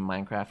we stream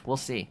Minecraft. We'll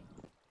see.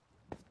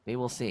 We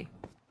will see.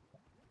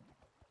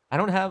 I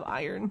don't have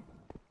iron.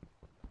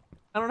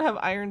 I don't have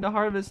iron to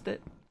harvest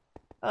it.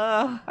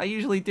 I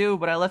usually do,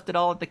 but I left it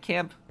all at the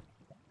camp.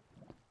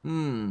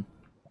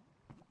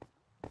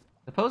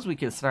 Suppose we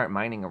could start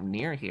mining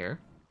near here.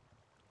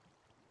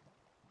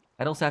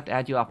 I'd also have to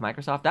add you off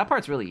Microsoft. That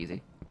part's really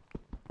easy.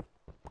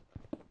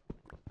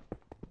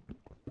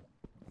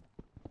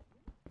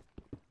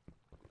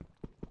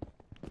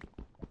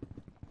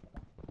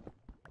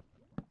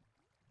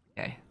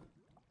 Okay.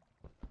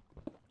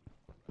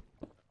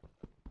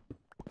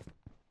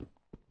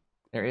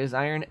 There is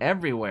iron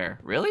everywhere.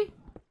 Really?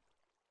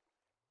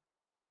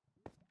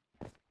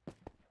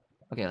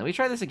 Okay, let me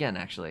try this again,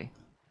 actually.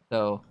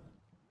 So,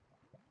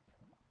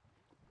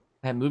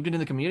 I have moved into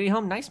the community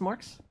home. Nice,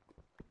 Morks.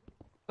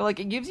 But like,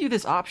 it gives you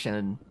this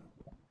option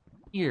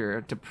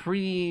here to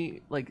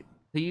to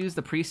use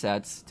the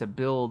presets to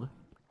build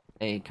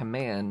a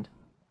command.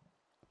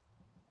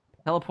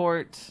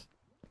 Teleport.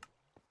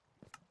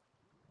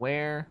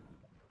 Where?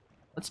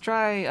 Let's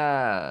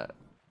try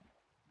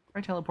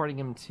teleporting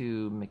him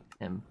to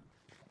McTim.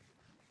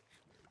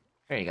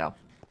 There you go.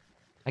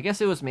 I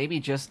guess it was maybe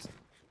just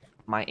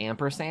my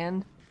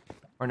ampersand.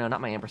 Or no, not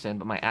my ampersand,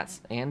 but my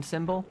 @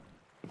 symbol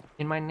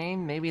in my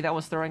name. Maybe that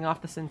was throwing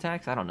off the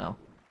syntax. I don't know.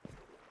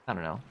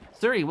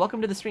 Suri,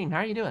 welcome to the stream. How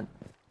are you doing?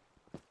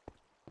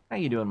 How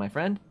you doing, my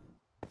friend?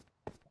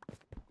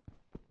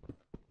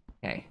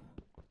 Okay.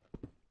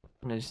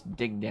 I'm gonna just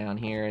dig down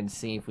here and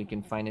see if we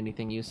can find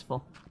anything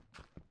useful.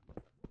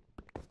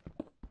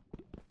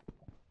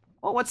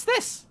 Oh, what's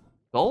this?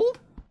 Gold?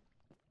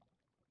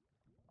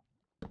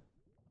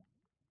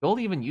 Gold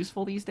even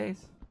useful these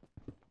days?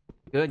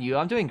 Good,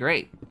 I'm doing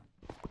great.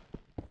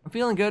 I'm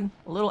feeling good.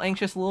 A little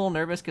anxious, a little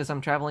nervous because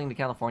I'm traveling to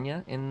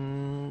California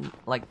in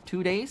like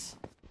 2 days.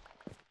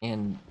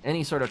 And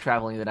any sort of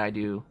traveling that I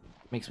do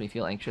makes me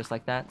feel anxious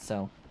like that,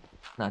 so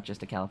not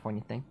just a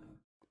California thing.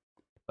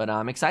 But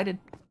I'm excited.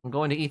 I'm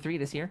going to E3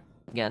 this year,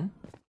 again.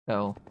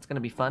 So it's going to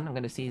be fun. I'm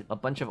going to see a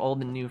bunch of old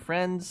and new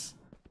friends.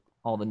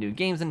 All the new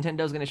games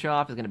Nintendo's going to show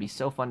off. It's going to be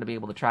so fun to be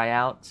able to try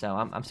out, so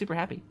I'm super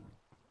happy.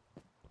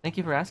 Thank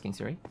you for asking,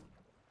 Suri.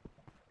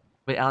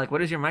 Wait, Alec,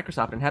 what is your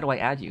Microsoft and how do I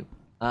add you?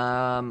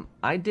 I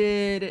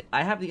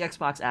have the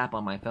Xbox app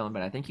on my phone,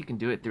 but I think you can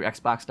do it through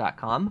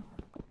xbox.com.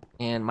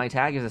 And my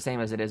tag is the same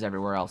as it is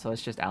everywhere else, so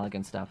it's just Alec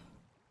and stuff.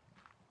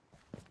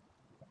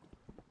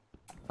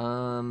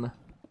 I'm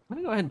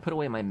gonna go ahead and put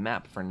away my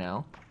map for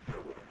now.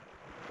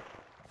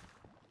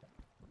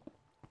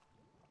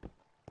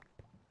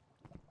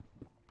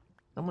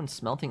 Someone's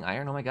smelting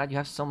iron? Oh my god, you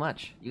have so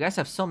much. You guys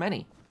have so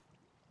many.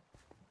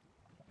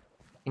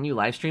 Can you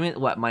live stream it?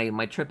 What,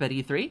 my trip at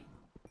E3?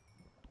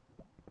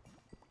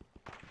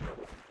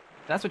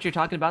 If that's what you're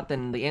talking about,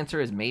 then the answer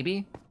is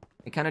maybe.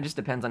 It kind of just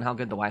depends on how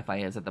good the Wi-Fi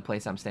is at the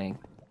place I'm staying.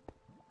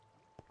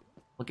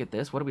 Look at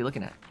this. What are we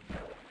looking at?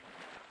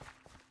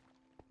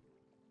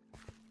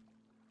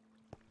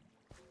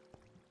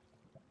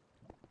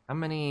 How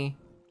many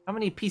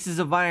pieces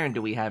of iron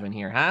do we have in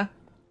here, huh?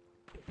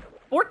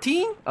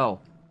 14? Oh,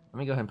 let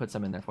me go ahead and put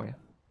some in there for you.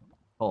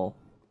 Coal.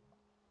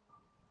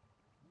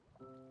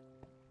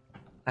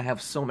 I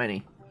have so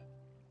many.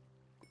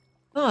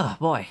 Oh,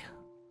 boy.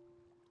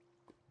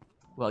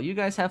 Well, you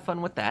guys have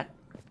fun with that.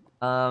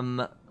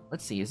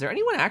 Let's see, is there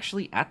anyone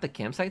actually at the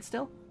campsite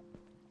still?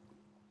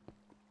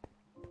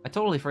 I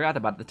totally forgot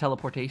about the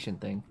teleportation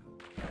thing.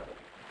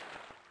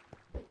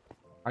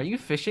 Are you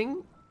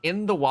fishing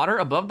in the water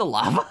above the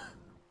lava?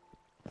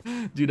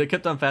 Dude, I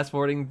kept on fast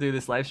forwarding through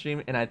this live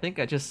stream and I think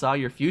I just saw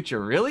your future.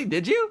 Really?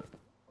 Did you?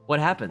 What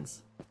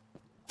happens?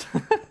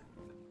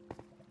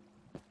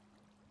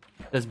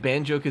 Does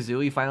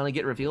Banjo-Kazooie finally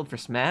get revealed for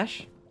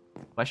Smash?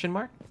 Question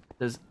mark?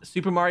 Does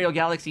Super Mario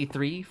Galaxy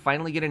 3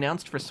 finally get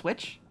announced for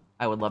Switch?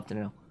 I would love to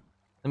know.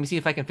 Let me see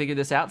if I can figure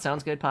this out.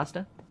 Sounds good,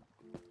 Pasta?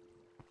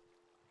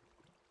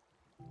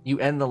 You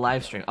end the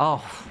live stream.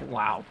 Oh,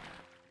 wow.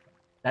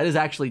 That is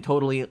actually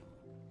totally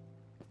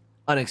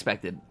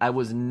unexpected. I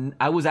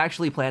was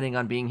actually planning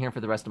on being here for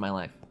the rest of my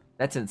life.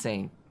 That's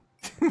insane.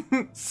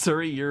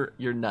 Suri,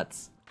 you're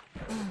nuts.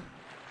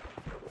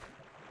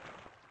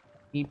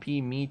 EP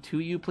me to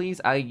you, please?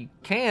 I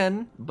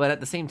can, but at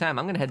the same time,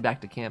 I'm gonna head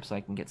back to camp so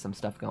I can get some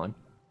stuff going.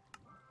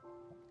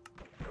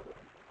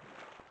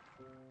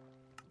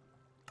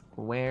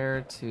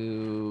 Where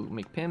to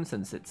make Pim,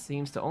 since it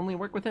seems to only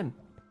work with him.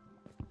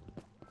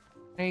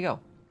 There you go.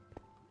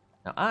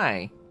 Now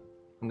I'm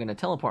gonna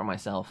teleport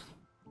myself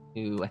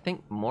to, I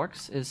think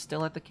Morks is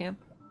still at the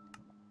camp.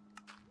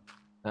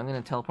 I'm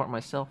gonna teleport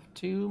myself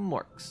to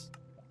Morks.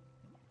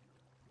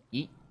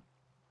 Yeet.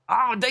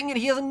 Oh, dang it,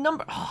 he has a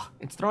number. Oh,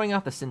 it's throwing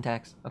off the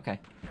syntax. Okay.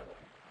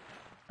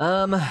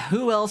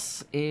 Who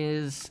else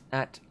is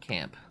at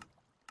camp?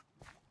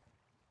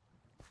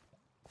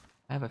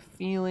 I have a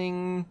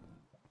feeling...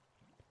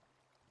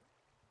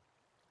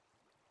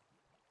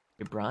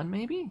 Gibran,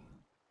 maybe?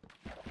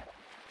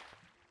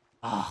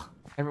 Oh,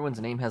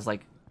 everyone's name has,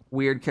 like,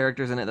 weird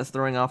characters in it that's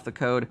throwing off the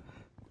code.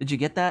 Did you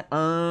get that?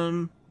 Let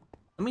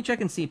me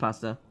check and see,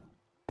 Pasta.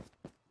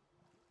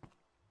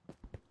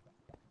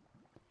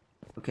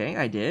 Okay,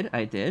 I did.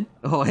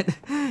 Oh,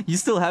 you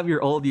still have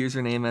your old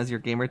username as your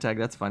gamer tag.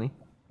 That's funny.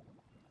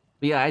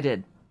 But yeah, I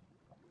did.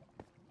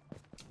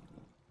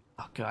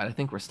 Oh god, I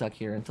think we're stuck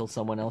here until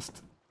someone else...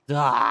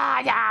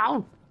 Ah,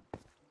 no!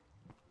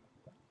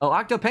 Oh,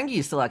 Octopengi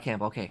is still at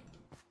camp. Okay.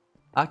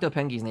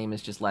 Octopengi's name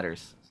is just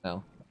letters,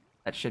 so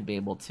that should be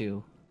able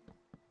to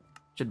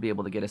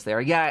get us there.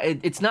 Yeah,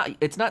 it's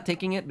not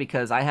taking it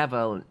because I have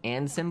an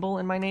and symbol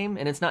in my name,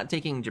 and it's not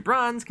taking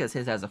Gibran's because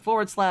his has a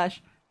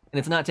 /, and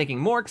it's not taking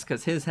Morks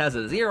because his has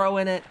a 0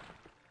 in it.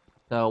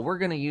 So we're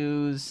gonna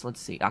use, let's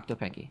see,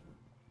 Octopengi.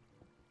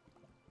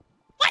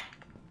 What?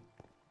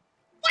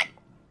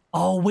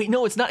 Oh wait,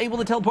 no, it's not able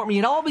to teleport me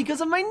at all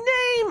because of my name.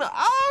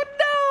 Oh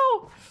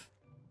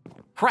no!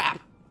 Crap.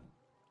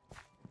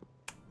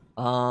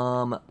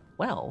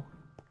 Well,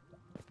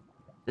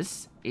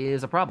 this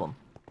is a problem.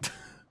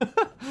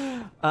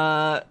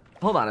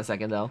 Hold on a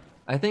second, though.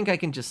 I think I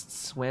can just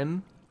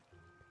swim.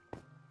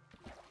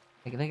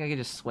 I think I can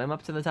just swim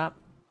up to the top,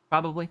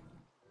 probably.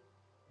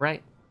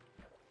 Right?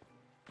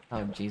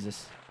 Oh,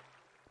 Jesus.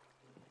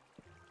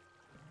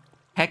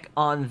 Heck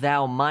on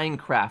thou,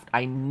 Minecraft.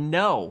 I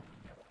know.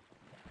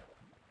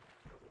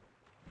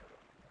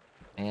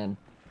 And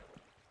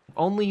if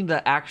only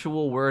the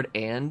actual word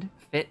 "and"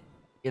 fit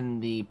in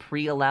the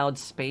pre-allowed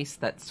space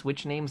that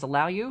Switch names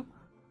allow you,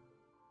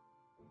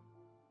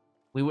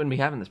 we wouldn't be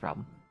having this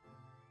problem.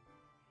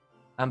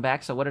 I'm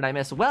back, so what did I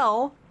miss?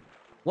 Well,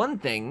 one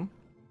thing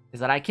is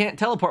that I can't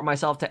teleport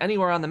myself to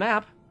anywhere on the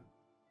map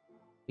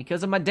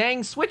because of my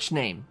dang Switch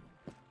name.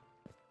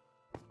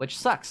 Which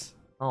sucks.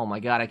 Oh my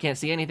god, I can't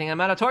see anything. I'm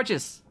out of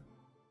torches.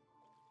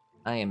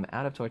 I am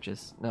out of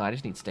torches. No, I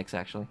just need sticks,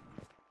 actually.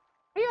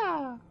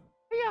 Hiya!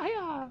 Hiya,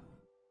 hiya!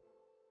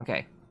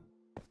 Okay.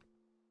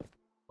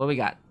 What we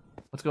got?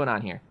 What's going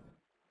on here?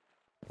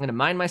 I'm gonna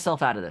mine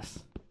myself out of this.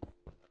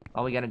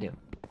 All we gotta do.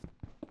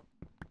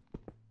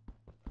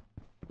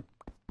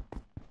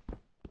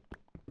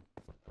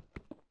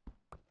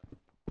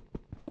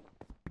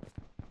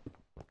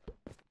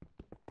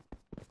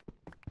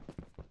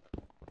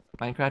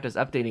 Minecraft is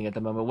updating at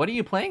the moment. What are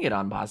you playing it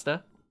on,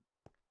 Pasta?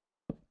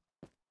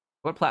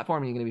 What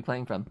platform are you going to be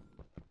playing from?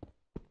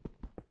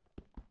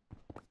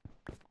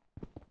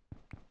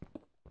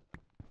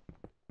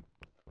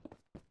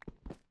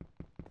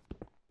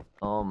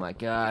 Oh my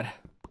god.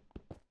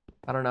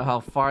 I don't know how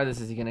far this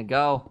is going to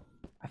go.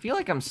 I feel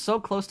like I'm so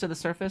close to the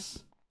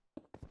surface.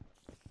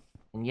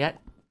 And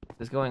yet,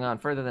 this is going on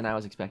further than I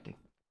was expecting.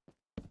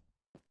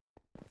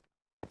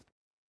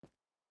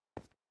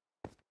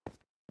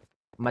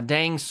 My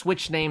dang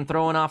Switch name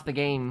throwing off the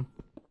game.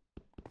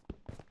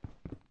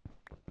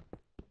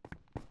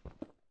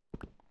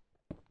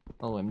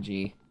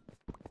 OMG.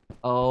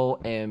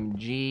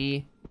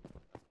 OMG.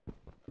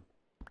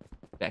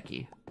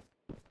 Becky.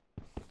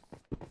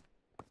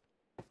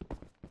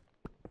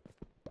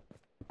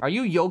 Are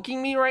you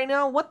yoking me right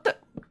now? What the?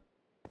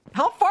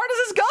 How far does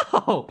this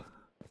go?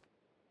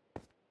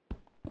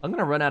 I'm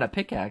gonna run out of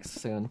pickaxe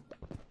soon.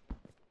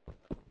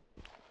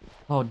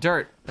 Oh,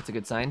 dirt. That's a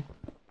good sign.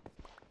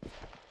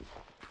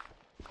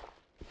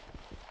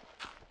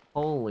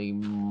 Holy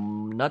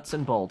nuts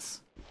and bolts.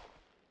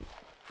 I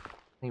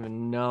don't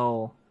even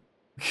know.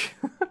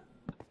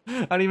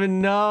 I don't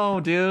even know,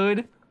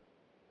 dude.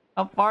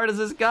 How far does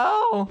this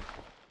go?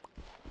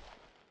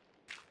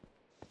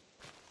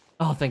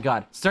 Oh, thank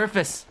God.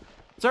 Surface!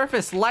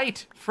 Surface!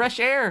 Light! Fresh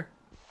air!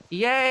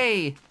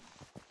 Yay!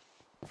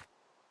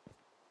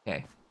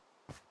 Okay.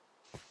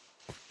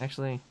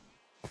 Actually...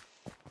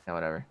 yeah,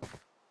 whatever.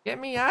 Get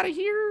me out of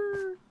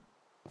here!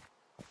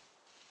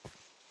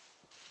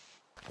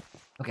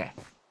 Okay.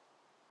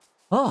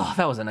 Oh,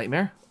 that was a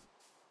nightmare.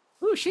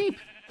 Ooh, sheep.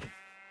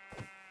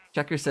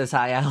 Checkers says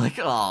hi, Alec.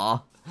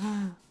 Aw.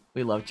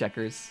 We love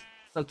Checkers.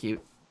 So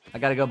cute. I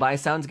gotta go bye.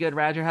 Sounds good,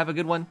 Roger. Have a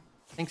good one.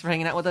 Thanks for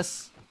hanging out with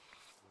us.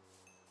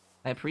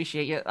 I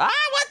appreciate you. Ah,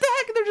 what the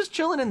heck? They're just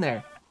chilling in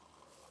there.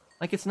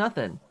 Like it's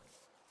nothing.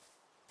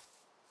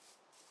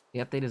 The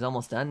update is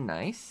almost done.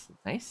 Nice.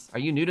 Nice. Are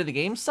you new to the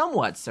game?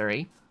 Somewhat,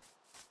 Surrey.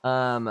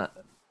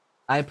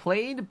 I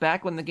played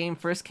back when the game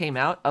first came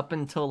out up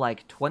until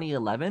like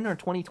 2011 or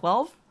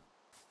 2012,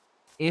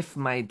 if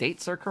my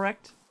dates are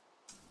correct.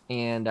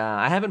 And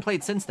I haven't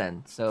played since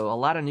then, so a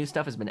lot of new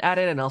stuff has been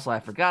added, and also I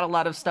forgot a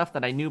lot of stuff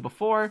that I knew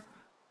before.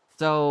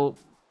 So,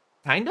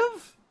 kind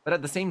of, but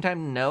at the same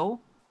time, no.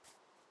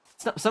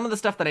 Some of the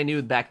stuff that I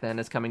knew back then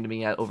is coming to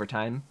me over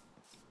time,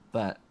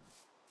 but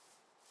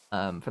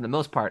for the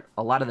most part,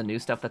 a lot of the new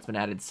stuff that's been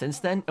added since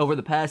then, over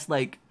the past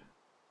like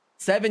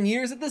 7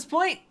 years at this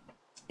point,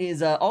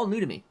 is all new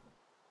to me.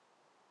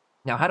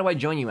 Now, how do I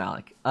join you,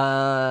 Alec?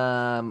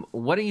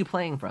 What are you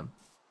playing from?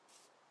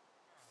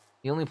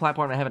 The only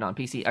platform I have it on,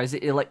 PC.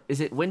 Is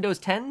it Windows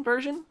 10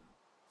 version?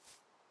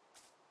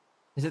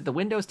 Is it the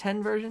Windows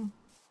 10 version?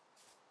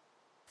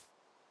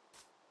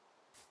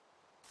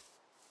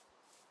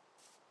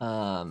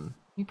 Let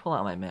me pull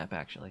out my map,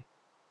 actually.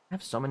 I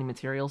have so many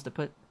materials to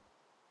put.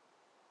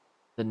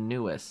 The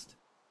newest.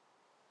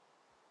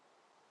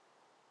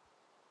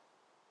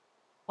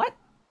 What?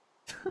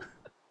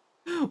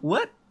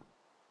 What?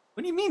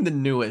 What do you mean the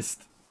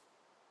newest?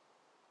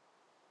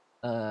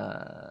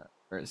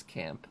 Where's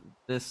camp?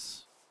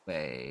 This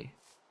way.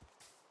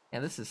 Yeah,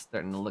 this is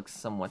starting to look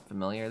somewhat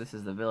familiar. This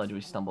is the village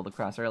we stumbled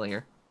across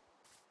earlier.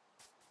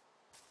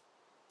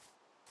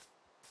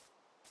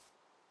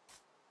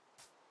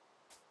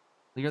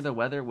 Clear the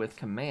weather with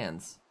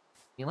commands.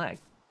 You lag.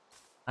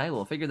 I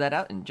will figure that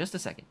out in just a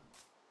second.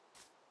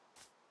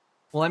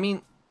 Well, I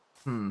mean,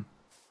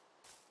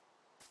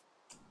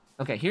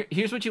 okay,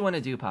 here's what you want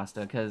to do,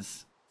 Pasta,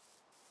 because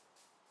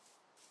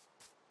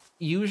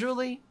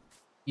usually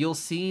you'll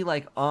see,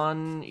 like,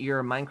 on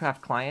your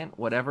Minecraft client,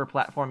 whatever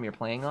platform you're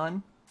playing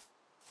on,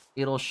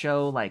 it'll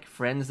show, like,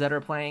 friends that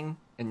are playing,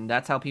 and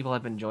that's how people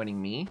have been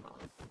joining me.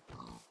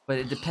 but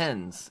it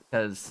depends,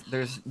 because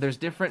there's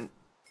different...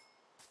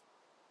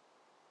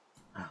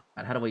 Oh,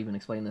 God, how do I even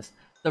explain this?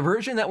 The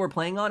version that we're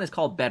playing on is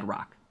called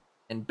Bedrock,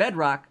 and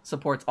Bedrock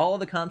supports all of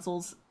the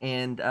consoles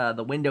and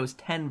the Windows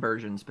 10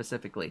 version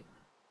specifically.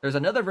 There's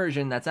another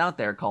version that's out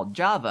there called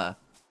Java,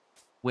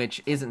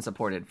 which isn't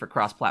supported for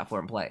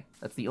cross-platform play.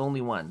 That's the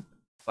only one.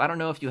 So I don't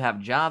know if you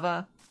have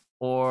Java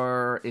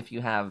or if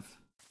you have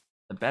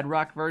the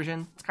Bedrock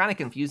version. It's kind of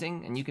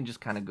confusing, and you can just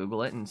kind of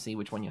Google it and see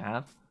which one you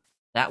have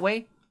that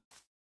way.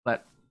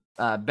 But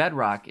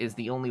Bedrock is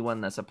the only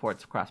one that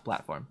supports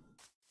cross-platform.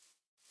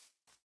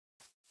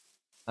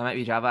 That might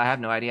be Java. I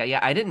have no idea. Yeah,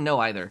 I didn't know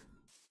either.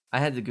 I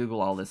had to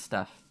Google all this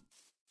stuff.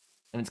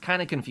 And it's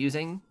kind of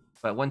confusing,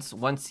 but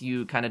once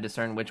you kind of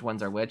discern which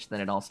ones are which,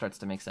 then it all starts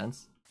to make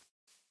sense.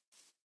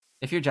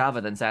 If you're Java,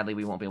 then sadly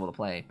we won't be able to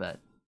play, but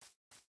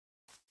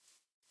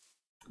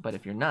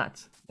if you're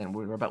not, then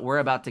we're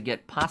about to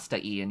get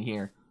pasta-y in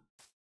here.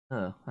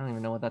 Oh, I don't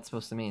even know what that's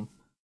supposed to mean.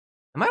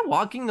 Am I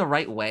walking the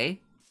right way?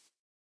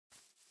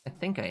 I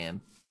think I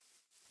am.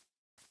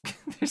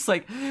 There's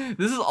like,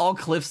 this is all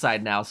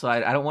cliffside now, so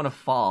I don't want to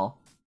fall.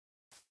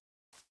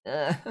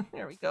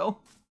 There we go.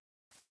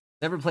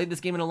 Never played this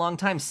game in a long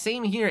time.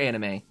 Same here,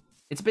 anime.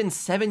 It's been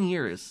 7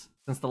 years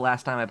since the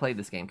last time I played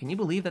this game. Can you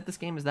believe that this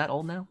game is that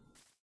old now?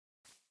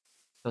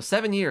 So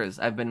 7 years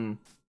I've been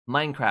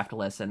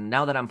Minecraft-less, and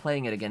now that I'm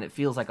playing it again, it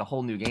feels like a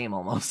whole new game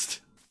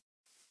almost.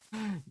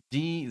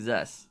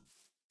 Jesus.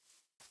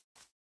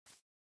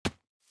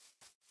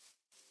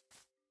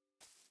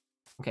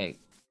 Okay.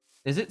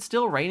 Is it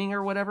still raining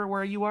or whatever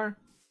where you are?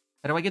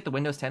 How do I get the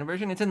Windows 10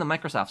 version? It's in the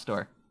Microsoft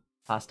Store.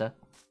 Pasta.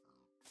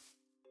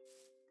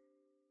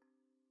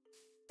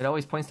 It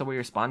always points to where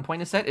your spawn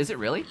point is set. Is it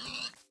really?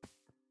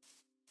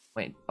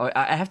 Wait. Oh,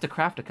 I have to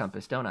craft a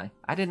compass, don't I?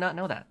 I did not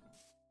know that.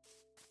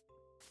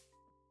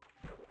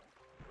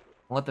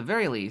 Well, at the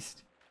very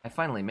least, I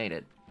finally made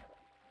it.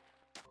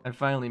 I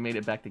finally made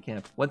it back to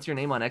camp. What's your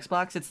name on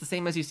Xbox? It's the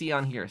same as you see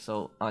on here,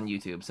 so on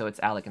YouTube. So it's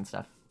Alec and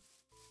stuff.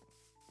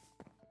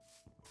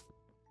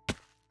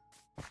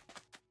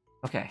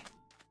 Okay.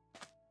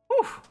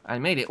 Whew, I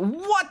made it.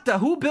 What the?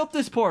 Who built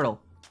this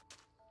portal?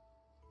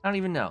 I don't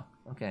even know.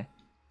 Okay.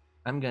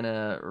 I'm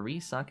gonna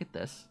resocket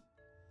this.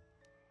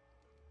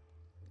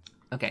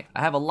 Okay,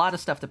 I have a lot of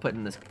stuff to put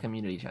in this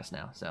community chest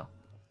now, so...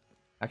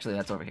 Actually,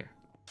 that's over here.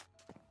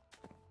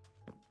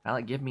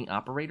 Alec, give me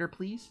operator,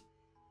 please.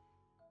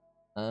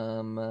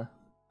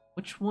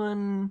 Which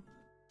one?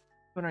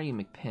 Which one are you,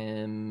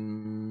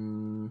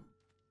 McPim?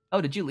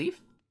 Oh, did you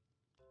leave?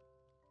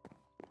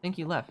 I think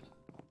you left.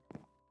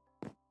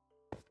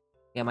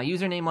 Yeah, my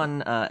username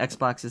on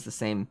Xbox is the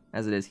same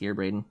as it is here,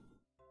 Braden.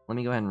 Let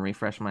me go ahead and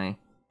refresh my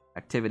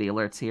activity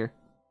alerts here.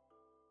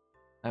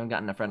 I haven't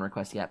gotten a friend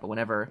request yet, but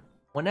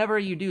whenever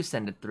you do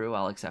send it through,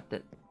 I'll accept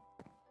it.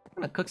 I'm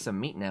gonna cook some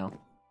meat now.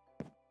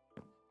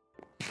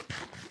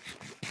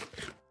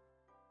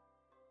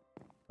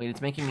 Wait,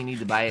 it's making me need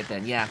to buy it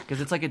then. Yeah, because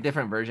it's like a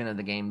different version of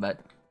the game, but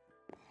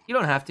you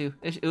don't have to.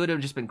 It would have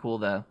just been cool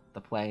to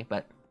play,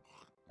 but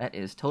that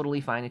is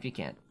totally fine if you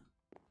can't.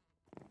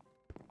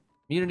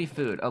 Community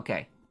food.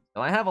 Okay.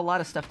 So I have a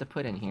lot of stuff to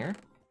put in here.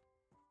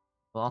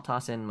 So I'll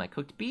toss in my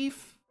cooked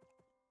beef.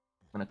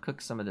 I'm gonna cook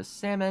some of this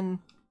salmon.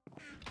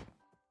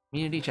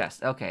 Community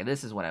chest. Okay,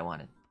 this is what I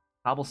wanted.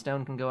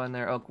 Cobblestone can go in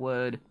there. Oak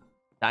wood.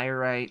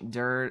 Diorite.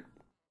 Dirt.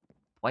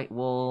 White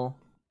wool.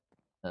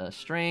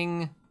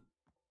 String.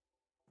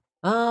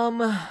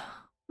 We'll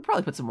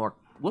probably put some more.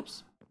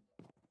 Whoops.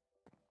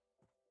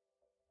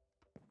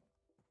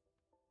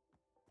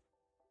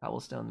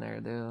 Cobblestone there,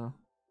 though.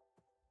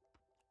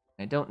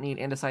 I don't need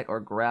andesite or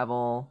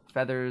gravel.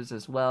 Feathers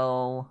as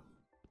well.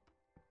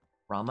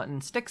 Raw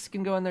mutton sticks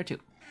can go in there, too.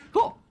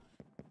 Cool!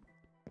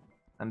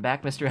 I'm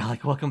back, Mr.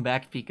 Alec. Welcome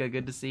back, Pika.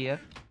 Good to see you.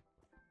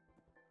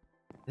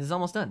 This is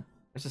almost done.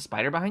 There's a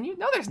spider behind you?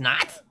 No, there's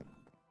not!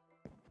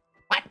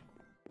 What?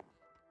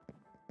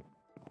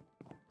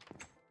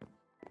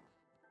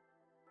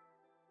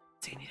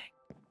 See anything?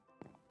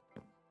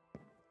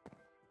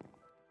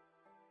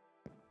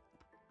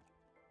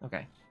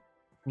 Okay.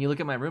 Can you look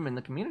at my room in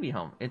the community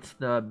home? It's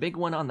the big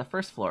one on the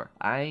first floor.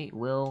 I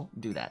will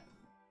do that.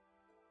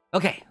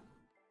 Okay.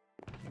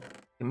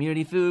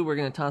 Community food. We're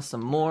going to toss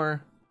some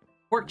more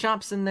pork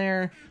chops in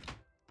there.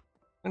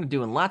 I'm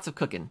doing lots of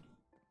cooking.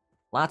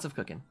 Lots of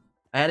cooking.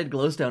 I added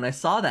glowstone. I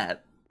saw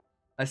that.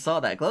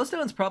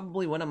 Glowstone's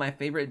probably one of my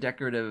favorite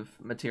decorative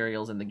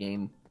materials in the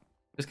game.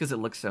 Just because it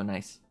looks so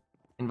nice.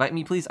 Invite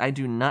me, please. I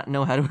do not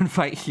know how to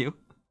invite you.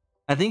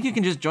 I think you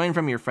can just join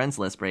from your friends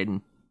list,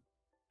 Braden.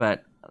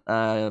 But,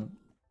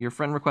 your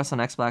friend request on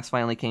Xbox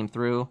finally came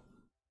through.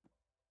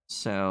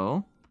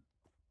 So,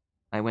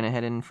 I went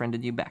ahead and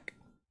friended you back.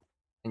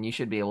 And you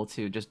should be able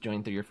to just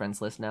join through your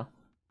friends list now.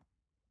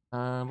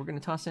 We're going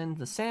to toss in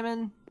the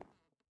salmon.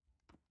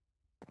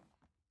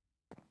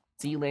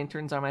 Sea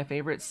lanterns are my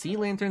favorite. Sea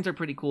lanterns are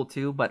pretty cool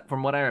too, but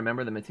from what I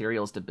remember, the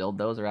materials to build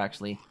those are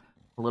actually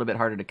a little bit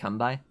harder to come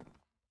by.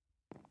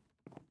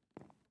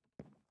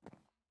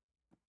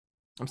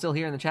 I'm still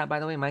here in the chat, by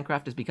the way.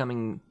 Minecraft is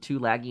becoming too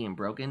laggy and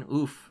broken.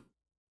 Oof.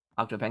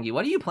 Octopengi,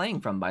 what are you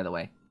playing from, by the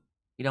way? If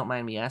you don't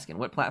mind me asking,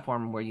 what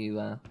platform were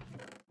you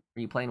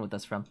playing with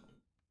us from?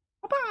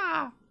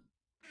 Papa!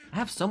 I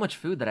have so much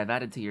food that I've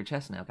added to your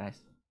chest now, guys.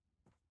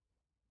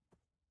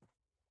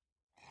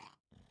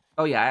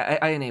 Oh yeah,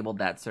 I enabled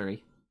that,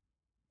 sorry.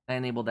 I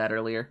enabled that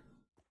earlier.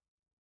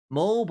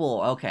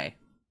 Mobile, okay.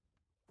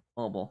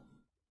 Mobile.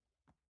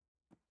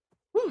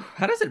 Whew,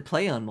 how does it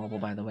play on mobile,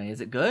 by the way? Is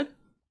it good?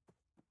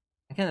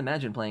 I can't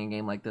imagine playing a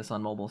game like this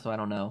on mobile, so I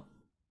don't know.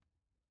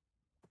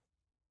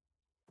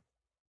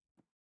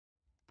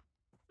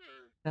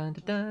 Dun,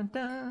 dun, dun,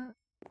 dun.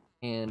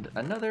 And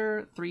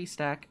another 3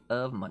 stack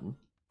of mutton.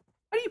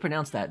 How do you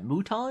pronounce that?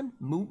 Mouton?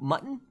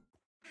 Mutton?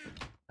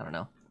 I don't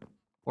know.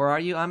 Where are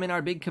you? I'm in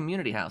our big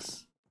community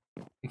house.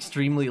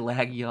 Extremely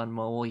laggy on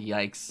mobile,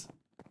 yikes.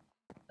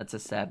 That's a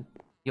sad.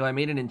 Yo, I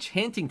made an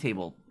enchanting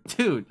table.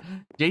 Dude,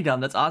 J-Dom,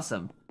 that's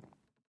awesome.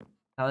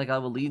 Alec, I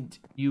will lead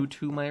you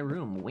to my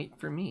room. Wait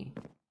for me.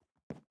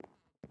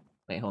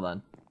 Wait, hold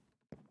on.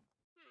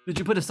 Did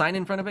you put a sign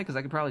in front of it? Because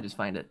I could probably just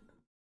find it.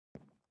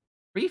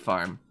 Tree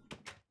farm.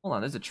 Hold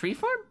on, there's a tree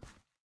farm?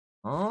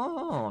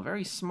 Oh,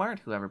 very smart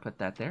whoever put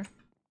that there.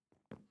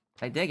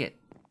 I dig it.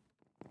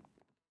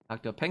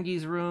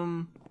 Octopengi's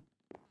room.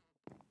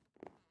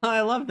 Oh,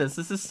 I love this.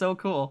 This is so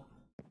cool.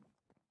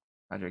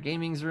 Roger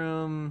Gaming's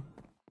room.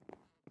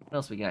 What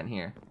else we got in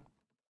here?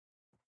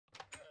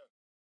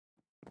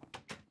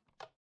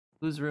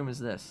 Whose room is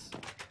this?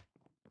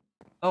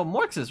 Oh,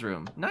 Morx's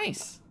room.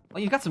 Nice. Oh,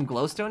 you got some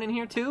glowstone in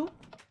here too?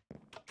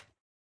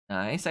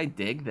 Nice. I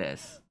dig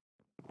this.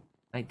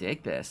 I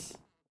dig this.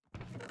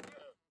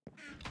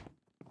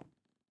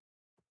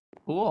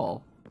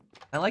 Cool.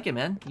 I like it,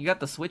 man. You got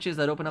the switches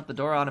that open up the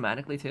door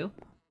automatically too?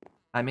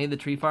 I made the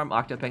tree farm,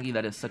 Octopengi.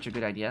 That is such a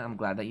good idea. I'm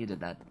glad that you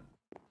did that.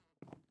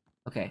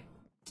 Okay.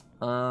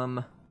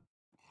 I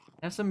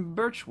have some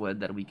birch wood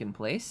that we can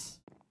place.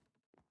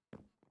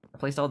 I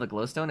placed all the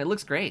glowstone. It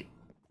looks great.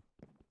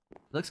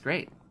 It looks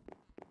great.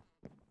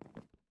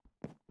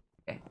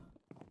 Okay.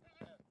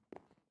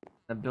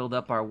 Gonna build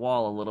up our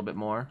wall a little bit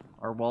more.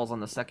 Our wall's on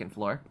the 2nd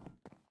floor.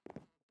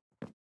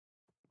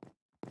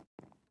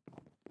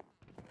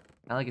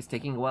 Alec, it's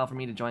taking a while for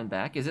me to join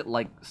back. Is it,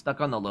 like,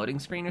 stuck on the loading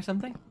screen or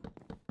something?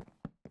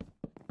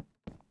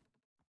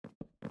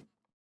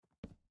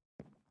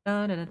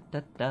 Da da da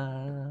da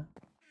da.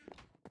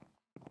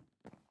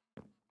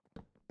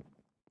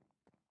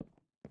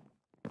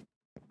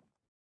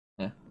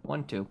 Yeah,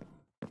 1, 2.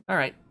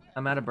 Alright,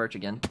 I'm out of birch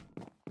again.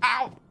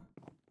 Ow!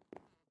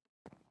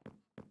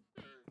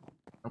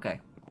 Okay.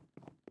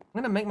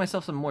 I'm gonna make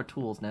myself some more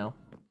tools now.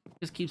 It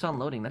just keeps on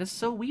loading. That is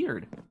so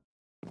weird.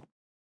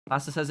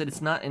 Pasta says that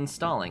it's not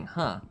installing.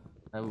 Huh.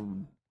 I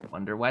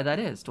wonder why that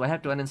is. Do I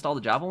have to uninstall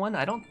the Java one?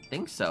 I don't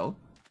think so.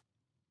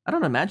 I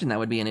don't imagine that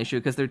would be an issue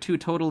because they're two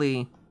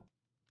totally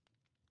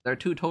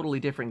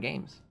different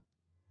games.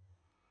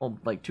 Well,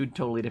 like 2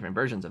 totally different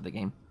versions of the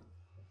game.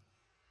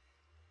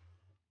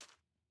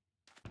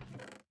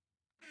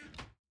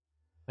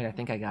 Wait, I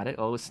think I got it.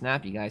 Oh,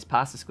 snap, you guys.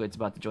 Pasta Squid's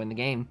about to join the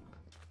game.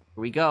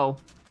 Here we go.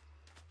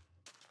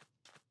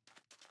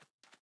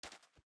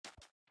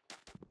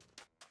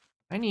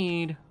 I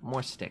need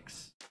more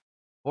sticks.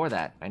 For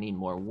that, I need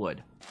more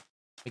wood.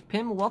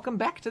 McPim, welcome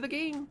back to the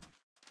game!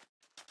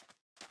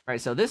 Alright,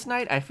 so this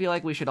night, I feel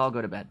like we should all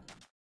go to bed.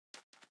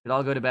 We should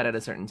all go to bed at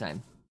a certain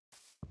time.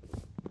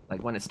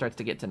 Like when it starts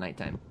to get to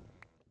nighttime.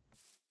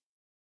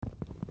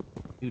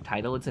 New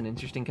title, it's an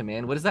interesting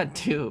command. What does that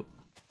do?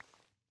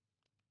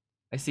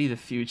 I see the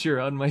future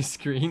on my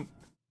screen.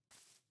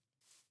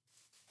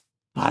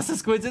 Pasta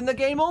Squid's in the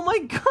game! Oh my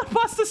god,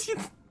 Pasta Squid!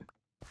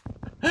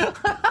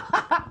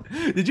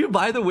 Did you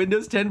buy the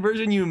Windows 10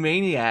 version, you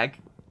maniac?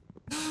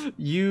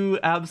 You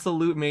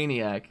absolute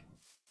maniac.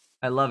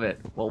 I love it.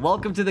 Well,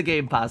 welcome to the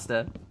game,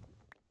 Pasta.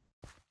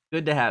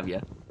 Good to have you.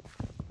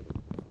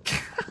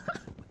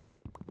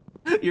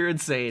 You're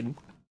insane.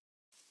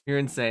 You're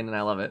insane, and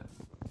I love it.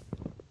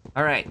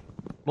 Alright.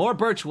 More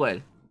birch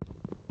wood.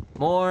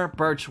 More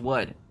birch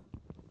wood.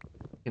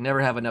 Can never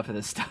have enough of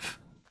this stuff.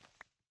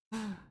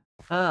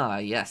 Ah,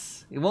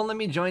 yes. It won't let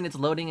me join, it's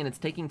loading, and it's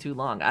taking too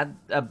long.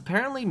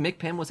 Apparently,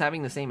 McPim was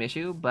having the same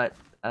issue, but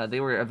they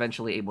were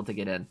eventually able to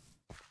get in.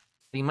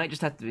 So you might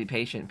just have to be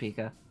patient,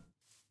 Pika.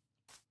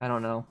 I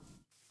don't know.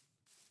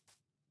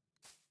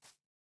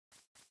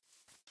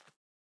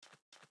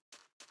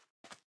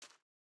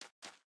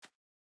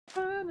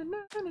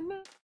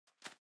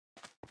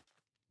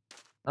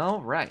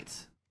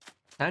 Alright.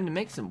 Time to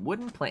make some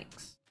wooden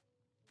planks.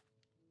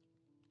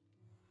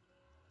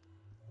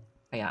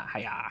 Hiya,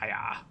 hiya,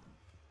 hiya.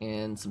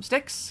 And some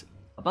sticks,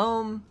 a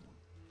bone,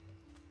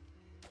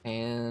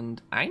 and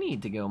I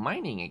need to go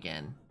mining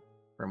again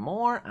for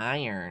more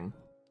iron.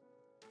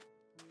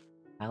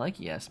 Alec,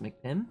 yes,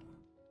 McPim.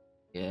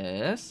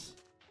 Yes.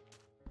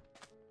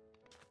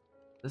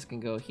 This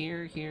can go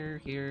here,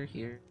 here, here,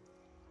 here.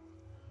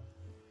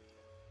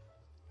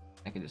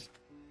 I can just,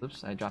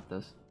 oops, I dropped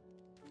this.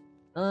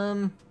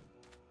 Now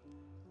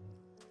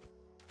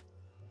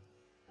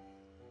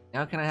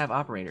can I have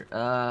operator?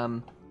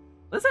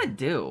 What does that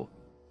do?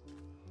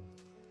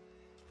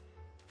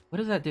 What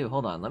does that do?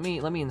 Hold on, let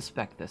me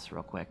inspect this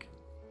real quick.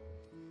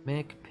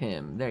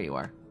 McPim, there you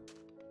are.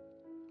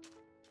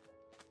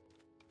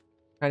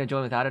 Try to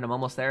join without it, I'm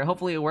almost there.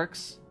 Hopefully it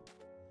works.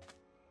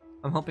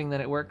 I'm hoping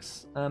that it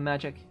works,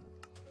 Magic.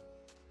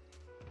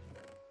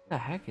 What the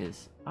heck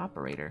is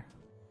operator?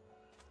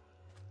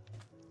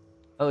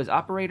 Oh, is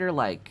operator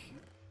like...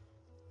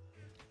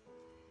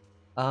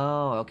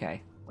 Oh,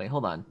 okay. Wait,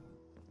 hold on.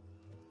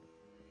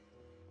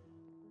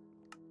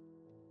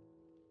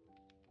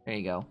 There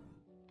you go. I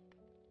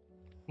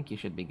think you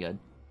should be good.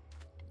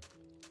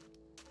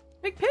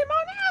 Big Pim,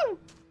 oh no!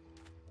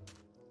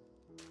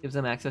 Gives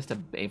them access to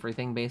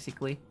everything,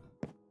 basically.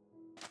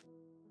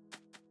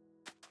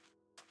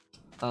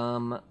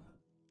 What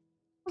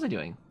was I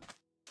doing?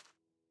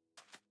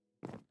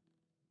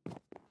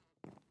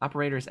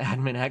 Operators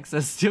admin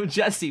access to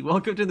Jesse.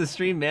 Welcome to the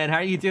stream, man. How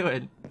are you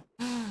doing?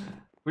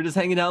 We're just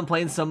hanging out and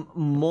playing some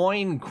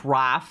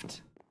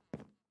Minecraft.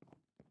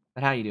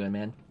 But how you doing,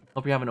 man?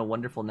 Hope you're having a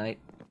wonderful night.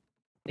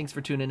 Thanks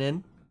for tuning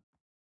in.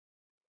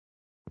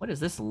 What is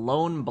this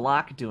lone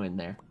block doing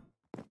there?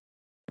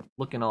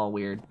 Looking all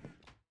weird.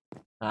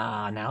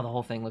 Ah, now the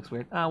whole thing looks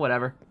weird. Ah,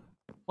 whatever.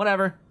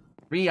 Whatever.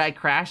 I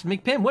crashed.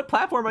 McPim, what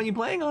platform are you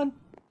playing on?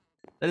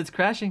 That it's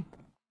crashing.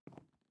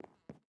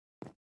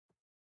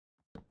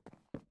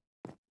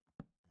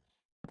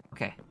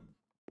 Okay.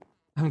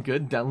 I'm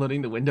good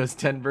downloading the Windows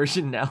 10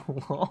 version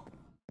now.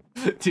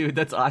 Dude,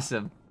 that's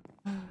awesome.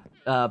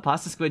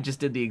 Pasta Squid just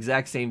did the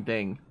exact same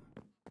thing.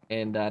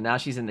 And now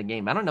she's in the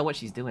game. I don't know what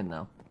she's doing,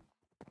 though.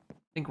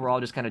 I think we're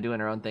all just kind of doing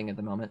our own thing at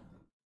the moment.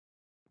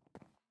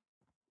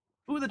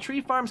 Ooh, the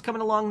tree farm's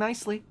coming along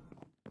nicely.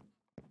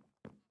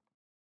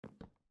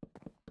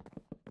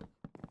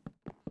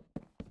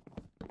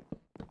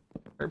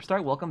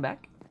 Herbstar, welcome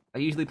back. I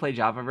usually play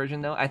Java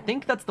version, though. I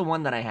think that's the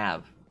one that I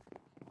have.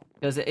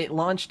 Because it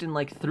launched in,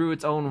 like, through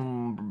its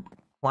own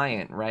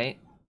client, right?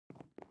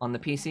 On the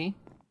PC?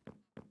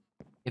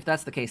 If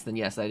that's the case, then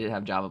yes, I did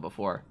have Java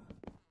before.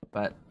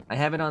 But I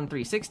have it on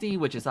 360,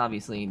 which is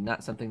obviously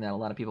not something that a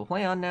lot of people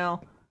play on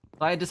now.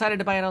 So I decided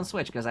to buy it on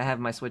Switch, because I have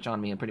my Switch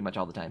on me pretty much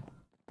all the time.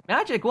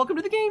 Magic, welcome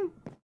to the game!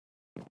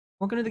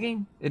 Welcome to the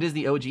game. It is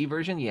the OG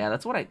version? Yeah,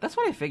 that's what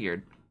I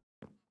figured.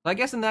 So I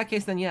guess in that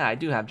case, then yeah, I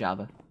do have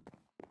Java.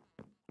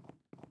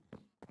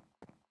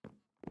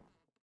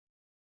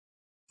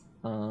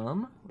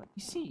 Let me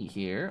see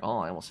here. Oh,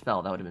 I almost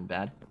fell. That would have been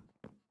bad.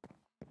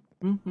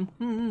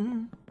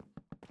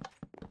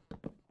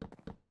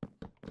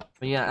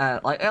 But yeah,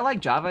 I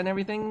like Java and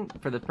everything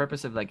for the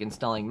purpose of like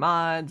installing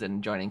mods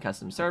and joining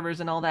custom servers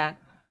and all that.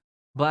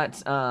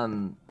 But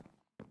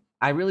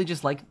I really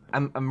just like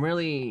I'm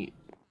really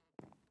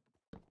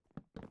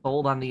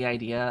sold on the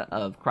idea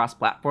of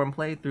cross-platform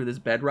play through this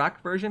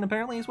Bedrock version.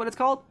 Apparently, is what it's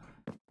called.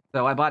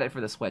 So I bought it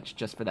for the Switch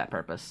just for that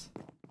purpose.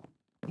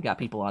 We got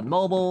people on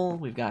mobile.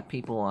 We've got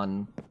people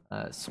on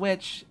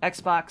Switch,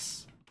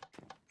 Xbox.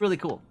 Really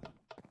cool.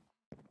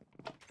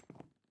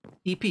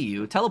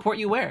 EPU, teleport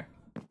you where?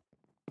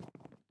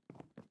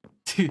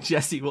 Dude,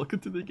 Jesse, welcome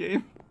to the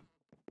game.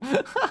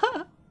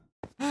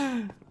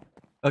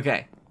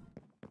 Okay.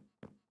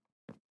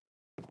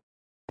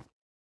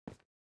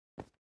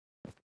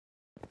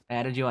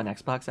 Added you on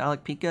Xbox,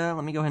 Alec Pika.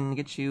 Let me go ahead and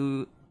get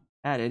you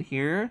added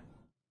here.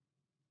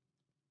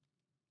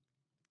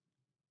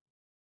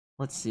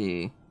 Let's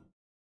see.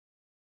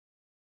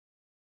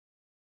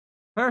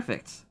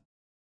 Perfect.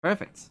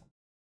 Perfect.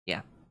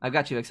 Yeah, I've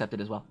got you accepted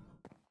as well.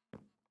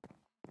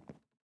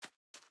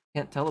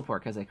 Can't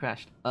teleport because I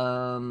crashed.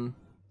 Wait,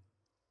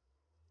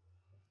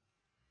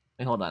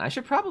 hold on. I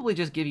should probably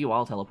just give you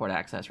all teleport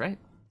access, right?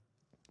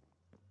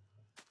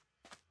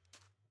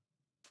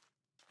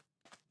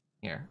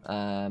 Here,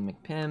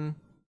 McPim.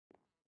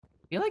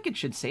 I feel like it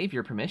should save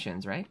your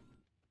permissions, right?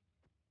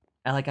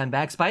 Alec, I'm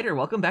back. Spider,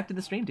 welcome back to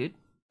the stream, dude.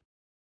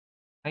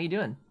 How you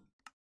doing?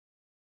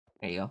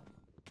 There you go.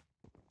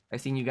 I've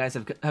seen you guys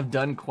have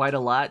done quite a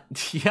lot.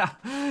 Yeah,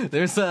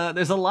 there's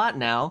a lot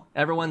now.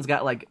 Everyone's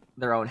got like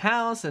their own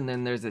house, and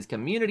then there's this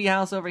community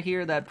house over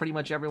here that pretty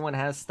much everyone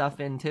has stuff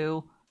in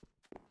too.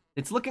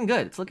 It's looking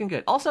good. It's looking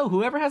good. Also,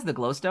 whoever has the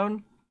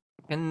glowstone,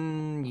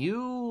 can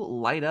you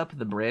light up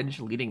the bridge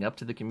leading up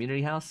to the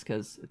community house?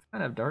 Because it's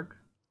kind of dark.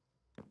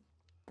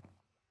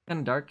 Kind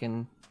of dark,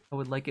 and I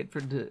would like it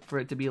for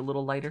it to be a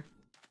little lighter.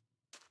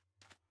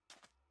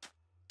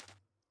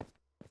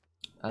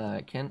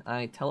 Can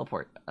I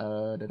teleport?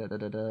 Said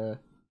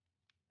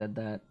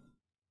that.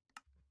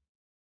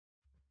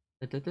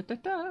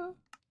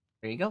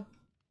 There you go.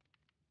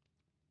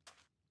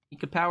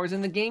 Eco Power's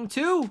in the game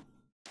too!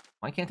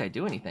 Why can't I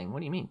do anything? What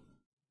do you mean?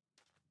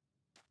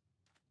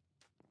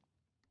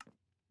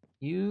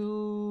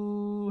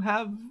 You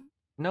have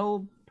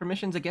no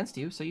permissions against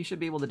you, so you should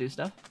be able to do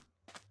stuff.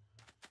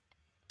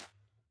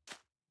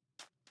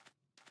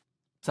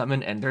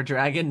 Summon Ender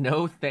Dragon?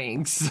 No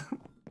thanks.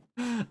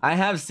 I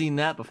have seen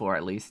that before,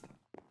 at least.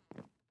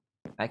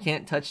 I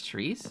can't touch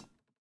trees?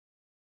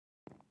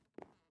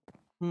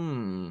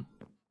 Can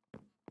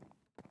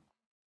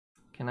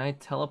I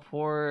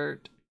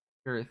teleport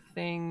your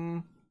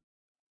thing?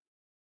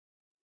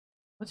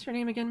 What's your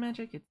name again,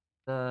 Magic? It's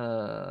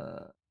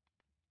Are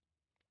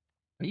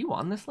you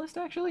on this list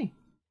actually?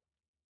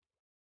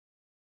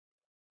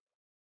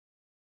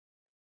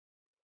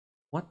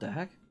 What the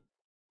heck?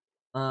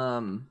 Why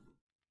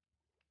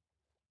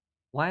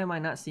am I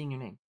not seeing your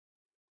name?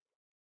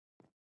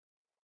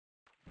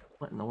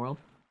 What in the world?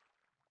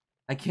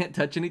 I can't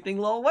touch anything,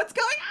 lol. What's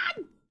going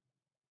on?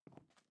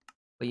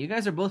 But you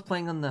guys are both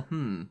playing on the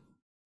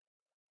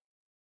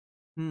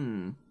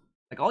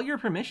Like all your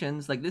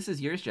permissions, like this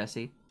is yours,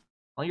 Jesse.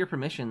 All your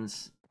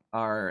permissions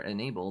are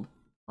enabled.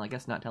 Well, I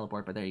guess not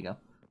teleport, but there you go.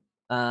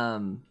 I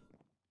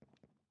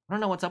don't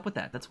know what's up with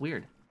that. That's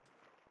weird.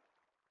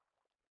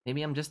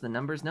 Maybe I'm just the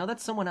numbers. No,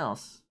 that's someone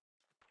else.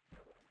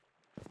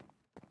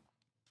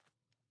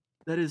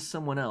 That is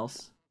someone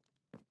else.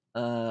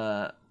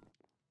 Oh,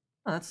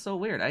 that's so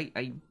weird.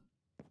 I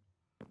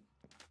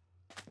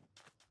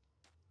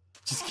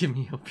just give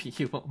me OP.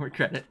 You want more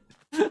credit?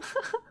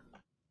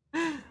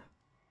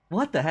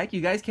 What the heck?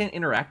 You guys can't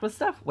interact with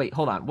stuff? Wait,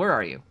 hold on. Where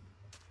are you?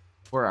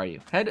 Where are you?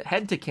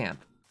 Head to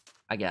camp,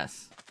 I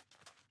guess.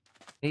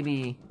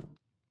 Maybe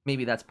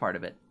that's part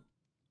of it.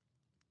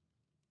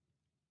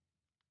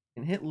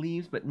 Can hit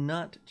leaves, but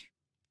not.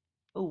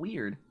 Oh,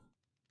 weird.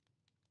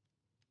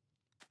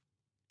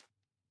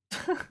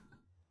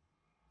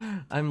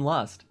 I'm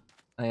lost.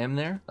 I am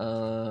there.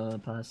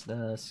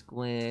 Pasta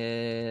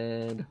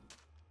squid.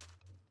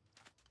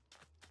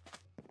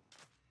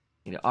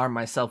 Need to arm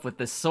myself with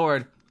this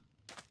sword.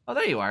 Oh,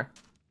 there you are.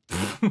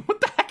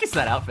 What the heck is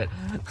that outfit?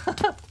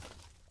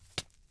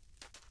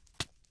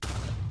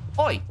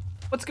 Oi!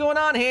 What's going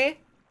on here?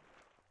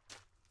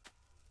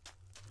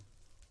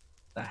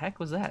 The heck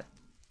was that?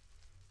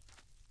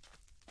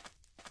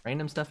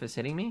 Random stuff is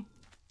hitting me?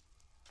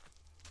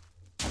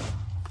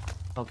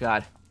 Oh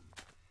god.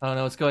 I don't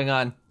know what's going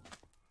on.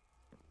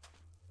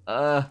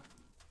 I'm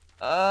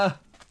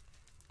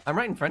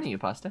right in front of you,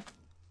 Pasta. Is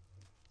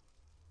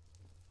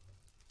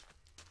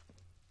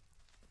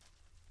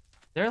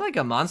there like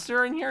a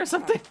monster in here or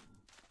something?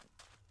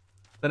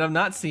 That I'm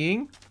not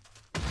seeing?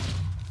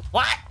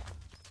 What?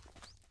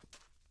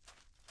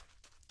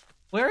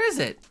 Where is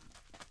it?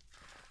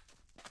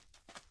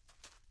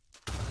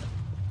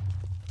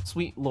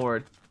 Sweet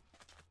lord.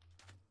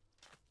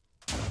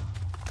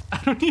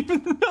 I don't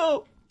even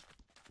know.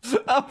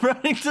 I'm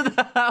running to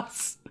the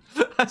house.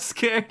 I'm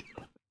scared.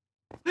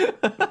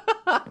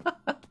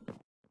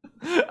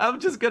 I'm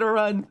just gonna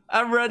run.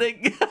 I'm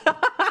running.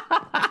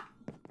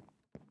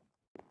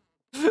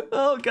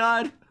 Oh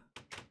god.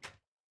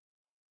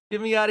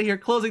 Get me out of here.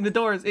 Closing the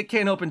doors. It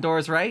can't open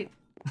doors, right?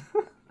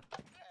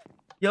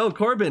 Yo,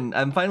 Corbin,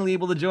 I'm finally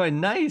able to join.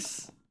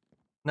 Nice.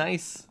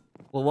 Nice.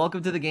 Well,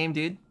 welcome to the game,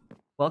 dude.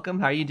 Welcome.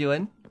 How are you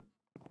doing?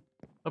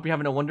 Hope you're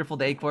having a wonderful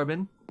day,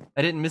 Corbin.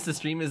 I didn't miss the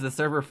stream. Is the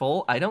server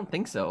full? I don't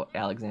think so,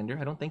 Alexander.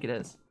 I don't think it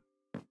is.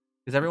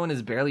 Because everyone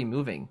is barely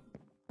moving.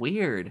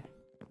 Weird.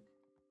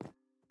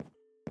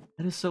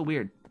 That is so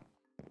weird.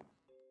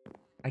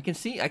 I can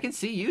see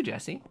you,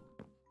 Jesse.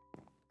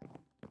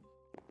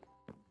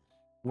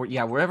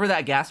 Yeah, wherever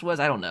that gas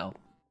was, I don't know.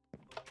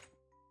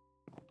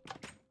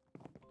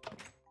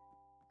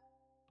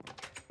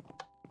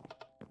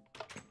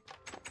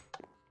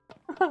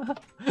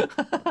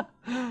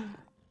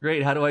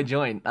 Great, how do I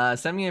join?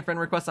 Send me a friend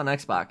request on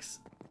Xbox.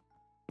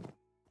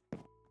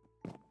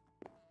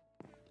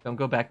 Don't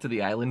go back to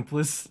the island,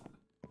 please.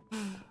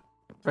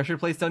 Pressure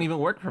plates don't even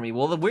work for me.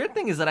 Well, the weird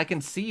thing is that I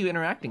can see you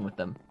interacting with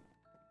them.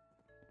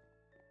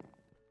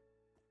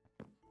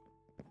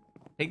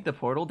 Take the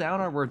portal down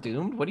or we're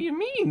doomed? What do you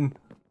mean?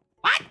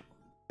 What?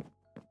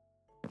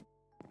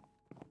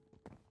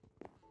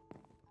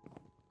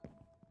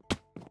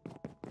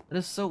 That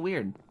is so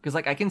weird. Because,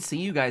 like, I can see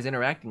you guys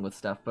interacting with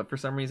stuff, but for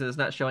some reason it's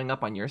not showing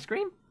up on your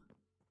screen?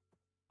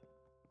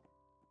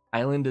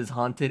 Island is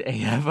haunted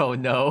AF. Oh,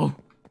 no.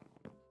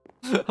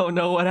 Oh,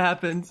 no, what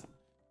happened?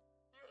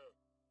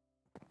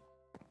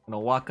 I'm gonna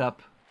walk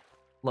up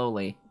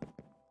slowly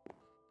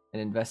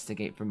and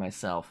investigate for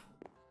myself.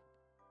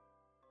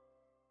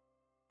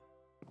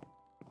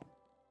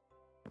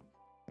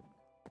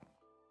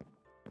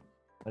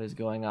 What is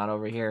going on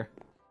over here?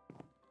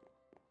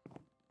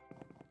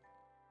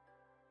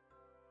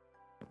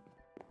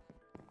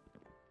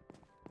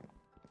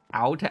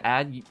 How to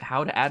add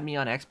me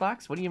on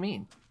Xbox? What do you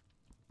mean?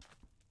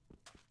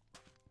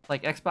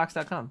 Like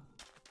Xbox.com.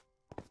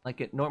 Like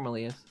it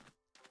normally is.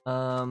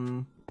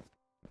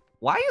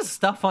 Why is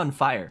stuff on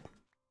fire?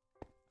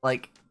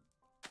 Like,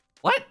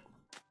 what?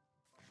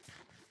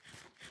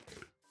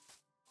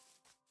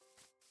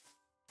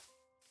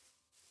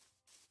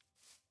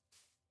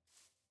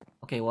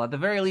 Okay, well at the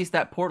very least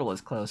that portal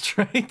is closed,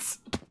 right?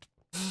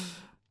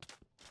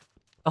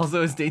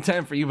 Also, it's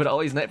daytime for you, but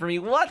always night for me.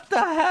 What the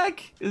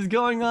heck is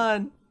going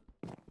on?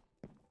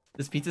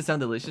 Does pizza sound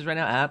delicious right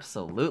now?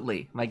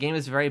 Absolutely. My game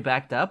is very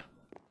backed up.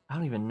 I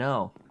don't even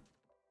know.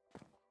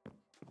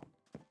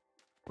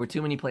 For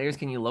too many players,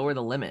 can you lower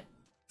the limit?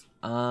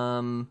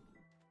 I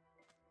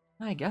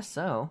guess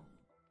so.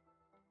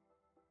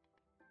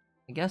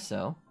 I guess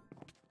so.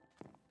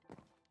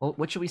 Well,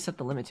 what should we set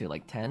the limit to?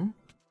 Like 10?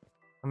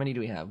 How many do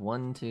we have?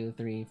 1, 2,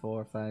 3,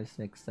 4, 5,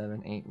 6,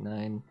 7, 8,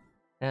 9,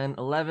 10,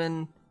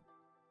 11.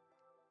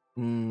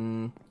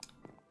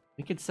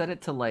 We could set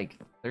it to like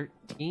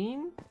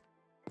 13?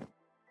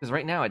 Because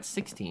right now it's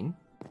 16.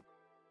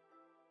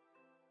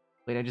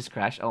 Wait, I just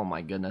crashed. Oh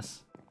my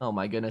goodness. Oh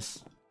my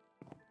goodness.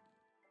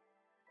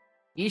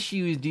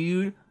 Issues,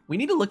 dude. We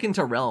need to look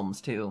into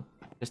realms too,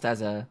 just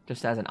as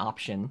an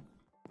option.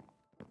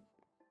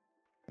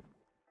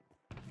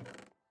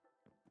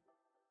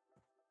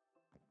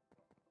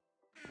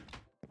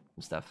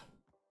 Some stuff.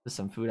 This is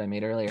some food I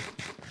made earlier.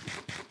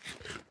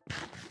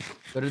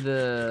 Go to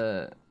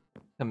the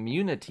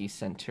community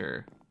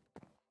center.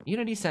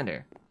 Unity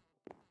center.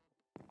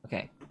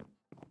 Okay.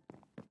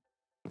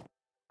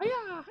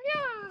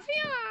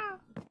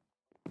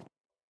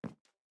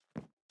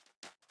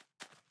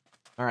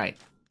 All right.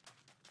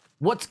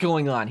 What's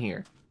going on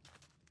here?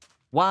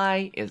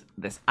 Why is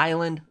this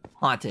island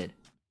haunted?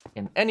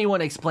 Can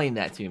anyone explain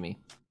that to me?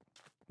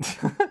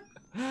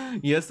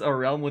 Yes, a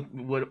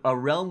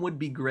realm would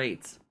be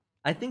great.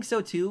 I think so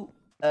too.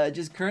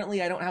 Just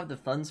currently I don't have the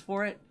funds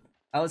for it.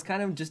 I was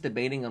kind of just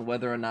debating on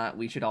whether or not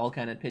we should all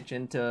kind of pitch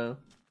in to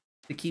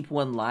keep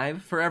one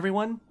live for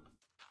everyone.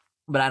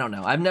 But I don't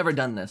know. I've never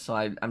done this, so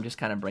I'm just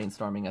kind of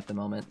brainstorming at the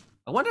moment.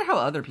 I wonder how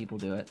other people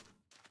do it.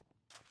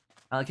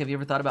 Alec, have you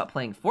ever thought about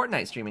playing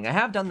Fortnite streaming? I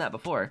have done that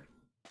before.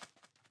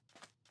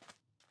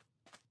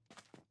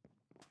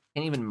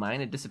 Can't even mine,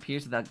 it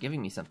disappears without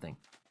giving me something.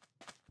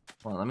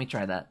 Well, let me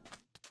try that.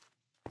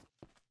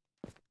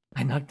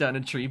 I knocked down a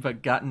tree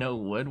but got no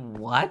wood?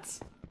 What?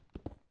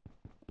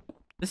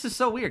 This is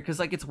so weird, because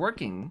like it's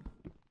working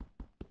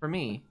for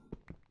me.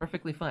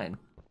 Perfectly fine.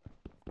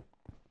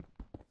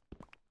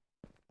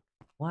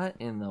 What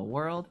in the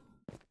world?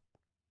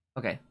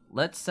 Okay,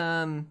 let's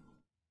see.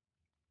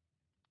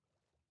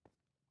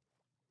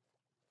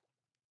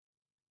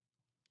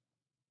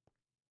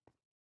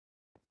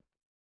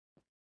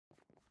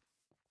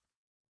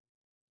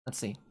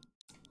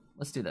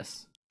 Let's do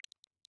this.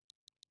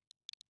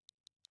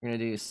 We're gonna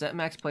do set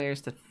max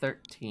players to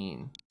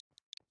 13.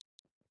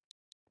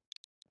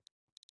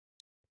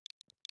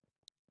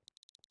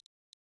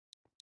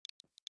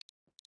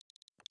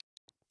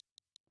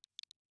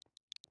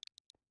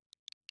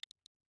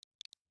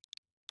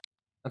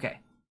 Okay.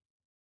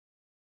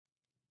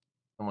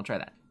 And we'll try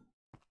that.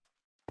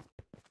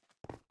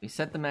 We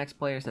set the max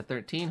players to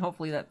 13.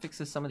 Hopefully that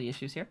fixes some of the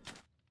issues here.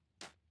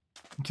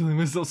 I'm killing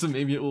myself, so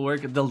maybe it will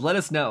work. They'll let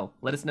us know.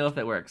 Let us know if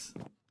it works.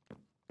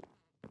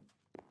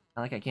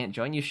 Not like I can't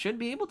join. You should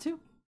be able to.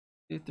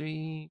 2,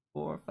 3,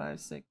 4, 5,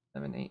 6,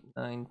 7, 8,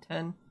 9,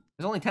 10.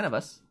 There's only 10 of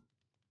us.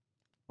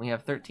 We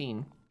have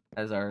 13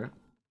 as our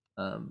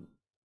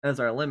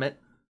limit.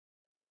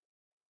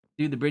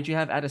 Dude, the bridge you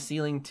have, add a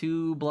ceiling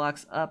 2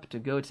 blocks up to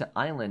go to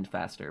island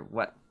faster.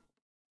 What?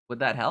 Would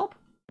that help?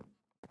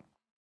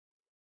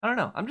 I don't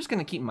know. I'm just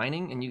gonna keep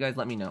mining and you guys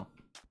let me know.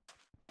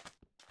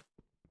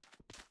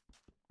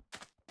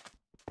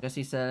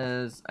 Jesse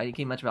says, I didn't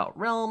care much about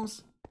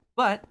realms,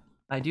 but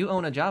I do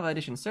own a Java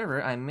Edition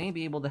server. I may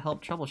be able to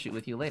help troubleshoot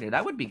with you later.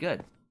 That would be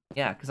good.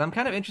 Yeah, because I'm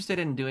kind of interested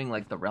in doing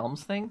like the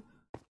realms thing.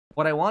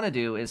 What I want to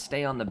do is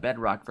stay on the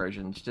Bedrock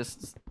versions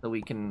just so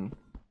we can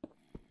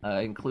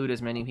include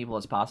as many people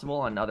as possible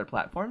on other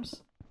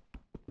platforms.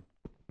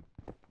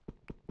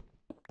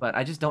 But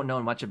I just don't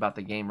know much about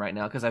the game right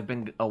now because I've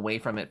been away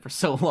from it for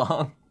so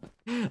long.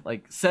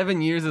 Like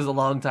 7 years is a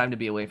long time to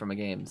be away from a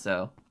game,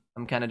 so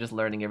I'm kind of just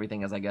learning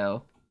everything as I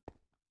go.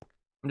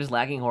 I'm just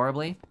lagging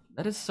horribly.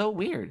 That is so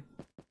weird.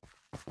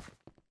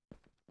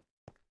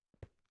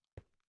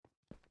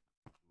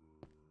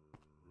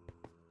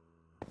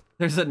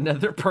 There's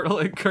another portal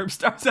in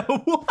Curbstars.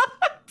 What?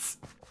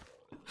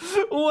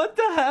 What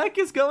the heck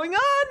is going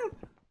on?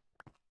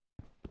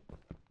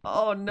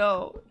 Oh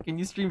no. Can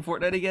you stream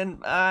Fortnite again?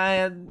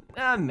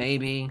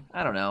 Maybe.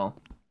 I don't know.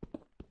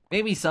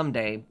 Maybe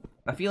someday.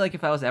 I feel like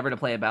if I was ever to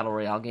play a Battle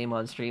Royale game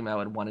on stream, I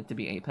would want it to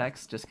be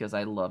Apex, just because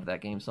I love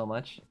that game so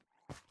much.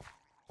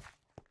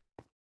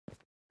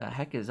 The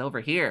heck is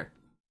over here?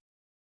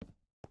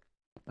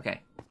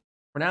 Okay.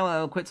 For now,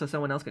 I'll quit so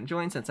someone else can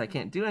join, since I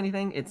can't do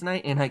anything. It's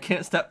night, and I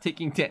can't stop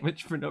taking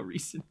damage for no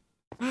reason.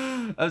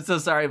 I'm so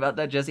sorry about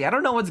that, Jesse. I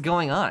don't know what's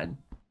going on.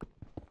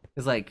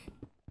 Because, like,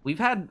 we've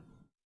had...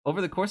 Over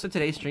the course of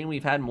today's stream,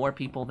 we've had more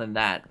people than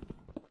that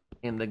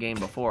in the game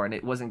before, and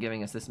it wasn't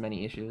giving us this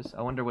many issues.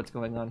 I wonder what's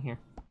going on here.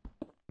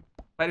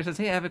 Spider says,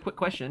 hey, I have a quick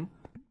question.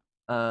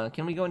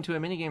 Can we go into a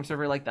minigame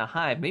server like the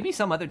Hive? Maybe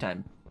some other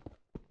time.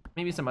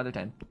 Maybe some other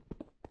time.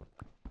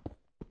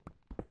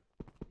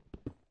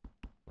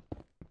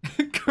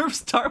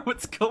 Curvestar,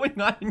 what's going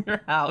on in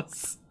your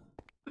house?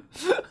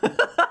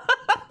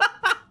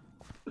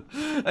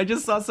 I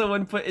just saw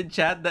someone put in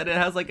chat that it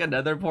has like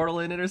another portal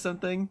in it or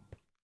something.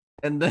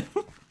 And then...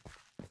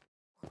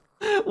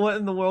 What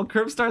in the world?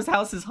 Curvestar's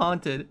house is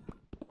haunted.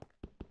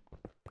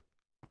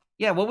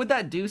 Yeah, what would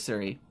that do,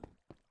 Suri?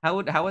 How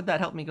would that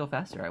help me go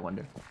faster, I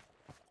wonder?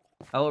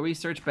 I will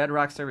research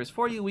Bedrock servers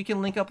for you. We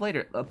can link up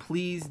later.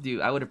 Please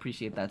do. I would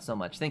appreciate that so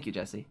much. Thank you,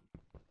 Jesse.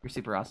 You're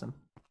super awesome.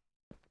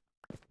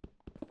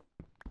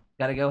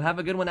 Gotta go. Have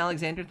a good one,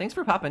 Alexander. Thanks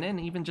for popping in,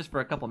 even just for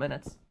a couple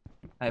minutes.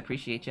 I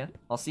appreciate you.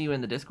 I'll see you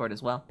in the Discord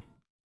as well.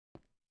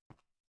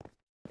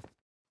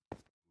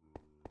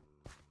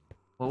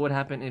 What would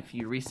happen if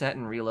you reset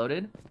and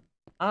reloaded?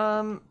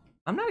 I'm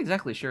not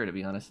exactly sure, to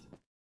be honest.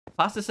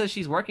 Pasta says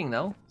she's working,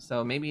 though,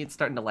 so maybe it's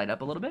starting to light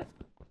up a little bit.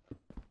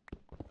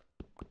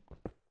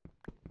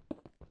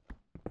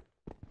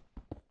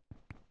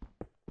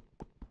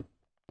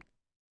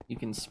 You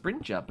can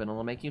sprint jump and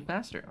it'll make you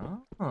faster.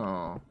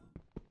 Oh.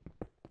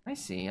 I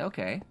see,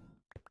 okay.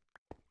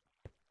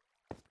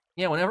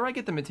 Yeah, whenever I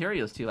get the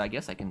materials too, I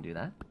guess I can do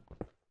that.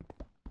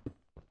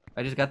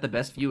 I just got the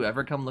best view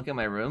ever. Come look at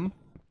my room.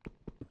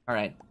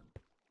 Alright.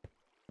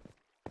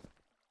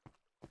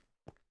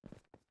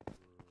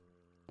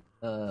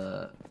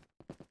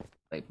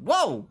 Like,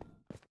 whoa!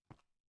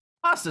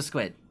 Pasta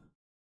squid!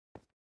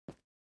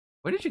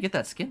 Where did you get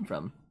that skin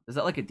from? Is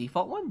that like a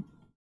default one?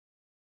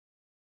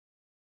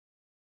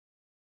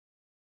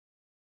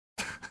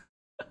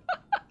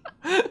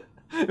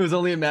 It was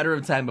only a matter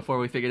of time before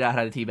we figured out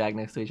how to teabag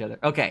next to each other.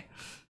 Okay.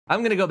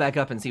 I'm gonna go back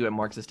up and see what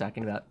Morks is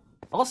talking about.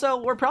 Also,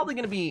 we're probably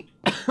gonna be...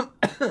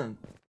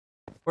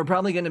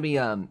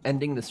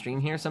 ending the stream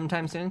here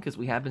sometime soon, because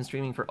we have been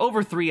streaming for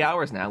over 3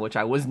 hours now, which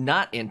I was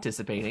not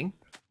anticipating.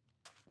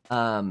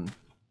 And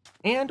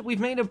we've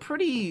made a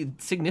pretty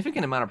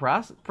significant amount of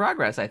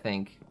progress, I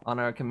think, on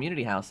our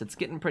community house. It's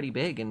getting pretty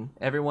big, and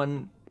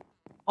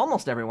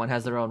almost everyone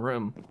has their own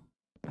room.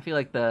 I feel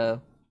like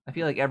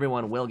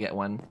everyone will get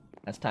one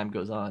as time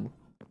goes on.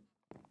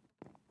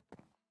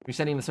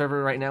 Resetting the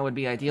server right now would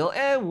be ideal.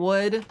 It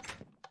would,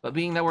 but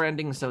being that we're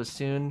ending so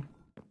soon,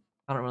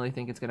 I don't really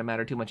think it's gonna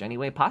matter too much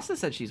anyway. Pasta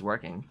said she's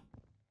working.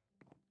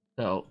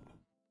 So,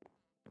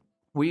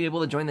 were you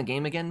able to join the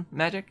game again,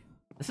 Magic?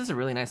 This is a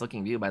really nice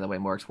looking view, by the way,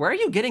 Morks. Where are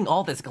you getting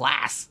all this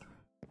glass?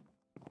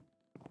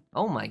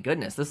 Oh my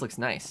goodness, this looks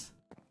nice.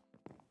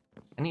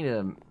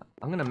 I'm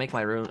gonna make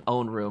my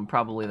own room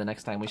probably the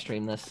next time we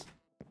stream this.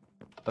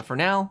 But for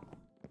now,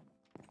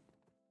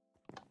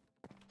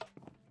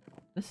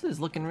 this is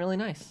looking really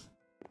nice.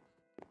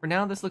 For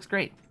now, this looks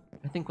great.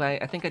 I think I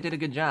did a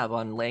good job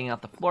on laying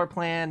out the floor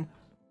plan,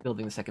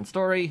 building the second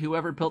story.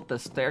 Whoever built the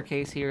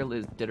staircase here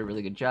did a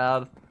really good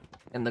job.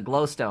 And the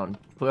glowstone,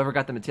 whoever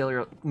got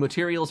the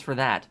materials for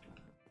that,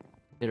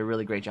 did a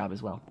really great job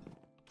as well.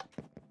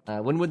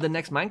 When would the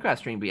next Minecraft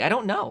stream be? I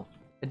don't know.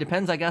 It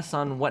depends, I guess,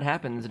 on what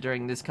happens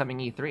during this coming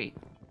E3.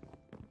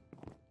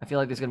 I feel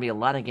like there's going to be a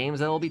lot of games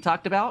that will be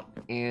talked about,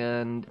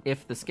 and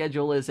if the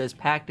schedule is as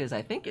packed as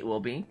I think it will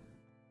be,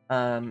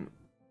 I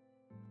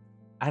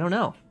don't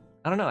know.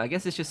 I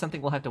guess it's just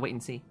something we'll have to wait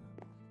and see.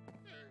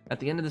 At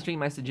the end of the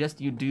stream, I suggest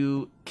you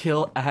do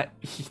kill at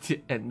E to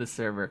end the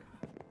server.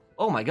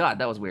 Oh my god,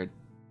 that was weird.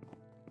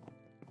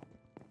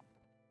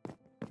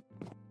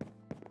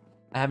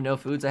 I have no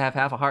foods, I have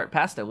half a heart.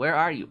 Pasta, where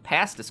are you?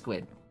 Pasta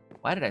squid.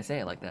 Why did I say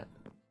it like that?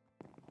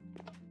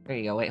 There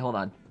you go, wait, hold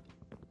on.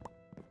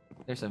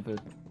 There's some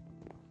food.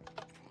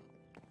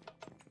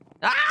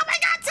 Oh my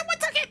god, someone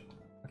took it!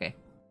 Okay.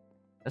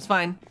 That's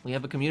fine. We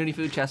have a community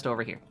food chest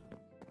over here.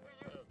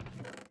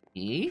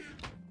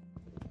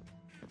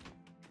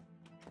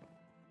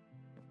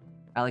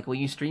 Alec, will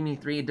you stream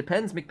E3? It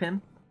depends,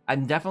 McPim.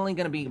 I'm definitely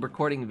going to be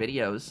recording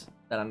videos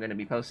that I'm going to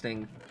be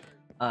posting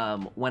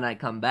when I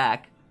come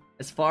back.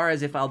 As far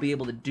as if I'll be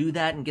able to do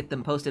that and get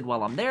them posted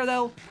while I'm there,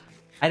 though,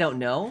 I don't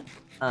know.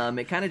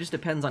 It kind of just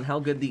depends on how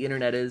good the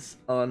internet is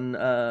on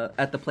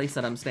at the place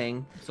that I'm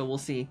staying, so we'll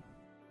see.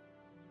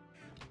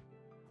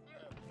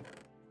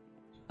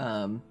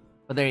 But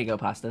there you go,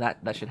 Pasta.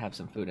 That should have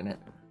some food in it.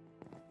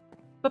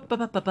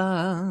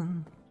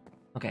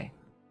 Okay.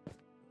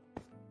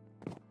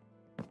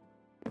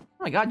 Oh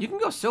my god, you can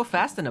go so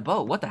fast in a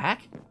boat. What the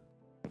heck?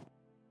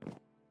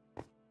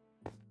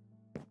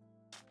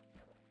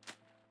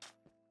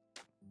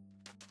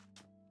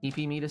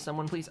 TP me to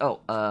someone, please? Oh,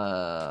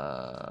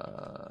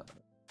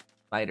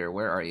 Spider,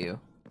 where are you?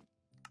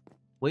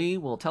 We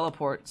will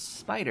teleport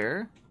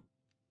Spider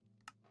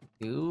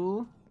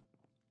to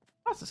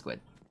Pasta Squid.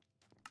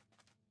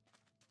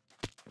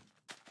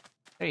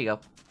 There you go.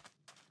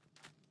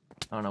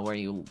 I don't know where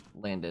you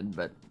landed,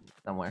 but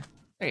somewhere.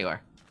 There you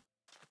are.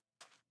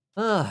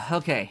 Ugh,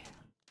 okay.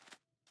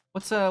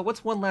 What's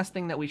one last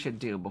thing that we should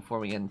do before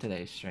we end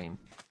today's stream?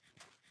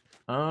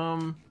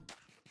 I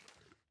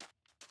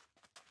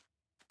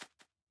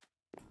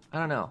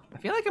don't know. I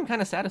feel like I'm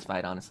kind of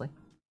satisfied, honestly.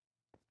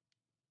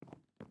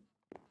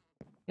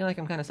 I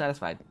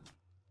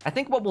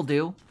think what we'll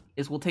do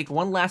is we'll take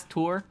one last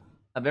tour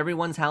of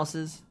everyone's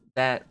houses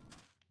that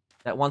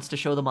wants to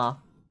show them off,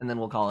 and then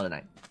we'll call it a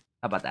night.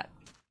 How about that?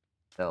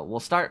 So we'll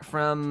start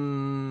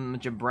from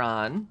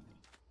Gibran.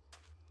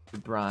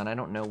 Gibran, I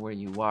don't know where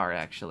you are,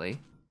 actually.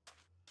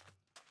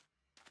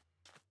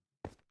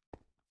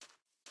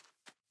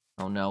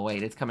 Oh no,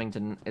 wait, it's coming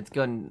to... It's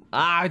going...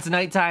 Ah, it's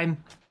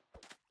nighttime!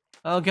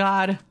 Oh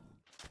god!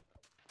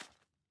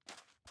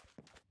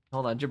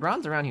 Hold on,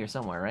 Gibran's around here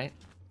somewhere, right?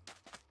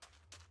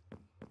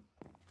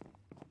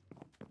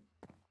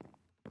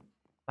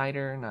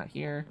 Spider, not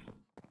here.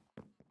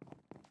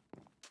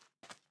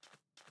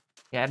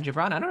 Yeah,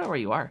 Gibran, I don't know where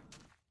you are.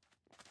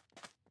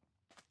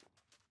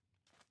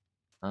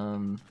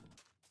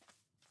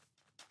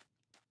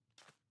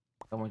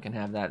 Someone can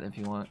have that if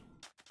you want.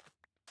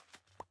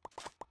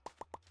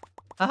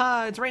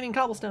 Haha, it's raining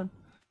cobblestone.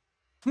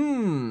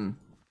 Hmm.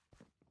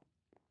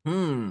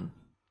 2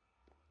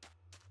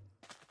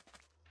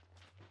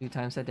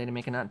 times that day to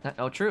make a knot.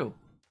 Oh, true.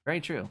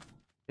 Very true.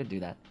 Could do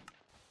that.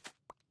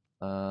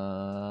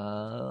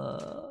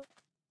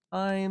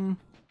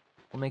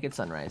 We'll make it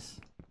sunrise.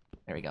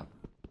 There we go.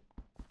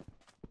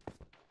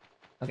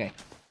 Okay,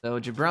 so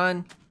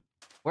Gibran,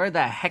 where the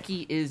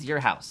hecky is your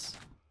house?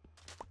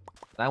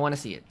 I want to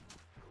see it.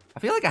 I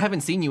feel like I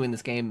haven't seen you in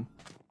this game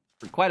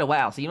for quite a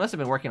while, so you must have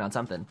been working on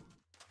something.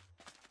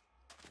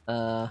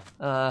 There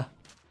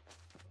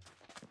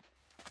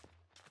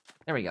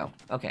we go.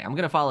 Okay, I'm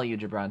gonna follow you,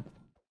 Gibran.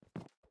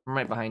 I'm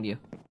right behind you.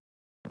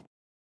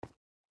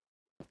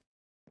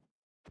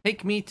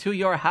 Take me to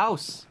your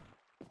house.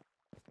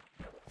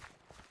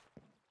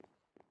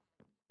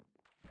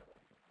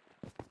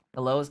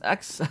 Hello,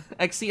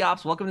 XC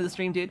Ops. Welcome to the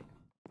stream, dude.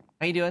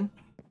 How you doing?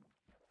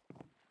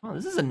 Oh,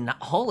 this is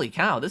holy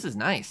cow. This is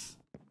nice.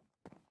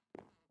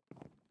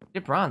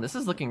 Gibran, this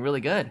is looking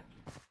really good.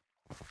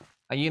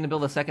 Are you gonna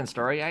build a second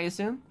story, I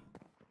assume?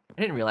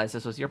 I didn't realize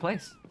this was your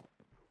place.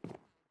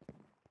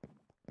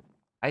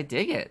 I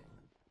dig it.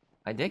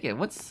 I dig it.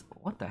 What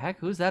the heck?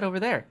 Who's that over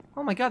there?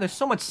 Oh my god, there's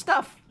so much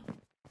stuff.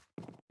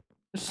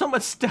 There's so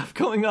much stuff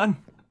going on.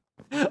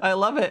 I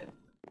love it.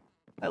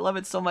 I love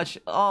it so much.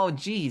 Oh,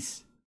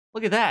 jeez.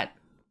 Look at that.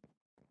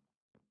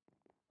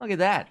 Look at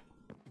that.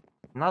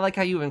 And I like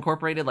how you've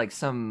incorporated like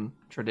some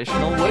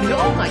traditional wood.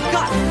 Oh my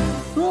god!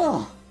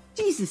 Oh,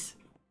 Jesus.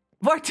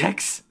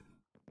 Vartex!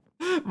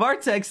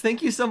 Vartex,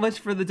 thank you so much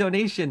for the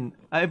donation.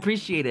 I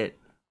appreciate it.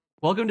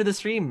 Welcome to the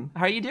stream.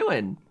 How are you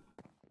doing?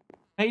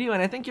 How you doing?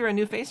 I think you're a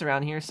new face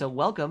around here, so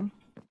welcome.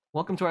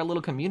 Welcome to our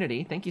little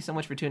community. Thank you so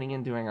much for tuning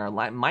in during our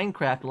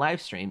Minecraft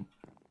live stream.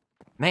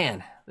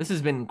 Man, this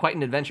has been quite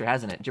an adventure,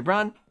 hasn't it?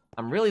 Gibran,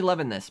 I'm really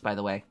loving this, by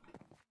the way.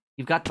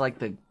 You've got, like,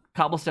 the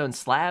cobblestone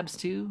slabs,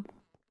 too.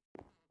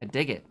 I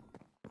dig it.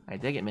 I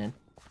dig it, man.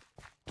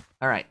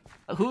 Alright,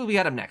 who do we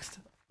got up next?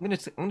 I'm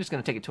just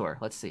gonna take a tour.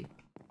 Let's see.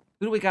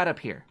 Who do we got up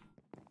here?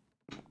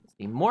 Let's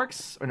see,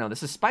 Mork's, or no,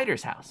 this is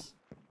Spider's house.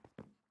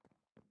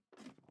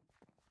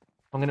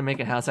 I'm gonna make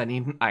a house. I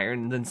need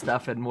iron and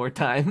stuff and more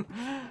time.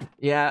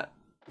 Yeah.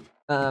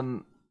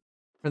 For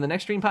the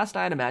next stream pasta,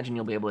 I'd imagine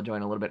you'll be able to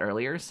join a little bit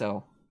earlier,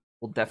 so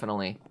we'll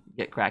definitely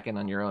get cracking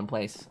on your own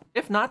place.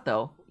 If not,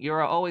 though,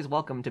 you're always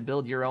welcome to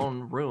build your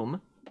own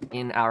room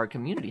in our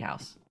community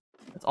house.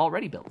 It's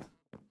already built.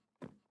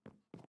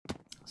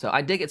 So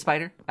I dig it,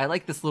 Spider. I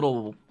like this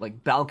little,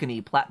 like,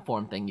 balcony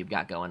platform thing you've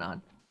got going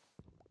on.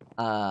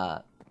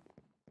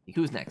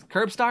 Who's next?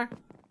 Curbstar?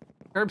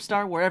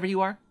 Curbstar, wherever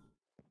you are?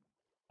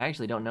 I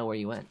actually don't know where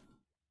you went.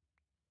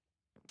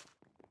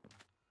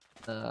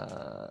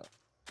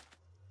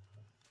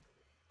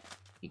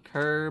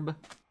 Curb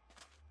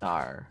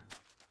star.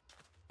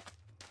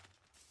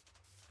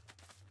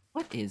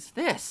 What is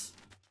this?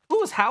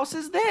 Whose house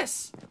is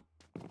this?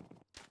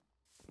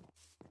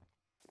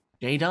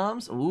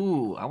 J-Doms?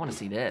 Ooh, I want to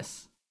see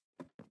this.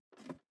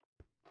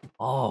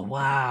 Oh,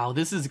 wow.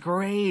 This is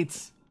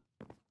great.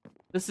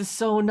 This is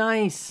so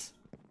nice.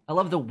 I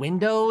love the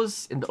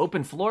windows and the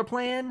open floor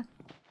plan.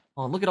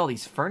 Oh, look at all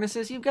these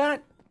furnaces you've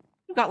got.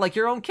 You've got, like,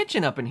 your own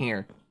kitchen up in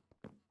here.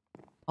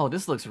 Oh,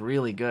 this looks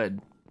really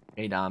good,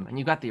 J-Dom. And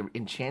you got the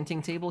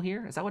enchanting table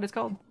here. Is that what it's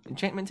called?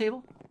 Enchantment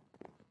table?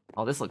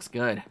 Oh, this looks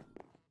good.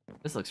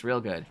 This looks real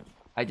good.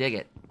 I dig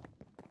it.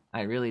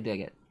 I really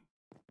dig it.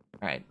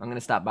 Alright, I'm gonna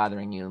stop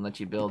bothering you and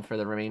let you build for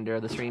the remainder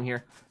of the stream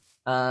here.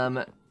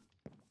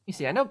 You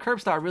see, I know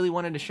Curbstar really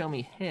wanted to show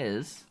me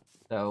his,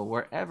 so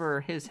wherever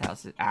his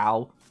house is...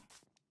 Ow.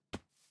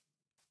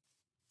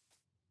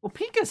 Well,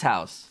 Pika's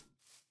house.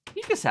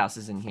 Pika's house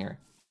is in here.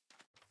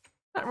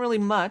 Not really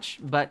much,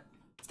 but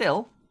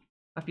still,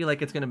 I feel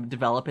like it's gonna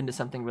develop into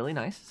something really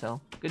nice, so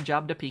good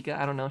job to Pika.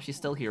 I don't know if she's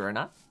still here or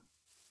not.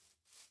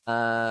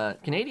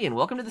 Canadian,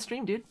 welcome to the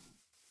stream, dude.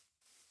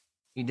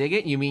 You dig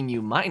it? You mean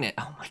you mine it?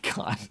 Oh my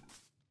god.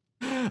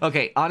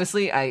 Okay,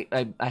 honestly, I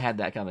had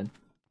that coming.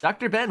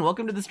 Dr. Ben,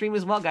 welcome to the stream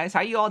as well, guys.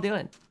 How you all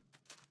doing?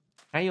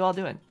 How you all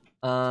doing?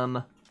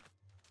 Let's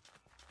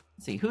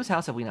see, whose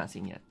house have we not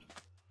seen yet?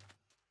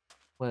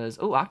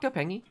 Oh,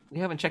 Octopengy. We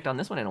haven't checked on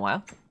this one in a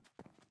while.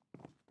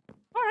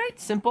 Alright,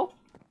 simple.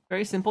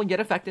 Very simple, yet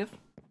effective.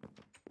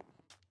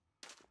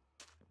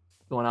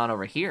 What's going on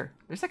over here?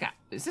 There's like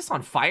is this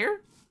on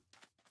fire?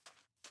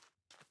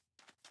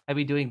 Are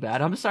we doing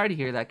bad? I'm sorry to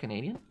hear that,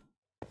 Canadian.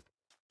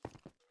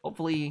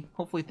 Hopefully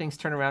things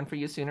turn around for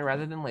you sooner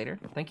rather than later.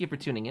 Thank you for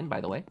tuning in,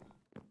 by the way.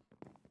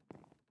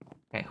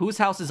 Okay, whose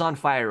house is on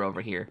fire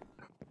over here?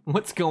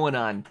 What's going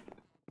on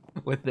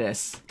with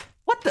this?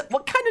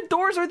 What kind of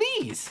doors are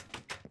these?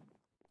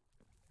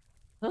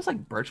 Those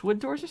like birchwood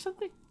doors or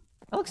something?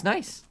 That looks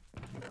nice.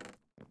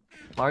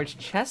 Large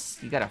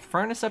chests. You got a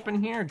furnace up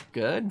in here.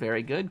 Good,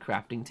 very good.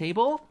 Crafting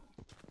table.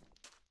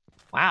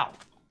 Wow.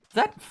 Is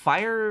that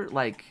fire,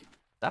 like,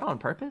 is that on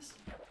purpose?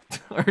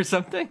 or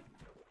something.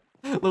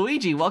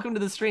 Luigi, welcome to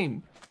the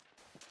stream.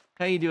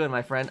 How you doing,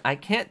 my friend? I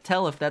can't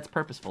tell if that's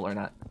purposeful or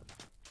not.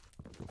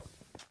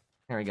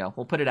 There we go.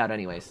 We'll put it out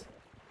anyways.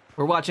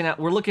 We're watching out.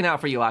 We're looking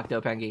out for you,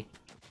 Octopengi.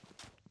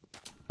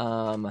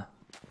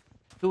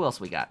 Who else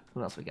we got?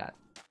 Who else we got?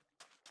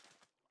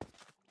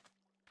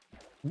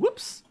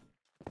 Whoops.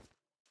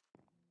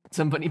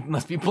 Somebody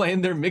must be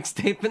playing their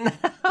mixtape in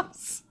the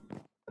house.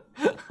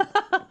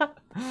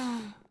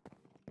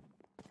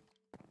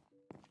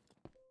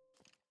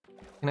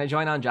 Can I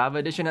join on Java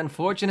Edition?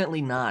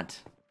 Unfortunately not,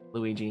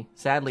 Luigi.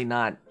 Sadly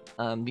not.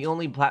 The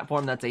only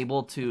platform that's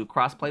able to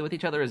cross-play with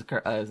each other is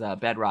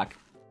Bedrock.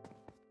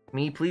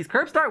 Me, please.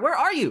 Curbstar, where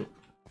are you?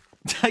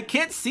 I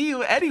can't see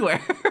you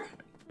anywhere.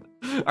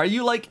 Are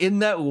you, like, in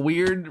that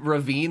weird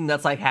ravine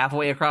that's, like,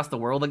 halfway across the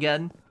world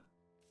again?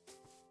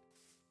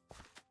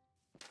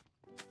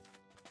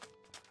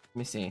 Let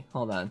me see.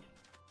 Hold on.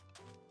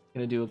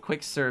 Gonna do a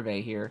quick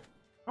survey here.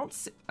 I don't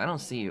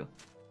see you.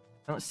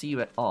 I don't see you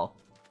at all.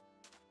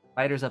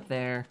 Spider's up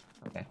there.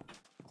 Okay.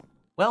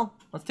 Well,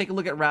 let's take a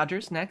look at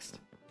Rogers next.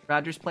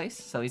 Rogers' place.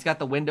 So he's got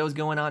the windows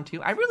going on too.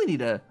 We really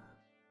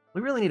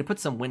need to put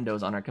some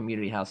windows on our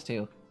community house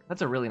too.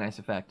 That's a really nice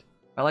effect.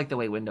 I like the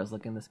way windows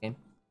look in this game.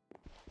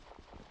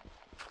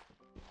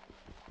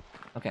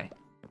 Okay.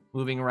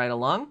 Moving right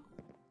along.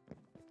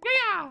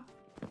 Yeah.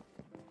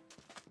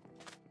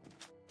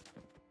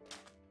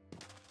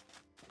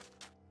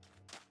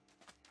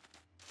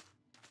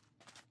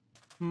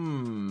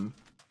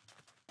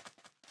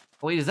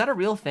 Wait, is that a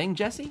real thing,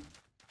 Jesse?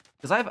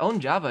 Because I've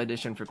owned Java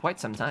Edition for quite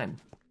some time.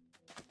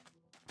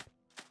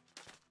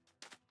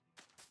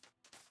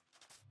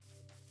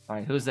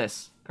 Alright, who's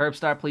this?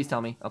 Curbstar, please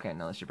tell me. Okay,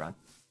 no, that's Gibran.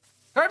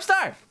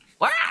 Curbstar!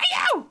 Where are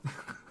you?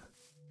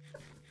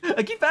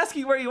 I keep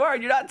asking where you are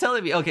and you're not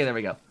telling me. Okay, there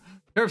we go.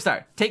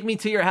 Curbstar, take me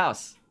to your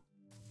house.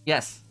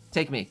 Yes,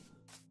 take me.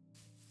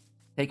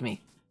 Take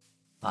me.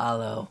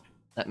 Follow.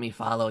 Let me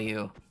follow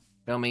you.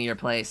 Show me your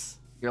place.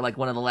 You're like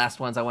one of the last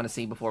ones I want to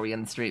see before we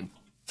end the stream.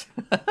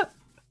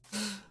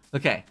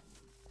 Okay.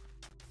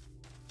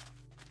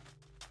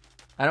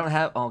 I don't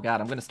have... Oh god,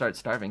 I'm gonna start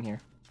starving here.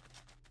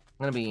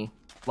 I'm gonna be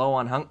low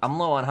on I'm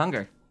low on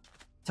hunger.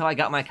 That's how I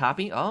got my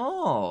copy?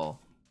 Oh.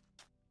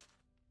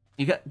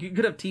 You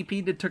could have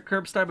TP'd to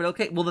Curbstar, but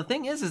okay. Well, the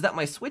thing is that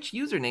my Switch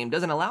username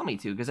doesn't allow me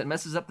to because it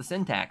messes up the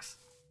syntax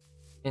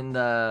in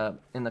the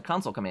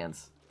console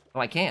commands. So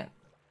I can't.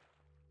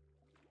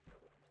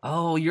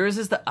 Oh, yours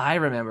is the... I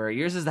remember.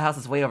 Yours is the house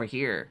that's way over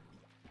here.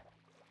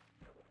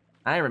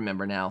 I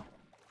remember now.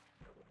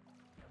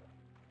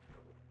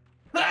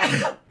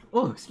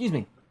 Oh, excuse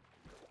me.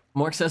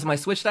 Mork says my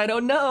Switch died. Oh,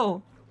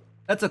 no.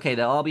 That's okay,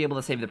 though. I'll be able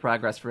to save the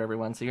progress for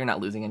everyone, so you're not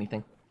losing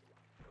anything.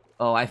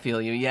 Oh, I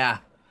feel you. Yeah.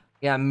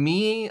 Yeah,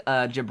 me,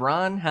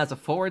 Gibran has a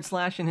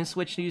 / in his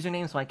Switch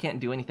username, so I can't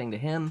do anything to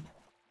him.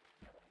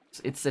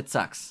 It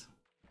sucks.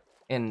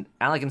 And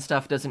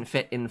alecandstuff doesn't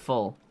fit in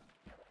full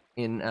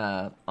in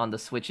on the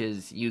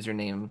Switch's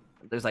username.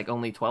 There's like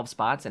only 12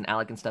 spots, and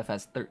alecandstuff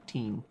has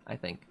 13, I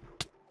think.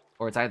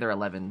 Or it's either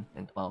 11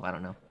 and 12, I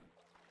don't know.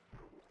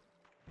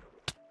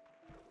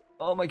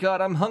 Oh my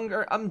god, I'm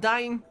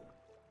dying.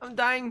 I'm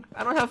dying.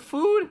 I don't have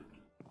food.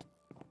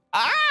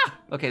 Ah!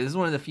 Okay, this is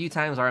one of the few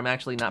times where I'm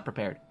actually not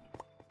prepared.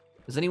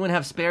 Does anyone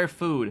have spare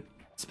food?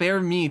 Spare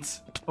meat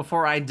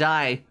before I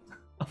die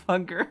of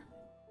hunger?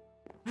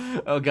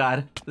 Oh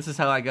god, this is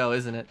how I go,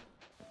 isn't it?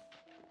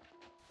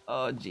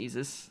 Oh,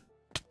 Jesus.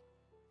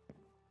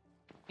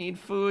 Need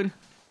food.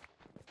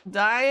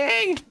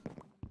 Dying!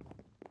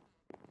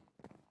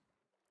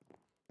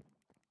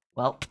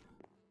 Well.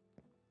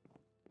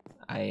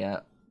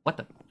 What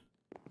the?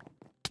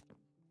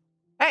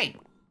 Hey!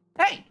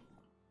 Hey!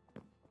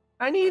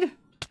 I need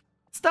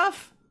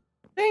stuff!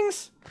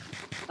 Things!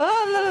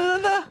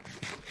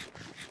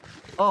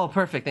 Oh,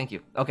 perfect, thank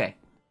you. Okay.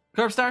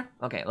 Curbstar?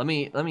 Okay, let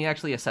me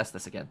actually assess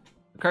this again.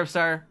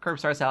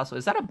 Curbstar's house.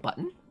 Is that a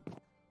button?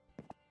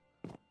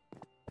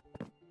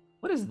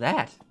 What is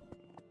that?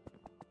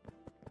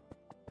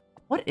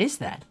 What is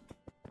that?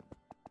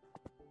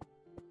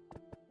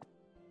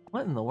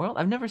 What in the world?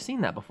 I've never seen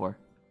that before.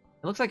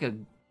 It looks like a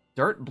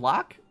dirt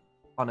block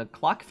on a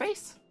clock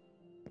face.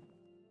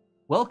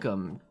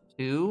 Welcome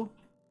to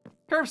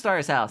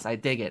Curbstar's house. I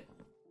dig it.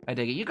 I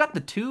dig it. You got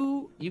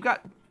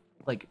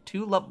like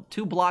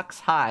two blocks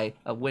high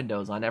of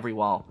windows on every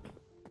wall.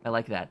 I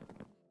like that.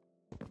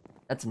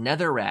 That's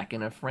netherrack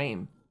in a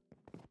frame.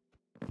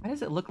 Why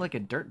does it look like a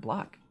dirt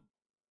block?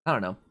 I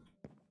don't know.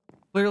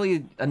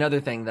 Clearly another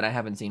thing that I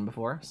haven't seen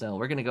before, so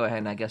we're gonna go ahead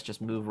and I guess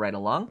just move right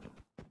along.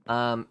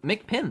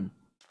 McPim.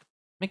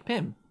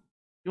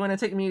 You wanna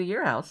take me to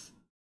your house?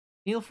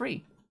 Feel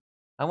free.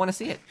 I wanna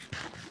see it.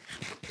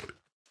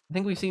 I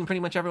think we've seen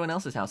pretty much everyone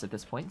else's house at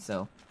this point,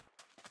 so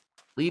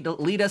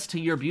lead us to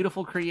your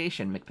beautiful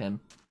creation, McPim.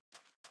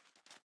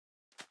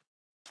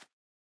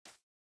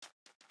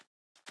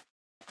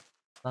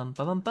 Bum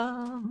bum bum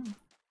bum.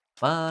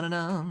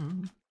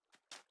 Ba-da-dum.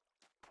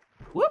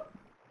 Whoop!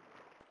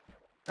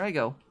 There I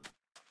go.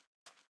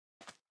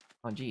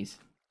 Oh, jeez.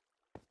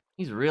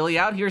 He's really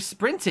out here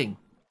sprinting.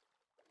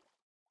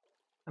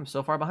 I'm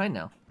so far behind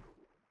now.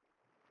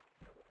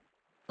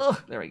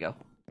 Ugh, there we go.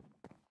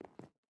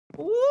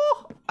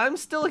 Ooh, I'm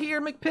still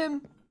here,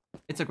 McPim.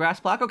 It's a grass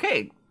block.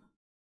 Okay.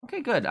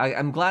 Okay, good.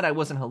 I'm glad I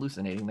wasn't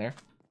hallucinating there.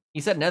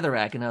 He said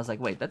netherrack, and I was like,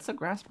 wait, that's a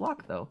grass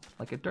block, though.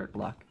 Like a dirt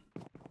block.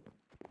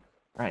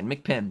 Alright,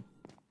 McPim.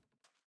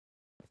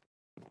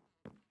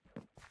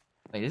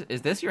 Wait,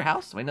 is this your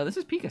house? Wait, no, this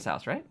is Pika's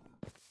house, right?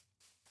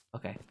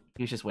 Okay,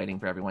 he was just waiting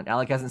for everyone.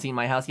 Alec hasn't seen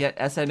my house yet.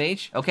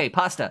 SMH? Okay,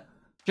 Pasta.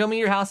 Show me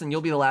your house, and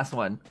you'll be the last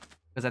one.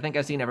 Because I think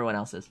I've seen everyone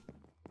else's.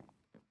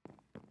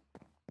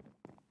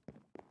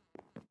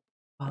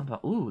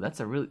 Ooh, that's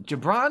a really...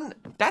 Gibran,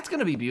 that's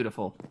gonna be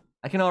beautiful.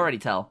 I can already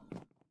tell.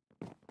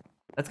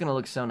 That's gonna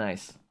look so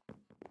nice.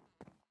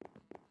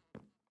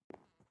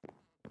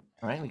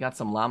 Alright, we got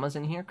some llamas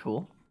in here.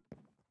 Cool.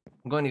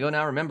 I'm going to go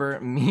now. Remember,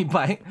 me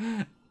by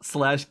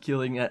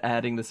 /killing at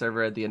adding the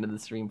server at the end of the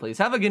stream, please.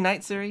 Have a good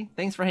night, Siri.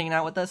 Thanks for hanging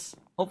out with us.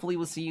 Hopefully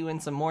we'll see you in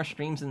some more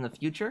streams in the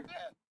future.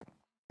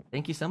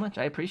 Thank you so much.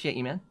 I appreciate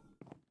you, man.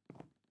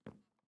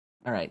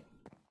 Alright.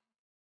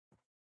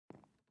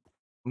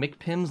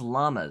 McPim's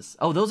llamas.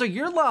 Oh, those are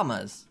your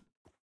llamas!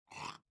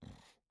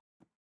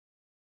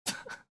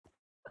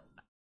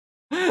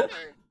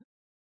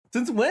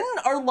 Since when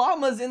are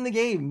llamas in the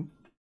game?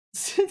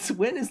 Since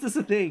when is this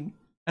a thing?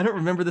 I don't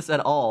remember this at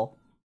all.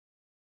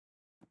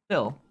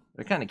 Still,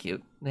 they're kind of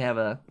cute. They have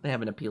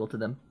an appeal to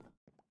them.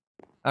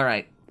 All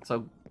right,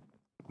 so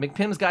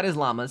McPim's got his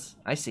llamas.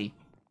 I see.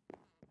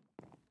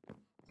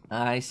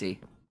 I see.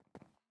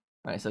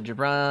 All right, so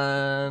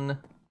Gibran.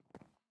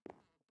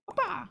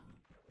 Opa!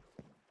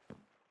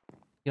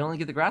 You only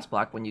get the grass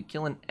block when you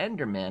kill an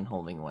Enderman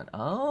holding one.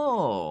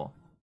 Oh.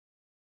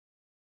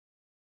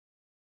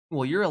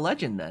 Well, you're a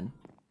legend then.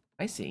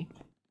 I see.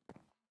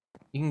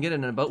 You can get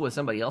in a boat with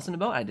somebody else in a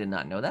boat? I did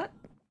not know that.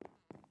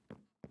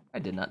 I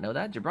did not know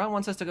that. Gibran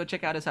wants us to go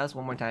check out his house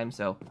one more time,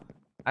 so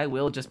I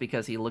will, just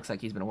because he looks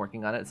like he's been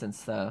working on it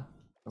since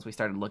we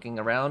started looking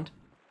around.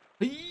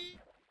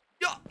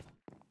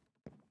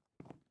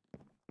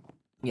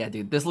 Yeah,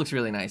 dude, this looks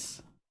really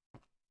nice.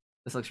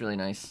 This looks really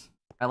nice.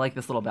 I like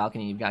this little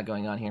balcony you've got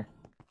going on here.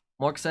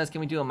 Mork says,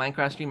 can we do a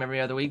Minecraft stream every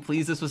other week?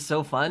 Please, this was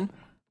so fun.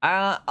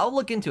 I'll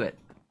look into it.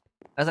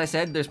 As I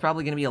said, there's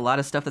probably going to be a lot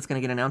of stuff that's going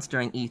to get announced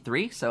during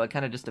E3, so it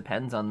kind of just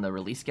depends on the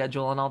release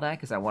schedule and all that,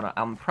 because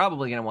I'm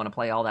probably going to want to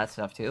play all that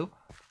stuff too.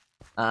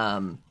 But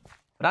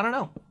I don't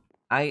know.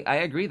 I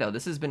agree though.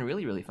 This has been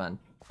really, really fun.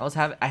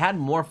 I had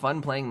more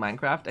fun playing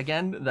Minecraft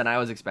again than I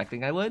was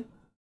expecting I would.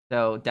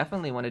 So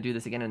definitely want to do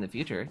this again in the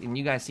future, and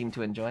you guys seem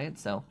to enjoy it.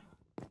 So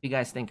if you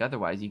guys think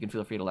otherwise, you can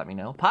feel free to let me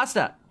know.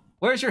 Pasta,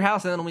 where's your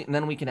house? And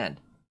then we can end.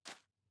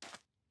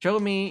 Show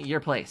me your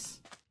place.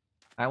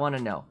 I want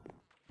to know.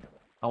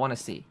 I want to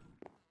see.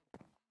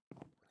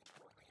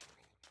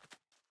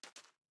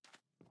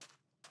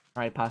 All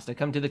right, Pasta,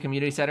 come to the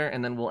community center,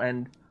 and then we'll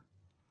end.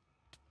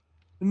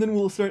 And then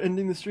we'll start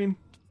ending the stream,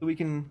 so we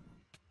can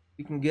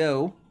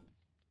go.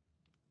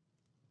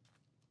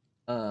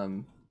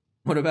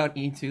 What about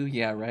E2?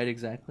 Yeah, right,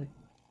 exactly.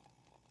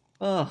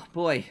 Oh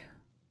boy.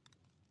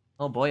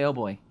 Oh boy, oh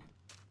boy.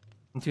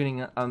 I'm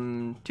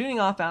tuning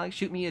off, Alex.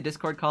 Shoot me a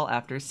Discord call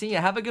after. See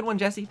ya. Have a good one,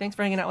 Jesse. Thanks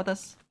for hanging out with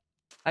us.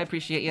 I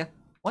appreciate you.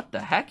 What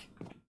the heck?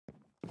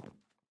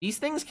 These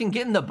things can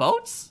get in the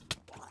boats?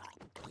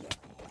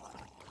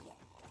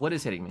 What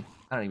is hitting me?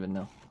 I don't even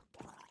know.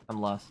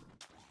 I'm lost.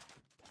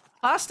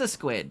 Pasta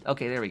squid.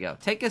 Okay, there we go.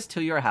 Take us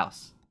to your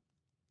house.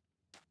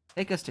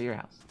 Take us to your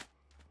house.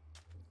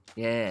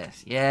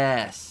 Yes,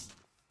 yes.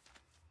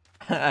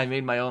 I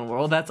made my own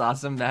world. That's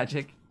awesome,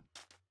 Magic.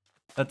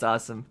 That's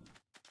awesome.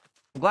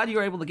 I'm glad you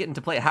were able to get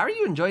into play. How are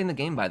you enjoying the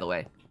game, by the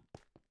way?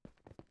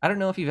 I don't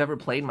know if you've ever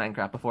played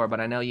Minecraft before, but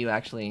I know you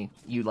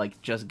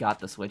like just got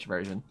the Switch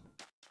version.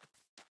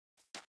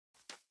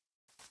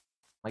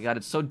 My god,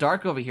 it's so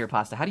dark over here,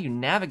 Pasta. How do you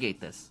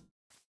navigate this?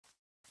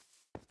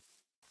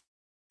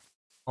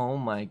 Oh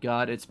my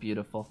god, it's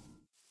beautiful.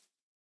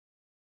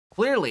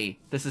 Clearly,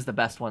 this is the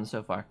best one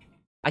so far.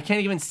 I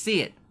can't even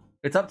see it.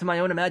 It's up to my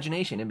own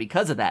imagination, and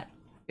because of that,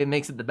 it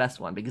makes it the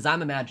best one, because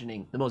I'm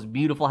imagining the most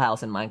beautiful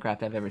house in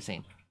Minecraft I've ever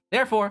seen.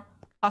 Therefore,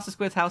 Pasta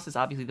Squid's house is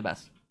obviously the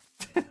best.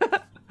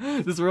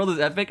 This world is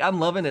epic. I'm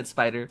loving it,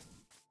 Spider.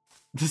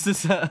 This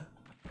is a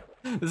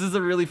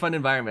really fun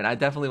environment. I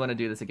definitely want to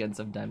do this again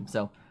sometime.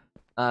 So,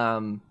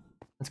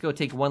 let's go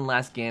take one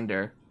last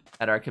gander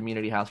at our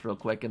community house real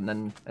quick, and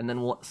then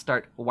we'll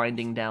start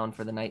winding down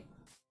for the night.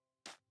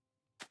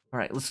 All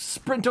right, let's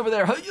sprint over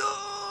there.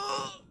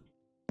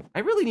 I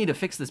really need to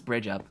fix this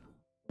bridge up.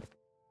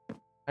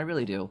 I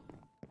really do.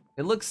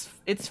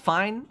 It's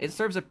fine. It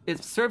serves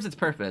its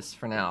purpose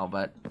for now,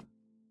 but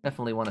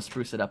definitely want to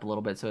spruce it up a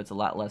little bit so it's a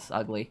lot less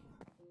ugly.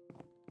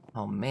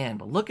 Oh man,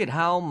 but look at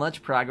how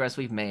much progress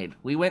we've made.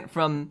 We went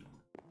from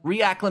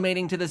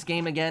reacclimating to this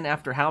game again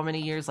after how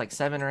many years? Like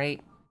 7 or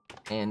 8.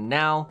 And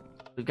now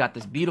we've got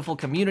this beautiful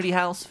community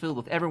house filled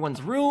with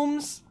everyone's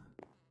rooms.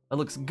 It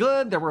looks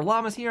good. There were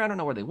llamas here. I don't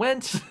know where they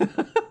went.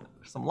 There's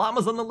some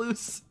llamas on the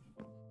loose.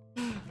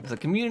 There's a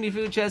community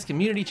food chest,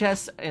 community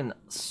chest, and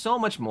so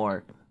much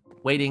more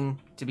waiting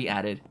to be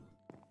added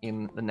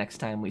in the next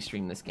time we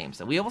stream this game.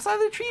 So we almost have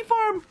the tree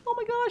farm. Oh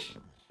my gosh,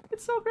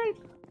 it's so great.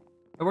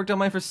 I worked on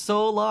mine for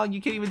so long,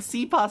 you can't even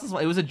see past this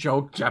one. It was a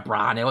joke,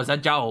 Jebron. It was a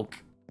joke.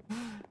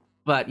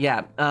 But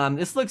yeah,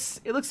 it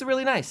looks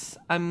really nice.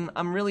 I'm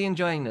really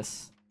enjoying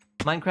this.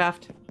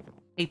 Minecraft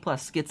A+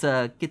 gets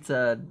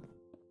an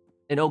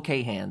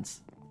okay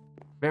hands.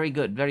 Very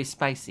good, very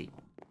spicy.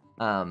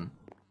 To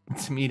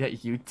meet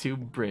at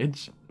YouTube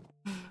Bridge.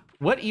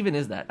 What even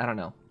is that? I don't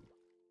know.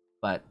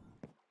 But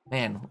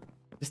man,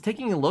 just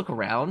taking a look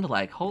around,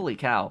 like, holy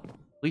cow.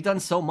 We've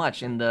done so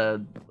much in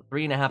the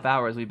 3.5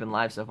 hours we've been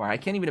live so far. I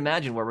can't even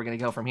imagine where we're gonna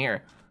go from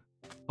here.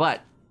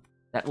 But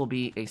that will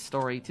be a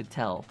story to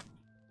tell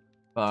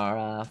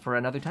for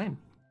another time.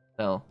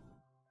 So,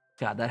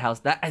 God, that house,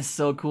 that is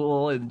so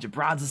cool, and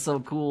Jabron's is so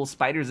cool,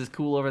 Spiders is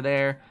cool over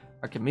there,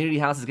 our community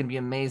house is gonna be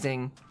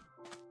amazing.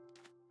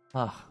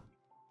 Oh,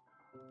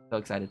 so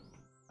excited.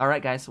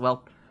 Alright guys,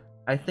 well,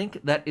 I think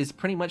that is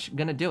pretty much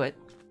gonna do it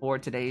for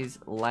today's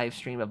live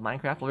stream of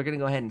Minecraft. We're gonna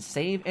go ahead and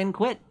save and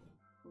quit.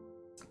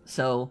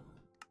 So,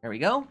 there we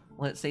go,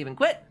 let's save and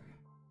quit.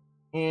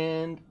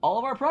 And all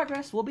of our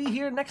progress will be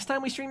here next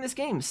time we stream this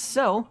game.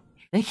 So,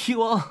 thank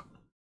you all.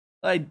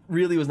 I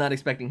really was not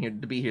expecting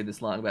to be here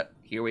this long, but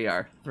here we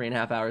are,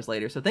 3.5 hours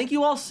later. So thank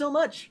you all so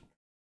much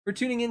for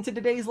tuning into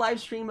today's live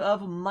stream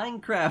of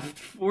Minecraft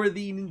for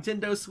the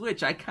Nintendo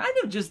Switch. I kind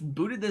of just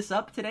booted this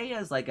up today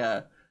as like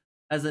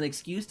as an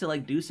excuse to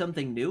like do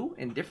something new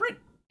and different,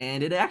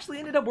 and it actually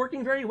ended up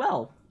working very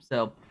well.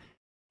 So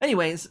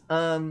anyways,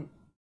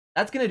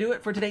 that's gonna do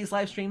it for today's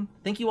live stream.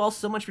 Thank you all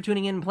so much for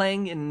tuning in,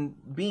 playing, and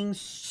being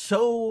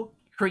so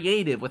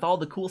creative with all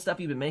the cool stuff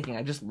you've been making.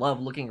 I just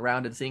love looking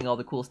around and seeing all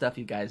the cool stuff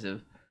you guys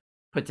have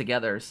put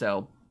together.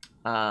 So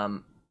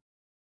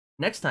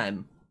next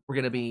time we're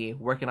gonna be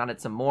working on it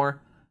some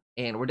more,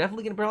 and we're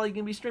definitely probably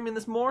gonna be streaming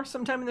this more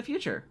sometime in the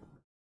future.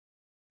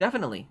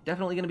 Definitely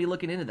gonna be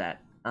looking into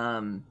that.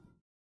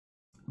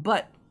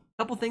 But a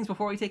couple things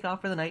before we take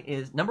off for the night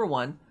is, number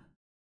one,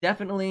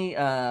 definitely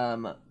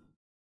what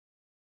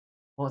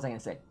was I gonna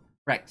say?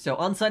 Right, so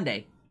on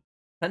Sunday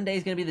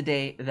is going to be the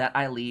day that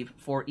I leave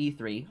for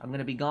E3. I'm going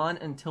to be gone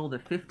until the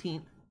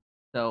 15th.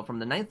 So from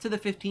the 9th to the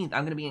 15th,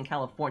 I'm going to be in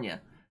California.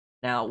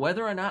 Now,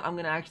 whether or not I'm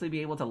going to actually be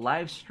able to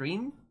live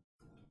stream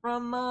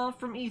from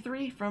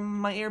E3,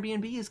 from my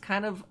Airbnb, is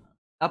kind of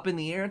up in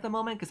the air at the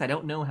moment, because I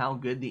don't know how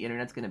good the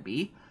internet's going to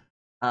be.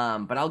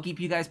 But I'll keep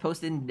you guys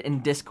posted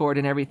in Discord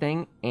and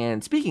everything.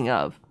 And speaking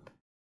of,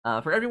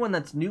 for everyone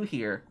that's new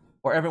here,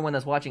 or everyone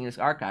that's watching this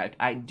archived,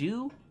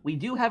 we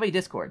do have a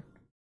Discord.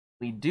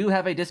 We do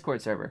have a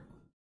Discord server.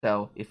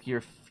 So if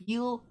you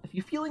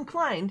feel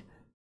inclined,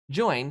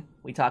 join.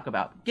 We talk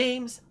about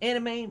games,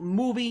 anime,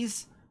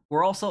 movies.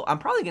 I'm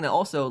probably gonna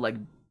also like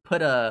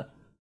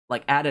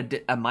add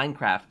a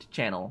Minecraft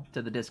channel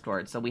to the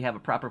Discord, so we have a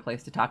proper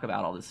place to talk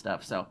about all this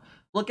stuff. So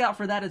look out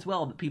for that as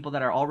well. The people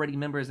that are already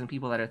members and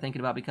people that are thinking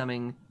about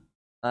becoming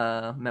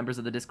members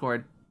of the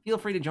Discord, feel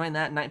free to join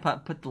that.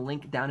 Nightpot put the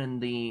link down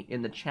in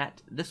the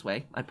chat this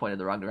way. I pointed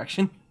the wrong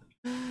direction.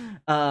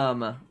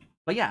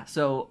 But yeah,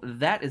 so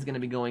that is going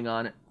to be going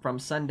on from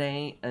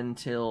Sunday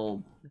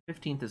until the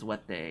 15th is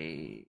what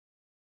day?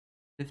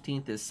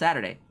 15th is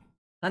Saturday.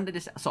 Sunday to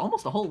so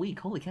almost a whole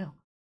week. Holy cow.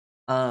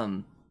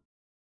 So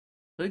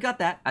we got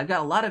that. I've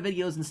got a lot of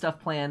videos and stuff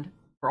planned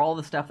for all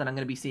the stuff that I'm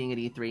going to be seeing at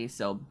E3,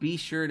 so be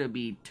sure to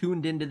be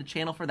tuned into the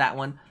channel for that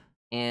one.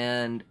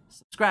 And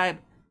subscribe,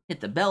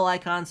 hit the bell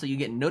icon so you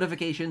get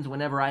notifications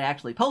whenever I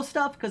actually post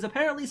stuff, because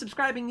apparently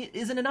subscribing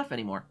isn't enough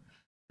anymore.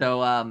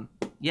 So,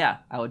 yeah,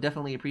 I would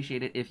definitely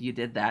appreciate it if you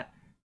did that.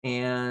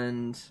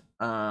 And,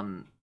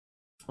 what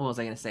was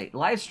I going to say?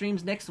 Live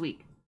streams next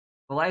week.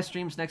 The live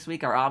streams next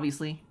week are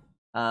obviously,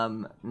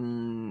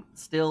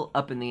 still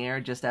up in the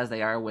air, just as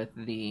they are with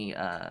the,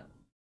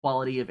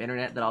 quality of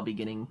internet that I'll be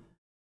getting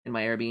in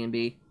my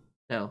Airbnb.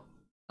 So,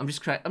 I'm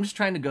just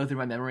trying to go through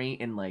my memory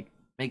and, like,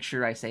 make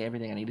sure I say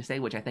everything I need to say,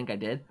 which I think I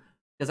did.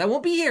 Because I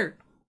won't be here!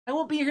 I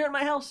won't be here at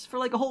my house for,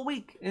 like, a whole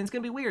week, and it's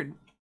gonna be weird.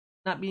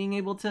 Not being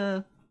able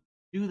to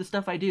do the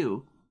stuff I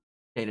do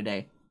day to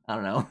day. I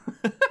don't know.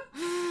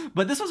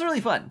 But this was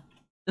really fun.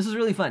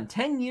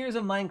 10 years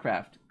of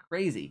Minecraft.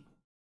 Crazy.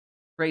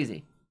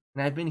 And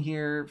I've been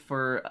here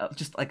for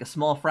just like a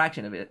small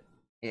fraction of it.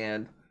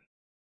 And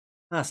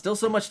still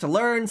so much to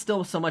learn,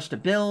 still so much to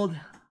build.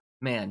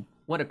 Man,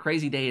 what a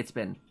crazy day it's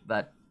been.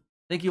 But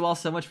thank you all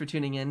so much for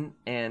tuning in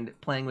and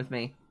playing with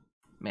me.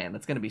 Man,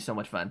 that's going to be so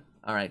much fun.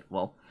 All right,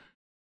 well,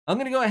 I'm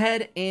going to go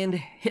ahead and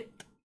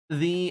hit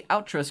the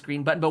outro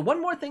screen button. But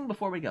one more thing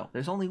before we go.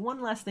 There's only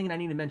one last thing that I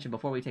need to mention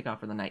before we take off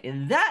for the night.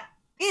 And that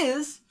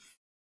is,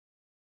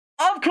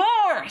 of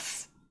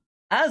course,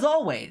 as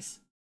always,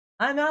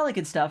 I'm Alec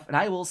and stuff, and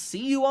I will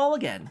see you all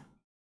again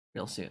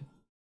real soon.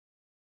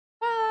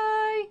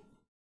 Bye!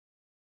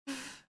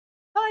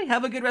 Bye!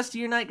 Have a good rest of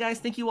your night, guys.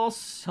 Thank you all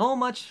so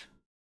much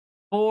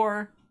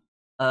for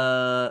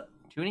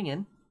tuning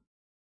in.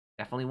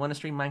 Definitely want to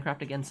stream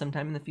Minecraft again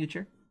sometime in the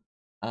future.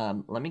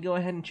 Let me go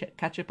ahead and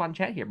catch up on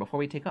chat here before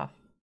we take off.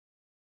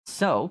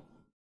 So,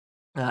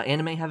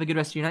 Anime, have a good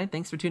rest of your night.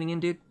 Thanks for tuning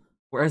in, dude.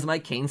 Where's my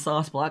cane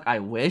sauce block? I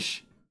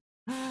wish.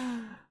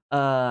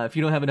 If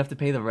you don't have enough to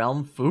pay the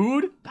realm,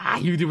 food?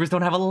 YouTubers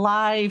don't have a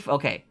life.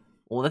 Okay,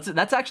 well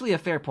that's actually a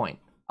fair point.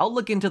 I'll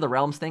look into the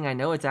realms thing. I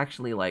know it's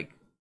actually like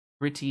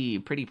pretty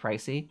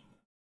pricey.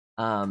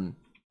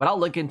 But I'll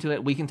look into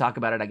it. We can talk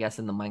about it, I guess,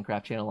 in the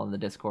Minecraft channel on the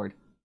Discord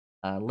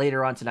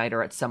later on tonight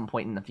or at some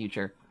point in the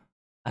future.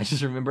 I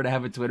just remember to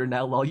have a Twitter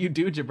now. Lol, you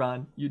do,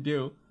 Jabron. You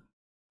do.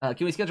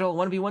 Can we schedule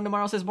a 1v1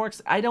 tomorrow, says Morks?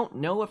 I don't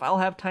know if I'll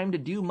have time to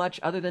do much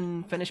other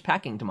than finish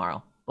packing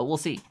tomorrow, but we'll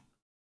see.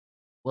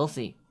 We'll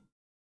see.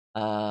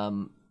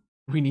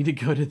 We need to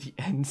go to the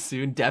end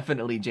soon.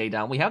 Definitely,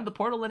 J-Down. We have the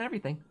portal and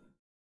everything.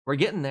 We're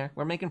getting there.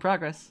 We're making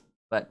progress.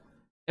 But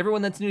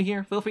everyone that's new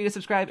here, feel free to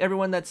subscribe.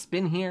 Everyone that's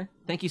been here,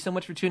 thank you so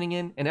much for tuning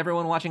in. And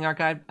everyone watching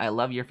archive, I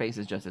love your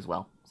faces just as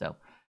well. So,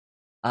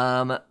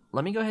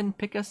 let me go ahead and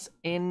pick us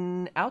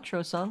an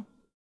outro song,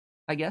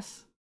 I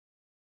guess.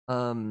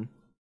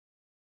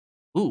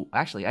 Ooh,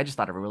 actually, I just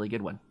thought of a really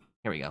good one.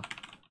 Here we go.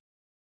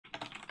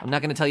 I'm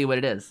not going to tell you what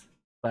it is,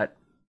 but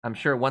I'm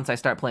sure once I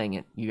start playing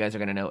it, you guys are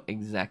going to know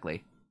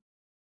exactly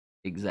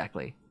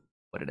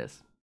what it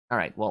is. All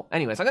right, well,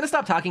 anyways, I'm going to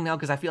stop talking now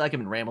because I feel like I've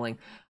been rambling.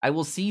 I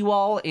will see you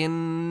all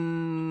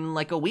in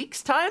like a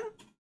week's time.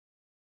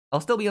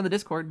 I'll still be on the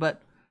Discord,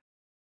 but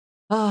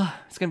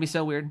it's going to be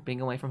so weird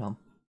being away from home.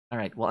 All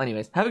right, well,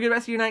 anyways, have a good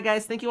rest of your night,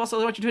 guys. Thank you all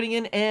so much for tuning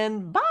in,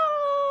 and bye!